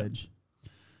 He's a Yep. ledge.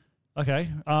 Okay.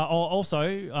 Also,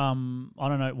 I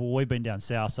don't know. Well, we've been down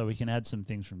south, so we can add some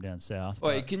things from down south.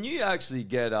 Wait, can you actually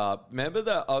get up? Remember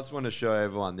that? I just want to show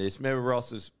everyone this. Remember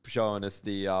Ross is showing us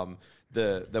the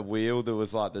wheel that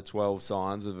was like the 12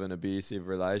 signs of an abusive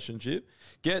relationship.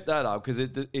 Get that up because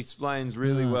it explains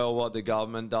really well what the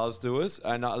government does to us.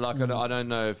 And I don't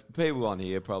know if people on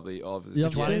here probably obviously. Yeah,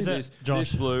 Which one is it,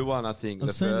 Josh? This blue one, I think, I've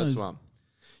the seen first those. one.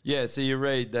 Yeah, so you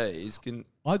read these.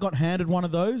 I got handed one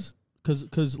of those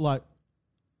because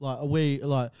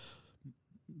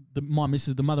my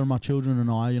missus, the mother of my children, and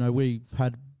I, we've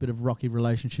had a bit of rocky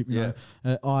relationship. You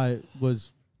know, I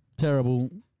was terrible,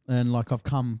 and like I've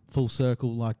come full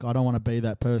circle. Like I don't want to be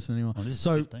that person anymore. Oh, this is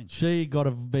So 15. she got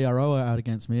a VRO out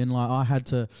against me, and like I had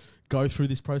to go through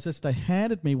this process. They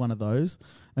handed me one of those,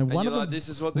 and one you're of them, like, this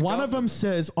is what the one of them government-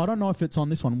 says, I don't know if it's on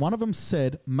this one. One of them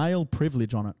said male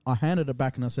privilege on it. I handed it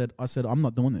back, and I said, I'm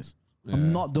not doing this.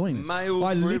 I'm not doing this. Male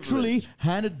I privilege. literally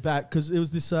handed back because it was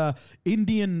this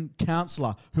Indian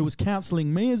counselor who was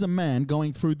counseling me as a man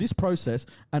going through this process,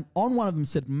 and on one of them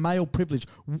said male privilege.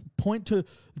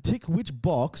 Tick which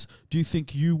box do you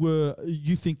think you're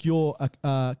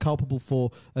culpable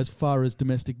for as far as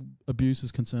domestic abuse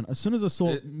is concerned? As soon as I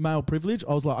saw male privilege,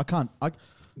 I was like,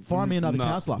 find me another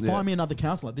counselor. Find me another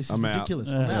counselor. This is I'm out. ridiculous.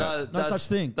 Yeah. I'm out. No such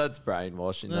thing. That's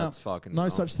brainwashing. No, That's fucking no wrong.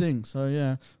 such thing. So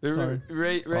yeah. Sorry.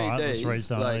 Read All right, let's these. read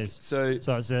some of like, these. so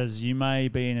it says you may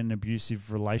be in an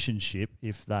abusive relationship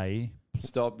if they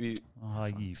stop you. Oh,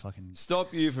 you fucking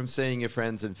Stop you from seeing your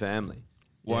friends and family.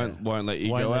 Won't let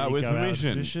you Won't go let out you with go out with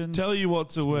permission. permission. Tell you what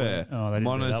to wear. Oh, they didn't do that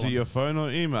Monitor one. your phone or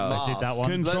email. They did that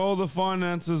one. Control the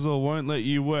finances or won't let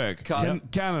you work.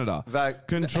 Canada.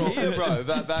 Control. Here, bro.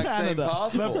 Vaccine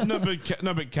passport.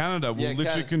 But Canada will Yeah,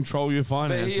 literally control your But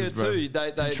finances, here bro. too,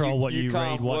 they Control what you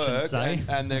can't read, watch, and work, say.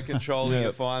 and they're controlling Yeah.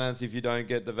 your finance if you don't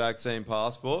get the vaccine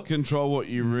passport. Control what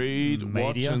you read,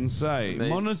 watch, Media. and say.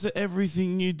 Monitor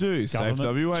everything you do. Safe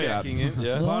Government. WA app. Checking in,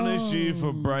 yeah. Punish you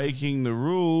for breaking the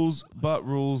rules, but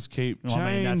rules keep Well,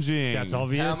 I mean, changing. that's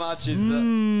obvious. How much is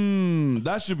that?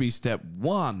 That should be step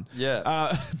one.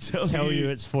 Yeah. Tell you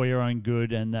it's for your own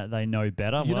good and that they know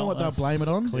better. You know what they'll that's blame it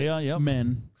on? Clear, yep.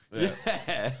 Men.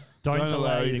 Yeah. Don't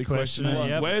allow you to question it.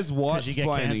 Yep. Where's 'Cause you get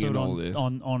white-splaining cancelled in all this?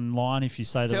 online if you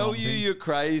say the Tell wrong you thing. you're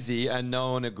crazy and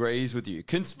no one agrees with you.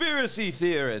 Conspiracy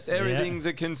theorists. Everything's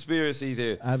a conspiracy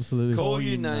theory. Absolutely. Call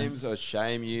you names or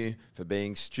shame you for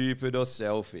being stupid or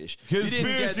selfish.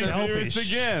 Conspiracy theorists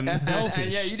again.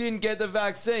 And yeah, you didn't get the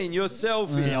vaccine. You're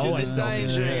selfish. Yeah, You're the always same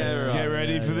selfish. thing, everyone. Get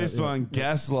ready for this one.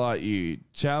 Gaslight you.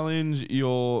 Challenge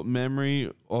your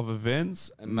memory of events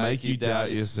and make you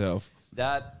doubt yourself.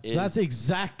 That is That's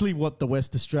exactly what the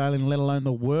West Australian, let alone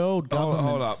the world government.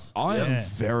 Hold up. I Yeah. am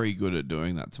very good at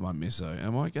doing that to my misso.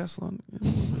 Am I gaslighting?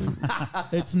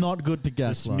 It's not good to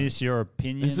gaslight. Dismiss your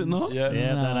opinions. Is it not? Yeah,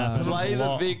 Yeah. that happens Play a the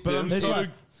lot. victim. But I'm It's so... like-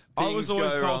 I things was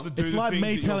always go told wrong. to do It's the like things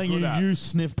me that telling you're you good at. you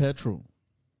sniff petrol.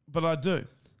 But I do.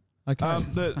 Okay.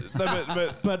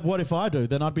 But but what if I do?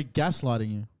 Then I'd be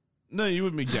gaslighting you. no, you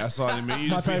wouldn't be gaslighting me. You'd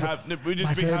My just be favourite- we'd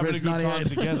just my be having a favourite's good time 98.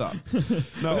 together.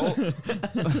 No,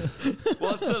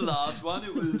 What's the last one?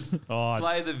 It was Oh,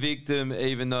 play the victim,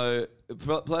 even though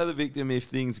play the victim if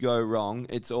things go wrong,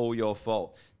 it's all your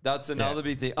fault. That's another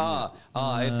big thing.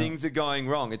 If things are going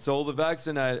wrong, it's all the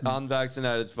vaccinated,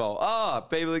 unvaccinated's fault.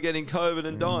 People are getting COVID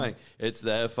and dying. It's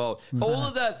their fault. All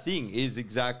of that thing is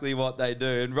exactly what they do.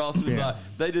 And Ross was like,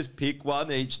 they just pick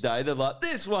one each day. They're like,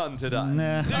 this one today.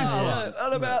 Nah.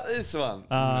 What about this one?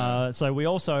 So we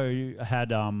also had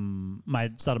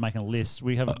started making a list.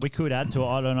 We could add to it.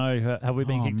 I don't know. Have we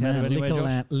been kicked out of anywhere,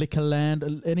 Josh?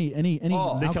 Liquorland, any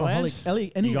alcoholic,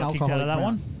 any You got kicked out of that brand.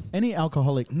 one? Any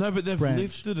alcoholic. no, but they've branch.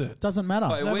 lifted it. Doesn't matter.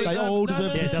 Wait, they no, all no, deserve no,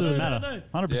 to Yeah, be it doesn't sued. matter.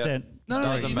 100%.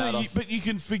 Doesn't matter. But you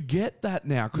can forget that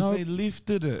now because No. they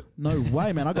lifted it. No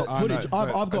way, man. I got I footage. know,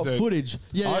 I've got dude. footage.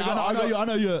 Yeah, I I got-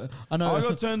 know you. I know. I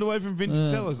got turned away from Vintage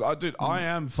Cellars. I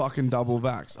am fucking double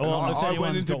vax. And Oh, if I went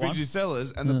anyone's into got one. Vintage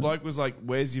Cellars and the bloke was like,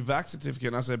 "Where's your vax certificate?"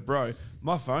 And I said, "Bro,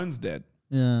 my phone's dead.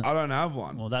 Yeah. I don't have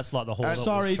one." Well, that's like the whole.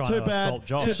 Sorry, trying too to bad, assault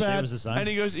Josh. too It bad. was the same. And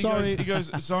he goes, Sorry.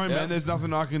 "Sorry, man, there's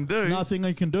nothing I can do." Nothing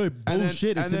they can do. And then-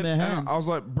 Bullshit. It's and in their then- hands. I was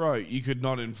like, "Bro, you could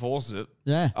not enforce it."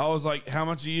 Yeah. I was like, "How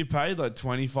much are you paid? Like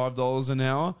 $25 an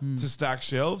hour to stack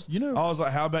shelves?" You know- I was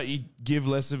like, "How about you give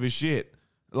less of a shit?"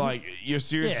 Like you're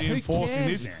seriously Yeah, who enforcing cares,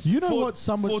 this. man? You know for, what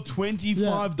someone for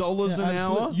 $25 an absolutely.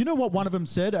 hour? You know what one of them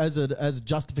said as a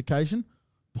justification?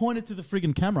 pointed to the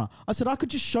friggin' camera. I said, I could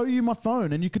just show you my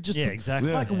phone and you could just... Yeah,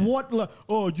 exactly. Like, what? Like,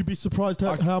 oh, you'd be surprised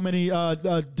how many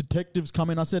detectives come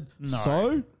in. I said, No.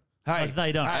 so? Hey, Like,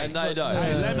 they don't. And they don't.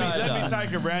 Hey, let They me don't.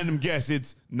 take a random guess.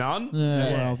 It's none.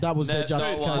 Yeah, well, that was their Dude,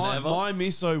 justification. My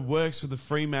misso works for the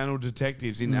Fremantle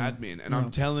detectives in admin, and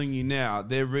I'm telling you now,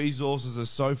 their resources are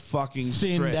so fucking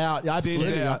Thinned out. Yeah,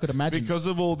 absolutely, I could imagine. because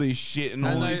of all this shit and,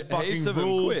 And all they- these fucking heaps of them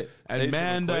rules quit. and Heaps of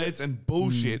them mandates quit. and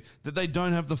bullshit that they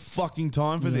don't have the fucking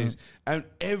time for this. And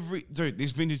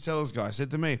this vintage sellers guy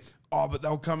said to me, "Oh, but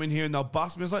they'll come in here and they'll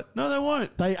bust me." I was like, "No, they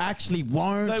won't. They actually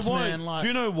won't, They won't. man. Like, Do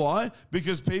you know why?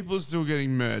 Because people are still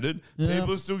getting murdered. Yeah.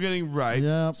 People are still getting raped,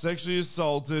 Yeah. sexually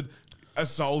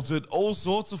assaulted, all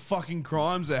sorts of fucking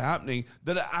crimes are happening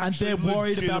that are and actually they're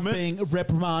worried about legitimate. being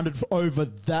reprimanded over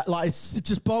that. Like, it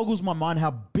just boggles my mind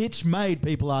how bitch-made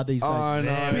people are these days. I know,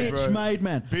 Bitch-made,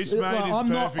 man. Bitch-made is I'm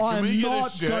perfect. Can I'm we get a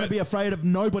not shirt? going to be afraid of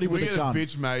nobody Can we with a get gun. a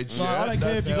bitch-made shirt? Like, I don't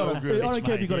care if you got That's hella I don't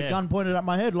care if you got Bitch-made, a gun pointed at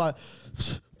my head. Like,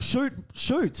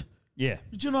 shoot. Yeah.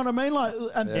 Do you know what I mean? Like,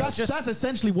 and that's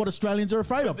essentially what Australians are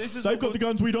afraid of. this is They've what got the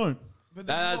guns, we don't.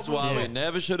 That's why we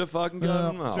never should have fucking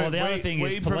gotten them. Well, the other thing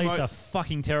is we police promote- are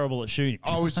fucking terrible at shooting.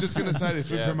 I was just going to say this.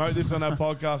 We Yeah. promote this on our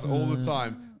podcast all the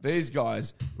time. These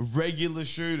guys, regular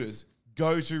shooters,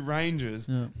 go to ranges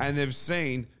and they've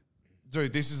seen,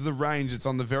 dude, this is the range. It's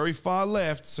on the very far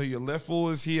left. So your left wall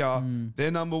is here.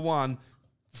 They're number one.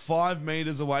 5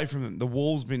 meters away from them, the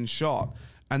wall's been shot.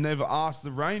 And they've asked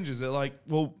the rangers, they're like,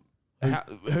 well,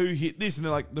 who hit this? And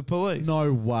they're like, the police.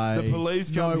 No way. The police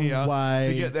come No here way.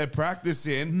 to get their practice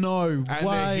in. No and way,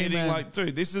 they're hitting man. like,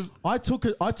 dude, this is... I took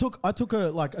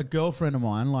a girlfriend of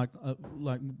mine like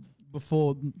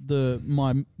before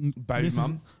my Baby Mrs.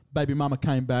 mum? Baby mama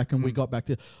came back and we got back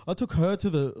there. I took her to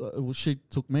the. She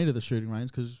took me to the shooting range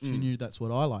because she knew that's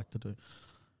what I like to do,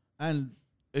 and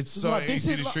It's so like, this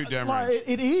easy is to shoot down like, range.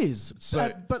 It is,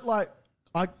 So- but like.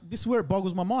 This is where it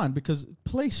boggles my mind because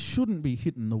police shouldn't be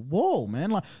hitting the wall, man.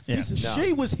 Like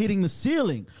she was hitting the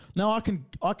ceiling. Now I'll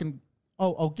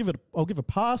give a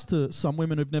pass to some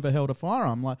women who've never held a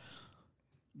firearm. Like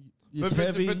it's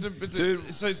heavy.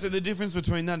 So the difference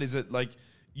between that is that like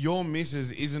your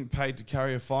missus isn't paid to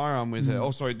carry a firearm with her.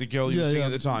 Oh, sorry, the girl you were seeing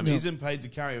at the time isn't paid to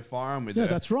carry a firearm with her. Yeah,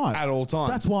 that's right. At all times.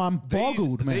 That's why I'm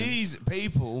boggled, man. These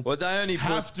people Well, they only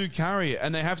have to carry it,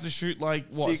 and they have to shoot like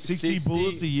what 60 60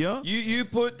 bullets a year. You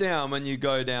put down when you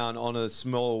go down on a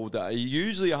small day,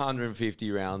 usually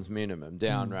 150 rounds minimum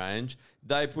downrange.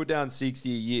 They put down 60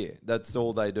 a year. That's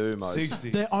all they do most. 60.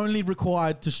 They're only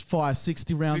required to fire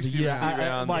 60 rounds 60 a year.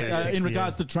 rounds, Like yeah, in 60,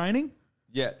 regards to training.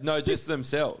 Yeah, no, just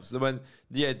themselves.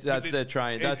 That's their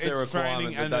training. That's their It's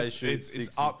requirement training that and they it's, shoot. it's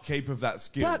 60. upkeep of that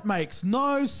skill. That makes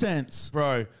no sense.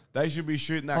 Bro, they should be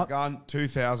shooting that gun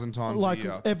 2,000 times Like a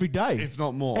year. every day. If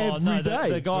not more. Oh, no, Every day.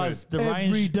 the guys, the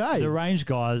Every range, day. the range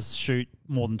guys shoot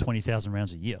more than 20,000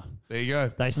 rounds a year. There you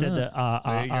go. They said that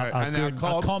There you go. And our a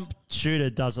cops- comp shooter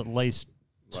does at least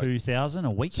 2,000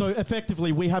 a week. So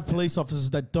effectively, we have police officers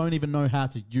that don't even know how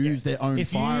to use their own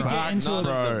if you firearm. get into None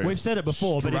of them. we've said it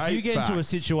before, but if you Straight get into a facts.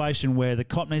 situation where the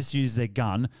cop needs to use their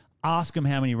gun, ask them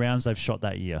how many rounds they've shot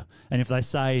that year, and if they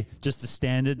say just the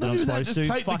standard that Not I'm even that, supposed just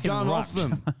to, take the fucking gun ruck. off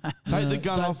them. Take the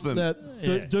gun off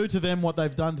them. Do to them what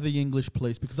they've done to the English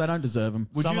police because they don't deserve them.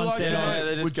 Would you Someone like to said- Yeah, know,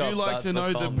 they just would you got like to know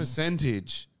the baton.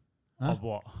 percentage? Of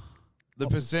what? The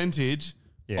percentage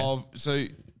Yeah. of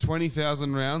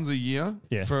 20,000 rounds a year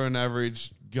Yeah. for an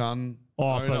average gun.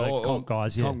 Oh, for owner the comp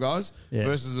guys, yeah. Comp guys Yeah.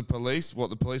 versus the police.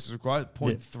 What the police is required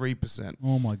 0.3%.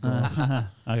 Oh my god!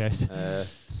 Okay.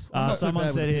 not too Someone bad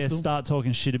with said a here, pistol. start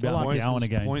talking shit about McGowan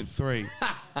again. 0.3.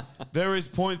 There is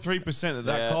 0.3%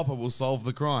 that Yeah. copper will solve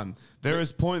the crime. There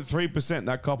is 0.3%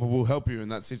 that copper will help you in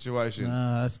that situation.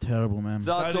 That's terrible, man.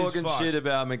 Start That is talking fucked. shit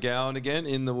about McGowan again.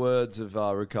 In the words of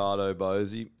Ricardo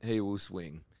Bosey, he will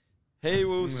swing. He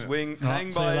will swing,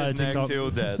 hang see you by later, his neck TikTok.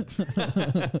 till dead.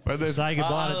 But there's Say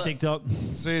goodbye to TikTok.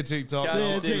 see you TikTok. Catch you,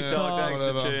 Yeah, TikTok. Thanks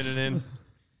for whatever. tuning in.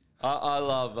 I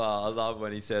love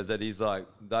when he says that. He's like,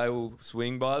 they will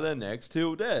swing by their necks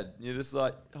till dead. You're just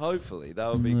like, hopefully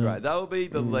that would be great. That would be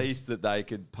the least that they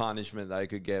could punishment they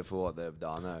could get for what they've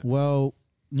done. Eh? Well,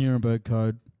 Nuremberg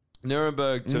Code.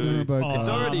 Nuremberg too. Nuremberg It's Code.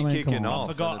 already I mean, kicking come on. off.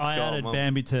 I forgot and it's I gone added well.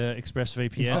 Bambi to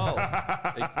ExpressVPN.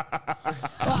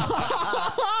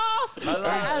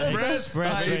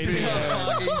 ExpressVPN.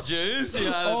 Fucking juice. You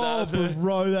added Oh, that too.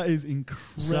 bro, that is incredible.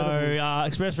 So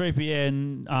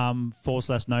ExpressVPN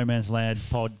 /No Man's Land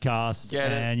podcast,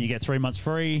 Get it. and you get 3 months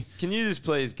free. Can you just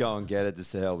please go and get it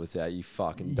to hell without you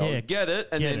fucking dollars? Yeah, Get it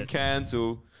and get then it.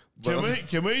 cancel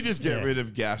Can we just get rid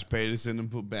of Gash Peterson and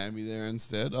put Bambi there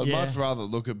instead? I'd Yeah. much rather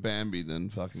look at Bambi than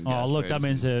fucking Gash Oh, look, that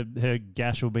Peterson. means her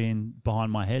gash will be in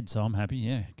behind my head, so I'm happy.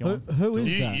 Yeah, go on. Who is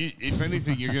You- that? if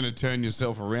anything, you're going to turn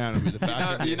yourself around and be the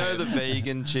back of You your know head. the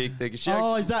vegan chick? Is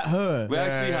that her? We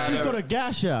actually had She's her- got a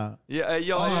gash out. Yeah, Oh,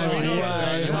 yeah. no, she no,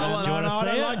 does. no, I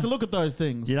don't like to look at those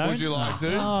things. You don't? Would you like to?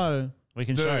 No. We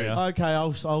can Dude. show you. Okay,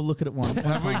 I'll look at it once.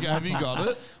 Have you got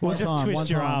it? We'll just twist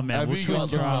your arm, man. Have We'll you got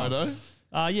twist the your arm. photo?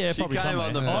 Yeah, She probably came somewhere.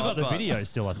 on the I got the podcast. video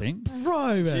still, I think.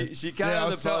 Bro, man. She came Yeah, on I the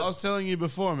was, pod. I was telling you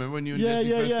before, remember when you and Yeah, Jesse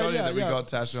yeah, first yeah, got in yeah, that we yeah. got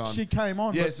Tash on. She came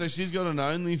on, Yeah, but- so she's got an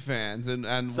OnlyFans, and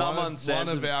Someone one sent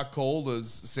of it- our callers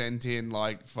sent in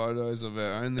like photos of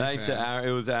her OnlyFans. Thanks to Aaron.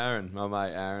 It was Aaron, my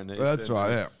mate Aaron. He That's sent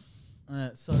right, it. yeah.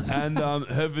 So And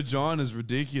her vagina's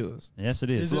ridiculous. Yes, it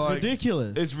is. Is it Like,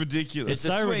 ridiculous? It's ridiculous. It's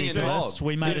so ridiculous.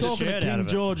 We made a talking to shirt King out of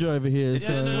it. George over here. It's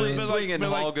so- a swing, but swinging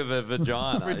like- hog of a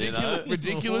vagina. Ridiculous,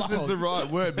 ridiculous is the right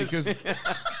word because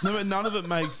no, but none of it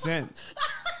makes sense.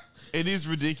 It is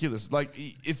ridiculous. Like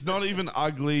it's not even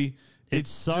ugly. It's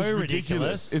so just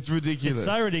ridiculous. It's ridiculous. It's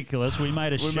so ridiculous. We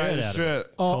made a We shirt made a out shirt. of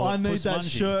it. Oh, called I need Puss that Mungie.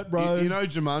 shirt, bro. You know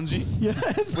Jumanji?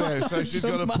 Yes. Yeah, so she's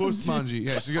got a puss mungie.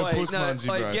 Yeah, she's got a puss mungie,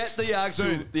 bro. Get the actual,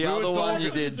 Dude, the we were other one talking-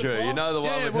 you did, Drew. You know the one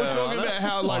Yeah, with we're her talking on about it?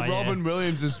 how like Oh, yeah. Robin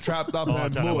Williams is trapped up Oh, in I her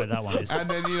don't know moot, what that one is. and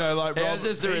then like Yeah, Robin, it's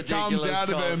just a he comes ridiculous out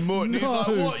of her comment. moot, and he's like,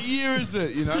 No. "What year is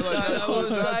it?" You know, like that's I was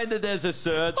that's- saying that there's a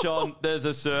search on. There's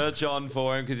a search on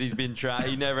for him because he's been trapped.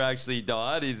 He never actually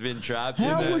died. He's been trapped.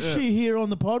 How in was it. she here on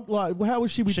the pod? Like, how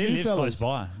was she with She you lives fellas? close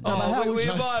by. No, but how Oh, was we she?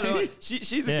 invited her.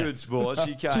 She's a Yeah. good sport.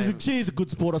 She came. She's a good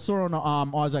sport. I saw her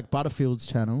on Isaac Butterfield's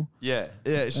channel. Yeah.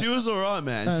 Yeah, she was all right,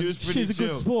 man. She was pretty she's a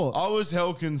good chill. sport. I was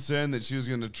hell concerned that she was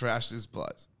going to trash this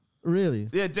place. Really?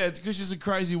 Yeah, Dad, because she's a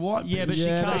crazy white Yeah, bitch. but she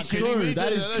Yeah, can't. that's true.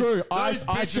 That is true. I Those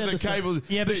shared bitches the are same- capable.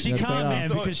 Yeah, but she Yes, they can't, are. man,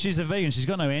 So- because she's a vegan. She's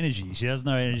got no energy. She has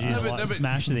no energy to like,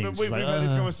 smash things. But She's we've like, had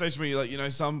this "Ugh." conversation where, like, you know,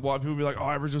 some white people be like, "Oh,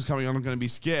 Aboriginal's coming on, I'm going to be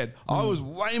scared." I was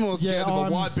way more scared Yeah, of a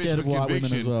I'm white bitch scared with of white women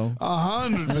conviction. as well.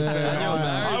 100%. Yeah,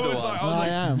 I I am. was like, I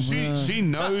am, yeah. she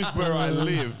knows where I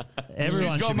live.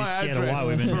 Everyone She's got should be my scared of address white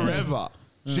women. forever.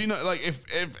 She know, like, if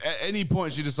at any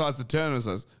point she decides to turn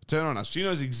on us, she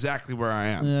knows exactly where I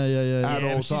am. Yeah. At Yeah,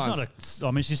 all but she's times. not a.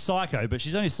 I mean, she's psycho, but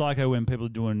she's only psycho when people are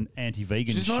doing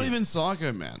anti-vegan. She's not shit. even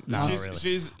psycho, man. No, she's really.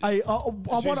 she's Hey, I she's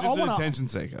want just an to. attention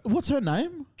seeker. What's her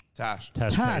name? Tash.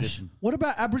 Tash Tash. Peterson. What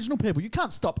about Aboriginal people? You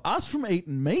can't stop us from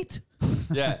eating meat.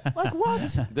 Yeah. Like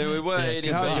what? Dude, we were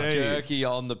eating How beef dare you. jerky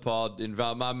on the pod in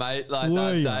front of my mate, like Were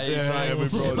that you? day. Yeah, like, yeah, we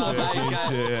brought my jerky mate,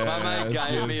 and shit, yeah, my mate that's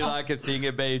gave good. me like a thing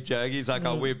of beef jerky. He's like,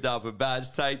 I whipped up a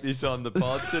batch, take this on the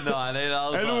pod tonight. And I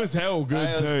was And like, it was hell good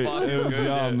 "Hey, too. fucking It was good,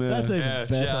 yum, yeah. yeah. That's even Yeah,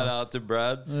 better. shout out to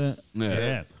Brad. Yeah.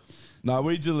 Yeah. No,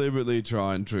 we deliberately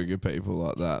try and trigger people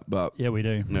like that, but Yeah, we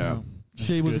do. yeah.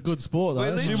 She was a good sport, though.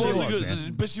 Well, She She was a was,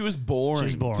 good, but she was boring.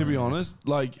 She's boring, to be yeah. honest.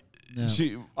 Like Yeah.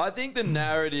 she, I think the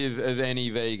narrative of any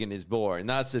vegan is boring.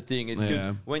 That's the thing. It's because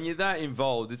Yeah. when you're that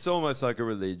involved, it's almost like a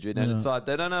religion, and it's like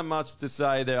they don't have much to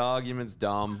say. Their argument's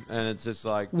dumb, and it's just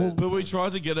like, but we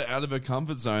tried to get her out of her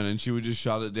comfort zone, and she would just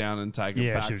shut it down and take it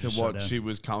Yeah, she back would to just shut what down. she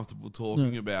was comfortable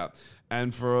talking about.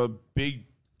 And for a big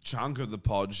chunk of the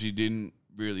pod, she didn't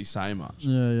really say much.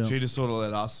 Yeah. She just sort of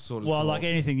let us sort of. Well, talk. like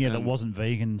anything, that And- wasn't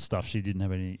vegan stuff, she didn't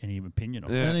have any opinion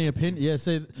on. Yeah. Any opinion? Yeah.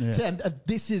 See, Yeah. and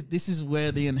this is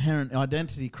where the inherent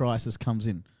identity crisis comes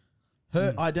in.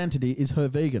 Her identity is her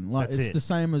vegan. Like That's it's it. the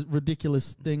same as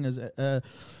ridiculous thing as.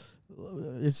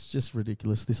 It's just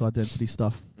ridiculous. This identity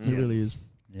stuff. It really is.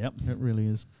 Yep. It really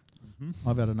is.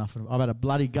 I've had enough of it. I've had a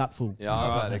bloody gutful. yeah,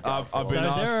 I've had a go I've for been, it. So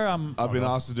is asked, there, I've been oh,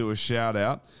 asked to do a shout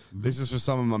out. This is for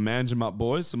some of my Manjimup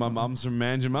boys. So my mum's from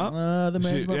Manjimup. The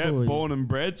Manjimup boys. Born and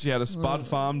bred. She had a spud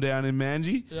farm down in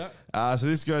Manji. So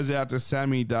this goes out to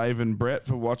Sammy, Dave, and Brett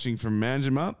for watching from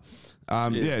Manjimup.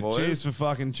 Cheers, boys. Cheers for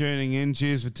fucking tuning in.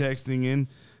 Cheers for texting in.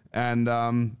 And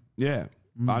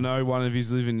I know one of yous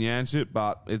live in Yanchep,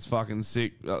 but it's fucking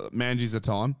sick. Manji's a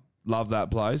time. Love that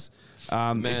place.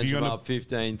 Man, if you're from gonna up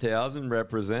 15,000,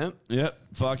 represent. Yep,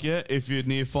 fuck yeah. If you're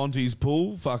near Fonty's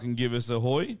Pool, fucking give us a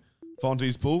hoy.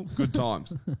 Fonty's Pool, good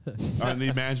times.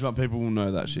 Only management people will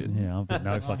know that shit. Yeah, I've got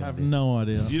no I fucking have idea. no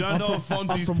idea. You don't I'm know from, of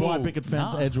Fonty's I'm from Pool? White Picket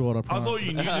Fence, No. Edgewater. I Prime. thought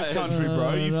you knew this country,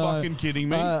 bro. You No. fucking kidding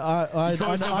me? I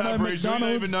Because of know Aboriginal, you don't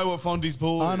McDonald's. even know what Fonty's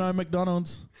Pool is. I know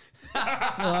McDonald's. Oh,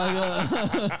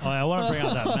 I want to bring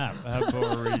up that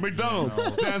map.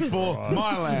 McDonald's stands for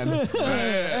my land.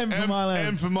 M for my land.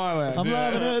 M for my land. I'm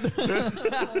loving it.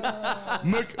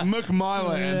 Mc my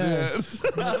land.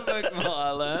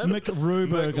 McMillan.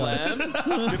 McRuburger.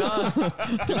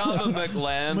 McLand. Can I have a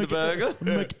McLand burger?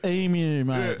 McEmu,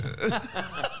 mate.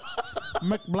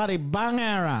 McBloody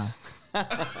Bungera.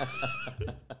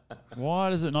 Why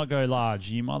does it not go large,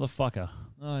 you motherfucker?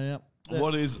 Oh, yeah.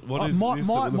 What is this that we're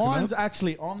looking mine's at?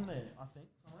 actually on there, I think.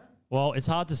 Well, it's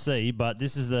hard to see, but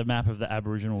this is the map of the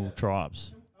Aboriginal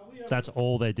tribes. That's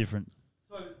all their different.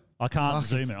 I can't Fuck,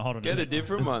 zoom it's- in. Hold on. Get a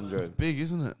different one, Drew. It's big,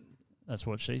 isn't it? That's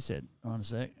what she said. Hold on a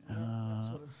sec.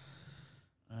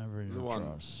 Aboriginal The one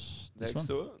tribes. This next one?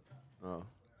 to it? Oh.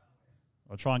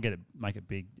 I'll try and make it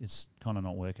big. It's kind of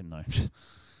not working though.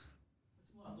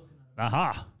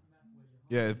 Aha!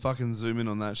 Yeah, fucking zoom in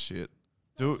on that shit.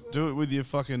 Do it with your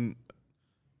fucking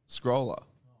scroller.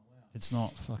 It's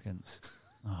not fucking.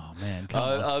 Oh man, come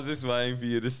I on. was just waiting for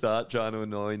you to start trying to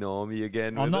annoy Normie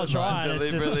again. I'm with not it, like, trying, it's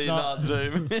just deliberately not- not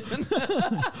zooming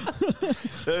in.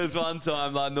 There was one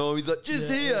time like Normie's like,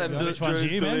 just here, and Which one's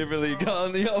Drew's you, man? deliberately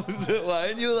going the opposite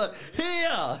way, and you're like,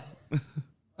 here.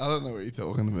 I don't know what you're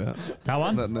talking about. That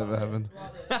one? That never happened.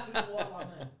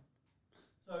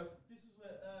 So this is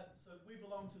where. So we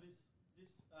belong to this.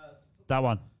 That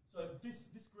one. So this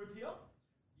group here.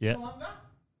 Yeah. Wollonga,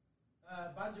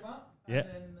 Banjima, Yeah. and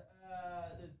then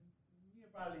there's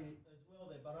Newbally as well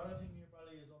there, but I don't think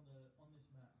Newbally is on this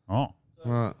map. Oh. So,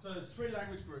 Right. so there's 3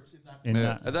 language groups in that. In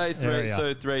that Are they three? area.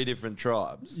 So 3 different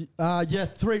tribes. Yeah,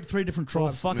 three different Well,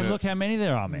 tribes. fucking look how many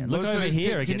there are, man. Look Well, so over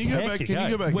here. It can gets you go back- hectic. can you eh?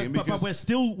 go back We're- in but because we're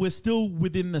still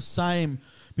within the same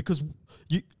because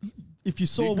if you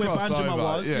saw You where cross Banjima over,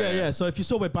 was, yeah. yeah. So if you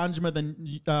saw where Banjima, then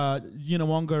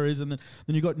Yinawonga is, and then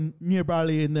you got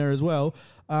Newbally in there as well.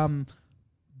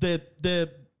 Their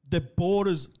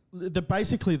borders. They're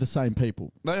basically the same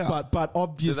people. They are. But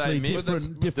obviously mix?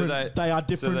 different. Do They are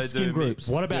different they skin do groups. mix?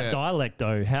 What about Yeah. dialect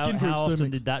though? How Skin groups do often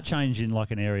mix. did that change in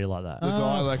like an area like that? the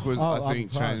dialect was, I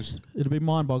think, fuck. changed. It'd be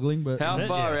mind-boggling, but How it?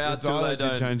 far Yeah. out The till they dialect did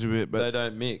don't change a bit, but- they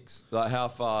don't mix? Like how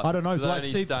far? I don't know. Do they Like, only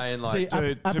see, stay in like?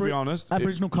 to be honest,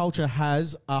 Aboriginal culture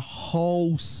has a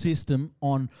whole system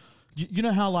on. You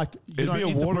know how like you It'd don't be a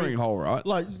interbreed- watering hole, right?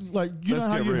 Like you Let's know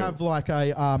how get you real. have like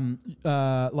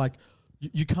a like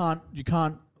you can't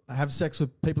have sex with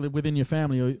people within your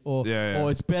family or Yeah.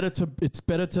 it's better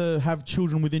to have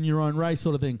children within your own race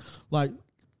sort of thing. Like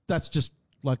that's just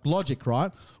like logic,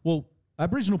 right? Well,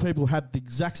 Aboriginal people had the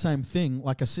exact same thing,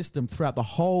 like a system throughout the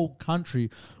whole country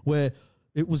where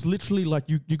it was literally like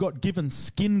you got given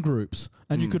skin groups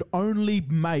and you could only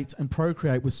mate and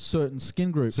procreate with certain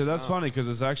skin groups. So that's funny because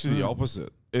it's actually the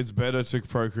opposite. It's better to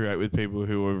procreate with people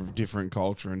who are of different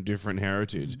culture and different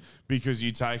heritage because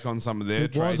you take on some of their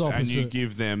It was traits and you opposite.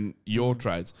 give them your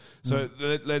traits. So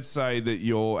let's say that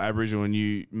you're Aboriginal and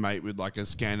you mate with like a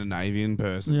Scandinavian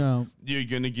person. Yeah. You're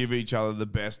going to give each other the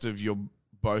best of your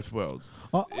both worlds.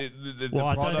 Oh. Well,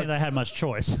 I don't think they had much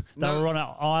choice. They No. were on an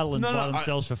island No, by no,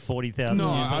 themselves for 40,000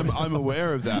 No, years. I'm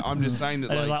aware of that. I'm just saying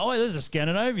that And they're like, like, oh, there's a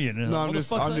Scandinavian. And no, what I'm the just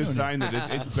fuck's that saying doing? that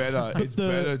it's better. It's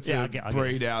better to Yeah, I get it.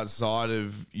 breed outside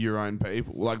of your own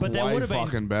people. Like But they way would have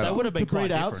fucking been, better. they would have been to breed quite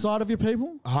different. outside of your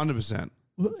people? 100%.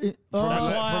 That's why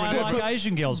I like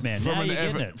Asian girls, man. Now you're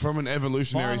getting it. From an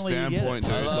evolutionary Finally you get standpoint,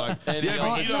 it. dude. Like, Any yeah, but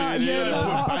other you shit, don't, you yeah, don't no, put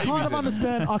I babies kind of in.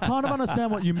 understand. I kind of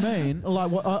understand what you mean.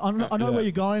 Like, what I know where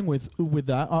you're going with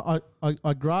that.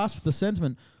 I grasp the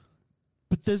sentiment,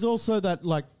 but there's also that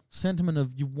like sentiment of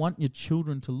you want your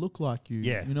children to look like you.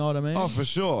 Yeah. You know what I mean? Oh, for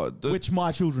sure. Which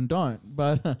my children don't.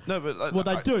 But No, but like, well,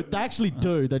 they do. They actually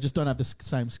do. They just don't have the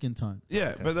same skin tone.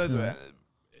 Yeah, but that's,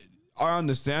 I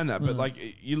understand that. But like,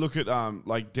 you look at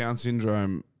like Down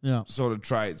syndrome Yeah. sort of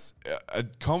traits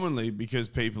commonly because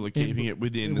people are keeping it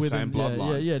within the same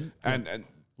bloodline. Yeah. And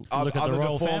Look at the other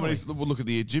royal deformities. Well, look at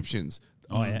the Egyptians.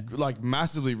 Oh, yeah. Like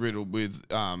massively riddled with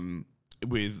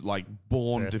like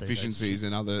born Birthday deficiencies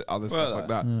and other stuff Well, like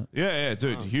that. Yeah,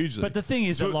 dude, hugely. But the thing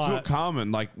is that, like-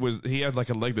 Tutankhamun, like he had like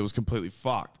a leg that was completely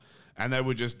fucked. And they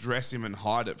would just dress him and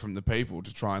hide it from the people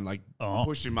to try and like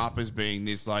push him up as being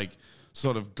this like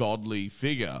sort of godly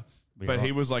figure. But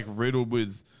he was like riddled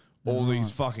with all these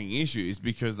fucking issues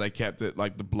because they kept it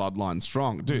like the bloodline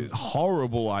strong. Dude,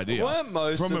 horrible idea. Weren't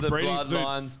most From of a the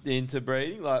breeding-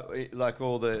 interbreeding, like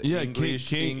all the Yeah, English,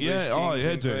 king, English yeah, oh kings yeah,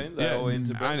 and dude, queen, they yeah, all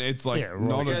interbreed. and it's like Yeah, right.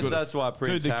 not I a guess good. that's why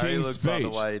Prince dude, the Harry king's looks like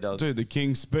speech, the way he does. Dude, the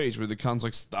king's speech with the cunt's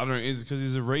like stuttering is because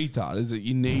he's a retard. Is that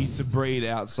you need to breed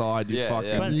outside your Yeah, fucking.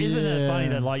 yeah. But isn't it funny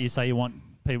that, like you say, you want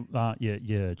people,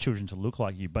 your children to look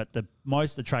like you, but the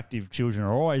most attractive children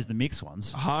are always the mixed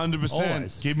ones. 100%.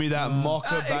 Always. Give me that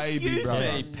mocker baby, Excuse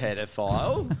brother. me,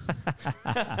 pedophile.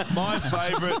 My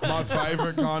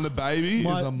favorite kind of baby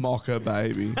is a mocker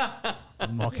baby.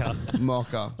 Mocker.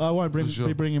 Mocker. I won't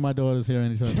be bringing my daughters here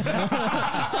anytime.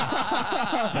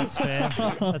 That's fair.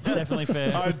 That's definitely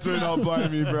fair. I do not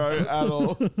blame you, bro, at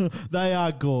all. They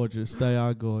are gorgeous. They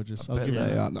are gorgeous. I'll Bet give you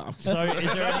they that. are. No. So,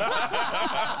 is there any?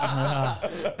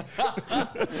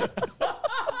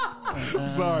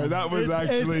 Sorry, that was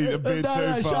actually a bit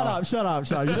too far. Shut up.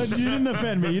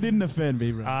 You didn't offend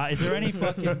me. Bro. Is there any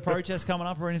fucking protest coming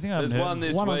up or anything? There's one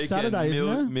this One on weekend. Saturday, isn't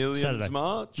there? Millions Saturday.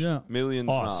 March. Yeah. Millions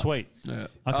Oh, March. sweet. Yeah.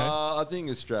 Okay. I think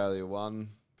Australia One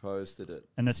posted it.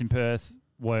 And that's in Perth.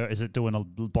 Where is it doing a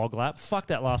bog lap? Fuck,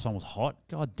 that last one was hot.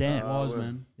 God damn. It was,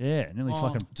 man. Yeah, nearly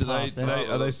fucking passed out.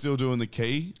 Are they still doing the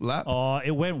key lap? Oh,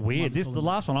 it went weird. The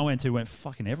last one I went to went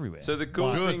fucking everywhere. So the cool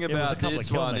Like, thing it was a about couple this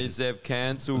of one kilometres. is they've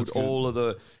cancelled all of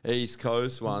the East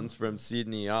Coast ones from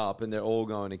Sydney up, and they're all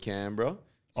going to Canberra.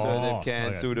 So Oh, they've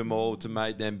cancelled them all to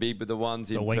make them big, but the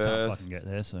ones in But we can't Perth, fucking get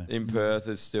there, so. in Perth,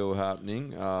 is still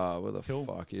happening. Where the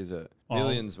fuck is it? Oh.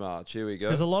 Millions March. Here we go.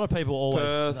 Because a lot of people always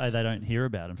Perth. say they don't hear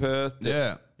about them. Perth.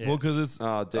 Yeah. Yeah. Well, because it's.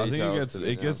 I think details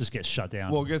it gets just gets shut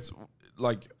down. Well, it gets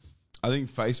like. I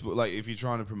think Facebook, like if you're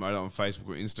trying to promote it on Facebook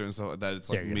or Insta and stuff like that, it's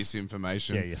like Yeah, you're-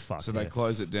 misinformation. yeah, you're fucked, So they yeah.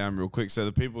 close it down real quick. So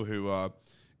the people who are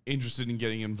interested in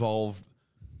getting involved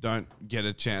don't get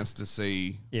a chance to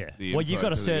see. Yeah. The Well, you info got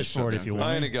to 'cause it gets search shut for it down if you quick.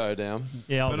 want. I'm going to go down.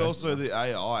 Yeah, But also the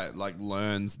AI like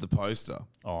learns the poster.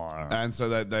 Oh, all right. And so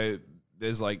that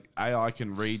there's like AI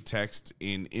can read text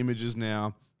in images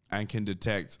now and can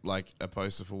detect like a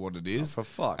poster for what it is. For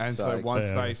fuck's And so sake. once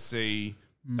Yeah. they see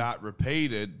that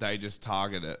repeated, they just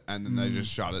target it and then they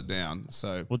just shut it down.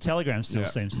 So Well, Telegram still Yeah.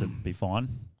 seems to be fine.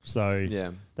 So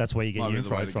Yeah. that's where you get Might your be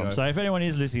the way info to from. go. So if anyone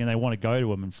is listening and they want to go to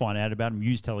them and find out about them,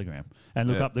 use Telegram and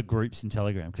look Yeah. up the groups in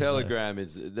Telegram. 'cause Telegram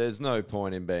is, there's no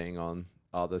point in being on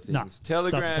other things. No, doesn't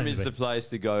Telegram seem to is be. the place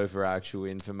to go for actual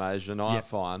information. I Yep.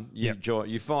 find you Yep. join,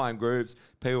 you find groups,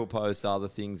 people post other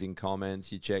things in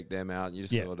comments, you check them out, you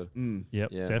just Yep. sort of. Yep,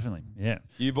 Yeah. definitely. Yeah.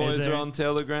 You boys Is there- are on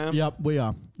Telegram. Yep, we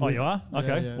are. Oh, you are?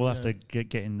 Okay. yeah, we'll have yeah. to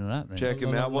get into that then. Check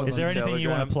them out. What's Is there on anything you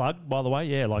want to Telegram? plug, by the way?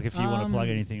 Yeah, like if you want to plug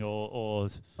anything or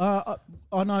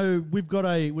I know we got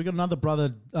another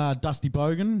brother, Dusty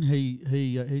Bogan.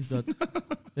 He's got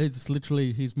it's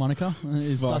literally his moniker.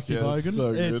 Is Fuck Dusty yeah, that's Bogan.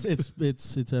 so good.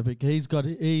 It's epic.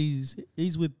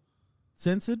 He's with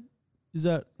Censored. Is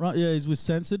that right? Yeah, he's with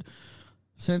Censored.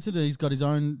 Censored. He's got his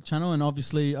own channel, and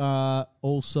obviously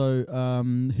also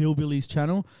Hillbilly's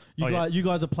channel. You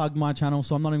guys have plugged my channel,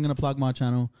 so I'm not even going to plug my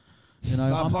channel. You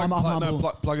know, I'm humble.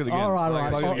 plug it again. All right.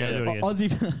 Plug it again. Do it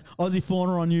again. Aussie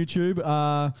Fauna on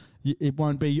YouTube. It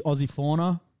won't be Aussie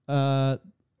Fauna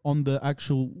on the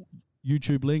actual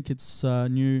YouTube link. It's a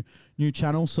new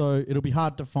channel, so it'll be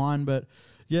hard to find, but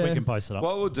yeah, we can post it up.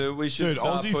 What we'll do, we should Dude,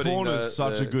 start Aussie putting Fauna the- is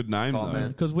such the a good name, though.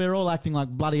 comment. because we're all acting like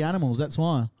bloody animals. That's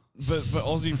why, But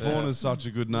Aussie Fauna is such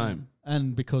a good name.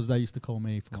 and because they used to call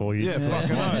me. Call you. Yeah,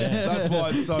 fucking oath. That's why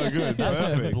it's so good.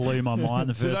 Perfect. Blew my mind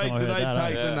the Did first they, time I did heard they that.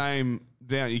 take eh? the name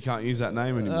down? You can't use that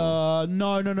name anymore.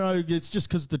 No. It's just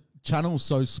because the channel's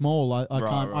so small.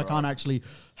 I can't actually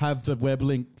have the web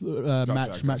link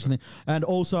match thing. And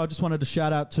also, I just wanted to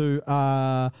shout out to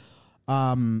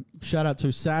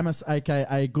Samus,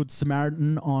 aka Good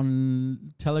Samaritan,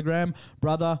 on Telegram,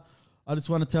 brother. I just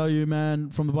want to tell you, man,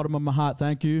 from the bottom of my heart,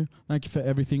 thank you for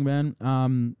everything, man.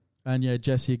 And yeah,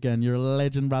 Jesse, again, you're a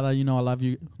legend, brother. You know I love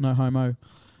you. No homo.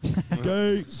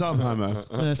 Go. Some homo.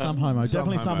 Yeah, some homo.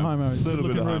 Definitely some homo. Little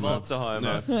bit of homo. Lots of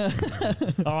homo.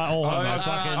 All right, all homo.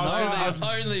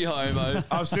 Fucking Only homo.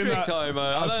 I've seen Strict that. homo.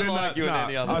 I don't like you in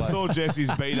any other I way. saw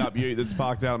Jesse's beat up ute that's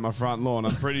parked out on my front lawn.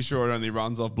 I'm pretty sure it only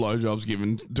runs off blowjobs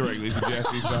given directly to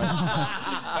Jesse.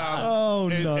 So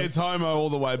it's homo all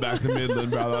the way back to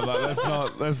Midland, brother.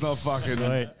 Like, let's not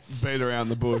fucking beat around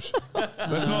the bush.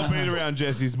 Let's not beat around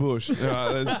Jesse's bush.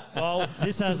 well,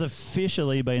 this has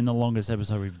officially been the longest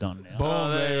episode we've done now. Boom,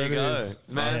 Oh, there you go, is.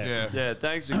 man. Yeah,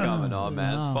 thanks for coming on,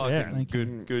 man. It's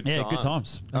fucking good Yeah, times. good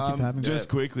times. Thank you for having me. Just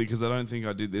quickly, because I don't think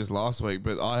I did this last week,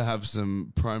 but I have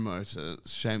some promo to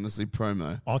shamelessly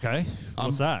promo. Okay.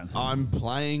 What's that? I'm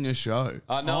playing a show.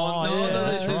 No one that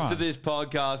listens to this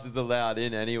podcast is allowed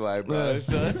in anyway, bro.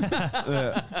 So.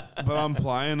 But I'm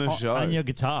playing a show. And your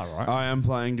guitar, right? I am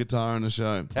playing guitar in a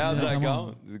show. How's that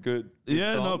going? Is it good?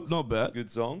 Yeah, songs? not bad. Good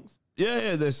songs?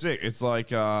 Yeah, they're sick. It's like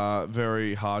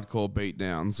very hardcore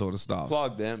beatdown sort of stuff.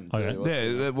 Plug them.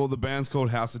 Well, the band's called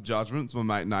House of Judgment. It's my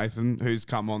mate Nathan, who's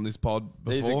come on this pod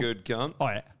before. He's a good cunt. Oh,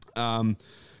 yeah.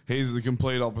 He's the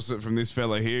complete opposite from this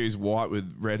fella here. He's white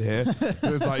with red hair.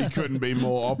 It's like you couldn't be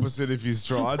more opposite if you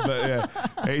tried. But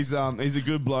yeah, he's a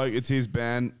good bloke. It's his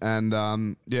band,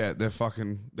 and yeah,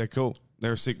 they're cool.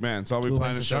 They're a sick band. So I'll be Cool. playing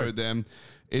When's a the show show? with them.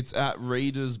 It's at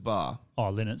Reader's Bar. Oh,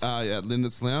 Linnets. Yeah,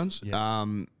 Linnets Lounge.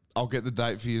 I'll get the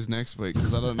date for you next week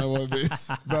because I don't know what it is,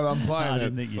 but I'm playing I it.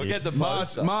 didn't think you We'll did. get the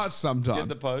poster. March sometime. Get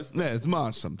the poster. Yeah, it's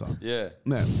March sometime. Yeah.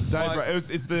 Yeah, Daybreak. Like-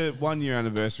 It's the 1 year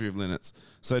anniversary of Linnets.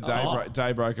 So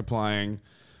Daybreak are playing.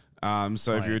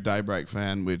 So if you're a Daybreak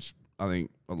fan, which I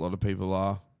think a lot of people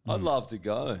are, I'd love to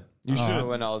go. You should.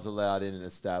 When I was allowed in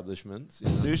establishments. You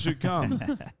know? You should come.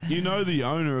 You know the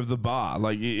owner of the bar.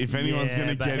 Like, if anyone's going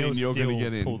to get in, you're going to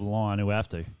get in. Pull the line. Who have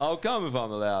to? I'll come if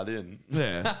I'm allowed in.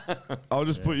 Yeah. I'll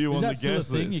just put you on the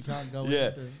guest list. You can't go Yeah.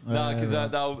 into? No,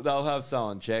 because they'll have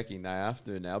someone checking. They have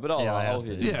to now. But I'll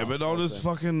hit it. Yeah, but I'll just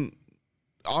fucking...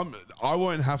 I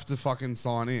won't have to fucking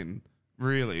sign in.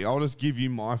 Really, I'll just give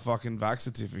you my fucking vax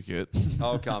certificate.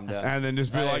 I'll come down. And then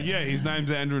just be like, yeah, his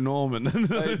name's Andrew Norman.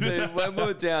 Hey, dude, when we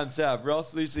were down south,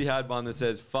 Ross literally had one that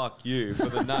says "fuck you" for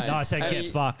the name. No, I said And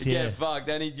get fucked, yeah. Get fucked,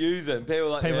 and he'd use it. And people were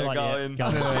like, People yeah, like, go yeah, in. go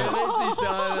in. Literally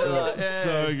showing it like, yeah.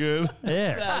 So good.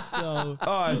 Yeah. Let's go.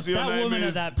 Oh, I see your That name woman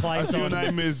is, at that place I see your on-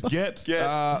 name is Get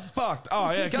Fucked. Oh,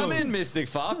 yeah, Come cool. in, Mystic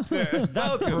Fucked.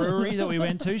 That brewery that we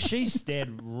went to, she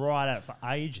stared right at it for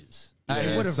ages. She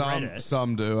Yeah, would have read some, it.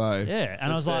 some do, eh? Yeah,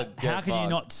 and I was like, how can you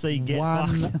not see get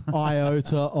One fucked?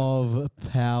 iota of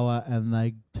power and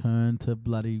they turn to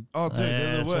bloody. Oh, dude, Yeah,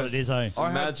 they're the that's what worst. it is, eh?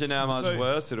 Imagine how much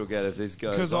worse it'll get if this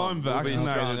goes Because on. I'm We'll be strung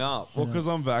vaccinated. up. Well, because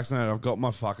I'm vaccinated, I've got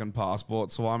my fucking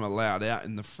passport, so I'm allowed out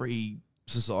in the free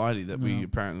society that we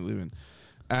apparently live in.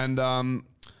 And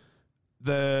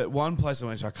the one place I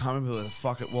went to, I can't remember where the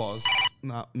fuck it was.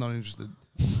 No, not interested.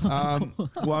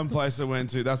 One place I went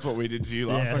to, that's what we did to you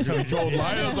last time. 'Cause we called late.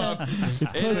 I was like, It's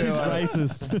because he's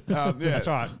racist. yeah. That's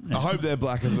right. I hope they're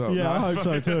black as well. Yeah, No, I hope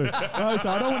so too. I hope so.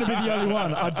 I don't want to be the only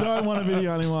one. I don't want to be the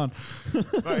only one.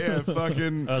 But yeah,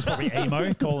 fucking. It was probably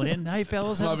emo calling in. Hey,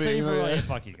 fellas, haven't Love seen you for a emo, while. yeah. Yeah,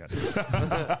 fuck you guys.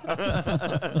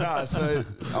 No, so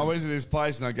I went to this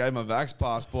place and I gave my vax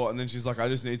passport, and then she's like, I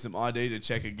just need some ID to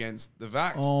check against the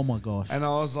vax. Oh my gosh. And I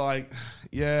was like,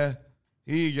 yeah,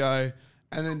 here you go.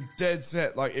 And then dead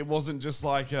set, like it wasn't just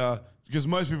like, because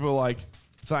most people are like,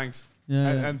 thanks, Yeah,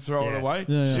 and, yeah. and throw it Yeah. away.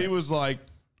 Yeah, yeah. She was like,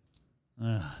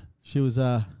 She was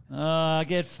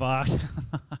get fucked.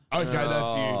 okay,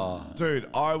 that's you. Dude,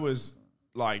 I was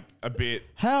like a bit,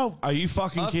 how are you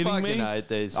fucking I kidding fucking me? hate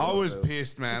these I sort was of-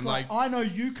 pissed, man. It's Like, I know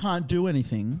you can't do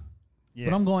anything, Yeah.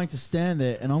 but I'm going to stand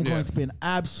there and I'm Yeah. going to be an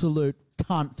absolute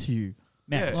cunt to you.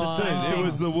 Man, yeah, it's the dude, same it thing.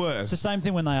 was the It's the worst. same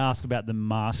thing when they ask about the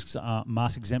mask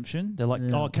exemption. They're like,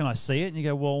 Yeah. "Oh, can I see it?" And you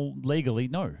go, "Well, legally,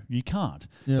 no, you can't."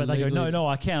 Yeah, but they go, legally- "No,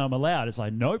 I can. I'm allowed." It's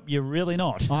like, "Nope, you're really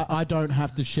not." I don't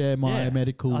have to share my Yeah,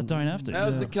 medical. I don't have to.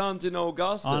 How's the cunt in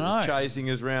Augusta I that's know. chasing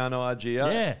us round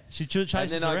IGA? Yeah, she should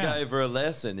chase And us then I around. gave her a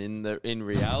lesson in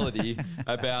reality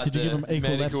about Did you give the them equal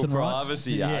Medical lefts and rights?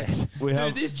 Privacy Act. Yes.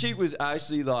 Dude, this chick was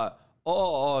actually like,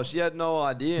 oh, she had no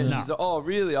idea. And No. she's like, oh,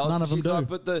 really? None of them she's do. like,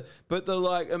 but the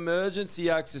like Emergency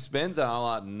Act suspends it. I'm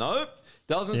like, nope,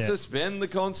 doesn't Yeah. suspend the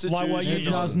Constitution. Like what you It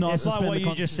does not it's like suspend what the you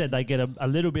con- just said. They get a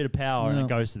little bit of power and Yeah. it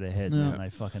goes to their head, Yeah. and they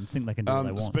fucking think they can do what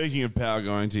they want. Speaking of power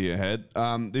going to your head,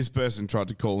 this person tried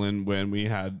to call in when we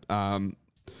had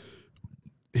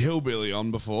Hillbilly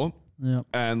on before Yep.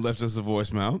 and left us a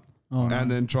voicemail Oh, no.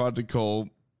 and then tried to call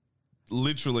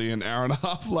literally an hour and a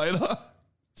half later.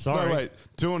 Sorry. No, wait,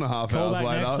 2.5 Call hours back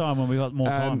later. next time when we got more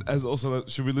time. And as also,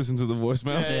 should we listen to the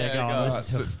voicemail? Yeah, go on, Alright,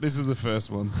 listen to so this is the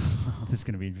first one. This is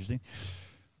going to be interesting.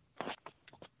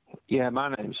 Yeah,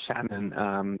 my name's Shannon.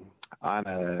 I'm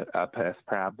a Perth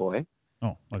Proud Boy.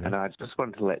 Oh, okay. And I just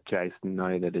wanted to let Jason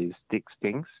know that his dick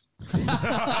stinks.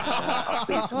 I'll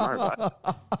see you tomorrow, bud.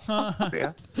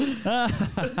 Yeah.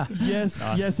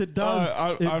 Yes, it does.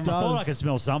 I it I does. thought I could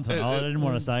smell something. I didn't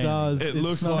want to say It does. It It,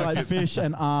 looks smells like like it- fish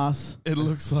and ass. It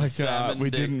looks like Salmon we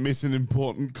dick. didn't miss an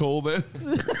important call then.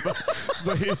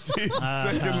 So here's his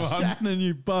second one. Shannon,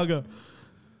 you bugger.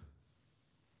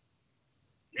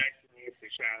 Jason here to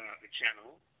shout out the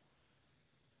channel.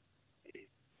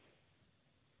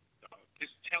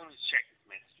 Just tell him to check his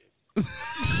messages.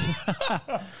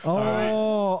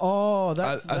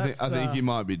 That's. I think he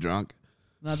might be drunk.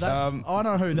 No, that, I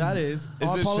know who that is.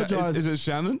 I apologize. Is it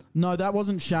Shannon? No, that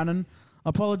wasn't Shannon. I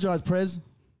apologize, Prez.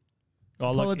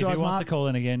 Oh, look, if he Apologise, wants Mark. to call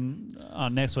in again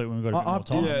next week when we've got a bit more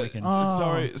time, Yeah, we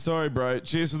can. sorry, bro.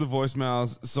 Cheers for the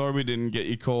voicemails. Sorry we didn't get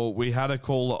your call. We had a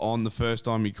caller on the first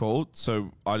time you called,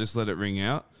 so I just let it ring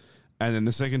out. And then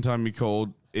the second time you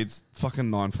called, it's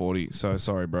fucking 9:40. So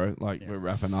sorry, bro. Like we're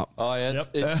wrapping up. Oh yeah,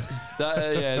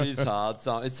 it is hard.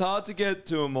 It's hard to get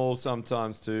to them all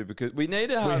sometimes too because we need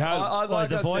to have.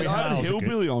 We had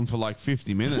Hillbilly on for like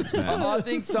 50 minutes, man. I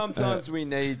think sometimes we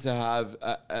need to have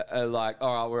a like,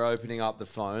 all right, we're opening up the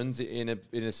phones in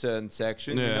a certain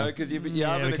section, you Yeah. know, because you're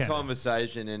Yeah, having we a can.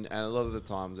 conversation and a lot of the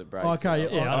times it breaks. Okay,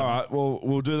 up. yeah. All right. Well,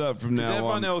 we'll do that from Because now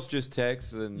everyone on. else just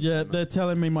texts and Yeah, they're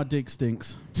telling me my dick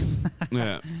stinks.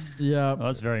 Yeah. Yeah. Well,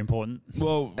 that's very important.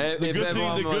 Well, If the good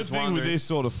everyone thing was with wondering- this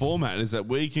sort of format is that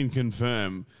we can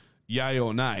confirm yay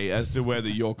or nay as to whether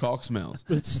your cock smells.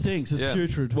 It stinks. It's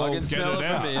putrid. Well, I can get smell it it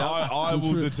from out. here. I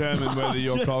will determine whether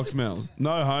your cock smells.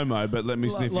 No homo, but let me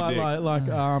sniff your dick.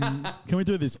 Can we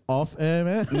do this off air,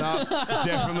 man? No,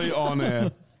 definitely on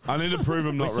air. I need to prove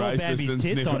I'm not saw racist Bambi's and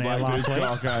tits sniff a on air black dude's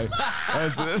last cock.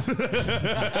 That's it.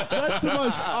 That's the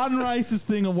most unracist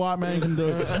thing a white man can do.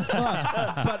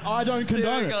 But I don't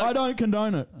condone it. I don't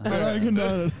condone it. I don't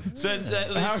condone it. So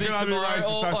How can I be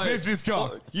racist? I sniffed his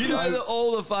cock. You know that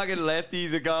all the fucking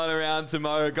lefties are going around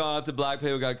tomorrow, going up to black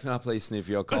people, going, "Can I please sniff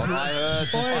your cock?" I heard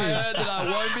that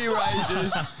I won't be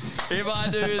racist if I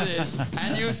do this,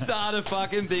 and you start a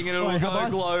fucking thing, and it'll go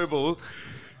global.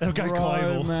 They'll go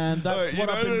global, man. That's what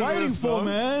I've been waiting for,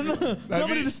 man.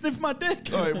 Somebody to sniff my dick.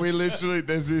 We literally,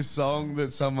 there's this song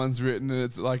that someone's written, and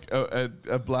it's like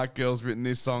a black girl's written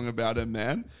this song about a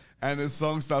man. And the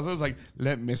song starts, it's like,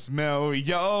 let me smell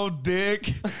your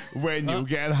dick when you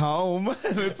get home.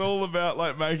 And it's all about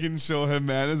like making sure her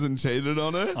man hasn't cheated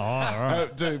on her. Oh, all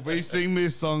right. Dude, we sing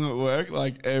this song at work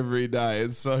like every day.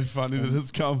 It's so funny that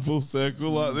it's come full circle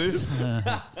like this. All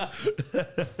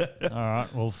right,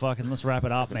 well, fucking let's wrap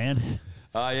it up, man.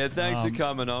 Yeah, thanks for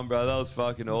coming on, bro. That was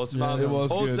fucking awesome. Yeah, it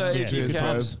was also, good. if you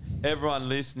Cheers, can, everyone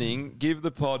listening, give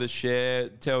the pod a share.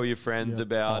 Tell your friends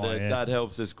about it. yeah. That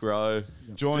helps us grow.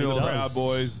 Join the Do all Proud this.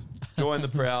 Boys. Join the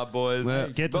Proud Boys.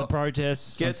 Get to the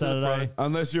protests on Get to the Saturday.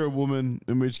 Unless you're a woman,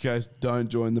 in which case, don't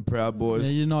join the Proud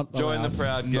Boys. Yeah, you're not Join the allowed.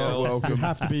 Proud Not Girls. welcome. You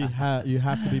have to be. You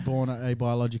have to be born a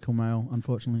biological male.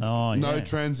 Unfortunately. Oh, No yeah.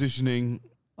 transitioning.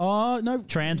 Oh no,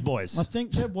 Trans boys. I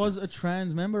think there was a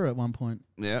trans member at one point.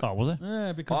 Yeah. Oh, was it?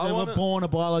 Yeah, because I they were wanna- born a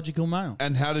biological male.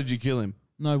 And how did you kill him?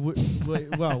 No, we're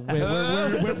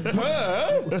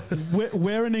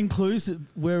an inclusive.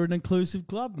 We're an inclusive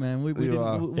club, man. We You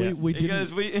are. didn't. We didn't.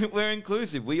 Because we're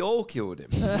inclusive. We all killed him.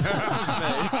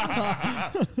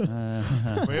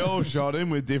 We all shot him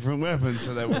with different weapons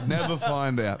so they would never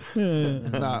find out.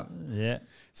 No. Yeah.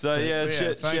 So yeah,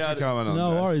 thanks for coming on.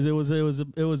 No Jace. worries.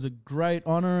 It was a great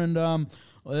honor, and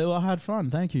I had fun.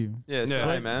 Thank you. Yeah, Yeah.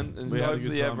 same, man. And We had a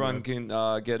hopefully good time, everyone can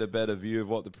get a better view of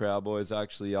what the Proud Boys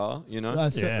actually are, you know?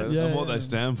 That's it. Yeah, And what yeah. they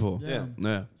stand for. Yeah.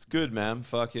 Yeah. It's good, man.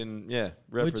 Fucking, yeah.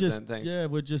 We're Represent, just thanks.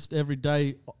 we're just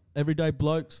everyday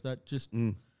blokes that just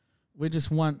we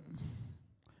just want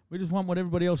what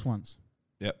everybody else wants.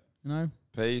 Yep. You know.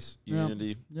 Peace, Yeah.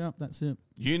 unity. Yeah, that's it.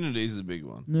 Unity is the big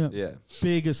one. Yeah. Yeah.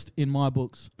 Biggest in my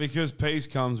books. Because peace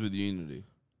comes with unity.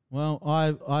 Well,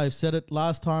 I said it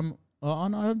last time. I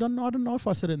don't know if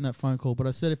I said it in that phone call, but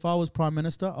I said if I was Prime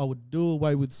Minister, I would do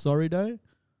away with Sorry Day.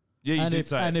 Yeah, you and did if,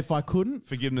 say and it. if I couldn't,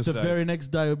 Forgiveness the Day. very next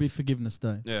day would be Forgiveness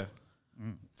Day. Yeah.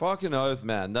 Fucking oath,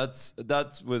 man.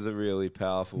 That was a really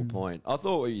powerful point. I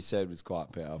thought what you said was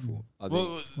quite powerful. I think.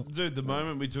 Well, dude, the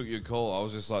moment we took your call, I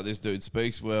was just like, this dude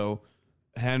speaks well,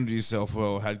 handled himself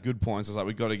well, had good points. I was like,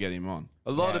 we got to get him on.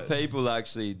 A lot of people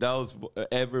actually,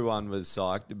 everyone was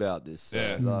psyched about this. So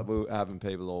Yeah. like we were having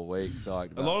people all week psyched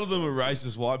A about lot of them are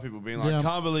racist white people being like, Yeah.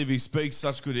 can't believe he speaks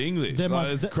such good English. They're Like,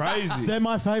 my- it's crazy. They're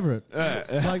my favourite.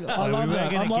 Like I love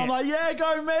that. I'm like, yeah,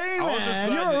 go me, was just man. glad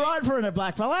You're that- all right for a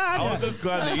black fella. aren't I you? was just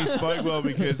glad that you spoke well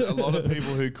because a lot of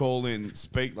people who call in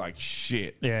speak like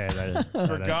shit. Yeah, they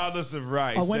do. Regardless of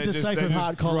race. I went they're to just- Sacred they're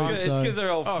Heart just College. drunk. It's because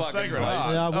they're all Oh, fucking Sacred racist.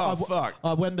 Heart. Yeah, Oh, fuck.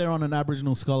 I went there on an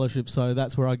Aboriginal scholarship, so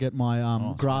that's where I get my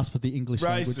grasp of the English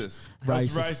language. Racist. That's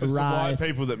racist to white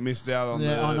people that missed out on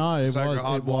Yeah, the I know. It Sacred was.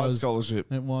 Heart It White was.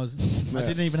 Scholarship. It was. I Yeah.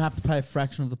 didn't even have to pay a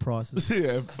fraction of the prices.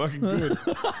 Yeah, fucking good. Mate,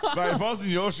 if I was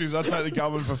in your shoes, I'd take the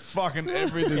government for fucking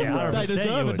everything. Yeah, bro. 100% They deserve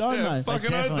you it, would. don't Yeah, they?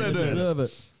 fucking They oath definitely they They do. deserve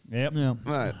it. Yep. Yeah.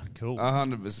 Mate, Cool.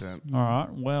 100%. All right.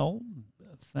 Well,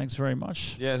 thanks very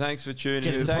much. Yeah, thanks for tuning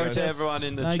Get in. to the Thanks to process. everyone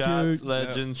in the Thank chats, you.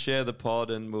 legends. Share the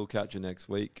pod, and we'll catch you next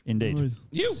week. Indeed. Nice.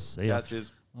 See ya. Catches.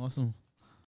 Awesome.